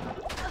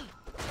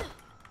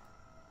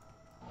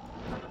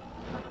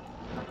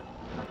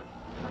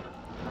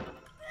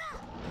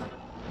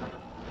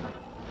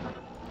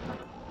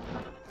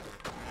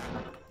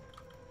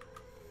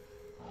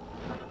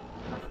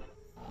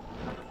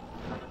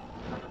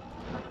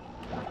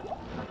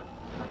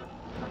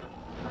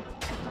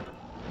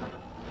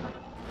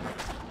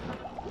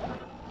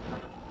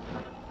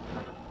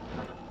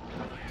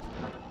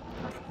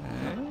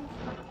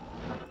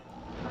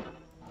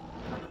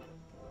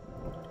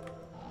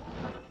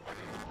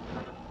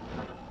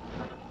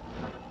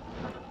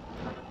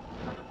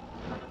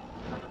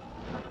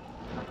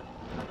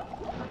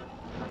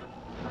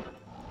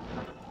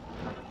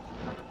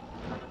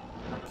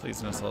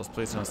 Please no souls,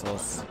 please no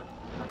souls.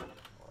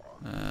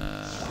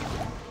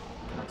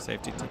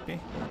 Safety TP.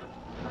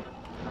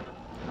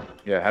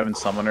 Yeah, having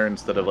Summoner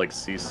instead of like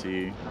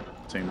CC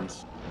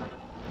seems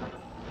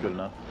good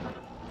enough.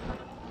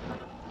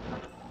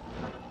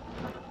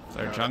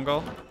 Flare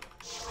jungle.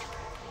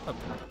 Up.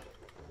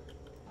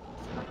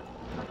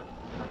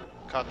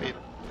 Copied.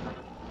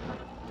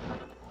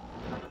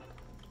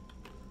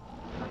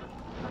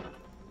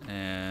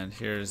 And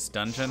here's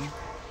dungeon.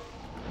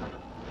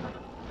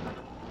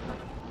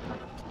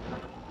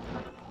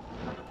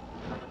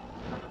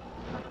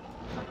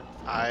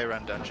 I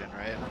run dungeon,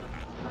 right?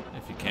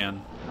 If you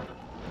can.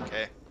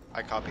 Okay,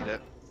 I copied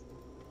it.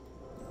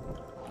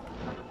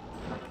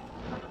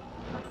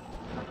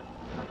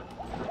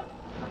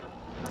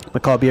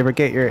 McCall, do you ever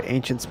get your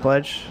Ancient's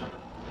Pledge?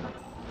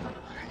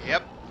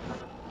 Yep.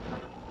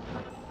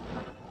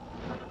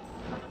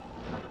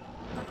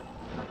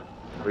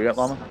 Where you got,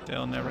 Llama?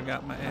 Still never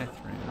got my F3.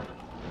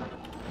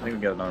 I think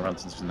we got another run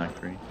since it's in Act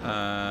 3.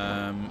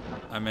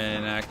 I'm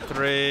in Act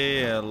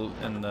 3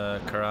 in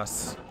the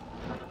Karas.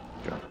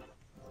 Okay.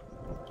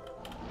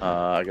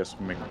 I guess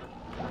we make.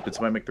 Did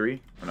somebody make 3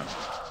 or no?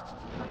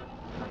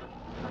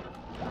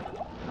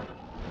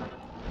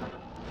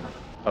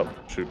 Oh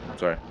shoot!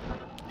 Sorry.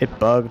 It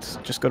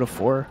bugged. Just go to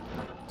 4.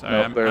 Sorry,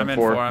 Nope, they're I'm in in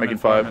 4, 4. I'm making in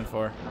 4. 5. I'm in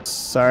 4.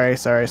 Sorry.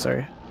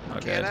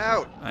 Okay. Get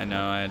out! I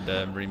know, I had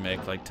to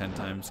remake like 10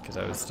 times because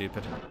I was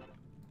stupid.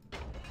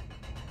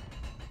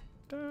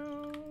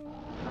 Alright,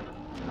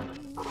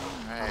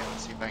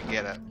 let's see if I can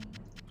get it.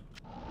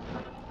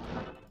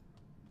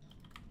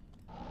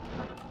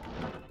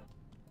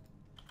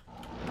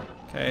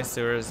 Okay,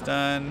 sewer is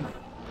done.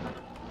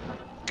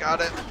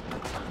 Got it!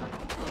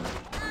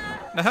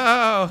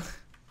 No!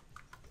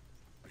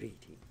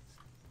 Greetings.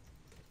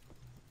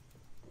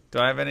 Do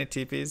I have any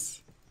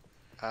TPs?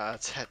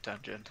 It's head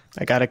dungeon.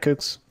 I got it,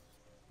 Kooks.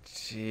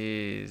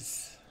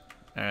 Jeez.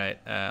 All right,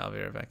 I'll be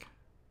right back.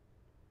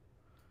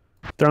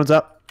 Thrones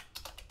up.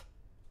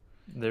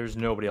 There's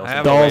nobody else. I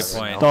have Dolls. a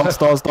waypoint.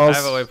 Dolls. I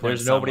have a waypoint.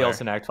 There's nobody somewhere.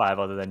 else in Act 5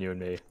 other than you and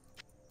me.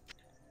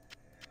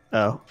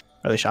 Oh,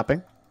 are they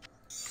shopping?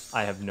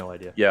 I have no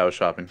idea. Yeah, I was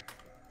shopping.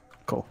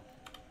 Cool.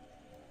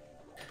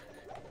 All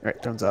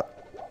right, Thrones up.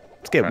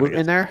 Let's get Woot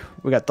in there.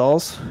 We got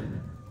dolls.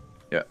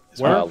 Yeah.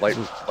 Where?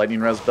 Lightning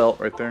res belt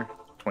right there.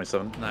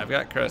 27. No, I've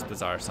got Curse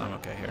Bazaar, so I'm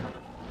okay here.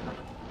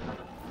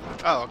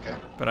 Oh, okay.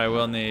 But I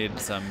will need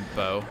some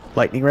bow.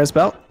 Lightning res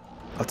belt.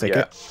 I'll take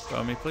Yeah. it.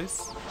 Bow me,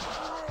 please.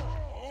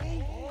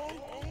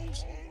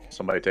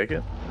 Somebody take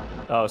it.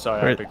 Oh,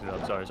 sorry, Where- I picked it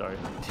up. Sorry.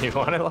 Do you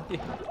want it, Lucky?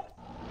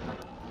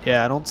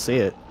 Yeah, I don't see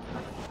it.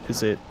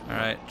 Is it? All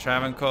right,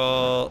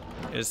 Travancore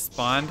is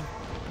spawned.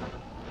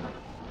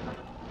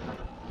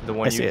 The I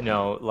one see you it.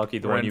 no, Lucky.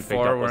 The We're one in you picked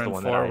four. up was We're the in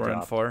one four. that I We're in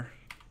dropped. 4.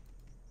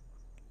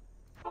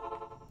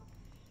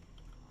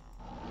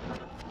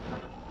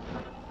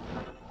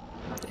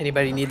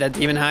 Anybody need that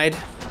demon hide?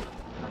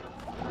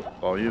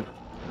 All you.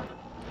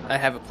 I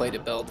haven't played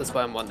it built. That's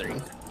why I'm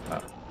wondering.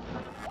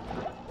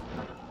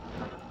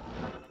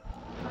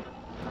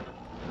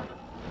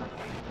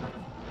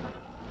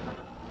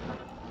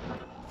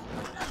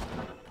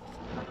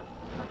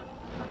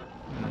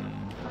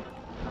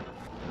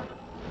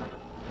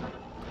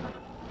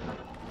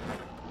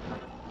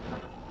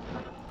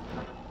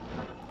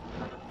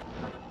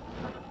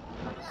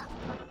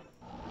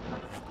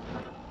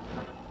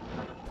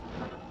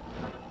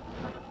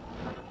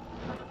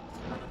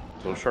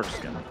 So shark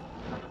skin.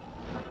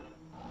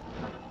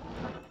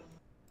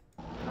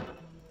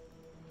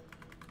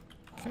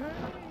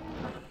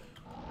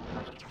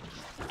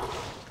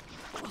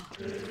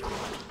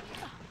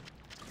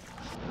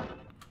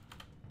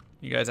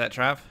 You guys at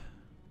Trav?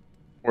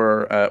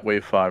 We're at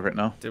wave 5 right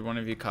now. Did one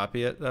of you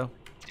copy it though?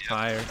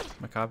 Pi or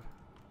Macabre?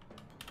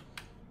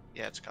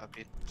 Yeah, it's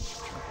copied.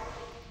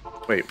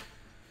 Wait,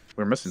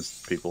 we're missing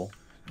people.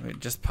 Wait,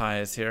 just Pi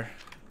is here.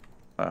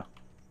 Oh.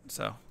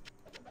 So.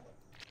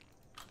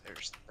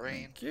 There's the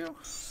brain. Thank you.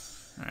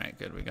 All right,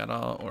 good. We got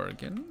all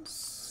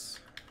organs.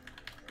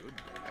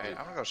 Alright,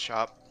 I'm gonna go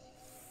shop.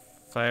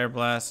 Fire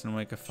blast and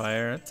wake a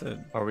fire. That's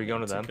a. Are we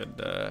going to that's a them?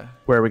 Good.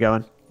 Where are we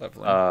going?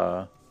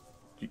 Leveling.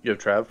 You have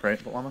Trav,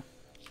 right, Llama?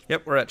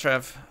 Yep, we're at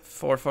Trev.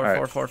 4, 4, All right,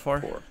 4, 4,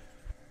 4. 4.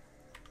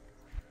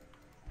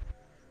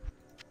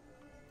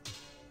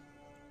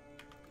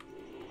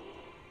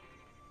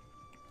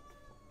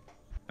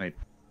 I need,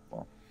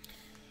 well.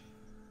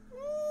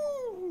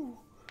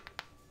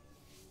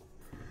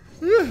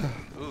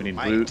 We need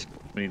loot.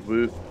 We need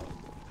loot.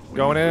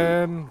 Going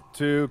in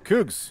to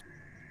Cougs.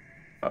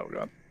 Oh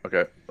god.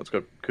 Okay, let's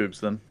go Cougs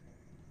then.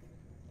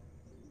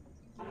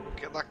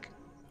 Good luck.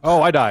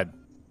 Oh, I died.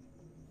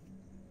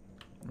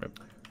 Rip.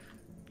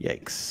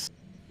 Yikes.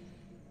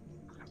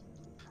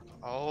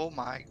 Oh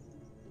my.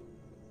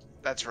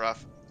 That's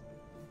rough.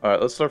 All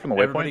right, let's start from the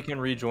Everybody waypoint. can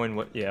rejoin.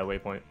 Yeah,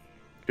 waypoint.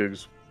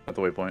 Cougs at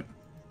the waypoint.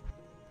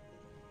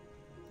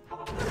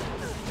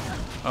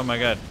 Oh my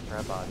god.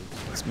 Grab body.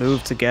 Let's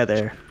move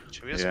together.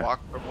 Should we just Yeah. walk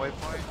from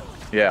waypoint?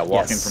 Yeah,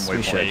 walking Yes, from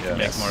we waypoint. should. You can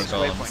Yeah. make more Just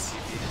golems. waypoint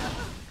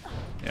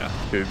TP. Yeah.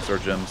 Cougs or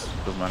gems,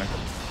 doesn't matter.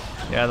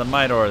 Yeah, the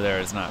Might Ore there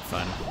is not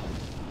fun.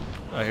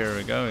 Oh, here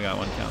we go. We got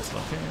one council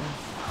up here.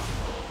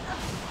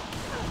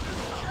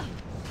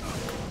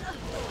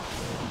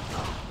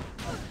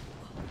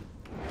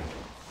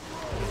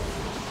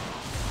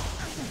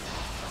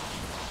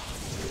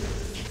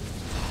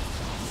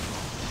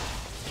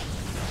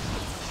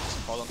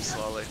 Just pull them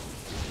slowly.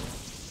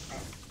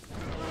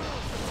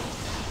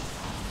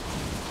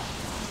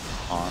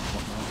 On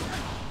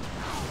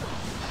whatnot.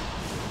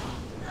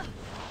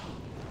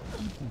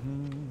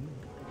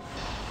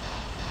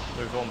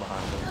 There's one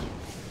behind us.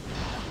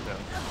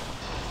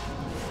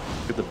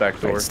 Yeah. Get the back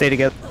door. Right, stay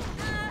together.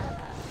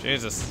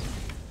 Jesus.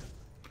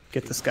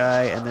 Get this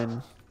guy and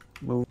then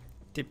move.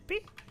 Tippy.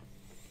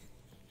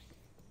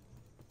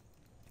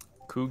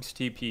 Cougs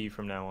TP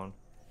from now on.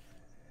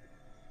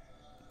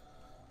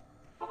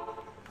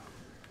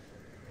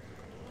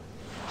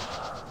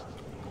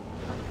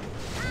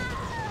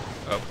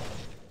 Oh.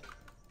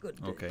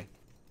 Good day. Okay.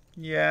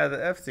 Yeah, the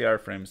FCR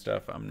frame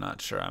stuff, I'm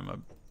not sure I'm a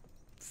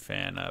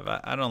fan of.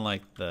 I don't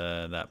like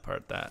that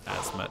part that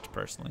as much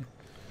personally.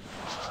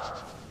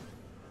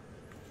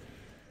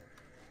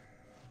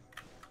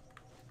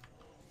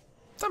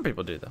 Some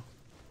people do though.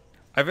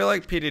 I feel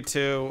like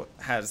PD2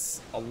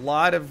 has a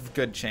lot of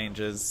good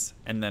changes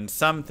and then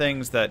some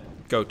things that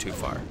go too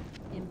far.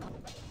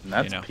 And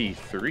that's You know.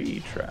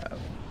 P3, Trav.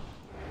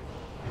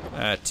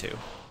 2.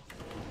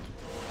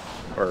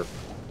 Or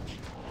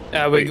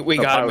We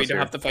Wait, got Pi him. We was don't here.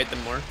 have to fight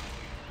them more.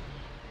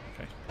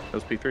 Okay. it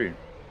was P3.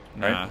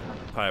 Nah,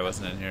 Pi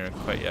wasn't in here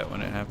quite yet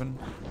when it happened.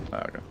 Oh,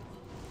 okay.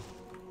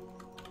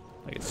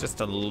 Like it's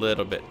just a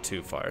little bit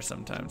too far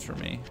sometimes for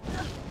me.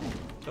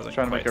 Doesn't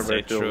Trying to quite make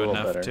everybody stay feel a true little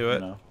enough better. to You it.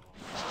 know?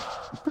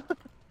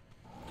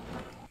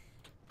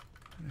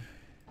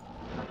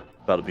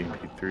 That'll be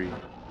P3.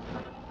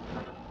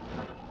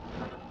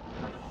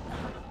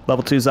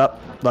 Level 2's up.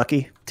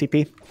 Lucky.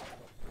 TP.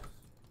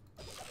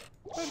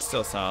 It's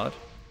still solid.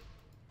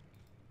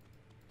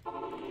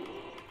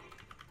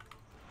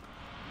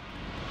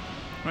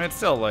 I mean, it's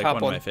still like Top one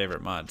of one. my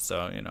favorite mods,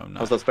 so you know.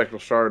 How's that Spectral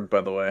Shard,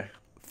 by the way?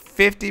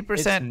 50%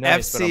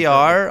 nice, but I'm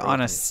FCR putting it on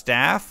a crazy.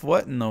 staff?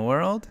 What in the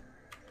world?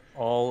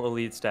 All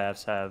elite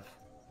staffs have.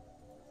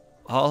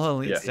 All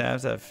elite Yeah.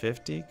 staffs have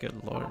 50?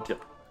 Good lord. Yep.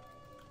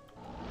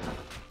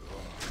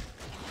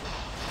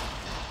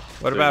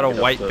 What So about you a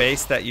get white up to-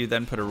 base that you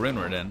then put a rune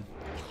word in?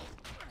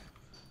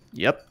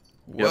 Yep.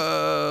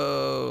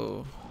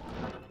 Whoa.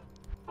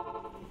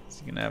 So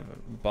you can have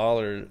a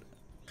baller.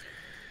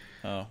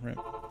 Oh, rip.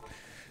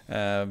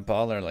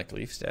 Baller like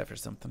leaf staff or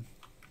something.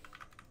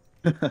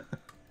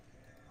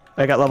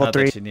 I got level Not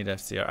 3. that you need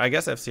FCR. I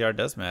guess FCR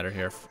does matter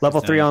here.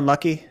 Level Just 3 now. on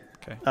Lucky.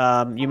 Okay.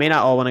 You may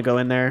not all want to go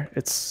in there.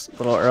 It's a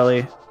little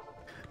early,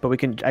 but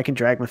I can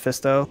drag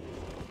Mephisto.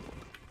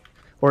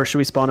 Or should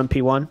we spawn him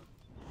P1?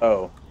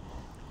 Oh.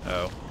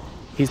 Oh.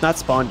 He's not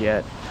spawned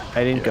yet.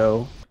 I didn't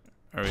go.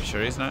 Are we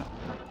sure he's not?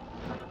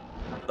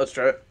 Let's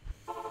try it.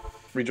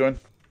 Rejoin.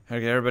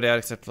 Okay, everybody out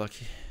except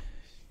Lucky.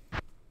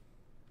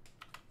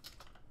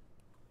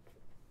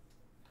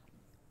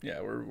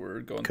 Yeah,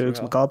 we're going through Cougs,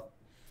 hell. McCall.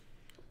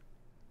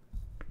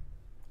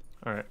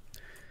 All right.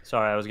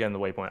 Sorry, I was getting the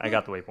waypoint. I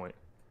got the waypoint.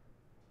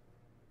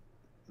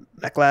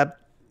 Mech Lab.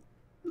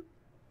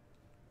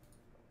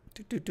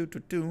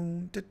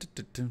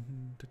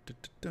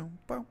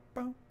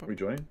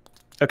 Rejoining.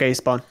 Okay, he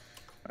spawned.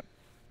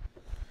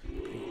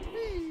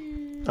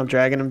 I'm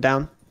dragging him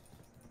down.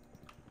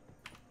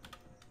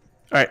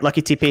 Alright,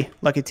 Lucky TP.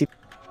 Lucky TP.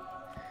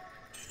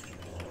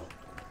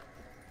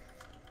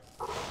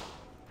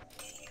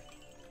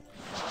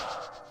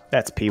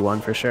 That's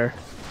P1 for sure.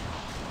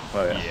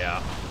 Oh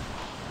yeah.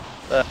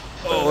 Yeah.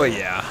 Oh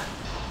yeah.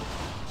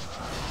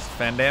 Is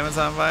Fen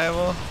Amazon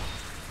viable?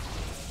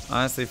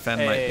 Honestly, Fen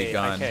might be Hey,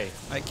 gone. IK.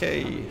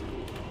 IK.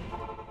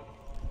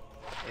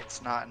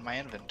 It's not in my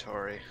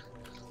inventory.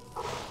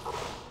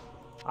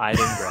 I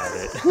didn't grab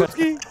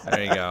it.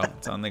 There you go.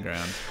 It's on the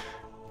ground.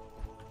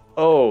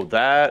 Oh,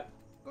 that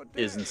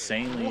is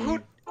insanely.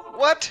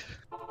 What?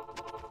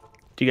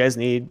 Do you guys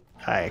need...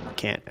 I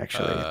can't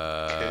actually.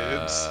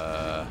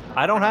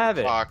 I don't have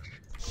it. Fuck.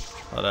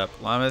 Hold up.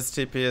 Llama's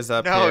TP is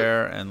up No.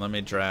 here, and let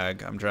me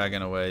drag. I'm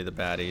dragging away the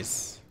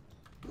baddies.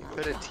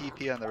 Put a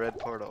TP on the red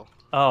portal.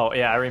 Oh,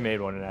 yeah, I remade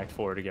one in Act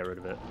 4 to get rid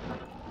of it.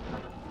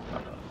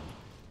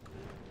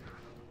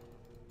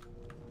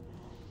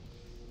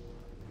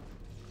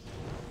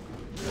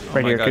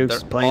 Right my here, God, Cougs.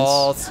 they're Planes.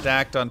 all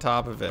stacked on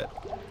top of it.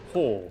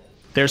 Oh.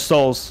 There's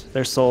souls.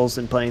 There's souls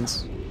in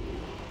planes.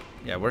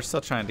 Yeah, we're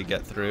still trying to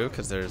get through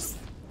because there's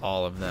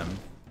all of them.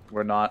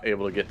 We're not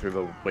able to get through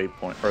the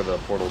waypoint or the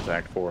portal to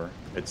Act 4.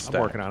 It's I'm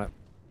stacked. working on it.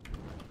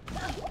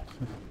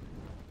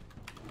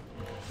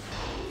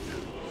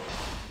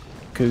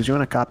 Cougs, you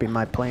want to copy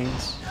my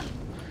planes?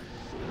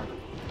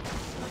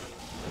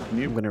 Can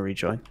you? I'm going to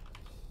rejoin.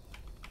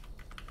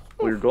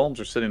 Well, your golems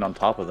are sitting on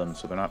top of them,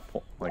 so they're not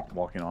like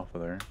walking off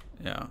of there.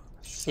 Yeah.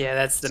 Yeah,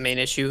 that's the main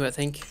issue, I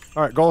think.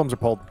 All right, golems are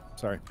pulled.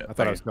 Sorry, Yeah, I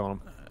thought I thank was killing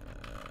them.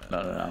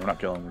 No, we're not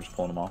killing them. We're just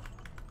pulling them off.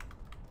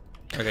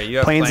 Okay, you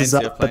have Planes planes. is you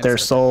up, have but planes,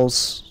 there's okay.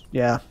 souls.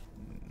 Yeah.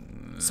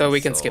 So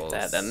we can skip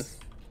that Souls. then.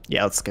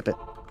 Yeah, let's skip it.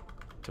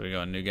 Do we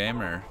go a new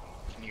game or?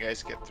 Can you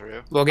guys get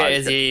through? We'll get I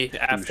Izzy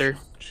get- after.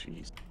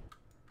 Jeez.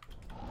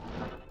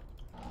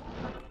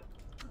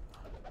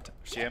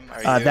 Jim,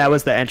 are you? That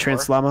was the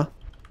entrance, Four? Llama.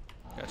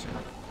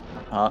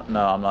 Gotcha.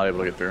 No, I'm not able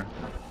to get through.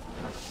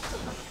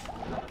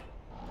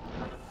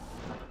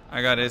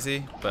 I got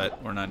Izzy,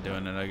 but we're not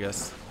doing it, I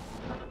guess.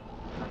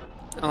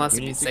 Unless We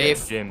to be need to get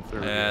safe. Jim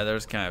through. Yeah,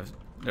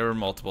 there were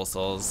multiple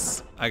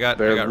souls. I got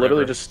They're literally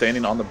River. just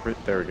standing on the bridge.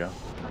 There we go.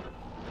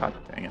 God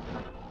dang it.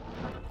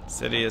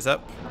 City is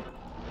up.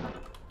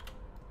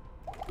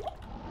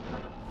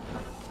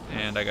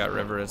 And I got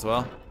River as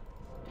well.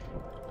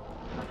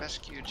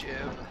 Rescue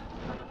Jim.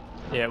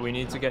 Yeah, we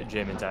need to get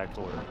Jim into Act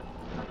 4.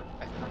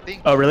 I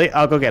think. Oh, really?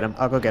 I'll go get him.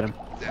 I'll go get him.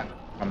 Then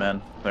I'm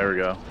in. There we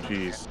go.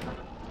 Jeez.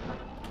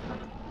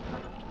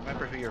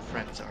 remember who your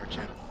friends are,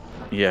 Jim.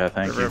 Yeah,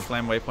 thank River you.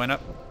 Flame waypoint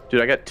up.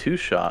 Dude, I got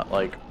 2-shot.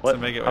 Like, what?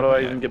 make it How do I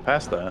waypoint, even yeah. get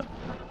past that?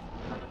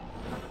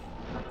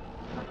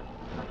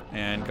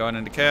 And going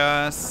into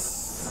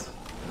Chaos.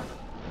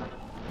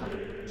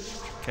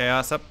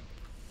 Chaos up.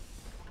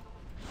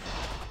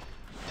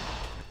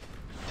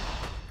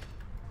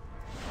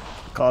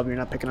 Cobb, you're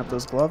not picking up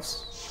those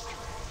gloves?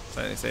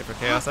 Slightly safer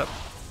Chaos up.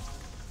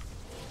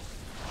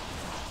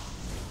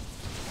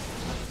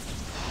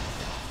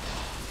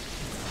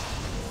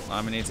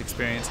 Llama needs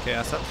experience.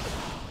 Chaos up.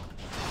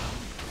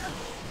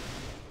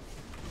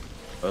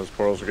 Those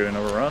portals are getting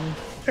overrun.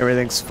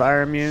 Everything's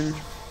fire immune.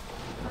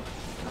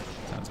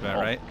 Sounds about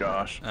Oh, right.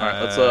 gosh. All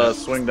right,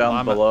 let's swing down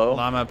Llama, below.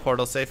 Llama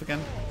portal safe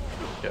again.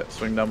 Yeah,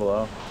 swing down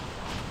below.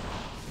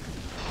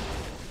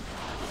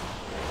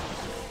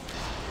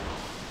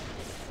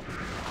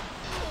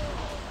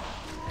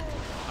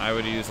 I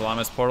would use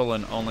Llama's portal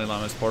and only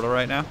Llama's portal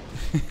right now.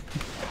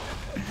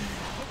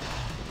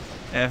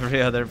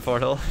 Every other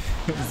portal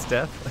is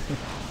death.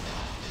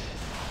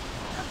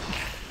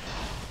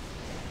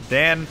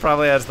 Dan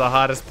probably has the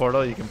hottest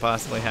portal you can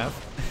possibly have.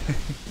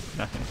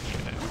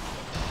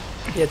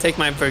 Yeah, take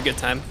mine for a good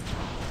time.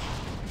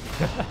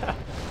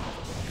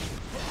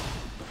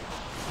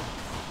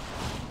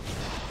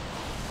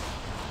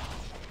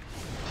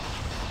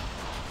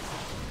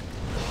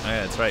 Oh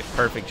yeah, that's right.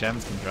 Perfect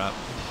gems can drop.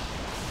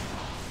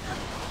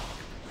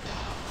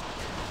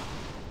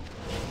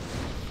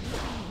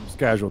 Just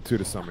casual 2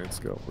 to summon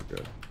skill. We're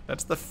good.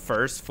 That's the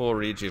first full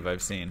rejuve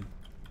I've seen.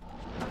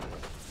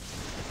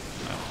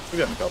 We've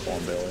gotten a couple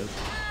on Baal.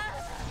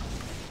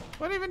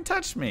 What even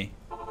touched me?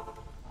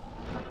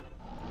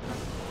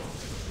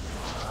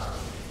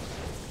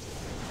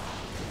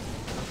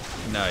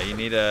 No, you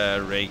need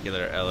a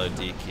regular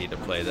LOD key to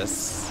play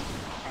this.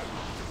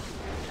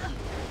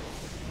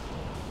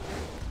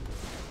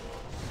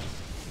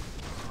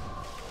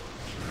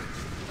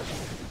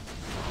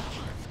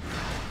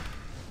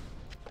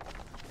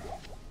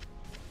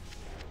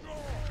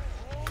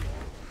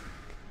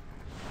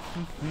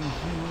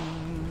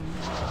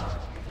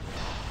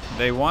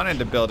 They wanted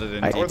to build it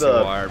in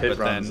D2R, but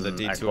then the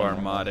D2R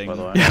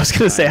modding. Yeah, I was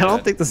gonna say I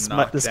don't think this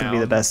can be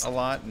the best a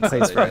lot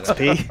place for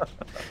XP.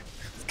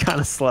 It's kind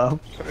of slow.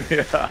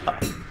 Yeah.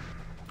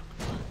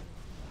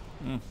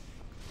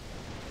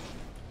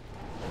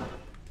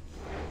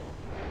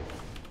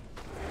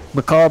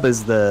 McCall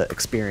is the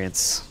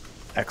experience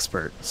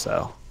expert,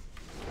 so.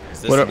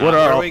 What are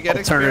our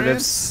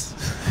alternatives?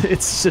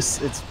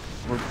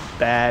 We're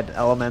bad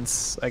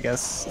elements, I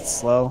guess. It's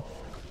slow.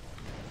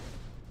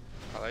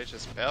 Probably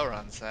just Baal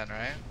runs then,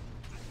 right?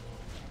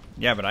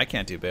 Yeah, but I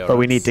can't do Baal But runs.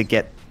 we need to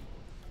get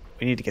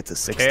to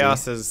 60.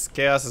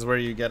 Chaos is where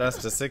you get us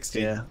to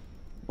 60. Yeah.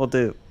 We'll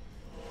do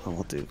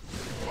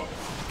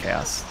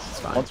Chaos. It's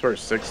fine. Once we're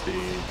 60,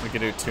 we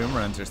could do tomb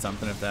runs or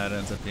something if that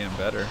ends up being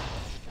better.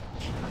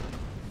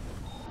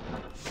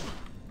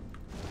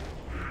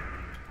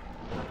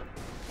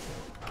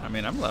 I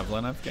mean, I'm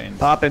leveling. I've gained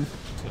popping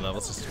 2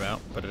 levels just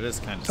about, but it is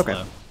kind of okay.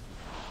 slow.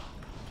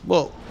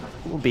 Well,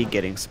 we'll be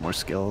getting some more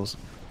skills.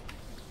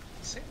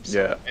 Seems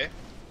yeah. okay.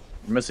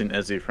 We're missing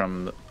Izzy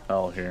from the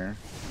L here.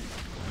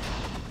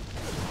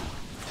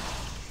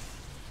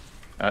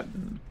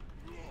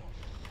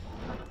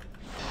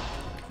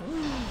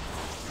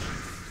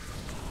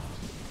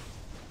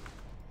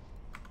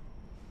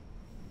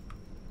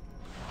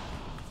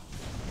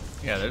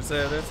 Yeah, there's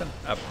an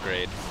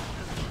upgrade.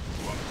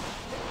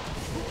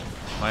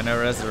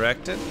 Mino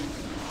resurrected.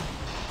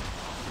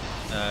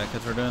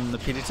 Because we're doing the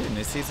PD2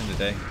 new season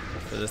today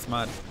for this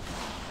mod.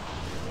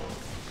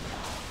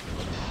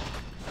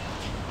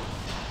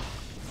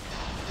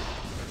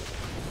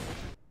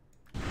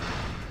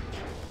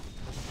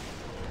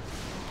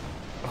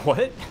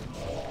 What?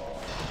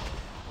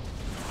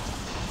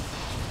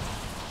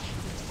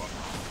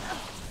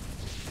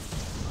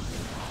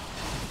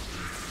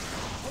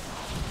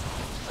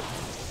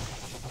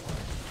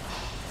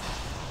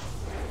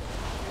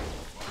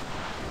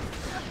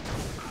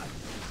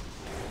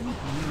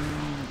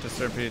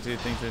 Disturb PD2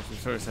 thinks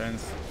it's short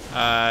seconds.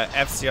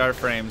 FCR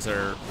frames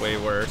are way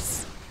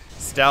worse.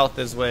 Stealth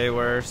is way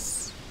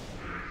worse.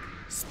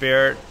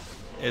 Spirit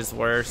is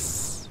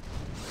worse.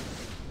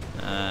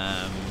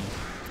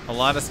 A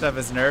lot of stuff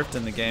is nerfed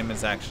and the game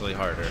is actually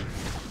harder.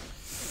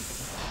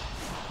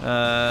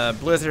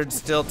 Blizzard's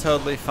still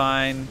totally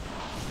fine.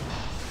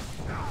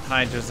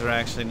 Hydras are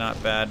actually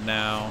not bad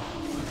now.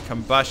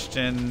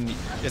 Combustion,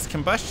 is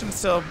combustion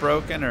still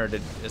broken or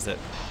is it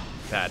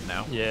bad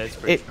now? Yeah, it's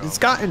pretty strong. It's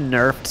gotten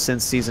nerfed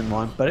since season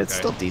 1, but it's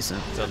still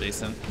decent. Still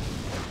decent.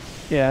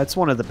 Yeah, it's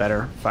one of the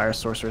better Fire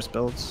Sorceress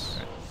builds.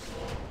 Okay.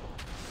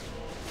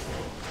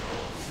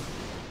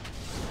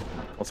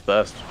 What's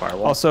best?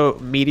 Firewall? Also,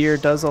 Meteor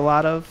does a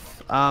lot of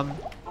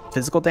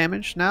physical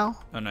damage now.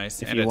 Oh,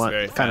 nice. If and you it's want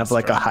very kind of fast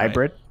like a run,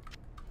 hybrid. Right?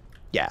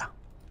 Yeah.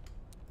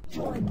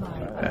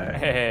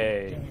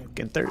 Hey.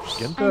 Ginthers.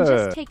 I'm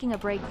just taking a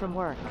break from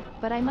work,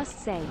 but I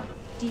must say,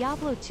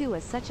 Diablo 2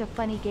 is such a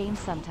funny game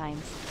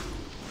sometimes.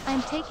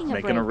 I'm taking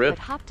a break, but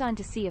hopped on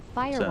to see if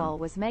Firewall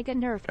was mega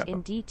nerfed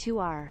in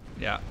D2R.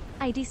 Yeah.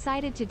 I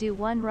decided to do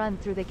one run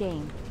through the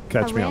game.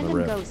 Catch a me on the random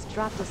rift. ghost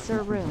dropped a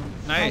Sir rune.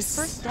 Nice.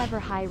 My first ever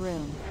high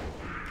rune.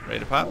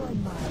 Ready to pop?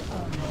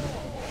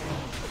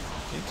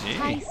 GG.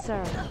 Hi,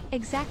 Sir.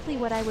 Exactly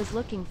what I was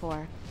looking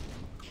for.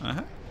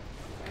 Uh-huh.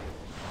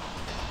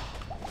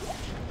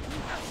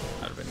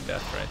 That would have been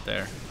death right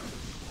there.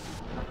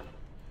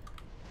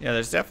 Yeah,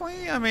 there's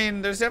definitely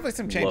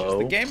some changes. Low.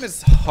 The game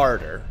is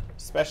harder,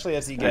 especially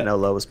as you get... I know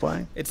Low was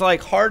playing. It's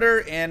like harder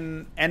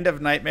in End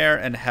of Nightmare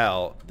and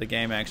Hell. The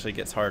game actually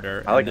gets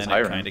harder, I like and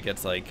then it kind of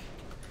gets like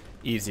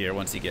easier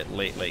once you get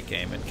late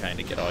game and kind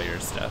of get all your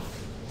stuff.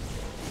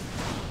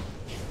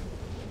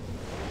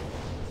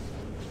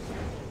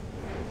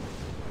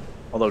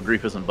 Although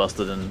Grief isn't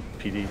busted in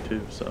PD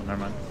too, so never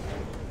mind.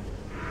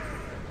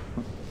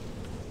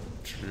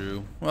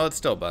 True. Well, it's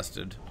still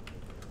busted.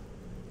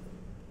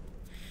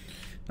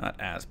 Not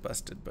as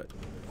busted, but...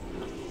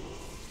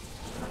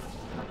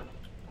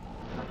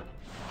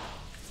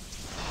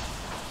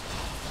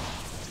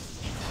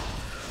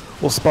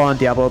 We'll spawn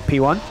Diablo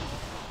P1.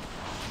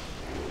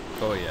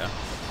 Oh yeah.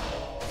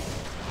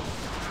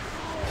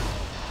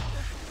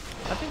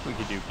 I think we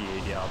could do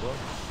PA Diablo.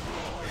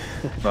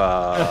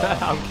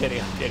 I'm kidding.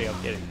 Have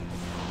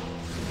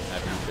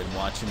you been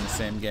watching the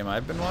same game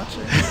I've been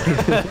watching?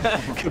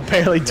 Could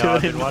barely do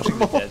I've it been watching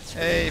the dead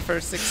screen. Hey,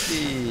 first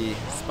 60.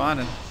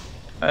 Spawning.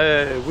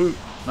 Hey, Woot.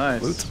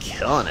 Nice. Woot's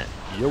killing it.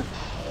 Yep.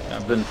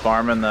 I've been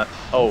farming that.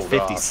 Oh,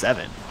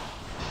 57. God.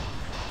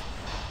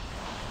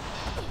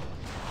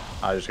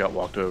 I just got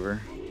walked over.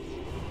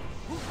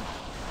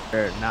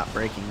 They're not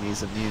breaking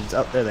these immunes.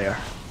 Oh, there they are.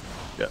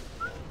 Yep.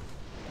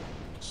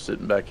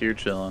 Sitting back here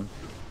chilling.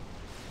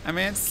 I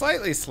mean, it's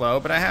slightly slow,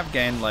 but I have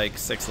gained like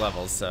 6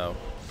 levels, so.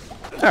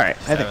 All right,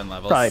 I 7 think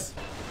levels. probably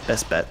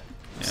best bet.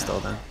 Yeah. Still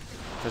then.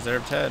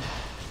 Preserved head.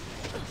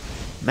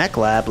 Mech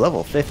Lab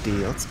level 50.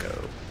 Let's go.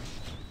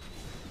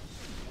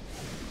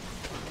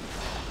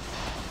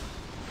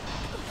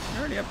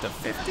 You're already up to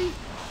 50?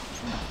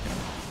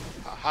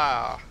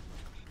 Haha.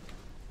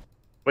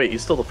 Wait,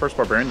 he's still the first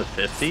barbarian to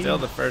 50? Still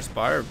the first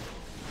barb.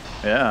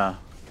 Yeah.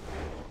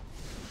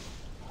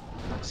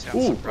 Sounds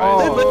Ooh.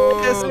 surprising.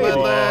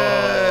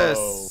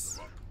 Lidless!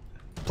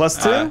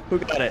 +2? Who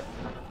got it?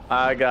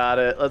 I got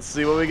it. Let's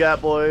see what we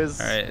got, boys.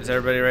 Alright, is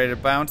everybody ready to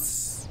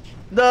bounce?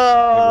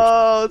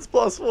 No, it's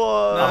 +1. No.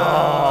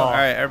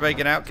 Alright, everybody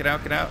get out, get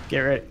out, get out. Get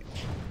ready.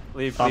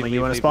 Leave, Tommy, leave,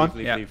 you wanna leave, spawn?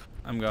 leave, Yeah, leave.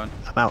 I'm going.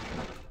 I'm out.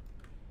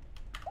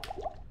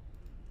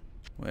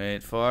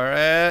 Wait for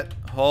it.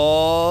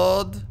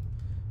 Hold.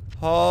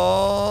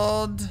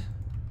 Hold.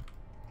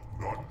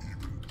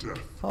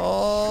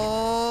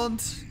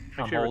 Hold.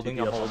 I'm holding.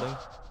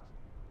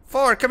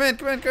 4, come in,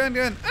 come in, come in, come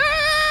in.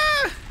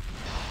 Ah!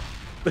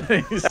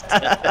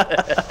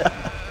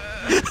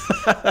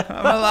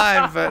 I'm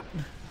alive, but...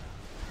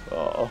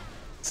 Oh,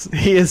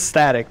 He is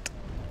static.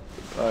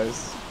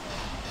 nice.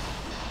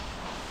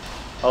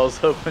 I was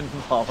hoping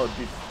Llama would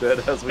be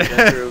dead as we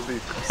enter. It would be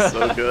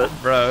so good.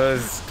 Bro, it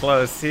was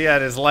close. He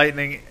had his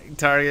lightning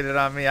targeted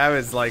on me. I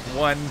was like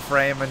 1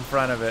 frame in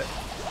front of it.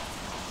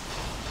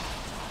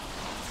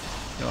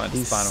 You want to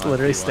He's spawn on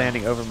literally P1.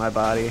 standing over my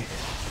body.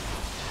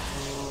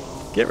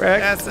 Get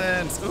wrecked.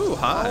 Essence. Ooh,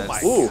 hot. Oh my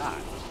Ooh.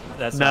 god.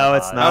 That's No,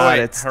 it's hot. not. Oh,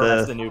 wait, It's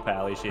That's the the new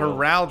Pally shield.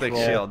 Heraldic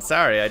shield.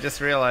 Sorry, I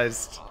just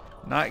realized.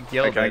 Not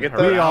gilded. Can I get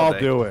that? We all heraldic.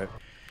 do it.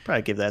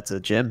 probably give that to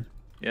Jim.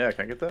 Yeah,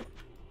 can I get that?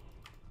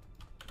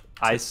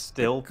 I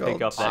still pick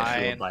Gold up that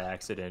Fine. shield by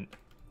accident.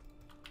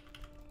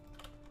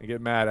 I get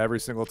mad every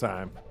single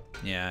time.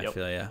 Yeah, I Yep.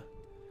 feel ya.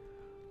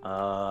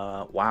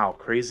 Wow,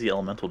 crazy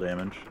elemental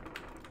damage.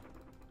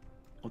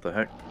 What the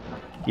heck?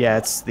 Yeah,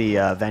 it's the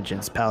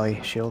Vengeance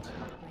Pally shield.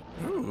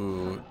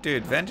 Ooh,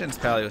 dude, Vengeance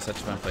Pally was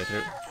such a fun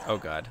playthrough. Oh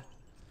god.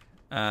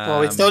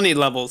 Well, we still need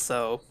levels,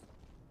 so.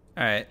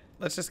 All right,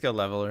 let's just go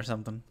level or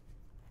something.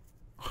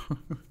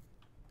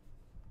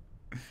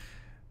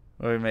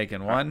 What are we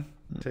making? 1,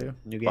 2,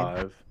 New game.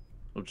 5.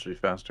 Which should be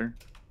faster.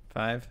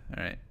 5.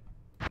 All right.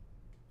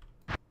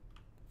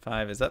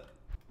 5 is up.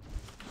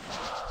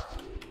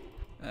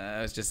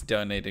 I was just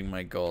donating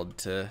my gold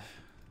to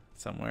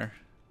somewhere.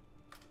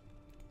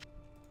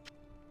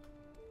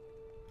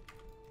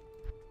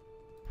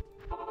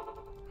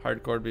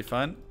 Hardcore would be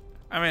fun.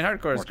 I mean,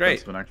 hardcore is More great,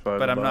 expensive in Act 5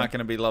 but I'm than not Baal. going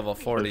to be level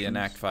 40 in Potions.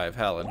 Act 5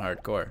 hell in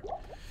hardcore.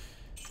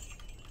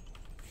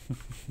 Can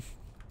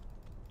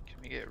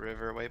we get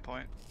River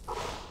Waypoint?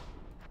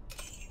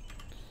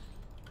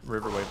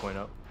 River waypoint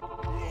up.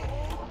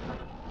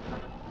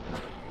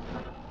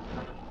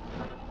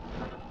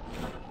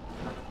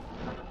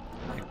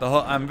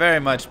 I'm very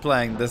much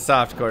playing the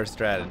softcore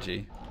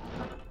strategy.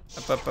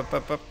 Up, up, up,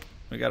 up, up.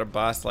 We got a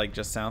boss like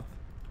just south.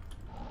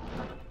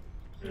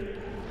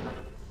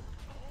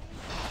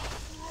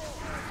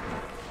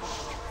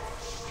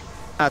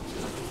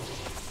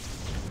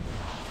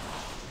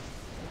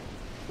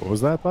 What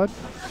was that, bud?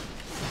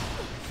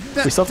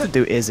 We still have to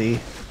do Izzy.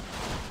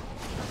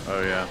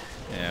 Oh, yeah.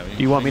 Yeah.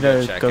 Do you want me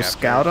can to check go after.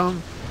 scout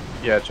him?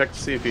 Yeah, check to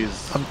see if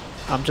he's...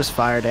 I'm just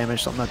fire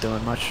damage, so I'm not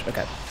doing much.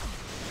 Okay.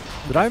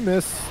 Did I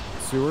miss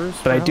sewers?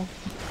 But now?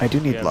 I do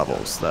need Yeah.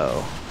 levels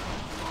though.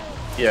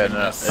 Yeah, no.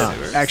 Yes.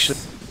 Sewers? Actually,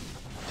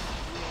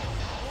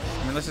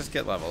 I mean, let's just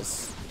get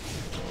levels.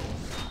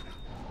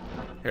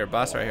 Here,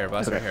 boss right here,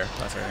 boss Okay. right here,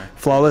 boss right here.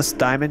 flawless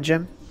diamond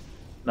gem.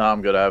 No,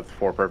 I'm good. I have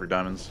 4 perfect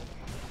diamonds.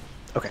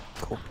 Okay,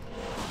 cool.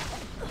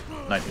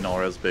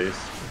 $19 as base.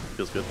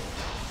 Feels good.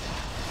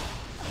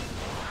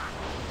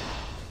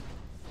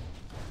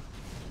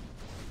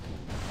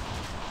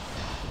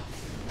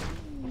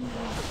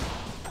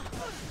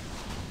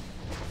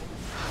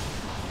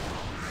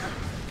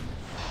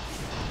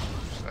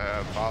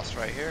 Boss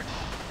right here.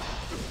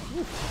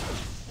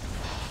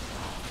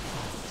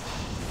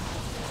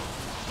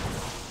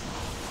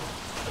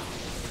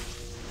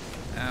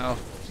 Ow.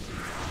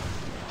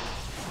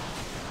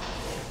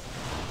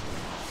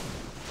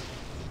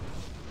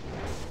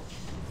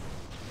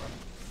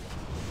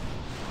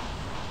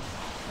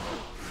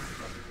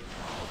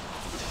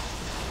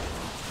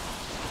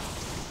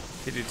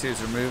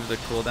 PD2's remove the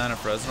cooldown of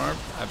Frozen Orb?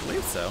 I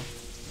believe so.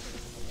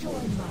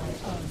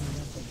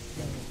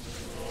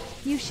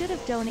 You should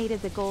have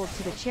donated the gold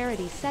to the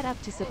charity set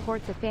up to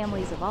support the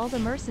families of all the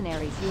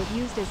mercenaries you have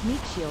used as meat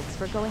shields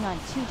for going on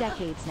 2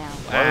 decades now.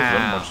 Why was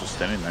Venomorph's just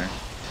standing there?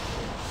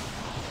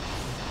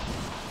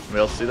 Anybody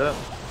else see that?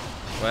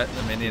 What?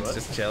 The minions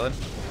just chilling?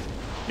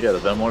 Yeah, the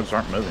Venomorphs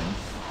aren't moving.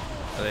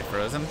 Are they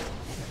frozen?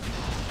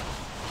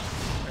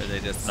 Or are they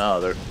just...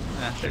 No, they're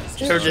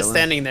they're just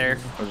standing there.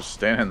 They're just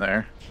standing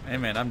there. Hey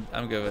man,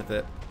 I'm good with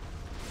it.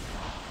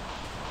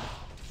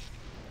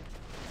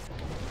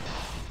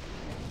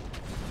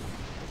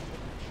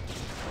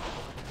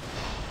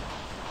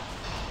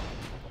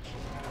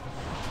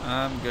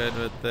 I'm good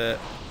with it.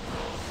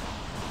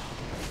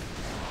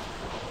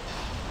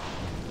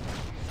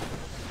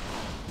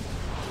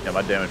 Yeah,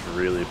 my damage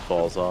really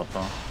falls off,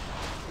 huh?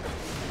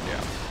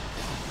 Yeah.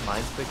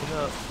 Mine's picking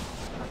up.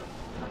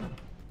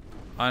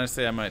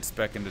 Honestly, I might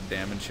spec into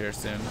damage here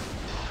soon.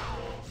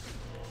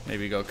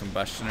 Maybe go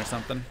combustion or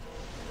something.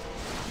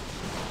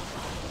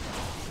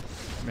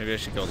 Maybe I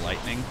should go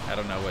lightning. I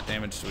don't know. What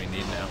damage do we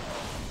need now?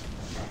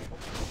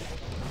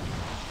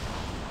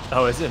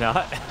 Oh, is it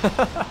not?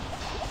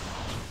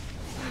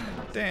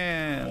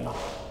 Damn.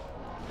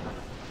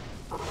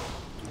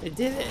 They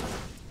did it.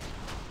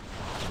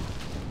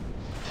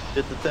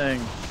 Did the thing.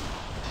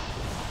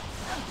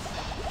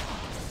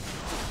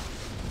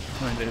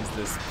 When there's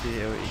this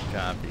PoE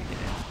copy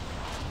game.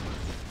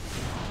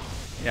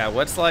 Yeah,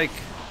 what's like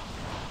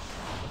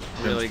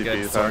really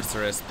good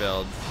sorceress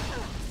build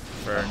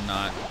for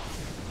not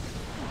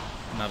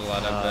a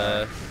lot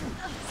of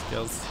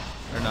skills,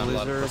 or not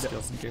Blizzard, a lot of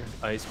skills in gear?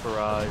 Ice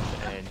Barrage,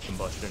 and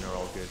Combustion are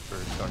all good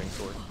for starting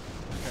sword.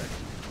 Okay.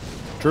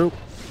 True.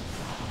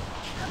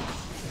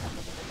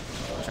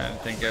 I'm trying to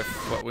think of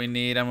what we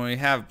need. I mean, we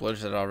have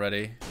Blizzard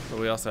already, but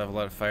we also have a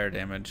lot of fire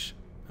damage.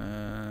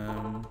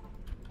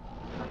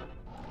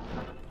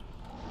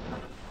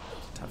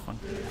 Tough one.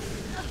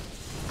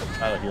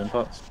 Healing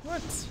pots.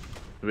 What?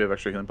 Do we have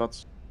extra healing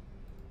pots?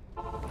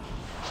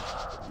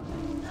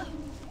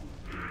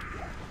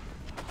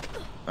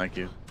 Thank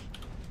you.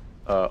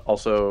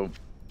 Also,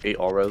 8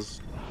 all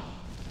res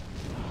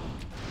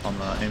on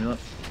the amulet.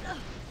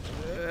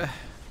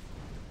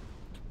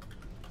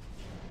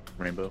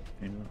 Rainbow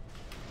amulet.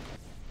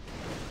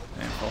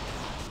 Handful.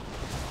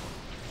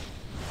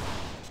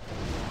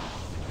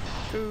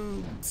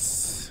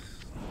 Oops.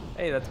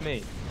 Hey, that's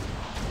me.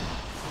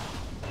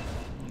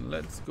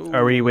 Let's go.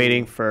 Are we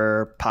waiting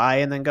for pie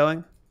and then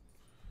going?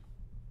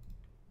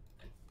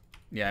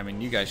 Yeah, I mean,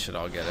 you guys should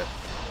all get it.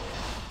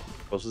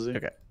 Close is he?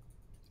 Okay.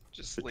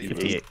 Just leave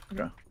 58. it.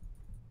 Okay.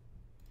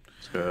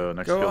 Let's go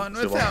next Go skill. on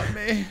without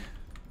me.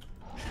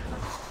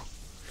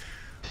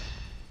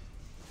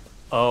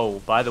 Oh,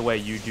 by the way,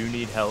 you do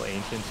need Hell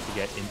Ancients to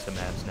get into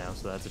maps now,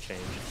 so that's a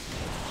change.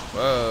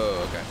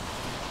 Whoa, okay.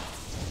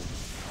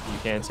 You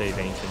can't save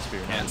Ancients for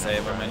your Can't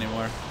save them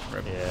anymore.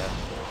 Rip. Yeah.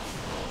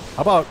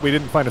 How about we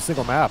didn't find a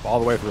single map all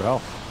the way through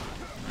hell?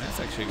 That's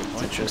actually a good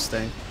point.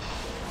 Interesting.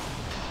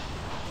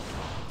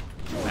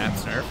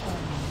 Maps nerf.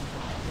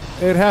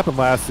 It happened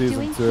last season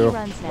Doing too. key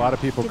runs A now. lot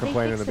of people Did they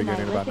complained in fix the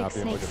beginning about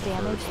Neolithic not being able to snake's get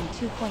the damage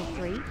first.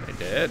 in 2.3? They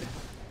did.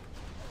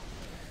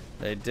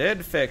 They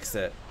did fix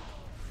it.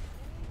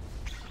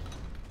 Do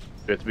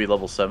you have to be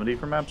level 70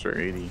 for maps or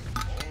 80?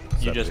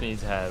 You just need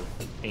to have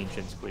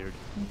Ancients cleared.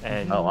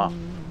 And Oh wow.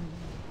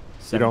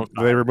 You don't?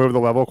 Do they remove the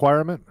level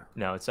requirement?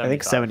 No, it's I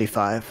think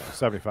 75.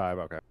 75.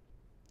 Okay. I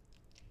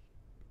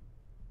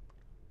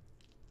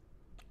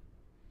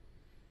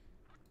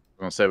was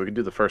gonna say we could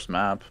do the first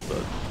map,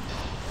 but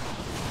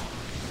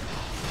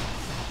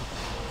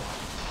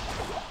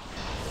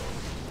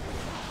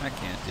I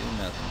can't do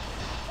nothing.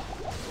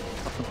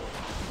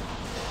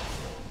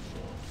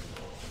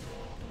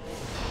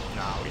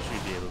 Nah, we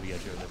should be able to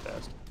get you in the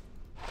fast.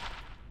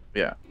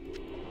 yeah.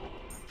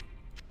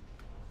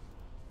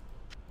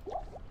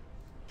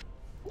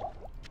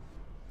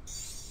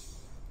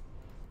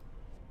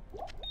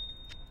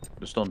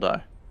 Just don't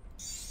die.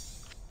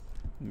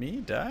 Me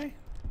die?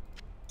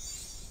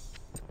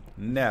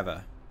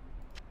 Never.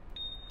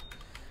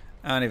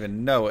 I don't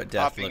even know what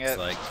death Popping looks it.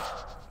 like.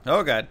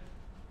 Oh god.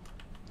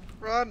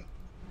 Run!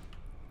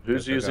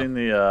 Who's using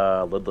the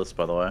lidless,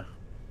 by the way?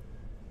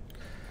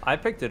 I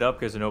picked it up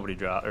because nobody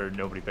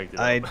picked it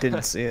up. I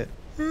didn't see it.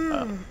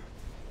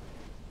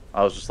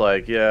 I was just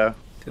like, yeah.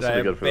 Did this I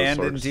will be good for those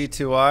abandon swords.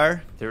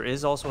 D2R? There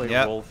is also a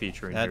Yep, roll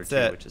feature in that's here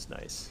too, it. which is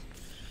nice.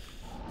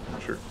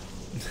 Sure.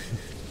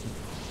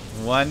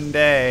 One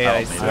day I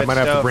maybe. switched I might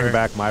have to bring over.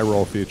 back my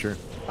roll feature.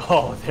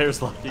 Oh,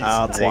 there's Lucky.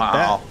 I'll take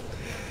Wow.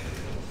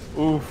 that.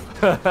 Oof.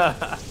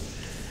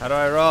 How do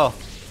I roll?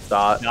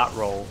 Dot. Not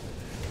roll.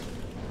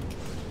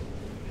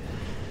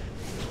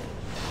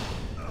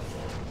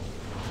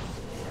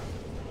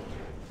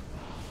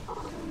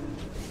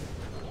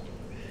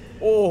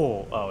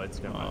 Oh,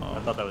 it's never mind. I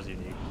thought that was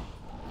unique.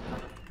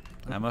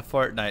 I'm a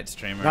Fortnite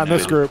streamer Not in now.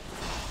 this group.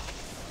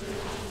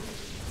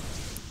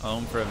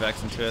 Home for a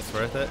Vex and Twist,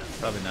 worth it?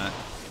 Probably not.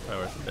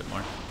 Probably worth a bit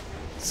more.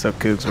 So,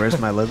 Cougs, where's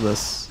my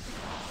lidless?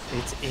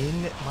 It's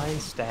in my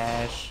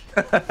stash.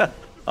 Uh-huh.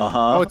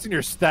 Oh, it's in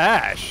your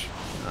stash.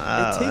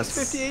 It takes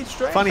 58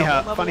 strength. Funny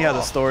how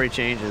the story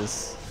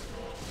changes.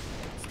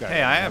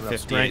 Hey, I have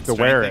 58 to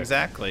wear it.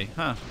 Exactly,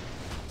 huh?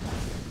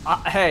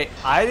 Hey,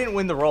 I didn't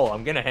win the roll.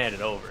 I'm gonna hand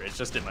it over. It's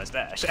just in my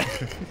stash.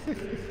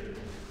 You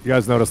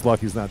guys notice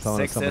Lucky's not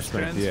telling us how much 6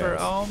 strength he for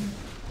has. Ohm.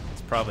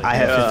 It's probably. I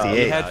have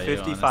 58. He had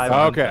 55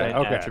 okay.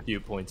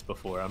 attribute points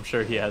before. I'm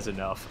sure he has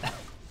enough.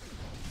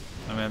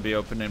 I'm gonna be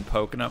opening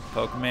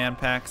Pokemon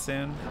pack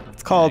soon.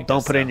 It's called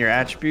don't put in your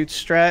attributes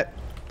strat.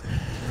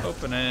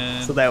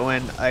 Opening. So that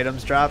when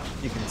items drop,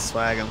 you can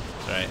swag them.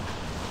 Right.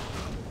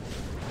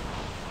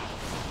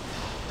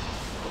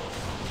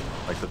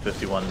 Like the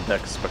 51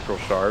 Dex Spectral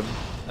Shard.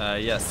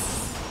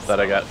 Yes. That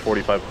I got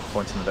 45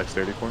 points in the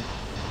Dexterity for.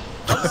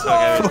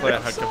 Okay, we're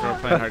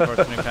playing hardcore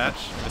with new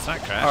patch. It's not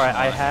crashing. Alright,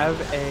 I have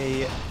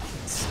a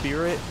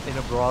spirit in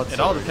a broadsword. It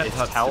all depends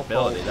on on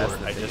stability. That's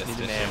the I just need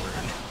an biggest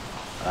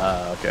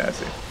amber. Okay, I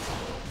see.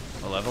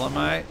 What level am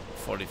I?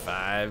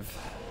 45.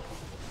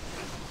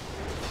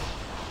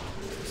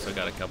 Still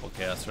got a couple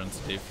chaos runs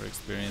to do for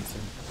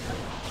experiencing.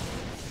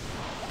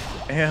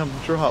 Damn,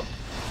 drop.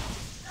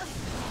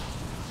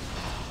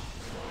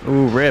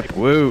 Ooh, rip,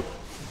 woo.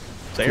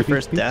 Is that your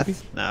first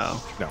death? No.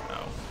 No.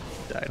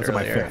 Died Those are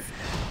my earlier.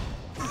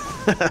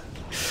 5th.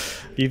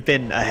 You've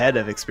been ahead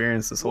of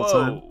experience this whole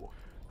time.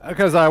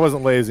 Because I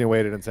wasn't lazy and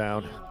waited in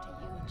town.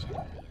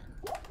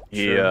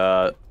 He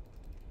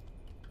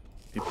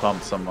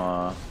pumped some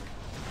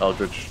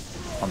Eldritch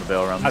on the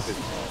Veil runs.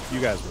 You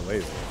guys were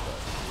lazy.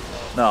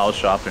 No, I was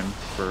shopping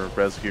for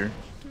res gear.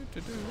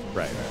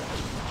 Right.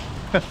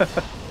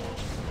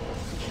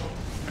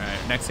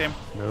 Alright, next game?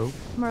 No.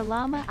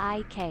 Merlama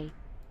IK.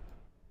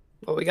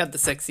 Well, we got the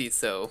sexy,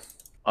 so.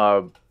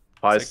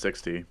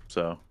 560,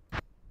 so.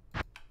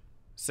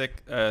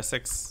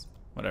 6,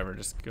 whatever,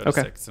 just go to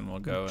 6 and we'll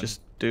go.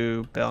 Just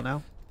do Bell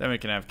now? Then we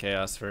can have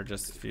chaos for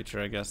just future,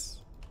 I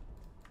guess.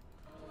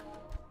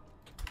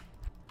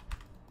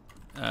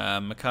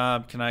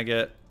 Macabre, can I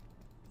get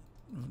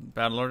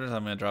Battle Orders?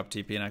 I'm going to drop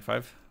TP in Act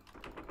 5.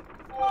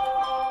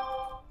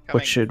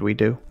 What should we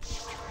do?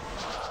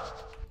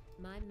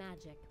 My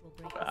magic will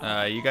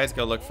break. You guys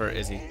go look for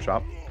Izzy.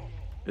 Drop.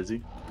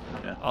 Izzy?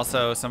 Yeah.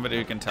 Also, somebody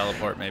who can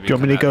teleport maybe. Do you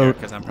want me to go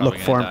because I'm probably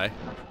look for gonna him?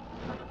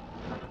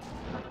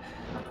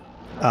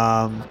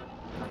 die.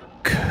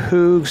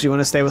 Cougs, you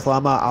want to stay with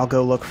Llama? I'll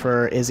go look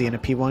for Izzy in a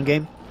P1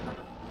 game.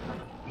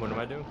 What am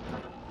I doing?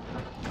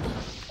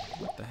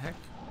 What the heck?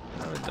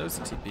 How did those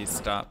TPs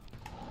stop?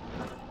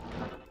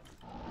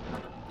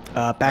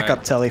 Back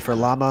up Telly for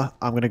Llama.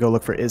 I'm going to go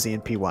look for Izzy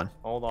in P1.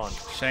 Hold on.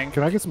 Shank.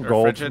 Can I get some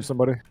gold from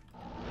somebody?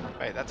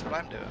 Wait, that's what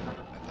I'm doing.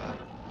 I thought.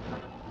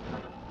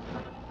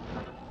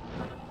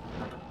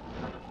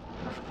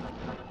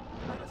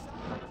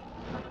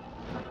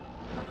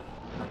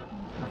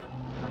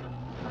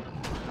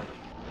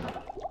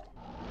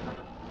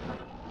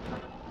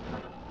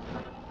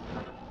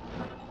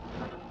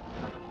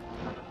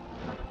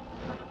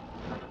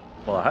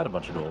 Well, I had a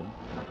bunch of gold.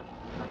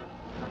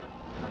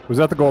 Was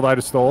that the gold I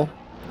just stole?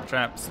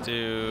 Traps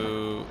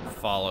to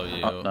follow you.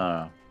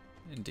 No.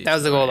 That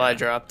was the gold I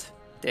dropped.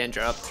 Dan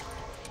dropped.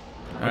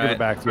 I'll give it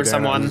back to you, For Dan.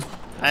 someone.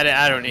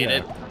 I don't need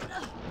it.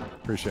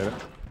 Appreciate it.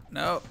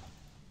 No.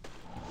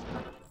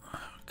 Oh,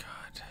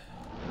 God.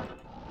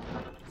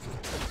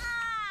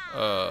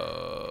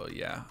 Oh,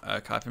 yeah.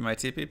 Copy my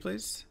TP,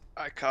 please.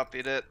 I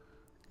copied it.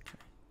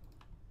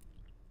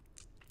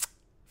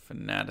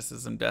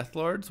 Fanaticism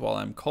Deathlords while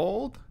I'm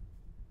cold.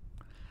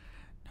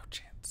 No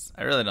chance.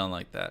 I really don't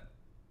like that.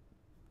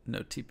 No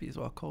TPs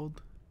while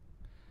cold.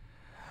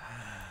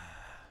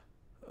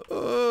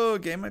 Oh,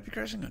 game might be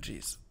crashing. Oh,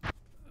 jeez.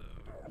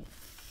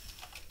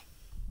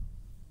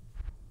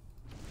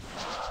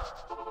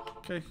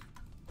 Okay.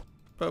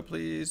 Bow,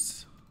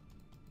 please.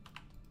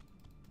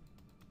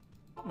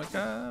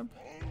 Macabre.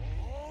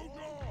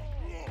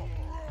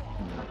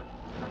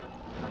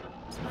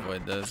 Let's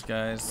avoid those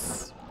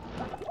guys.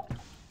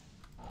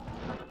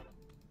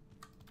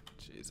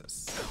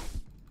 Jesus.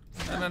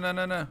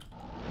 No.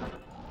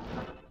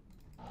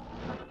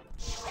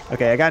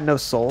 Okay, I got no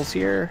souls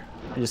here.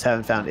 I just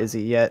haven't found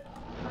Izzy yet.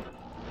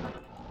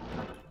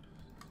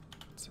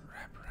 It's a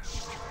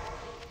wraparound.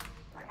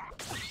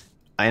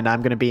 And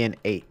I'm going to be in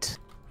 8.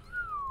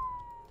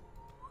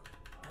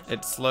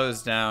 It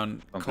slows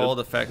down. Cold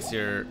affects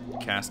your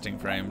casting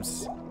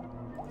frames.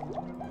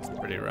 It's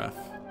pretty rough.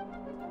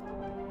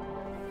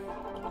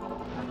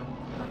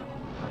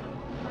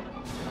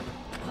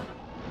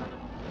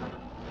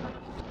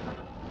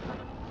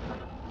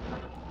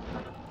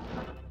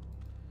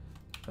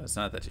 But it's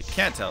not that you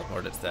can't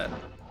teleport, it's that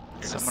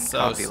you're Someone just so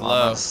copy slow.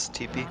 Llama's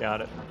TP.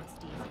 Got it. Rest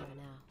easier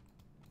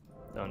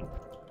now. Done.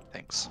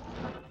 Thanks.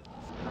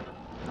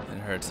 It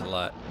hurts a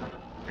lot.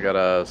 I got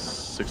a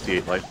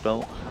 68 life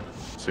belt,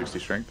 60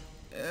 strength.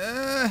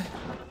 Hey,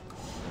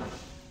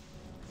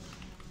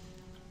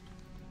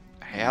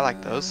 I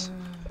like those.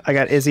 I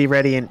got Izzy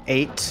ready in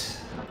 8.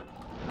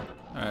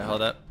 Alright,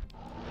 hold up.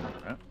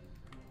 Alright.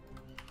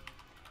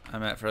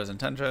 I'm at Frozen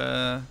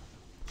Tundra.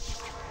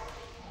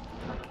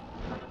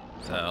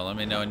 So let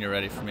me know when you're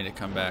ready for me to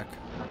come back.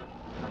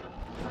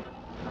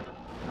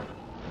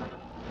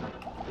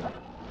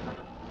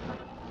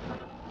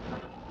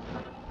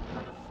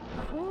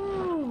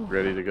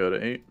 ready to go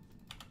to 8.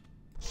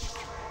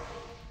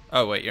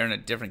 Oh wait, you're in a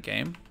different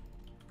game?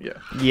 Yeah.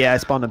 Yeah, I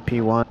spawned in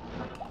P1.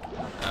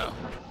 Oh.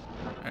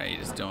 Alright, you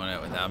just doing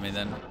it without me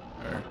then?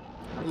 Or...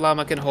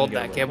 Llama can hold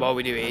that game while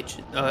we do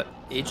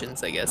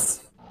agents, I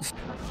guess.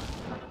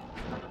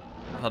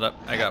 Hold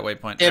up, I got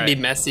waypoint. It'd be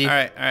messy.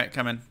 Alright,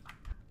 come in.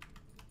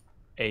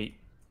 8.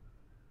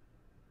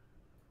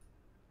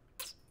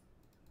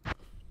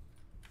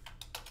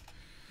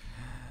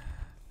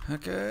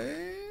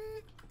 Okay.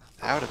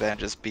 That would have been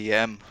just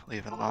BM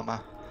leaving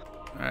Llama.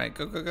 Alright,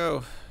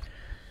 go.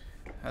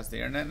 How's the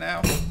internet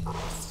now?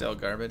 Still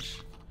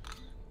garbage.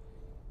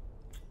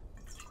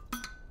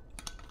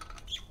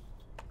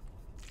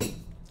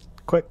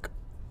 Quick.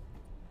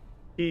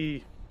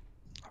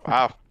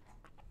 Wow.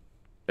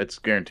 It's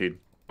guaranteed.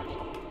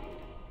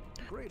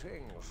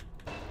 Greetings.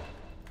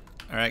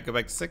 Alright, go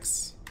back to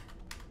 6.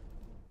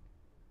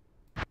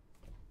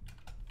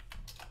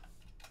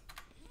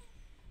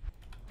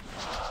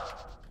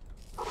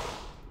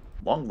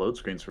 Long load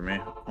screens for me. I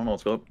don't know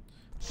what's up.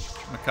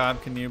 Macabre,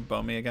 can you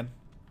bow me again?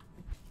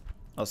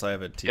 Also, I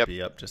have a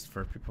TP up just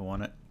for people who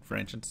want it, for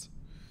ancients.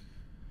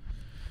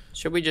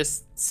 Should we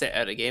just sit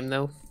out a game,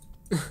 though?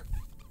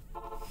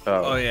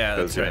 Oh, yeah,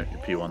 that's right.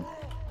 P1.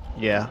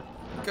 Yeah.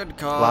 Good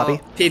call. Lobby?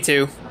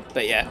 P2,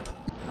 but yeah.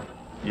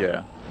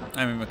 Yeah.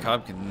 I mean,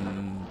 Macabre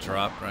can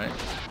drop, right?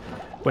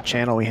 What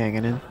channel are we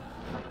hanging in?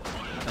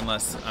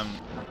 Unless do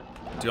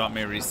you want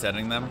me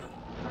resetting them?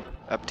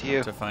 Up to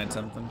you. To find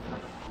something?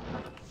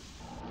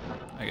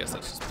 I guess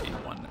let's just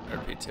P1 or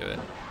P2 it.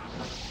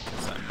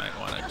 Because I might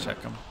want to check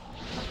them.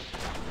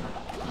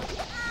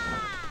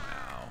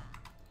 Wow.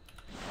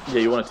 Yeah,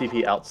 you want to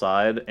TP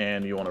outside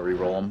and you want to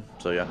re-roll them,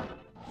 so yeah.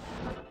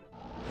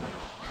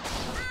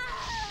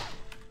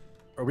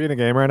 Are we in a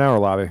game right now or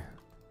lobby?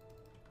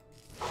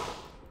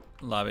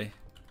 Lobby.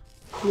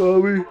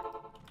 Lobby.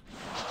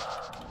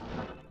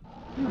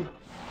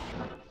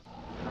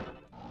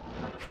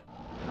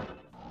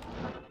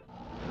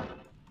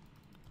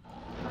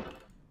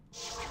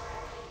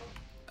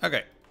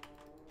 Okay.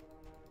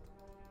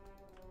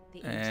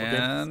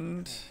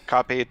 And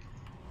copied.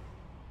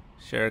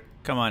 Sure,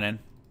 come on in.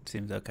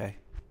 Seems okay.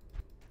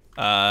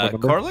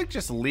 Korlik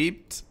just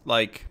leaped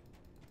like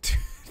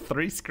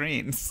 3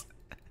 screens.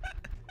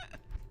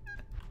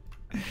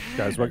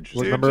 Guys, what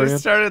Dude number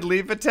just started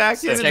leap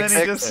attacking and then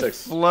he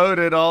just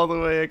floated all the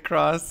way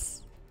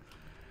across.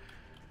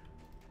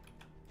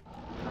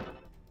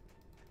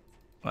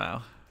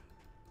 Wow.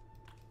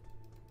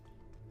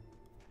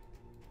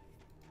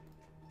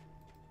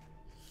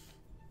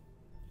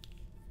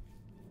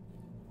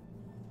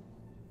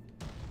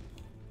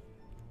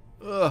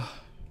 Ugh.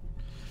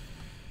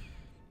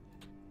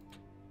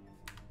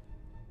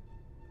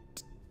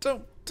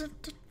 Don't.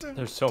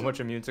 There's so much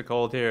immune to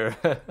cold here.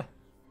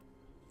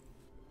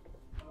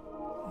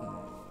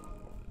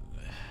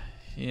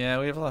 Yeah,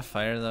 we have a lot of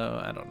fire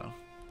though. I don't know.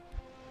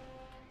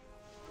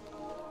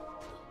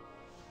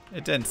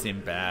 It didn't seem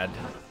bad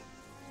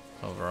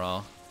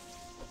overall.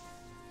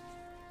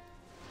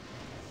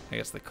 I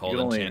guess the cold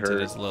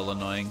enchanted is a little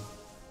annoying.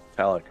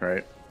 Talic,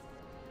 right?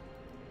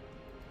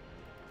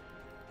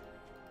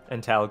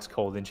 And Talic's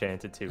cold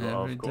enchanted too,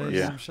 of course.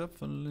 Yeah.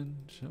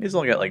 He's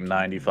only got like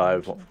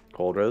 95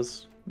 cold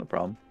res. No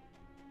problem.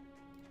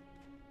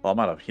 Well, I'm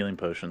out of healing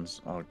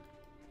potions. Well,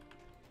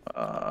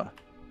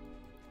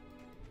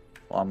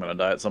 I'm gonna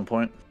die at some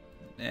point.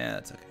 Yeah,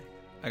 that's okay.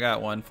 I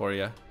got one for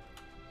you.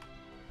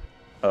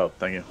 Oh,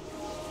 thank you.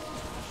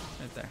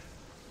 Right there.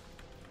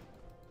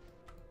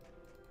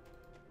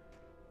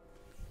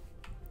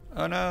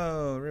 Oh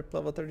no! Rip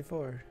level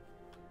 34.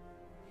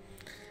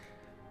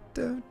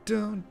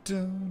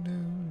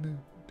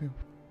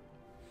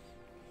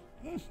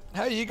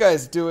 How you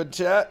guys doing,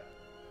 chat?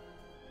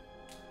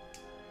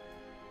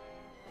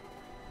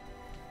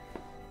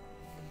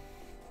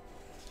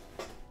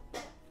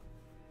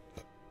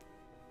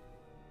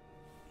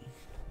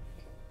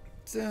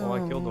 Well, I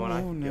killed the one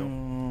I could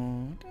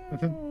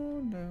kill.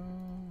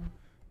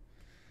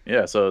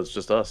 Yeah, so it's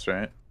just us,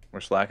 right? We're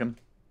slacking.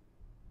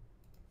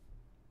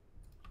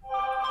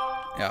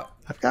 Yeah.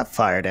 I've got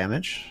fire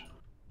damage.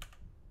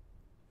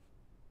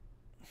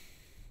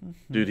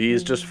 Dude,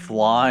 he's just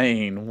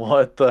flying.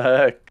 What the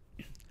heck?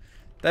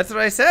 That's what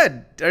I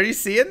said. Are you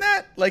seeing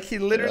that? Like, he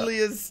literally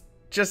is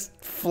just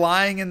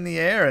flying in the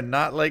air and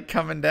not, like,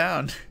 coming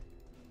down.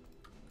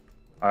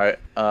 Alright,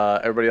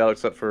 everybody out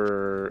except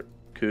for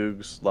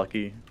Cougs,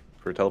 Lucky,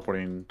 for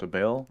teleporting to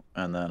Baal,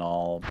 and then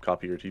I'll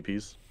copy your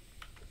TPs.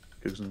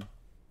 Cougs and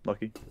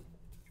Lucky.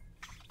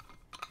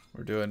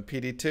 We're doing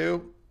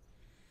PD2.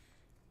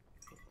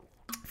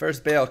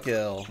 First Baal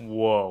kill.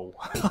 Whoa.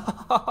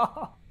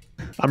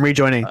 I'm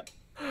rejoining.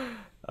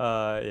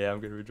 Yeah, I'm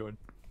gonna rejoin.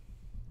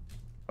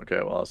 Okay,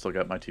 well, I still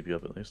got my TP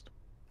up at least.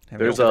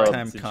 There's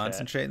time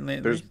concentrating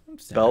lately. There's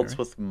belts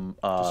with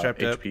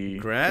HP.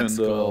 Grad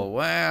school.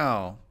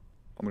 Wow.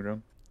 On the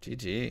ground.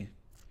 GG.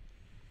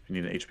 If you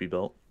need an HP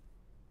belt.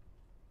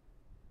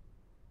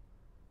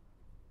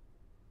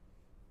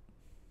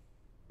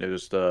 Yeah,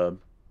 just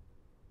move.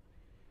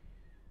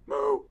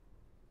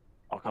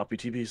 I'll copy.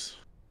 Copy TPs.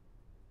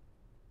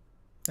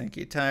 Thank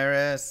you,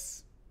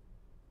 Tyrus.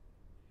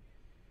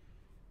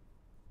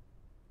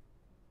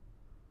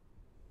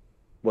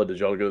 What, did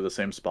y'all go to the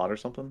same spot or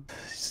something?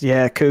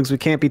 Yeah, Cougs, we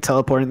can't be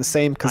teleporting the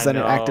same because then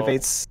it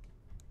activates.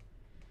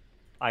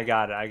 I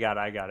got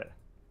it.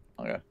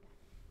 Okay.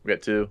 We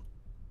got 2.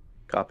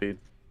 Copied.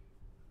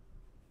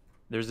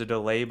 There's a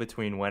delay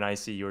between when I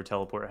see your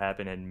teleport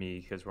happen and me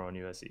because we're on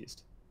US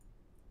East.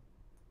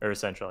 Or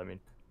Central, I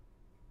mean.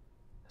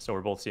 So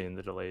we're both seeing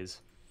the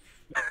delays.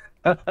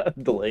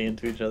 Delay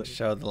into each other.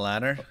 Show the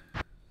ladder.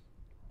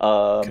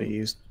 Could've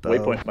used bow.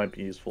 Waypoint might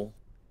be useful.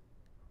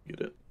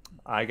 Get it.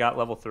 I got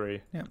level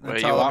 3. Yeah,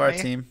 that's all of our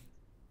team.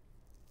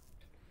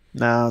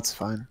 No, it's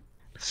fine.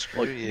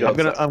 Screw you. I'm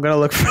gonna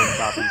look for.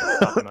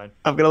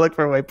 I'm gonna look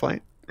for a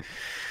waypoint.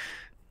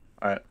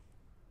 All right.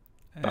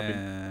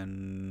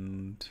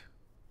 And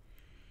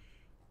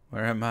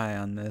where am I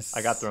on this?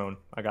 I got thrown.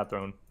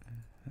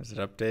 Is it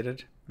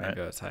updated?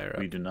 Maybe it's higher up.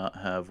 We do not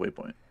have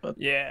waypoint, but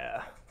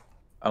yeah.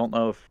 I don't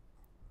know if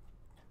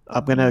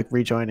I'm gonna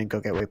rejoin and go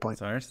get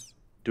waypoint. Ours?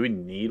 Do we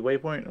need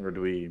waypoint or do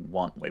we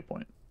want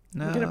waypoint?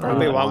 No. We're gonna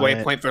probably want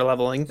waypoint for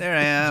leveling. There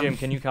I am. Jim,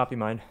 can you copy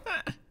mine?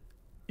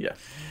 Yeah.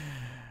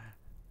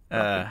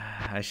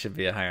 I should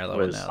be a higher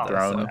level now.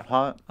 Throne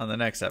pot? On the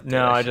next update.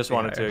 No, I just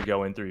wanted to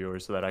go in through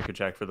yours so that I could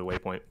check for the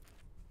waypoint.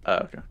 Oh,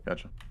 okay,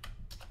 gotcha.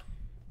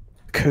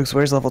 Cougs,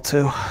 where's level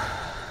 2?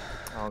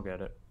 I'll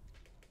get it.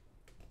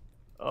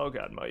 Oh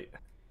god, might.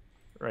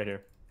 Right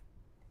here.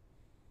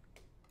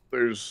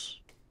 It's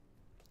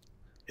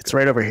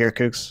right over here,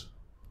 Cougs.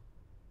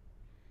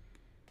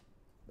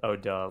 Oh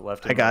duh,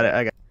 left. I got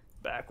it.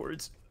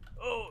 Backwards.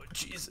 Oh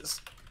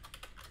Jesus.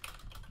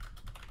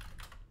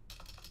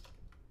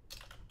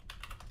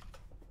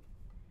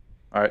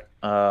 All right.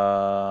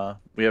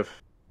 We have.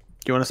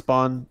 Do you want to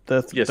spawn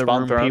the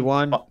spawn room throne,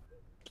 P1?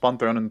 Spawn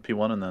throne in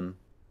P1, and then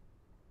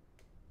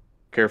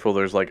careful.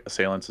 There's like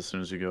assailants as soon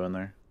as you go in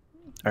there.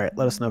 All right,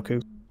 let us know,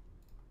 Cougs.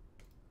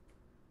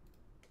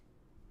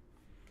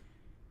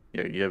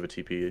 Yeah, you have a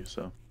TP,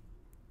 so.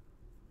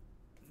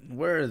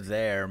 We're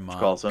there, Monk.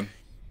 Call us in.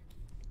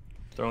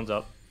 Throne's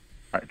up.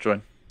 All right,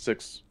 join.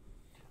 6.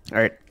 All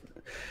right,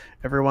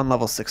 everyone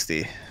level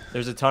 60.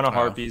 There's a ton of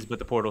harpies, but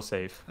the portal's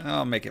safe.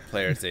 I'll make it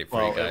player safe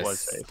for you guys. It was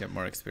safe. Get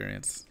more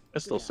experience.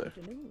 It's still safe.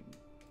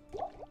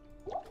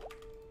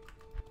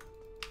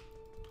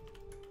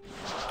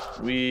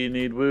 We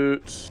need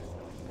woots.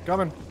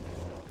 Coming.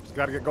 Just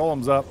got to get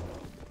golems up.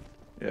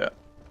 Yeah.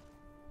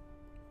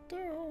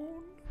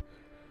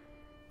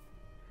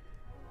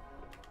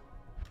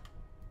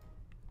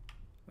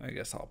 I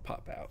guess I'll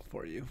pop out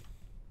for you.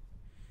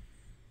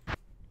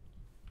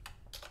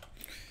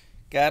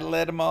 Gotta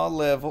let them all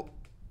level.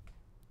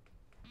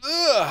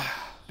 Ugh.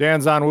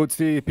 Dan's on Woot's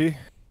TEP.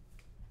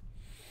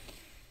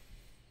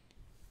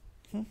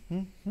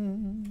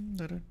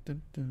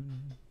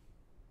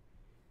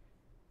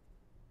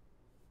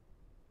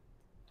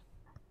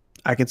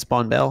 I can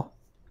spawn Baal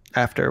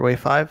after wave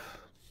 5.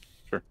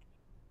 Sure.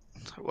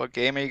 What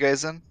game are you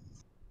guys in?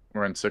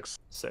 We're in 6.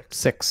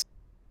 6.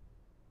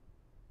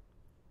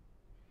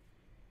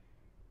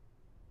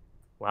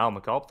 Wow,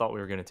 McCulp thought we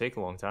were going to take a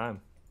long time.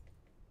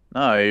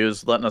 No, he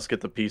was letting us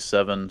get the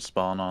P7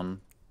 spawn on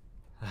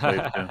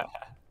wave 2.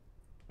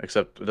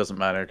 Except it doesn't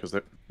matter because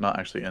they're not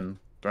actually in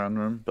throne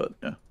room, but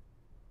yeah.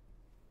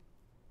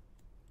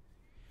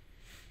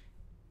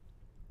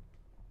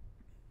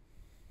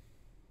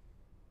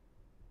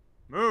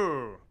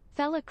 Moo!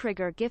 Fella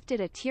Krieger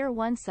gifted a tier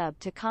 1 sub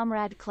to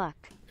Comrade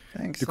Cluck.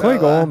 Thanks. Do clay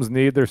golems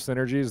need their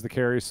synergies to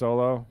carry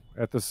solo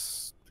at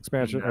this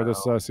expansion or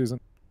this season?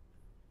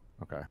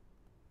 Okay.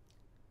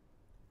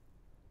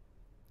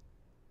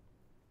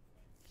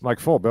 Like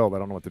full build, I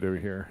don't know what to do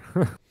here.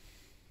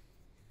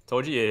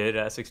 Told you it hit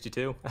at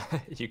 62.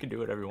 You can do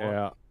whatever you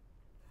want.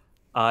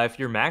 Yeah. If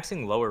you're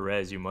maxing lower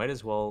res, you might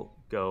as well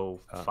go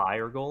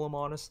fire golem,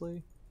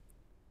 honestly.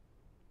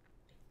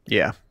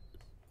 Yeah.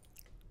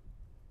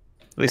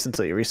 At least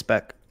until you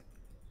respec.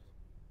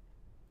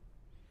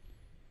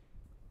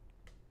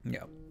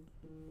 Yep.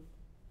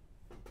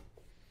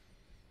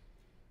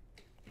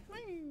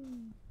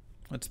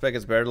 What spec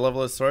is better to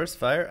level as source?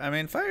 Fire? I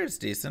mean, fire is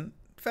decent.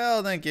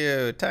 Fel, thank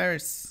you.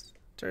 Tyrus,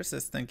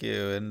 thank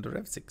you. And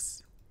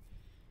Rev6.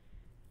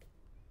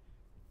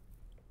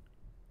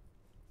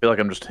 I feel like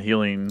I'm just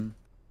healing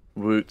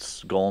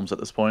Woot's golems at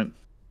this point.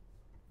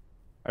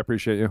 I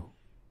appreciate you.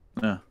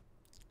 Yeah.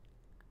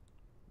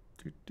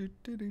 Are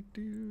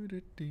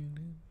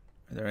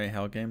there any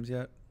hell games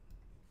yet?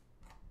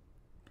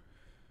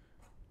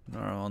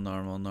 Normal,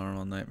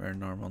 nightmare,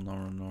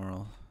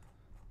 normal.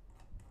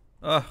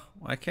 Oh,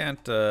 why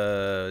can't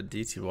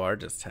D2R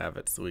just have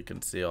it so we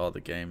can see all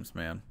the games,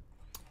 man?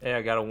 Hey,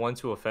 I got a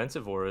 1-2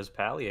 offensive auras,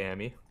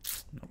 Palliami.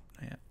 Nope,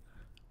 not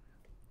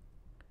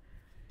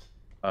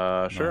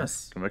yet. Sure.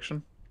 Nice.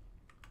 Conviction.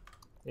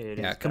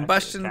 Yeah,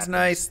 Combustion's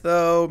nice,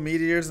 though.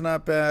 Meteor's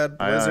not bad.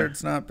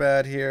 Blizzard's not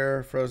bad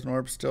here. Frozen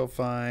Orb's still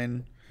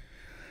fine.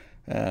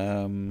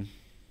 Yeah.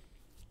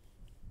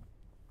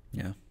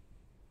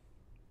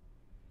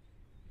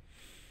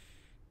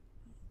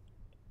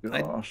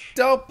 Gosh. I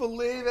don't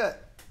believe it.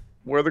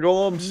 Where are the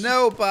golems?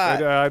 No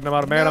bot. I'm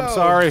out of man. I'm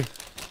sorry.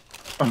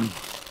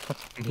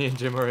 Me and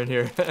Jim are in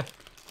here.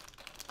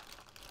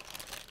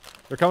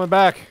 They're coming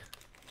back.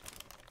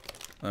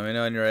 Let me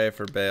know when you're ready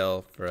for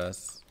Baal for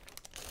us.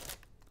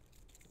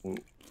 Ooh,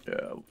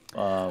 yeah.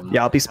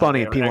 Yeah, I'll be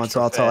spawning at we're P1,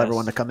 so I'll tell fast.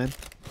 everyone to come in.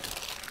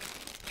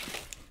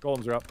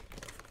 Golems are up.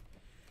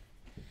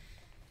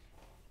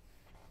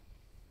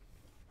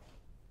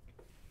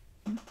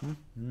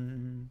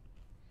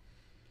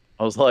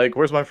 I was like,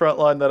 where's my front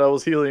line that I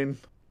was healing?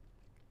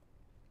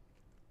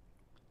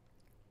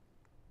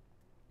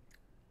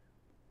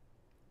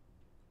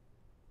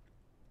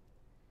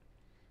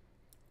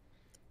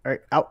 All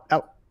right, out.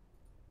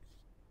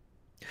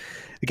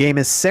 The game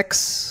is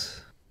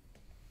 6.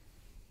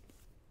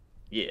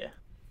 Yeah.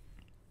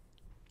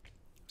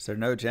 Is there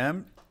no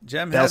gem?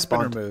 Gem Baal has been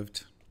spawned.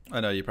 removed. Oh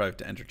no, you probably have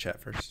to enter chat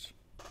first.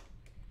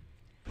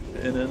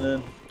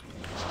 In.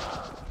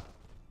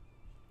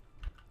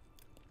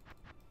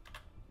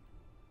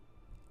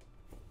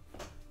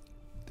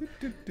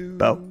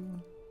 Bo.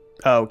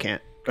 Oh,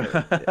 can't.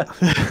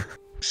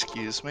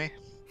 Excuse me.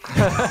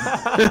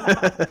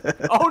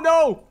 Oh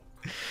no!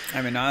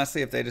 I mean,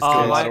 honestly, if they just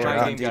Oh, do my a team on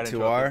got in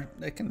D2R,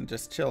 they can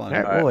just chill on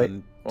All right, we'll wait.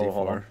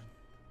 Hold D4. on.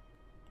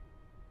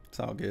 It's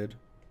all good.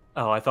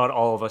 Oh, I thought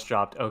all of us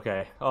dropped.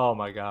 Okay. Oh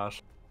my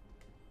gosh.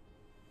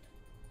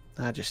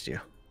 Not just you.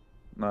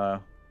 Nah.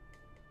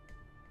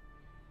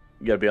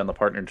 You gotta be on the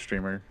partnered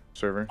streamer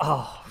server.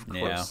 Oh, of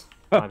Yeah. course.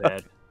 My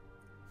bad.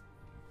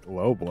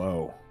 Low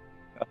blow.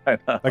 I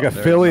know. Like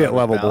affiliate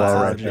level Baal blow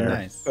has right been there.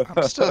 Nice.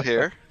 I'm still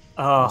here.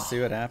 We'll Oh,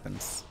 see what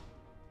happens.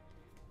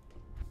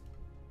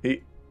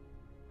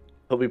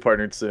 He'll be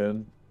partnered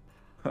soon.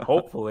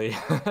 hopefully.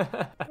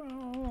 Hey,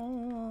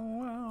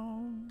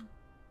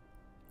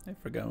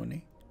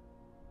 Fragoni.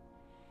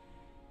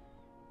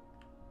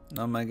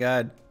 Oh my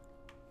god.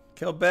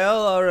 Kill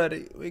Baal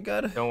already. We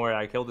got it. Don't worry,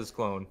 I killed his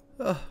clone.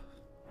 Oh.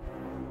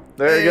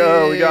 There you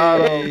go. We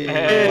got him.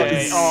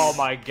 Hey, oh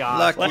my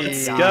god. Lucky.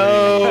 Let's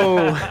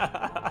go.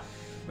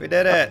 We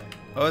did it.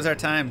 What was our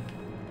time?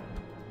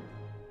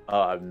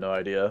 I have no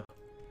idea.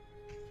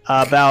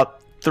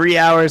 About 3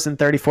 hours and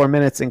 34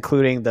 minutes,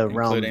 including the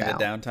realm Including down.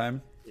 the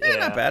downtime? Yeah,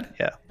 not bad.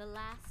 Yeah.